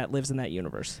magazine that lives in that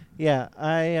universe. Yeah,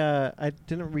 I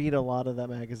didn't read a lot of that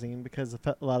magazine because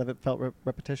a lot of it felt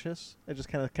repetitious. I just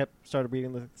kind of started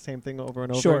reading the same thing over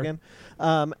and over Sure. again.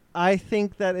 I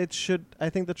think that it should. I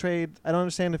think the trade. I don't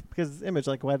understand because it's Image.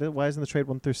 Like, why isn't the trade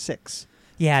 1 through 6?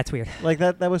 Yeah, it's weird. Like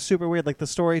that was super weird. Like the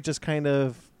story just kind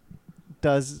of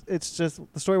does. It's just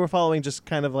the story we're following just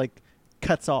kind of like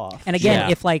cuts off. And again,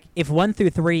 Yeah. if 1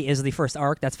 through 3 is the first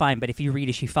arc, that's fine. But if you read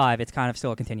issue 5, it's kind of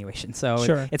still a continuation. So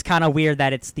Sure. it's kind of weird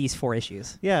that it's these 4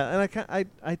 issues. Yeah, and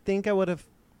I think I would have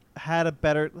had a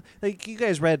better. Like, you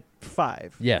guys read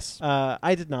 5. Yes.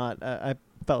 I did not. I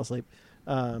fell asleep.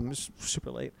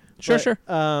 Super late. Sure, But,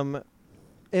 sure.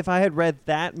 If I had read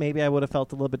that, maybe I would have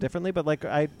felt a little bit differently. But like,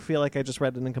 I feel like I just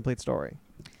read an incomplete story.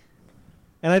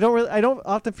 And I don't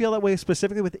often feel that way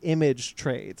specifically with Image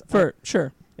trades. For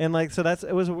sure. And like, so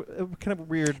it was kind of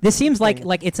weird. This seems like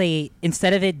thing. it's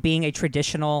instead of it being a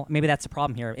traditional, maybe that's the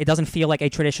problem here. It doesn't feel like a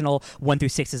traditional 1 through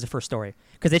 6 is the first story,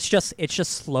 because it's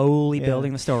just slowly Yeah.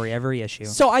 building the story every issue.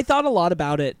 So I thought a lot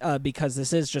about it because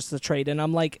this is just the trade, and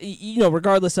I'm like,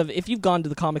 regardless of if you've gone to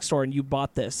the comic store and you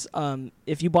bought this,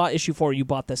 if you bought issue 4, you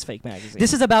bought this fake magazine.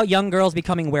 This is about young girls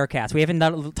becoming werecats. We haven't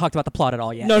talked about the plot at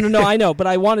all yet. No, I know, but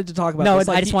I wanted to talk about No, this.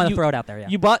 I Like, just want to throw it out there.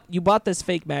 Yeah. You bought this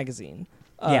fake magazine.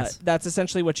 Yes. That's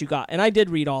essentially what you got, and I did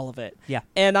read all of it. Yeah.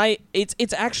 And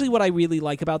it's actually what I really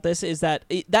like about this is that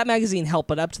that magazine helped,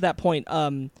 but up to that point,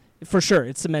 For sure,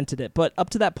 it cemented it. But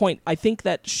up to that point, I think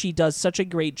that she does such a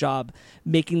great job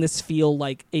making this feel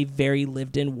like a very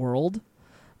lived-in world.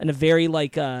 And a very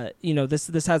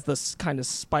this has this kind of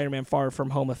Spider-Man Far From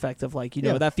Home effect of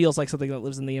that feels like something that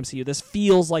lives in the MCU. This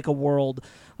feels like a world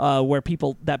where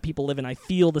people live in. I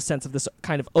feel the sense of this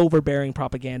kind of overbearing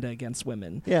propaganda against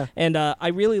women. Yeah. And I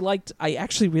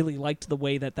actually really liked the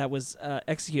way that was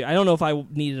executed. I don't know if I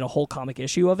needed a whole comic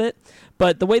issue of it,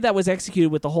 but the way that was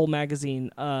executed with the whole magazine,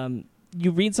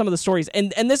 you read some of the stories,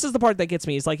 and this is the part that gets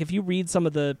me. Is like if you read some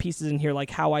of the pieces in here,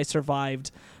 like How I Survived,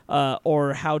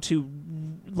 or how to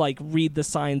read the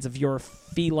signs of your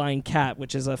feline cat,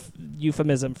 which is a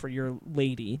euphemism for your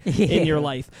lady in your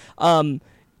life.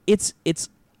 It's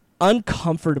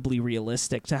uncomfortably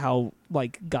realistic to how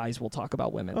guys will talk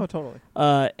about women. Oh, totally.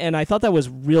 And I thought that was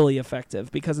really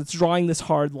effective because it's drawing this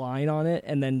hard line on it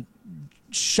and then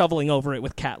shoveling over it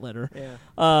with cat litter. Yeah.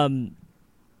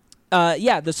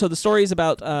 So the story is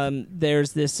about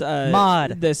there's this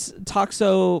Mod. this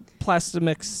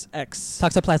Toxoplasmosis X.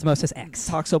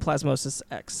 Toxoplasmosis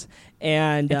X.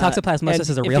 And toxoplasmosis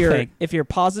is a real thing. If you're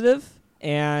positive,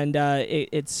 and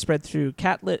it's spread through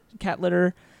cat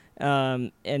litter.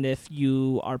 And if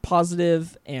you are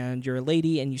positive and you're a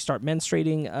lady and you start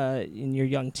menstruating in your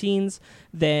young teens,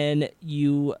 then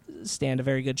you stand a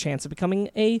very good chance of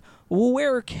becoming a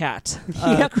werecat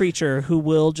creature who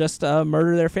will just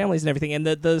murder their families and everything. And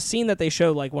the scene that they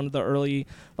show, one of the early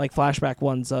flashback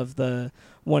ones of the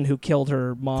one who killed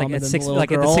her mom and then the little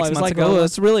girl, I was like,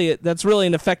 that's really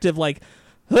an effective half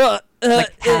interjection.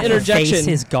 her face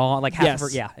is gone.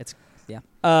 Yes.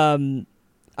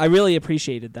 I really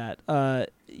appreciated that.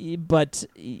 But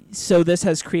so this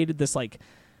has created this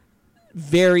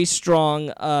very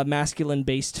strong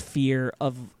masculine-based fear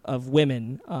of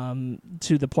women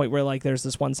to the point where there's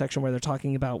this one section where they're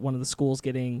talking about one of the schools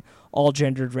getting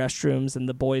all-gendered restrooms, and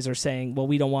the boys are saying, well,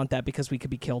 we don't want that because we could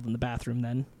be killed in the bathroom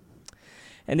then.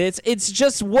 And it's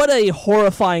just what a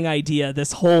horrifying idea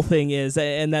this whole thing is,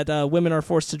 and that women are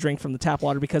forced to drink from the tap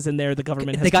water because in there the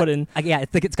government has put in...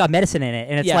 it's got medicine in it.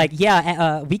 And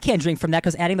it's we can't drink from that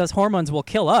because adding those hormones will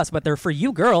kill us, but they're for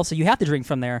you girls, so you have to drink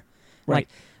from there. Right.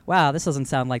 Wow, this doesn't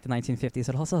sound like the 1950s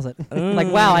at all, does it?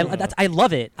 Wow, I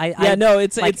love it.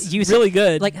 It's really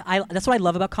good. That's what I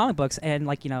love about comic books and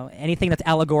anything that's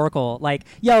allegorical.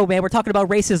 Yo, man, we're talking about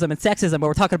racism and sexism, but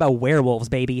we're talking about werewolves,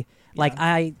 baby.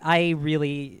 I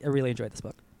really enjoyed this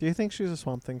book. Do you think she's a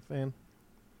Swamp Thing fan?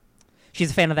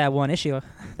 She's a fan of that one issue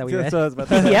that we read. That's what I was about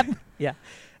to say. Yep. Yeah.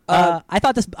 I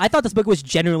thought this book was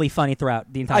generally funny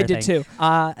throughout the entire thing. I did too.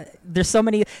 There's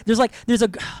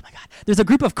a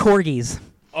group of corgis.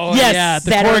 Oh yes, yeah, the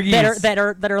that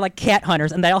corgis. are like cat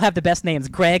hunters, and they all have the best names: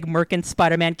 Greg, Merkin,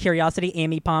 Spider-Man, Curiosity,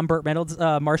 Amy, Pom, Burt Reynolds,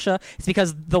 Marcia. It's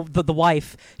because the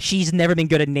wife, she's never been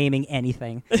good at naming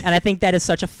anything, and I think that is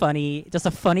such a funny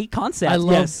concept. I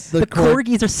love the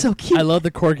corgis are so cute. I love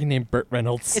the corgi named Burt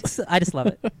Reynolds. I just love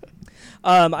it.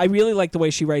 I really like the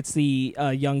way she writes the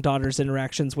young daughter's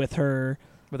interactions with her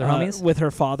homies, with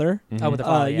her father. Mm-hmm. Oh, with the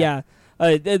father, yeah.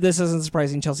 This isn't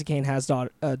surprising. Chelsea Kane has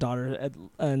a daughter,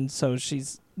 and so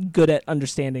she's good at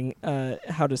understanding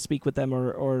how to speak with them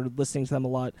or listening to them a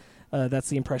lot. That's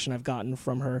the impression I've gotten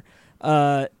from her.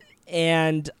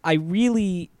 And I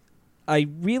really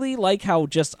like how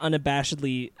just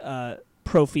unabashedly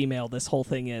pro-female this whole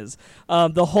thing is.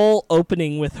 The whole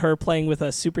opening with her playing with a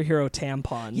superhero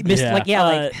tampon.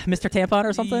 Mr. Tampon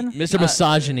or something? Mr.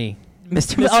 Misogyny.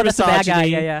 Mr. That's the bad guy.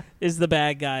 Yeah. Is the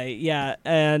bad guy. Yeah.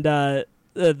 And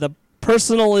the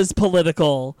personal is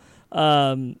political.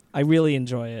 I really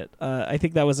enjoy it. I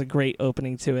think that was a great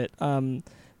opening to it.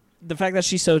 The fact that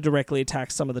she so directly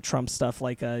attacks some of the Trump stuff,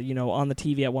 on the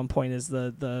TV at one point is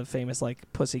the famous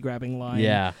pussy grabbing line.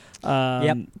 Yeah.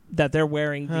 That they're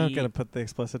wearing. I'm gonna put the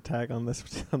explicit tag on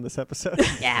this episode.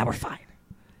 Yeah, we're fine.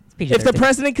 If the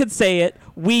president could say it,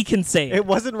 we can say it. It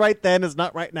wasn't right then. It's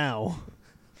not right now.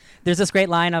 There's this great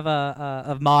line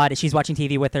of Maude. She's watching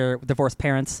TV with her divorced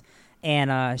parents,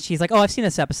 and she's like, "Oh, I've seen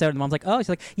this episode." And Mom's like, "Oh," she's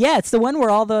like, "Yeah, it's the one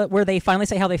where they finally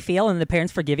say how they feel, and the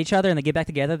parents forgive each other, and they get back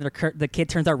together. The kid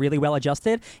turns out really well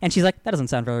adjusted." And she's like, "That doesn't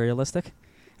sound very realistic."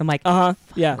 I'm like,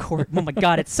 yeah. Oh my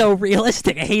god, it's so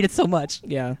realistic. I hate it so much.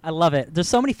 Yeah, I love it. There's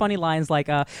so many funny lines.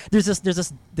 There's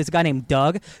this guy named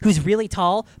Doug who's really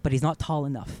tall, but he's not tall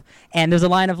enough. And there's a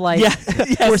line of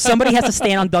where somebody has to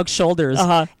stand on Doug's shoulders.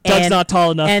 Doug's not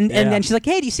tall enough. And then she's like,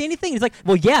 "Hey, do you see anything?" He's like,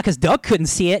 "Well, yeah, because Doug couldn't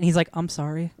see it." And he's like, "I'm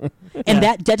sorry." And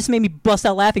that just made me bust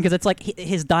out laughing because it's like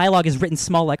his dialogue is written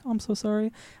small. Like, "Oh, I'm so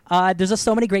sorry." There's just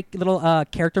so many great little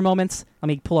character moments Let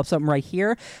me pull up something right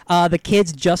here. The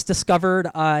kids just discovered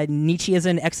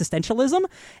Nietzschean existentialism,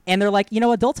 and they're like,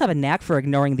 adults have a knack for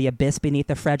ignoring the abyss beneath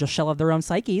the fragile shell of their own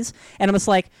psyches. And I'm just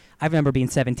like, I remember being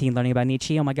 17 learning about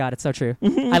Nietzsche. Oh my God, it's so true.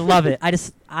 I love it.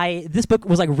 This book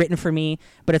was like written for me,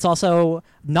 but it's also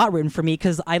not written for me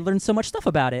because I learned so much stuff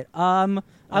about it. I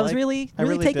was really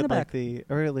taken aback. I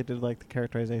really did like the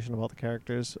characterization of all the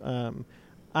characters.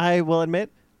 I will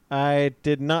admit, I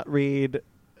did not read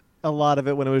a lot of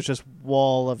it when it was just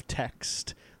wall of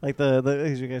text. Like the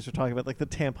as you guys were talking about, like the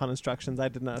tampon instructions, I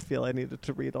did not feel I needed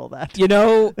to read all that.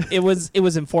 It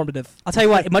was informative. I'll tell you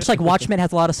what, much like Watchmen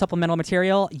has a lot of supplemental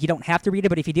material, you don't have to read it,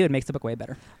 but if you do, it makes the book way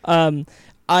better.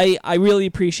 I really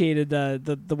appreciated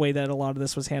the way that a lot of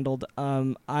this was handled.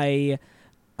 I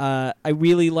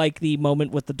really like the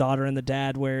moment with the daughter and the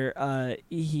dad where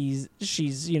she's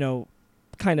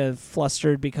kind of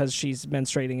flustered because she's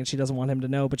menstruating and she doesn't want him to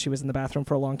know, but she was in the bathroom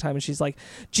for a long time and she's like,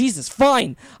 Jesus,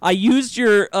 fine, I used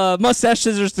your mustache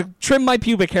scissors to trim my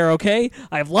pubic hair, okay?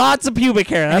 I have lots of pubic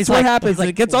hair. That's what happens.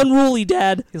 It gets unruly,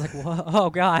 Dad. He's like, whoa, oh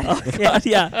God. Oh God,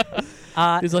 yeah.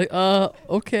 He's like,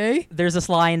 okay. There's this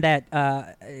line that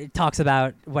talks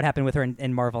about what happened with her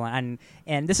in Marvel, and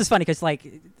this is funny because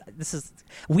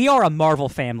we are a Marvel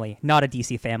family, not a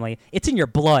DC family. It's in your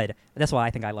blood. That's why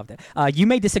I think I loved it. You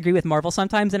may disagree with Marvel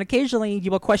sometimes, and occasionally you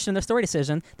will question their story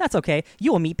decision. That's okay.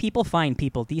 You will meet people, find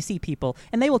people, DC people,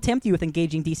 and they will tempt you with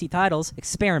engaging DC titles.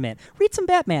 Experiment. Read some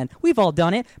Batman. We've all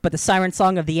done it, but the siren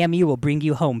song of the MU will bring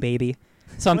you home, baby.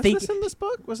 So I'm thinking. Was this in this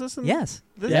book? Was this in? Yes.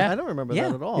 I don't remember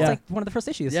that at all. It's like one of the first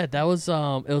issues. Yeah, that was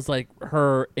it was like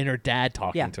her inner dad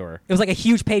talking to her. It was like a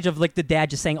huge page of like the dad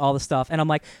just saying all the stuff, and I'm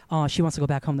like, oh, she wants to go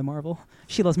back home to Marvel.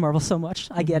 She loves Marvel so much.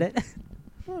 I get it.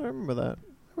 Oh, I remember that.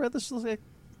 I read this like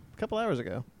a couple hours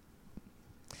ago.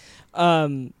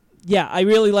 Yeah, I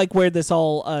really like where this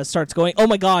all starts going. Oh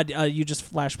my God, you just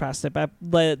flashed past it. But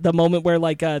the moment where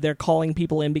like they're calling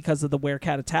people in because of the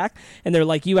werecat attack, and they're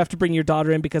like, you have to bring your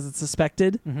daughter in because it's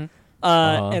suspected. Mm-hmm.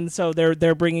 And so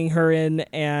they're bringing her in,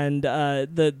 and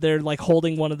they're like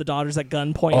holding one of the daughters at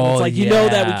gunpoint. And it's like, you know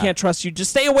that we can't trust you. Just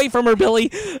stay away from her,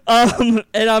 Billy. And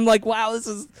I'm like, wow,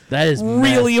 that is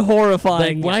really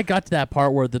horrifying. Like, when I got to that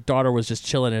part where the daughter was just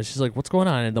chilling and she's like, what's going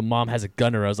on? And the mom has a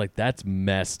gun her. I was like, that's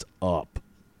messed up.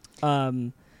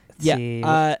 Where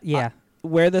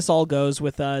this all goes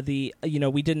with we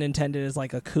didn't intend it as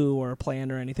like a coup or a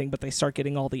plan or anything, but they start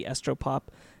getting all the estropop,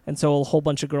 and so a whole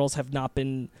bunch of girls have not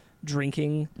been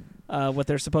drinking what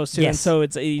they're supposed to, and so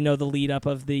it's the lead up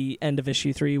of the end of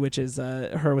issue 3, which is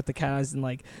her with the cat eyes, and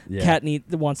like Cat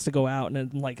wants to go out, and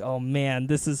I'm like, oh man,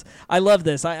 I love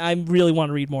this. I really want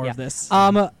to read more of this.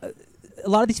 A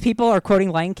lot of these people are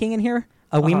quoting Lion King in here.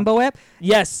 A Wimbo.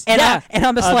 Yes. And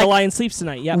I'm just like, The Lion Sleeps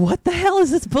Tonight. Yeah. What the hell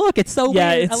is this book? It's so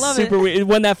weird. It's I love super it. weird.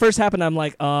 When that first happened, I'm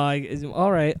like, all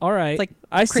right. It's like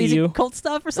I crazy see you. cult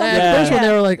stuff or something. At first when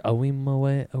they were like, a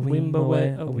Wimbo, a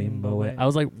Wimbo, a Wimbo. I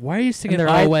was like, why are you singing their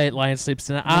Oh Wait, Lion Sleeps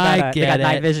Tonight? They got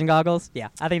night vision goggles. Yeah,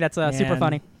 I think that's super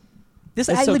funny.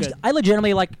 I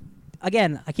legitimately like.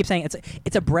 Again, I keep saying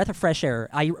it's a breath of fresh air.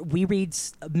 We read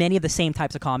many of the same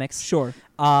types of comics. Sure.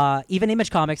 Even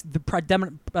Image Comics,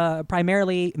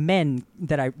 primarily men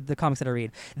the comics that I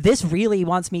read. This really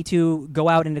wants me to go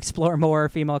out and explore more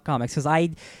female comics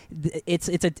because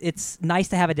it's nice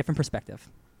to have a different perspective.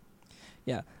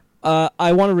 Yeah.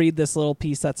 I want to read this little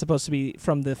piece that's supposed to be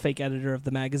from the fake editor of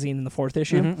the magazine in the 4th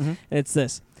issue, and it's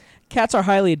this. Cats are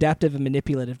highly adaptive and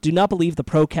manipulative. Do not believe the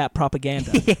pro-cat propaganda.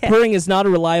 Purring is not a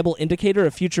reliable indicator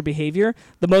of future behavior.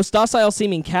 The most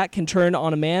docile-seeming cat can turn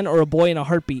on a man or a boy in a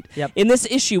heartbeat. Yep. In this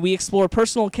issue, we explore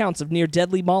personal accounts of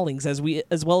near-deadly maulings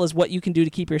as well as what you can do to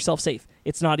keep yourself safe.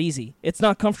 It's not easy. It's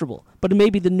not comfortable. But it may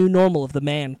be the new normal of the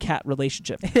man-cat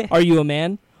relationship. Are you a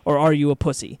man? Or are you a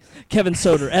pussy? Kevin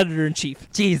Soder,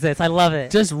 Editor-in-Chief. Jesus, I love it.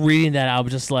 Just reading that, I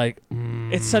was just like,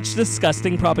 It's such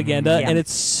disgusting propaganda, and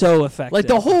it's so effective. Like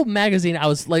the whole magazine, I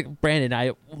was like Brandon.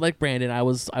 I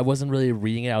wasn't really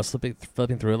reading it. I was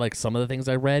flipping through like some of the things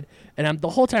I read, and I'm the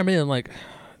whole time reading, I'm like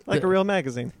a real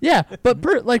magazine. Yeah, but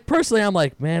personally, I'm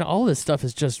like, man, all this stuff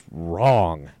is just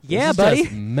wrong. Yeah, buddy.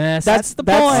 That's the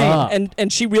point.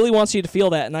 And she really wants you to feel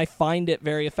that, and I find it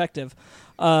very effective.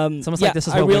 It's almost like this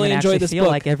is what women actually feel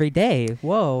like every day.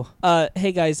 Whoa.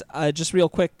 Hey guys, just real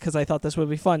quick because I thought this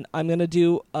would be fun. I'm gonna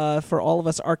do for all of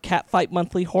us our Cat Fight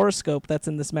monthly horoscope that's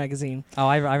in this magazine. Oh,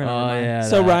 I remember. Yeah.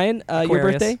 So Ryan, your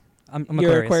birthday?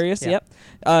 You're Aquarius. Yeah.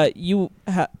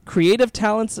 Yep. Creative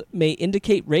talents may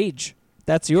indicate rage.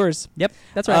 That's yours. Yep,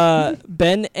 that's right.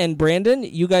 Ben and Brandon,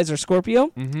 you guys are Scorpio.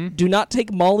 Mm-hmm. Do not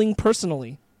take mauling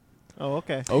personally. Oh,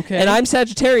 okay. Okay. And I'm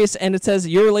Sagittarius, and it says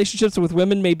your relationships with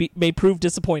women may prove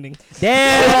disappointing.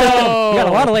 Damn! You got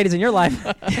a lot of ladies in your life.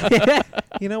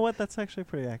 You know what? That's actually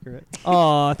pretty accurate.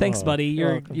 Oh, thanks, Oh. buddy.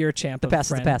 You're welcome. you're a champ. The of a past is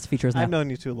the friend. past. Features now. I've known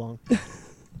you too long.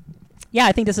 Yeah,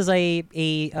 I think this is a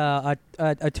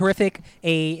terrific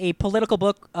a political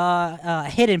book,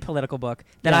 hidden political book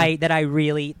that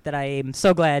Yeah. I am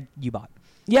so glad you bought.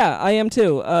 Yeah, I am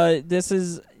too. This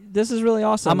is really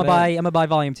awesome. I'm gonna buy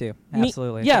volume 2. Me-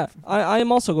 Absolutely. Yeah, I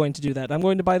am also going to do that. I'm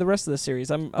going to buy the rest of the series.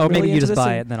 I'm Or really maybe you into just this buy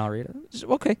and- it and then I'll read it.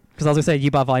 Okay. Because I was gonna say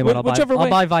you bought volume 1. Whichever I'll way.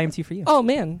 buy volume 2 for you. Oh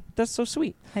man, that's so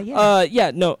sweet. Hey, yeah.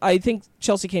 Yeah, no, I think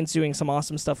Chelsea Kane's doing some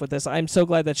awesome stuff with this. I'm so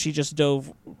glad that she just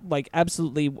dove, like,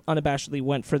 absolutely unabashedly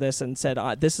went for this and said,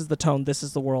 "This is the tone, this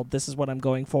is the world, this is what I'm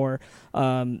going for."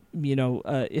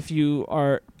 If you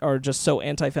are just so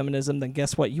anti-feminism, then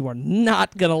guess what? You are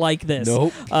not gonna like this.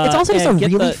 Nope. It's also just a and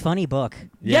get really the- funny book.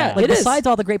 Yeah, Like it is. besides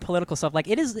all the great political stuff, like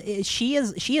she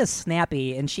is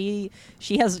snappy and she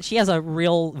has a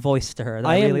real voice to her that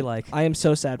I really like. I am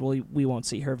so sad we won't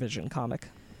see her Vision comic.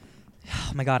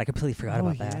 Oh my god, I completely forgot Oh,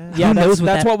 about that. yeah. Yeah, Who knows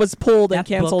that's that, what was pulled and that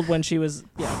canceled book- when she was.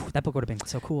 Yeah, that book would have been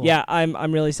so cool. yeah. I'm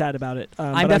really sad about it.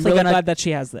 I'm but I'm definitely really gonna glad that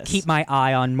she has this. keep my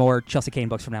eye on more Chelsea Kane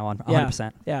books from now on.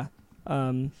 100%. Yeah.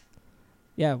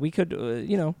 Yeah, we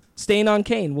could, stain on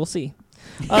Kane. We'll see.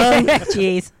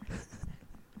 Jeez.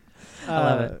 I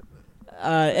love it.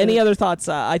 Any other thoughts?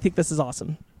 I think this is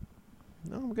awesome.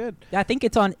 No, I'm good. I think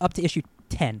it's on up to issue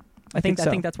 10. I think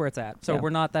so. that's where it's at. So Yeah. we're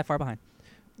not that far behind.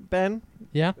 Ben,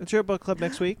 Yeah. it's your book club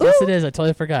next week. Yes, it is. I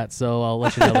totally forgot, so I'll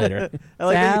let you know later. I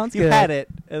like that Sounds you good. had it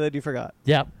and then you forgot.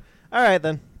 Yep. All right,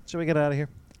 then. Should we get out of here?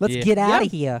 Let's Yeah. get out Yeah.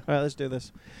 of here. All right, let's do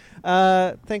this.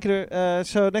 Thank you.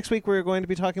 So next week we're going to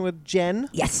be talking with Jen.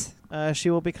 Yes. She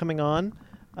will be coming on.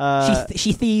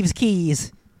 She thieves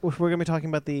keys. We're going to be talking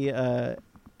about the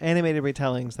animated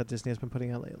retellings that Disney has been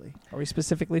putting out lately. Are we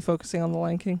specifically focusing on The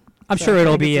Lion King? I'm So sure I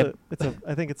it'll think be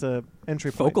I think it's a entry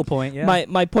focal point. point. Yeah.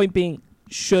 My point being,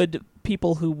 should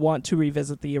people who want to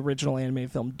revisit the original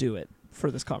animated film do it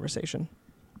for this conversation?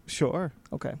 Sure,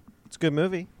 Okay. it's a good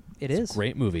movie. it is.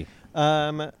 Great movie.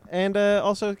 And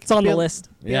also It's on be the on- list.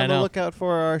 Be Yeah, on I the know. lookout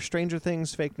for our Stranger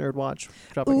Things Fake Nerd Watch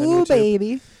dropping on Ooh, YouTube.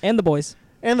 baby. And The Boys.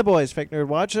 And The Boys Fake Nerd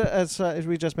Watch. As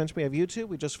we just mentioned, we have YouTube.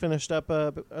 We just finished up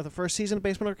the first season of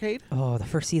Basement Arcade Oh, the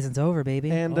first season's over, baby.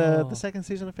 and Oh. the second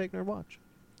season of Fake Nerd Watch.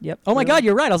 Yep. oh my God,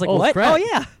 you're right. I was like, Oh, what? crap. Oh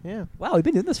yeah. Yeah, Wow, we've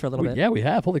been doing this for a little bit. Yeah, we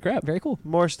have. Holy crap. Very cool.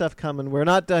 more stuff coming. We're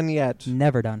not done yet.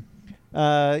 Never done.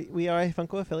 We are a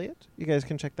Funko affiliate. You guys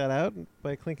can check that out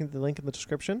by clicking the link in the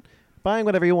description, buying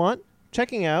whatever you want,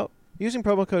 checking out, using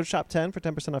promo code SHOP10 for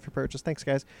 10% off your purchase. Thanks,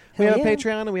 guys. We Hell have yeah. a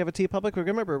Patreon and we have a TeePublic.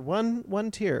 Remember, one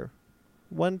tier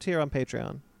on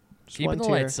Patreon. Just Keeping one the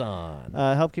tier. lights on.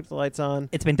 Help keep the lights on.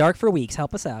 It's been dark for weeks.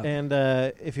 Help us out. And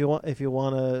if you want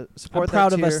to support I'm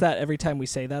proud that of us tier- that every time we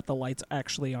say that, the lights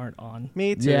actually aren't on.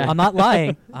 Me too. Yeah. I'm not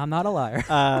lying. I'm not a liar.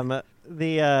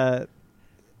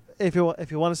 If you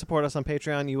want to support us on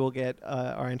Patreon, you will get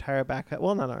our entire back.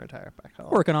 Well, not our entire back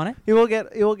catalog. Working on it. You will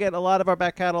get a lot of our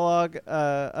back catalog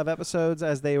of episodes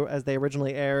as they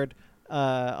originally aired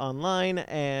online,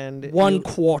 and One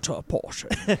quarter portion.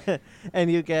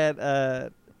 and you get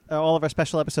all of our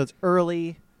special episodes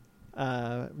early,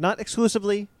 not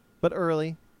exclusively, but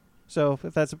early. So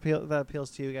if that appeals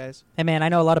to you guys, Hey man, I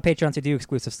know a lot of Patreons who do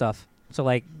exclusive stuff. So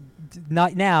like,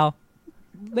 not now,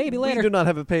 maybe we later. do not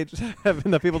have a page have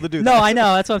enough people to do No, that. I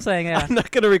know. That's what I'm saying. Yeah, I'm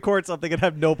not going to record something and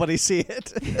have nobody see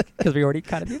it. because we already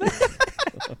kind of do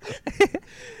that.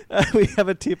 We have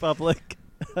a TeePublic.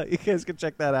 You guys can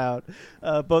check that out.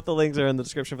 Both the links are in the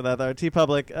description for that. Our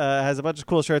TeePublic has a bunch of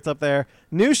cool shirts up there.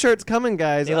 New shirts coming,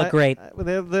 guys. They look great.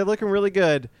 They're looking really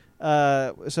good.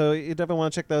 So you definitely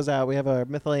want to check those out. We have our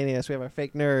Miscellaneous. We have our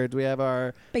Fake Nerds. We have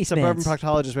our Suburban Basements.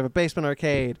 Proctologist. We have a Basement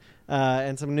Arcade.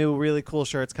 And some new really cool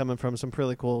shirts coming from some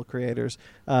really cool creators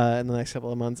in the next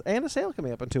couple of months. And a sale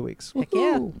coming up in 2 weeks. Heck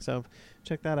yeah. So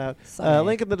check that out. Sorry.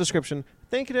 Link in the description.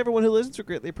 Thank you to everyone who listens. We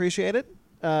greatly appreciate it.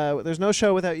 There's no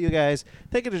show without you guys.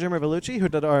 Thank you to Jimmy Vellucci, who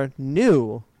did our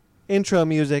new intro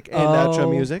music and outro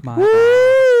music. my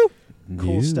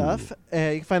Cool New. stuff. You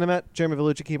can find him at Jeremy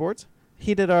Vellucci Keyboards.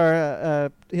 He did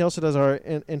our. He also does our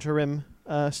interim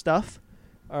stuff,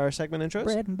 our segment intros.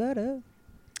 Bread and butter.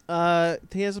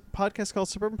 He has a podcast called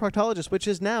Suburban Proctologist, which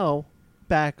is now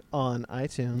back on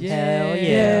iTunes. Hell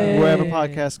yeah. Wherever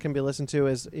podcasts can be listened to,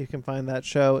 is you can find that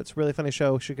show. It's a really funny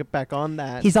show. Should get back on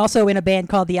that. He's also in a band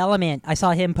called The Element. I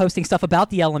saw him posting stuff about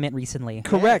The Element recently.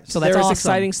 Correct. So that's there is awesome.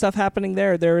 exciting stuff happening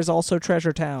there. There is also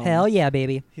Treasure Town. Hell yeah,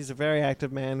 baby. He's a very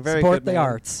active man. Very Support good the man.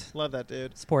 arts. Love that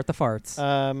dude. Support the farts.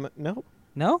 Nope.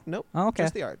 No? Nope. Oh, okay.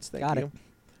 Just the arts. Thank Got you. it.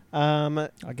 I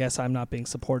I guess I'm not being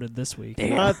supported this week.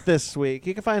 Not this week.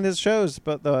 You can find his shows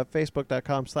but at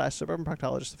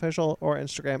facebook.com/suburbanproctologistofficial or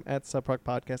Instagram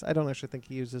 @subprocpodcast. I don't actually think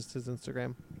he uses his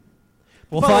Instagram.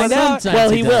 We'll Follow find us out. Sometimes Well,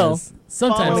 he will. does.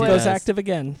 Sometimes Follow When he it goes does. active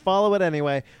again. Follow it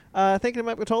anyway. Thank you to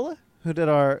Matt Matola, who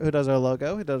does our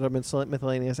logo, who does our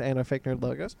miscellaneous and our fake nerd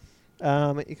logos.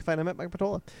 You can find him at Mike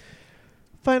Matola.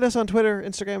 Find us on Twitter,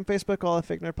 Instagram, Facebook, all at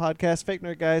Fake Nerd Podcast,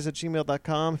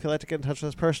 fakenerdguys@gmail.com. If you'd like to get in touch with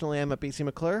us personally, I'm at BC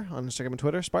McClure on Instagram and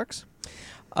Twitter. Sparks?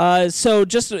 So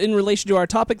just in relation to our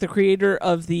topic, the creator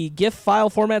of the GIF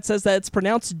file format says that it's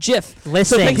pronounced GIF.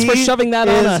 Listen, So thanks for He shoving that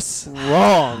on is us.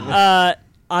 Wrong.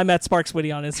 I'm at Sparks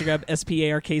Witty on Instagram,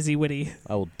 SPARKZ Witty.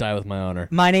 I will die with my honor.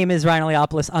 my name is Ryan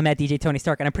Oleopoulos. I'm at DJ Tony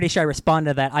Stark, and I'm pretty sure I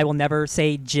responded to that. I will never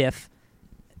say GIF,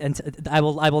 and I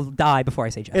will die before I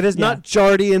say GIF. It is Yeah. not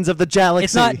Jardians of the Galaxy.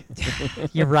 It's not.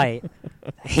 You're right.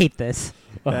 I hate this.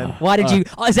 Ben. Why did you?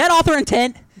 Oh, is that author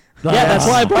intent? Yeah, that's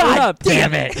why I brought it God up.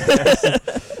 Damn it!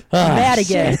 Mad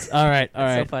again. Shit. All right.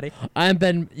 So funny. I'm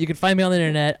Ben. You can find me on the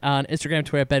internet on Instagram,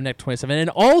 Twitter, BenMech27, and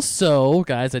also,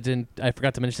 guys, I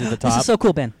forgot to mention at the top. This is so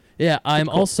cool, Ben. Yeah, I'm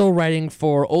also writing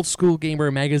for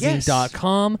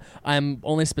oldschoolgamermagazine.com. I'm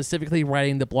only specifically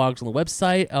writing the blogs on the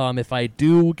website. If I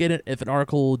do get it, if an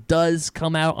article does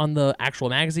come out on the actual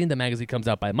magazine, the magazine comes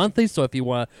out bi-monthly. So if you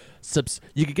want to,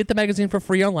 you can get the magazine for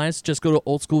free online. So just go to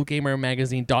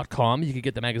oldschoolgamermagazine.com. You can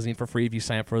get the magazine for free if you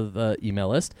sign up for the email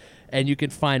list. And you can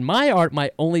find my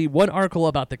only one article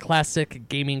about the classic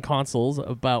gaming consoles,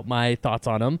 about my thoughts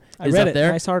on them. I is read up it.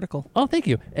 there. Nice article. Oh, thank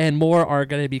you. And more are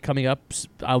going to be coming up.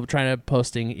 I'm trying to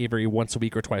posting every once a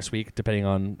week or twice a week, depending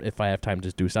on if I have time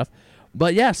to do stuff.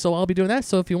 But yeah, so I'll be doing that.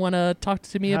 So if you want to talk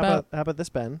to me How about this,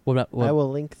 Ben? what about I will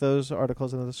link those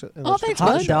articles in the description. Oh, thanks,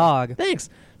 Hot bud. dog. Thanks.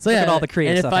 So Look yeah, at all the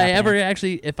creative and if stuff I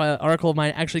happening. if an article of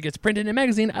mine actually gets printed in a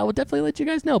magazine, I will definitely let you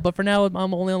guys know. But for now, I'm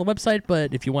only on the website.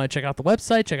 But if you want to check out the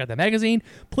website, check out the magazine,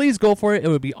 please go for it. It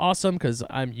would be awesome because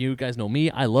you guys know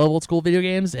me. I love old school video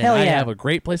games, and Hell I yeah. have a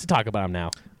great place to talk about them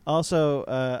now. Also,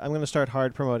 I'm going to start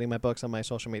hard promoting my books on my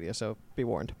social media, so be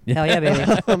warned. Hell yeah,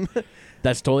 baby.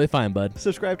 That's totally fine, bud.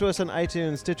 Subscribe to us on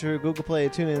iTunes, Stitcher, Google Play,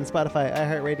 TuneIn, Spotify,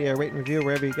 iHeartRadio, rate and review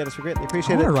wherever you get us. We greatly I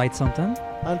appreciate want to it. write something.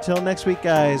 Until next week,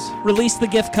 guys. Release the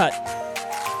GIF cut.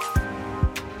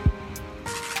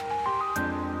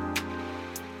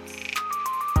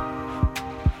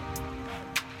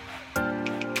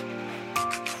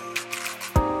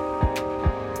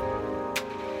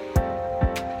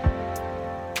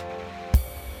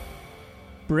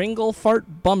 Bringle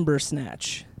Fart Bumber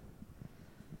Snatch.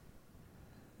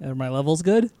 Are my levels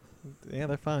good? Yeah,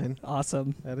 they're fine.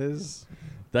 Awesome. That is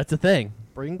That's a thing.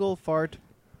 Bringle Fart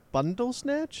Bundle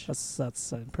Snatch?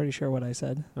 That's I'm pretty sure what I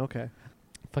said. Okay.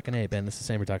 Fucking A, Ben. This is the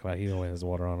same we're talking about. He always has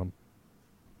water on him.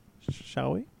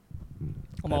 Shall we?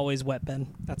 I'm always wet,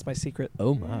 Ben. That's my secret.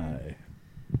 Oh my.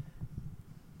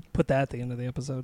 Put that at the end of the episode.